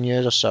last 9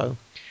 years or so,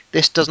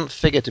 this doesn't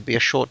figure to be a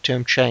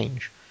short-term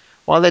change.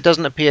 While there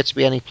doesn't appear to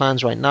be any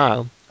plans right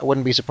now, I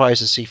wouldn't be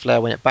surprised to see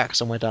Flair win it back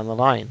somewhere down the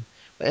line.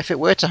 But if it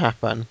were to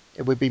happen,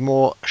 it would be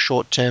more a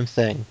short-term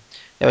thing.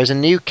 There is a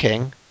new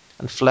king,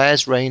 and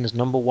Flair's reign as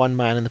number one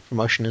man in the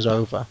promotion is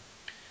over.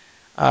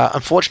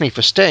 Unfortunately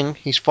for Sting,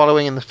 he's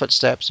following in the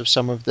footsteps of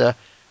someone that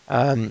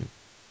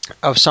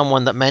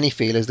many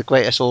feel is the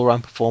greatest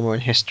all-round performer in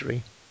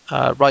history.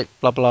 Right,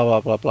 blah blah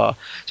blah blah blah.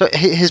 So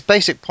his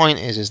basic point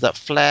is that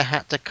Flair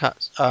had to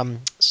cut,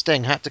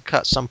 Sting had to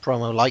cut some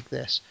promo like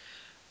this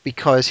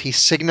because he's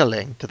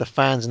signaling to the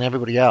fans and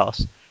everybody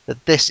else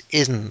that this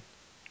isn't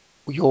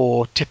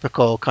your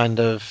typical kind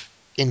of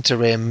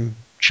interim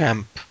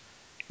champ.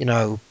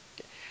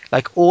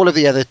 Like all of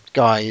the other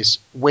guys,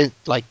 with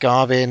like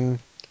Garvin,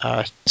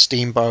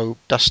 Steamboat,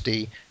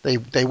 Dusty,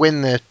 they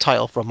win the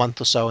title for a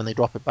month or so and they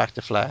drop it back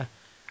to Flair.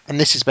 And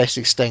this is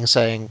basically Sting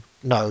saying,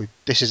 "No,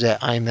 this is it.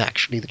 I'm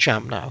actually the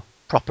champ now,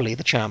 properly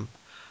the champ."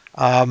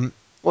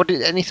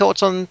 Any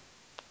thoughts on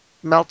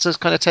Meltzer's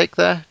kind of take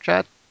there,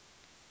 Chad?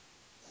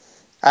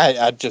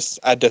 I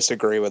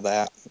disagree with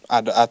that.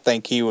 I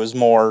think he was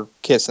more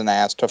kissing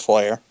ass to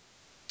Flair.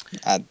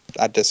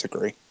 I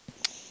disagree.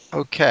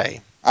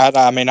 Okay.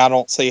 I mean, I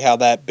don't see how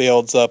that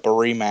builds up a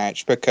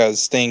rematch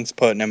because Sting's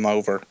putting him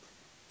over.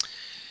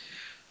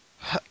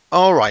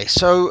 All right.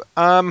 So,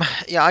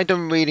 I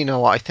don't really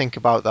know what I think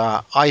about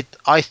that.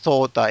 I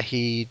thought that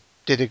he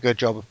did a good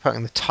job of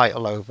putting the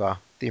title over,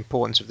 the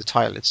importance of the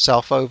title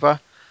itself over.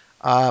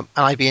 And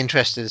I'd be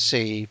interested to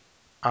see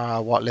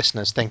what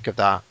listeners think of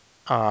that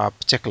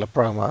particular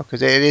promo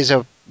because it is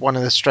one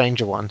of the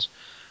stranger ones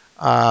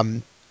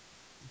that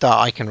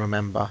I can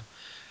remember.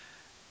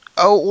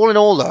 Oh, all in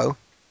all, though,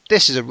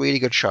 this is a really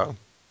good show.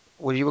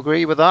 Would you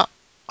agree with that?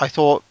 I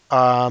thought,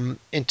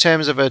 in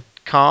terms of a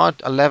card,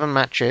 11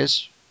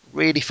 matches,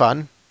 really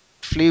fun,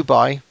 flew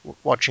by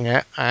watching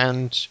it,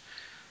 and,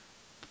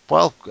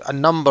 well, a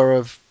number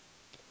of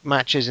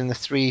matches in the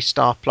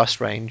 3-star plus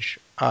range,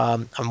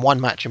 and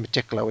one match in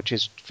particular, which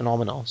is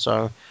phenomenal.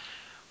 So,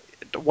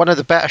 one of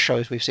the better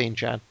shows we've seen,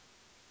 Chad.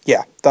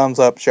 Yeah, thumbs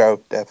up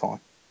show, definitely.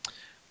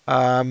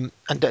 And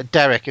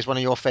Derek is one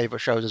of your favorite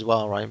shows as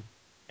well, right?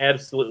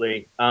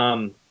 Absolutely.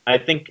 I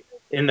think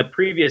in the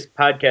previous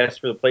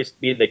podcast for the Place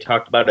to Be, they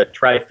talked about a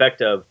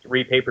trifecta of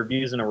 3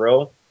 pay-per-views in a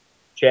row.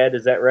 Chad,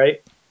 is that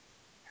right?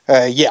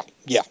 Yeah.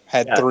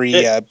 Had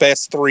 3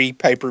 best 3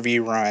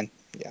 pay-per-view run.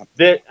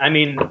 Yeah.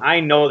 I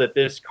know that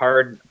this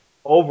card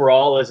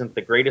overall isn't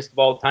the greatest of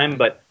all time,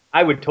 but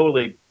I would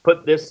totally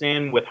put this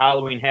in with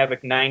Halloween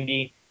Havoc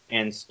 90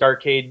 and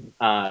Starrcade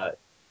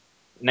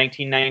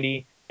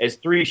 1990 as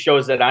 3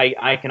 shows that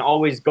I can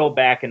always go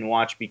back and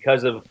watch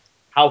because of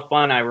how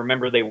fun I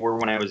remember they were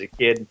when I was a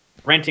kid,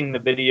 renting the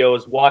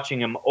videos, watching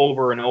them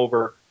over and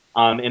over,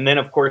 and then,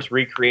 of course,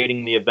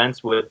 recreating the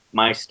events with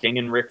my Sting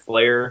and Ric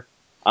Flair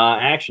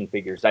action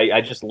figures. I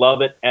just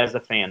love it as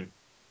a fan.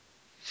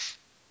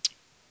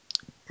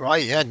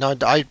 Right, yeah, no,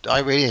 I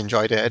really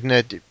enjoyed it.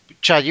 And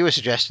Chad, you were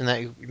suggesting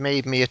that it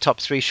made me a top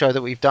 3 show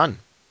that we've done.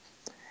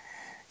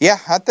 Yeah,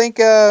 I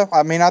think.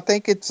 I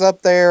think it's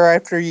up there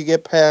after you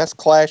get past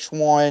Clash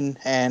 1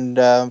 and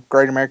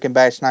Great American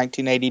Bash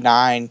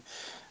 1989.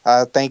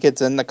 I think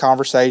it's in the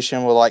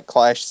conversation with like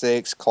Clash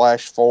 6,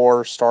 Clash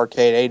 4,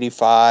 Starrcade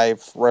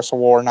 85, Wrestle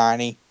War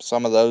 90,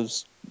 some of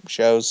those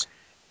shows.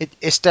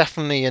 It's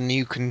definitely a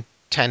new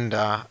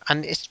contender,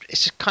 and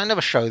it's kind of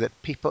a show that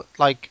people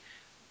like.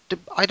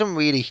 I don't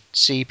really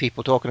see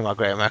people talking about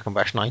Great American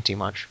Bash 90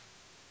 much.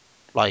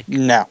 Like,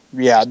 no,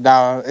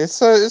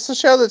 it's a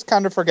show that's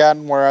kind of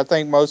forgotten. Where I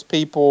think most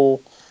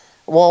people,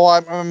 well,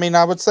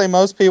 I would say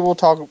most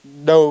people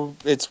know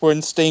it's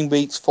when Sting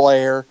beats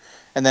Flair,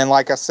 and then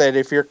like I said,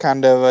 if you're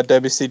kind of a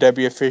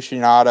WCW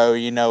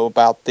aficionado, you know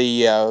about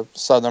the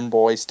Southern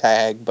Boys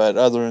tag. But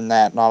other than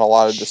that, not a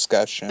lot of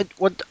discussion.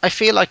 what I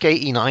feel like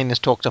 89 is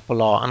talked up a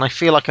lot, and I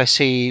feel like I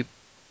see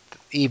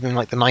even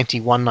like the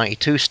 91,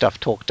 92 stuff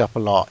talked up a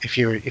lot if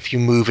you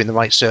move in the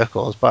right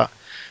circles. But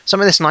some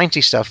of this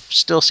 90 stuff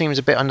still seems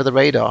a bit under the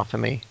radar for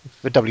me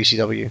for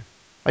WCW.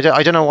 I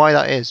don't know why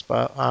that is,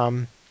 but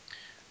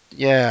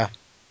yeah,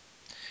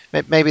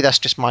 maybe that's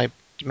just my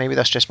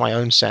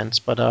own sense.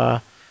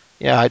 But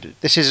yeah,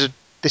 this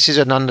is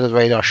an under the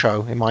radar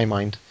show in my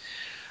mind.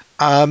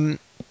 Um,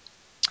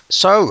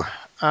 so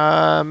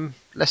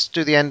let's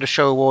do the end of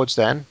show awards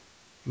then.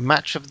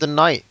 Match of the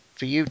night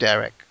for you,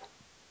 Derek.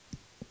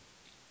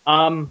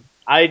 I'm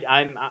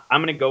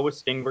gonna go with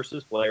Sting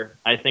versus Flair.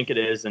 I think it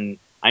is, and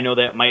I know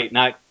that might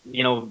not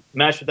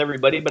mesh with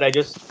everybody, but I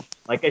just,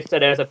 like I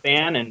said, as a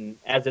fan and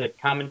as a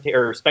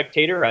commentator or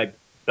spectator, I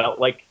felt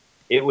like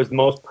it was the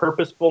most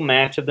purposeful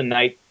match of the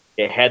night.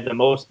 It had the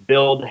most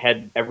build,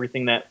 had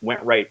everything that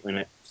went right in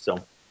it. So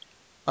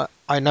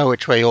I know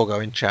which way you're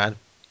going, Chad.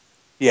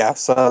 Yeah,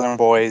 Southern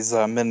Boys,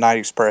 Midnight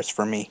Express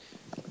for me.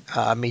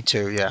 Me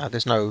too. Yeah,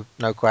 there's no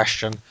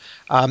question.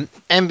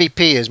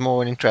 MVP is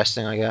more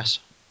interesting, I guess.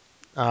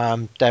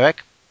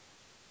 Derek.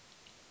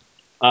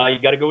 you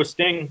got to go with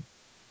Sting.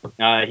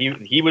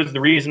 He was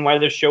the reason why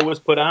this show was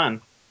put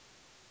on.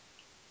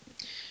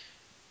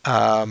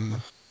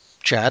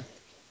 Chad.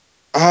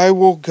 I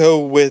will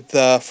go with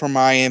for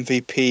my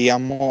MVP.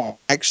 I'm gonna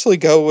actually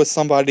go with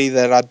somebody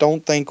that I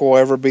don't think will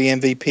ever be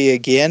MVP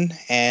again,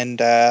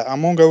 and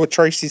I'm gonna go with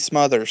Tracy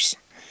Smothers.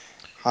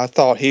 I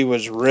thought he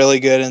was really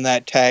good in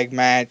that tag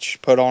match.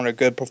 Put on a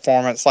good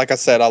performance. Like I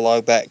said, I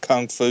love that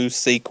kung fu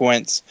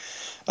sequence.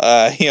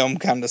 Him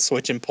kind of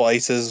switching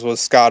places with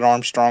Scott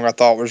Armstrong, I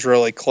thought was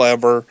really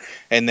clever.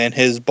 And then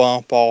his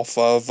bump off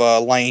of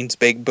Lane's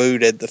big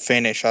boot at the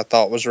finish, I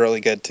thought was really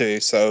good too.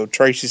 So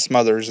Tracy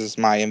Smothers is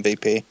my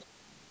MVP.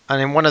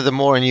 And in one of the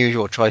more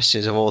unusual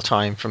choices of all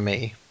time for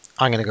me,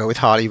 I'm going to go with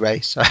Harley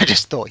Race. I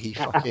just thought he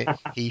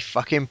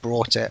fucking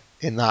brought it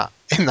in that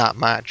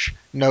match.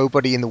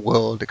 Nobody in the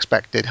world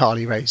expected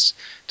Harley Race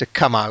to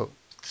come out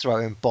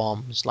throwing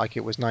bombs like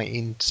it was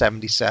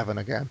 1977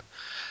 again.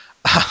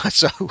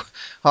 So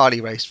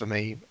Harley Race for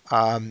me.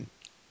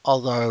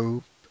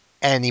 Although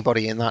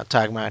anybody in that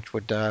tag match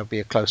would be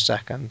a close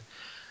second.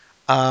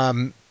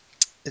 Um,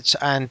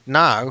 and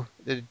now,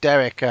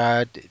 Derek,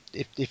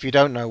 if you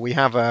don't know, we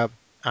have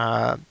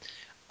an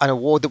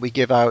award that we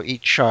give out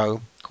each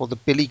show called the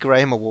Billy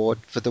Graham Award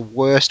for the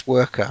worst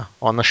worker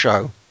on the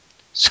show.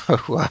 So,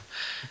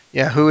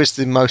 yeah, who is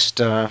the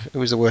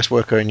worst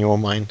worker in your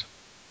mind?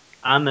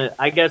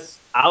 I guess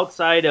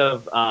outside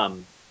of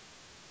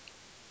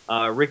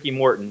Ricky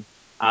Morton,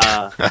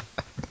 yeah,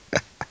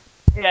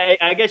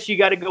 I guess you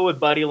got to go with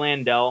Buddy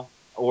Landell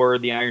or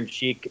the Iron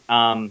Sheik.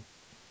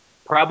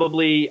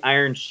 Probably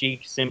Iron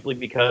Sheik simply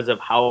because of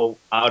how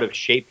out of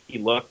shape he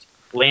looked.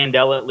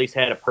 Landell at least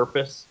had a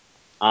purpose.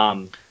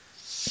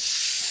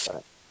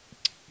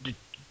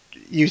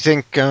 You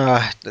think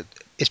that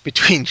it's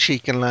between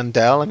Sheik and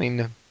Landell? I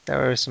mean,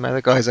 there are some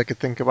other guys I could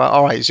think about.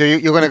 All right, so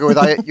you're going to go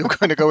with you're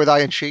going to go with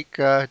Iron Sheik,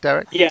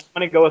 Derek? Yeah, I'm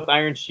going to go with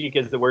Iron Sheik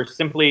as the worst.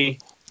 Simply,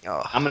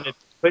 Oh, I'm going to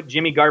put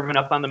Jimmy Garvin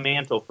up on the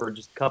mantle for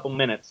just a couple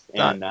minutes,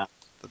 and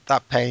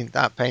that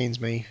pains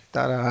me.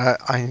 That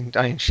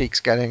Iron Sheik's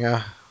getting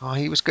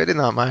he was good in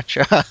that match.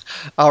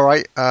 All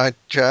right,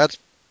 Chad.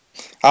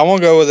 I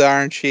won't go with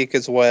Iron Sheik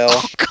as well.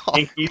 Oh God!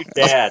 thank you,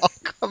 Dad. Oh,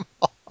 come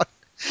on.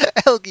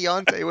 El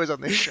Gigante was on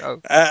this show.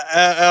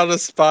 Out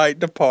of spite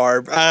to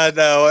Parv. I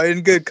know,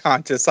 in good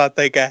conscience, I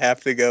think I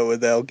have to go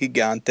with El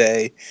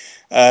Gigante.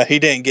 He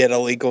didn't get a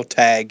legal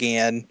tag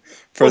in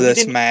for He this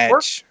didn't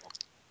work. match.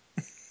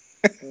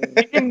 He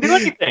didn't do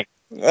anything.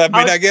 I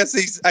mean, I guess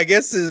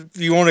if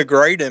you want to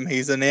grade him,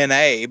 he's an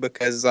NA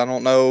because I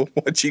don't know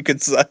what you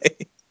could say.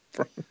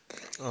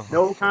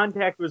 No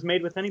contact was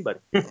made with anybody.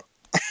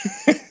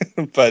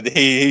 But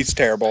he's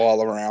terrible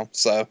all around.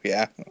 So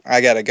yeah,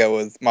 I got to go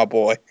with my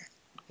boy.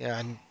 Yeah,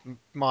 and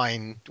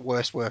mine,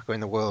 worst worker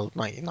in the world,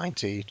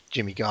 1990,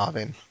 Jimmy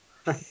Garvin.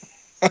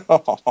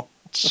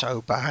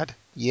 So bad.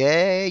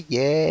 Yeah.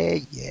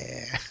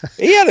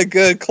 He had a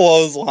good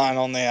clothesline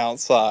on the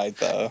outside,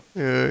 though.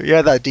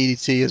 Yeah, that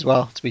DDT as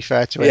well. To be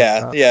fair to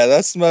him, Yeah,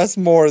 that's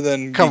more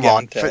than come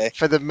on, Gigante.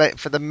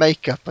 for the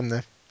makeup and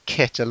the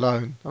kit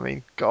alone. I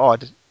mean,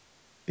 God,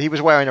 he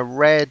was wearing a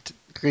red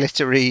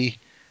glittery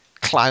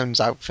clown's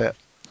outfit.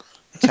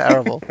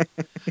 Terrible.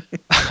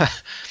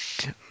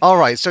 All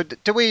right, so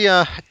do we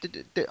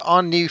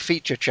our new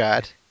feature,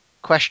 Chad?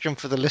 Question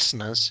for the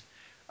listeners.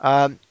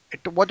 What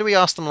did we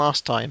ask them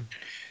last time?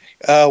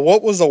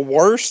 What was the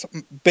worst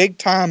big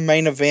time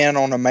main event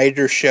on a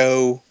major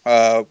show?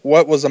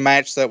 What was a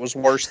match that was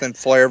worse than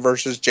Flair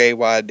versus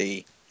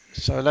JYD?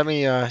 So let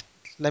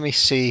me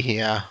see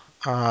here.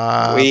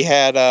 We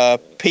had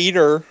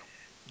Peter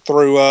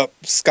threw up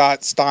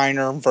Scott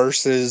Steiner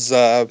versus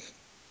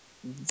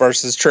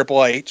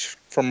Triple H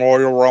from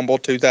Royal Rumble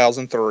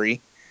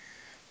 2003,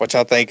 which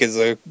I think is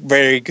a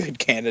very good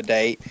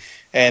candidate,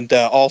 and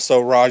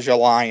also Raja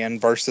Lion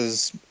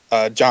versus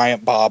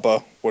Giant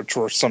Baba, which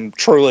were some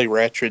truly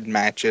wretched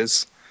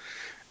matches.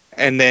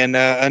 And then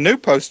a new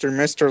poster,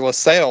 Mr.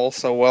 LaSalle,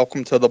 so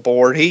welcome to the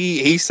board.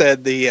 He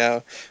said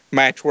the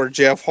match where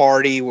Jeff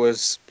Hardy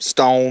was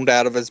stoned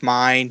out of his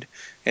mind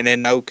and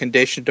in no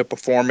condition to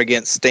perform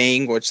against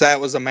Sting, which that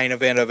was the main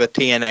event of a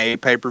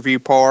TNA pay-per-view,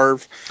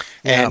 Parv.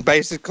 Yeah. And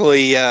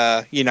basically,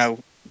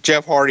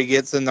 Jeff Hardy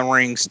gets in the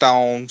ring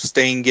stoned,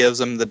 Sting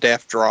gives him the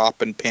death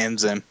drop and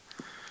pins him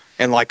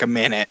in like a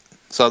minute.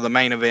 So the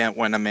main event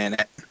went a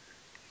minute.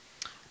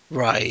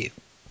 Right.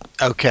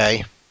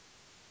 Okay.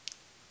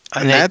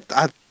 And that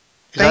I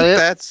think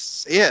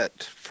that's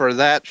it for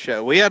that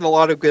show. We had a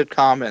lot of good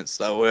comments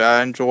though.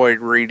 I enjoyed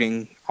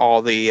reading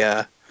all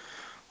the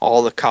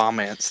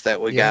comments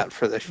that we got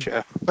for the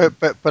show.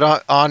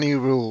 But our new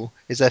rule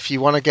is that if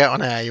you want to get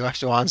on air, you have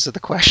to answer the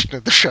question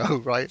of the show,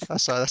 right?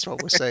 That's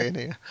what we're saying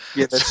here.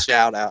 Get a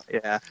shout out,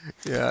 yeah.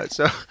 Yeah.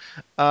 So,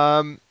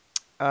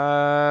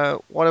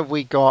 what have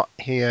we got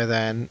here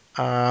then?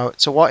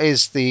 So what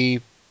is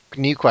the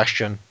new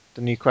question?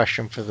 The new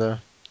question for the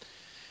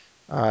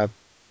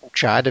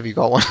Chad, have you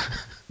got one?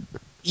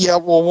 Yeah,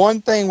 well,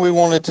 one thing we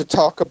wanted to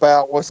talk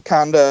about was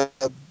kind of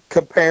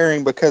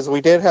comparing, because we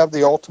did have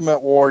the Ultimate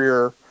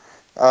Warrior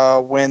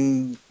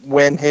win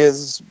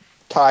his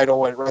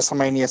title at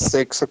WrestleMania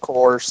 6, of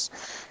course,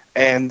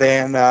 and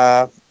then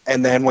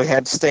we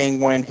had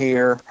Sting win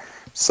here.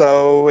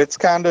 So it's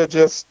kind of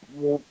just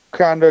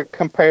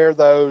compare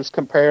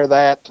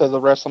that to the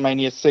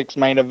WrestleMania 6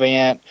 main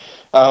event.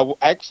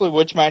 Actually,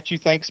 which match you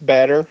think's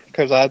better?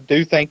 Because I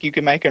do think you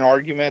can make an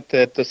argument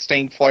that the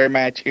Sting Flair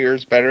match here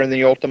is better than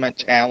the Ultimate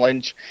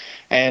Challenge,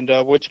 and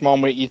which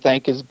moment you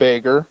think is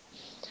bigger.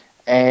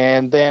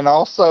 And then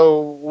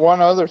also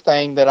one other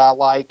thing that I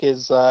like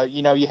is,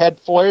 you had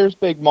Flair's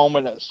big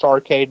moment at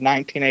Starrcade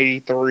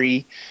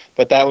 1983,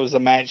 but that was a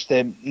match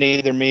that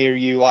neither me or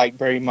you like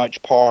very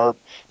much, Parv.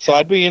 So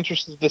I'd be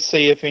interested to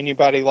see if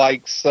anybody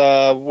likes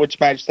which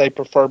match they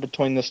prefer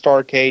between the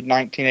Starrcade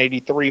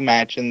 1983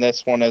 match and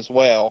this one as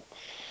well.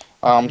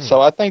 So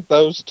I think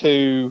those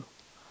two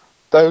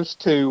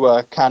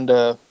kind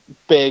of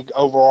big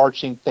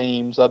overarching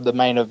themes of the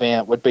main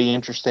event would be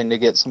interesting to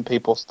get some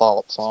people's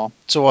thoughts on.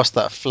 So what's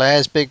that?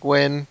 Flair's big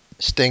win,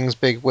 Sting's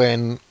big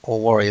win, or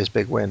Warrior's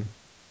big win?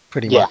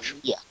 Pretty much.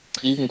 Yeah.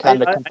 You can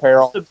kind of compare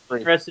all three. I'm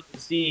interested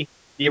to see.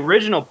 The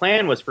original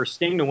plan was for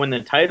Sting to win the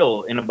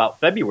title in about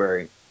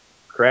February,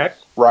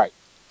 correct? Right.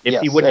 If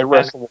yes, he wouldn't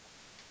have.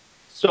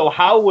 So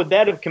how would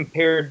that have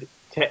compared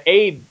to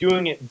Abe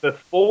doing it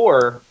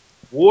before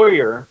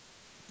Warrior,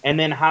 and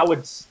then how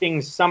would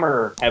Sting's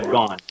summer have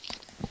gone?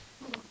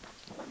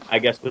 I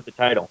guess with the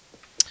title.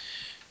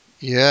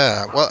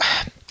 Yeah. Well,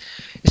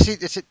 you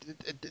see,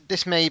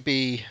 this may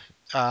be,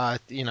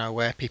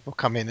 where people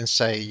come in and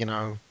say,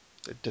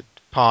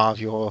 Parv,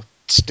 you're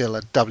still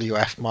a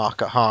WF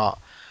mark at heart.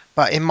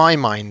 But in my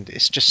mind,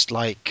 it's just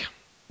like,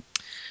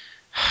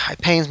 it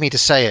pains me to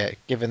say it,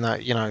 given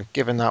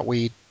that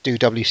we do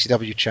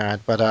WCW,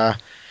 Chad. But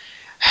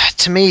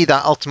to me,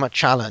 that Ultimate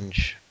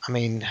Challenge, I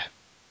mean,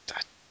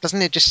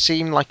 doesn't it just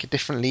seem like a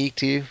different league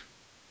to you?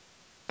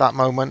 That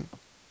moment.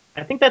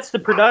 I think that's the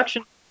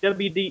production of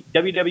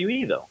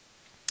WWE, though.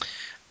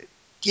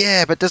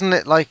 Yeah, but doesn't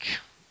it, like,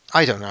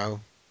 I don't know.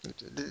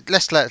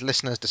 Let's let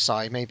listeners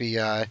decide. Maybe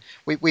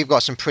we've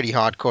got some pretty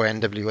hardcore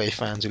NWA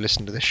fans who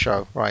listen to this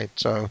show, right?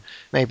 So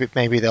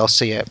maybe they'll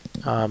see it.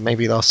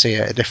 Maybe they'll see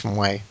it a different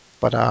way.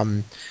 But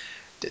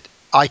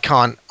I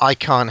can't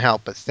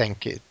help but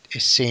think it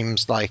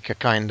seems like a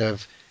kind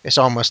of, it's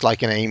almost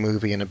like an A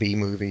movie and a B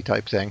movie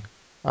type thing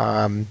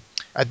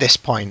at this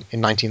point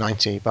in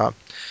 1990. But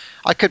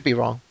I could be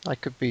wrong. I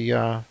could be.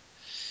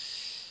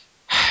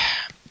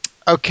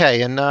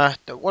 Okay, and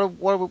what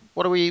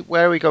are we?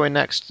 Where are we going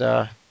next,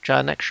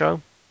 Chad? Next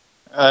show?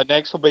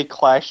 Next will be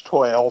Clash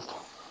 12.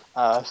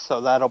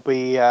 So that'll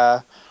be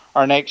our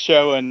next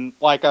show. And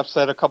like I've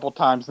said a couple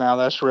times now,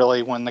 that's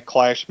really when the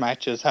Clash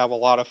matches have a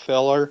lot of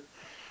filler.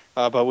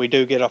 But we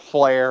do get a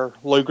Flair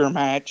Luger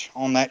match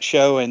on that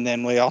show, and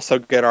then we also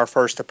get our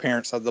first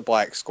appearance of the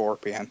Black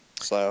Scorpion.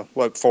 So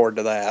look forward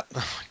to that.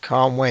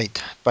 Can't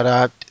wait.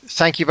 But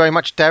thank you very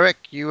much, Derek.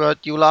 You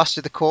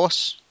lasted the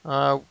course.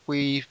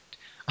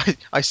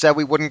 I said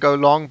we wouldn't go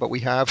long, but we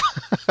have.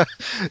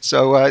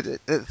 So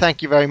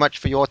thank you very much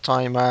for your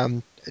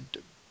time,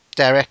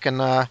 Derek. And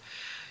do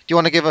you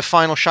want to give a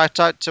final shout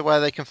out to where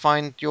they can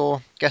find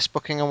your guest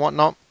booking and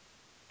whatnot?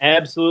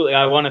 Absolutely.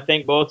 I want to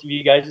thank both of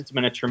you guys. It's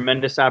been a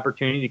tremendous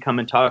opportunity to come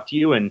and talk to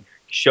you and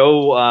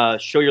show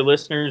your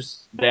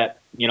listeners that,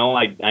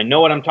 I know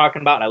what I'm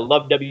talking about. I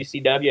love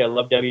WCW. I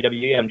love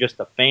WWE. I'm just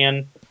a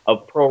fan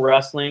of pro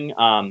wrestling.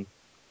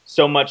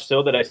 So much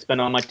so that I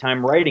spend all my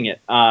time writing it.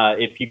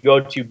 If you go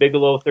to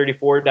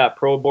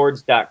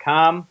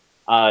bigelow34.proboards.com,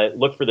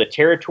 look for the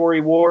Territory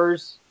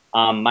Wars.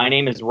 My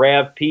name is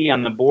Rav P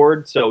on the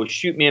board, so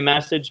shoot me a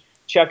message.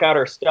 Check out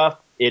our stuff.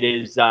 It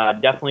is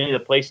definitely the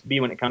place to be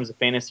when it comes to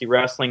fantasy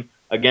wrestling.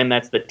 Again,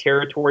 that's the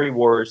Territory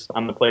Wars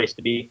on the place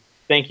to be.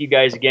 Thank you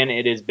guys again.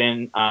 It has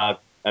been a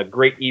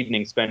great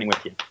evening spending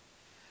with you.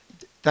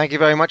 Thank you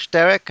very much,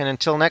 Derek. And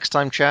until next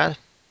time, Chad,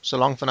 so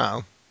long for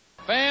now.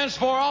 Fans,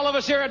 for all of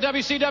us here at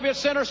WCW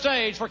Center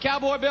Stage, for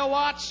Cowboy Bill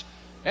Watts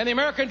and the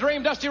American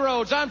Dream Dusty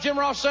Rhodes, I'm Jim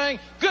Ross saying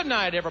good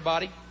night,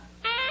 everybody.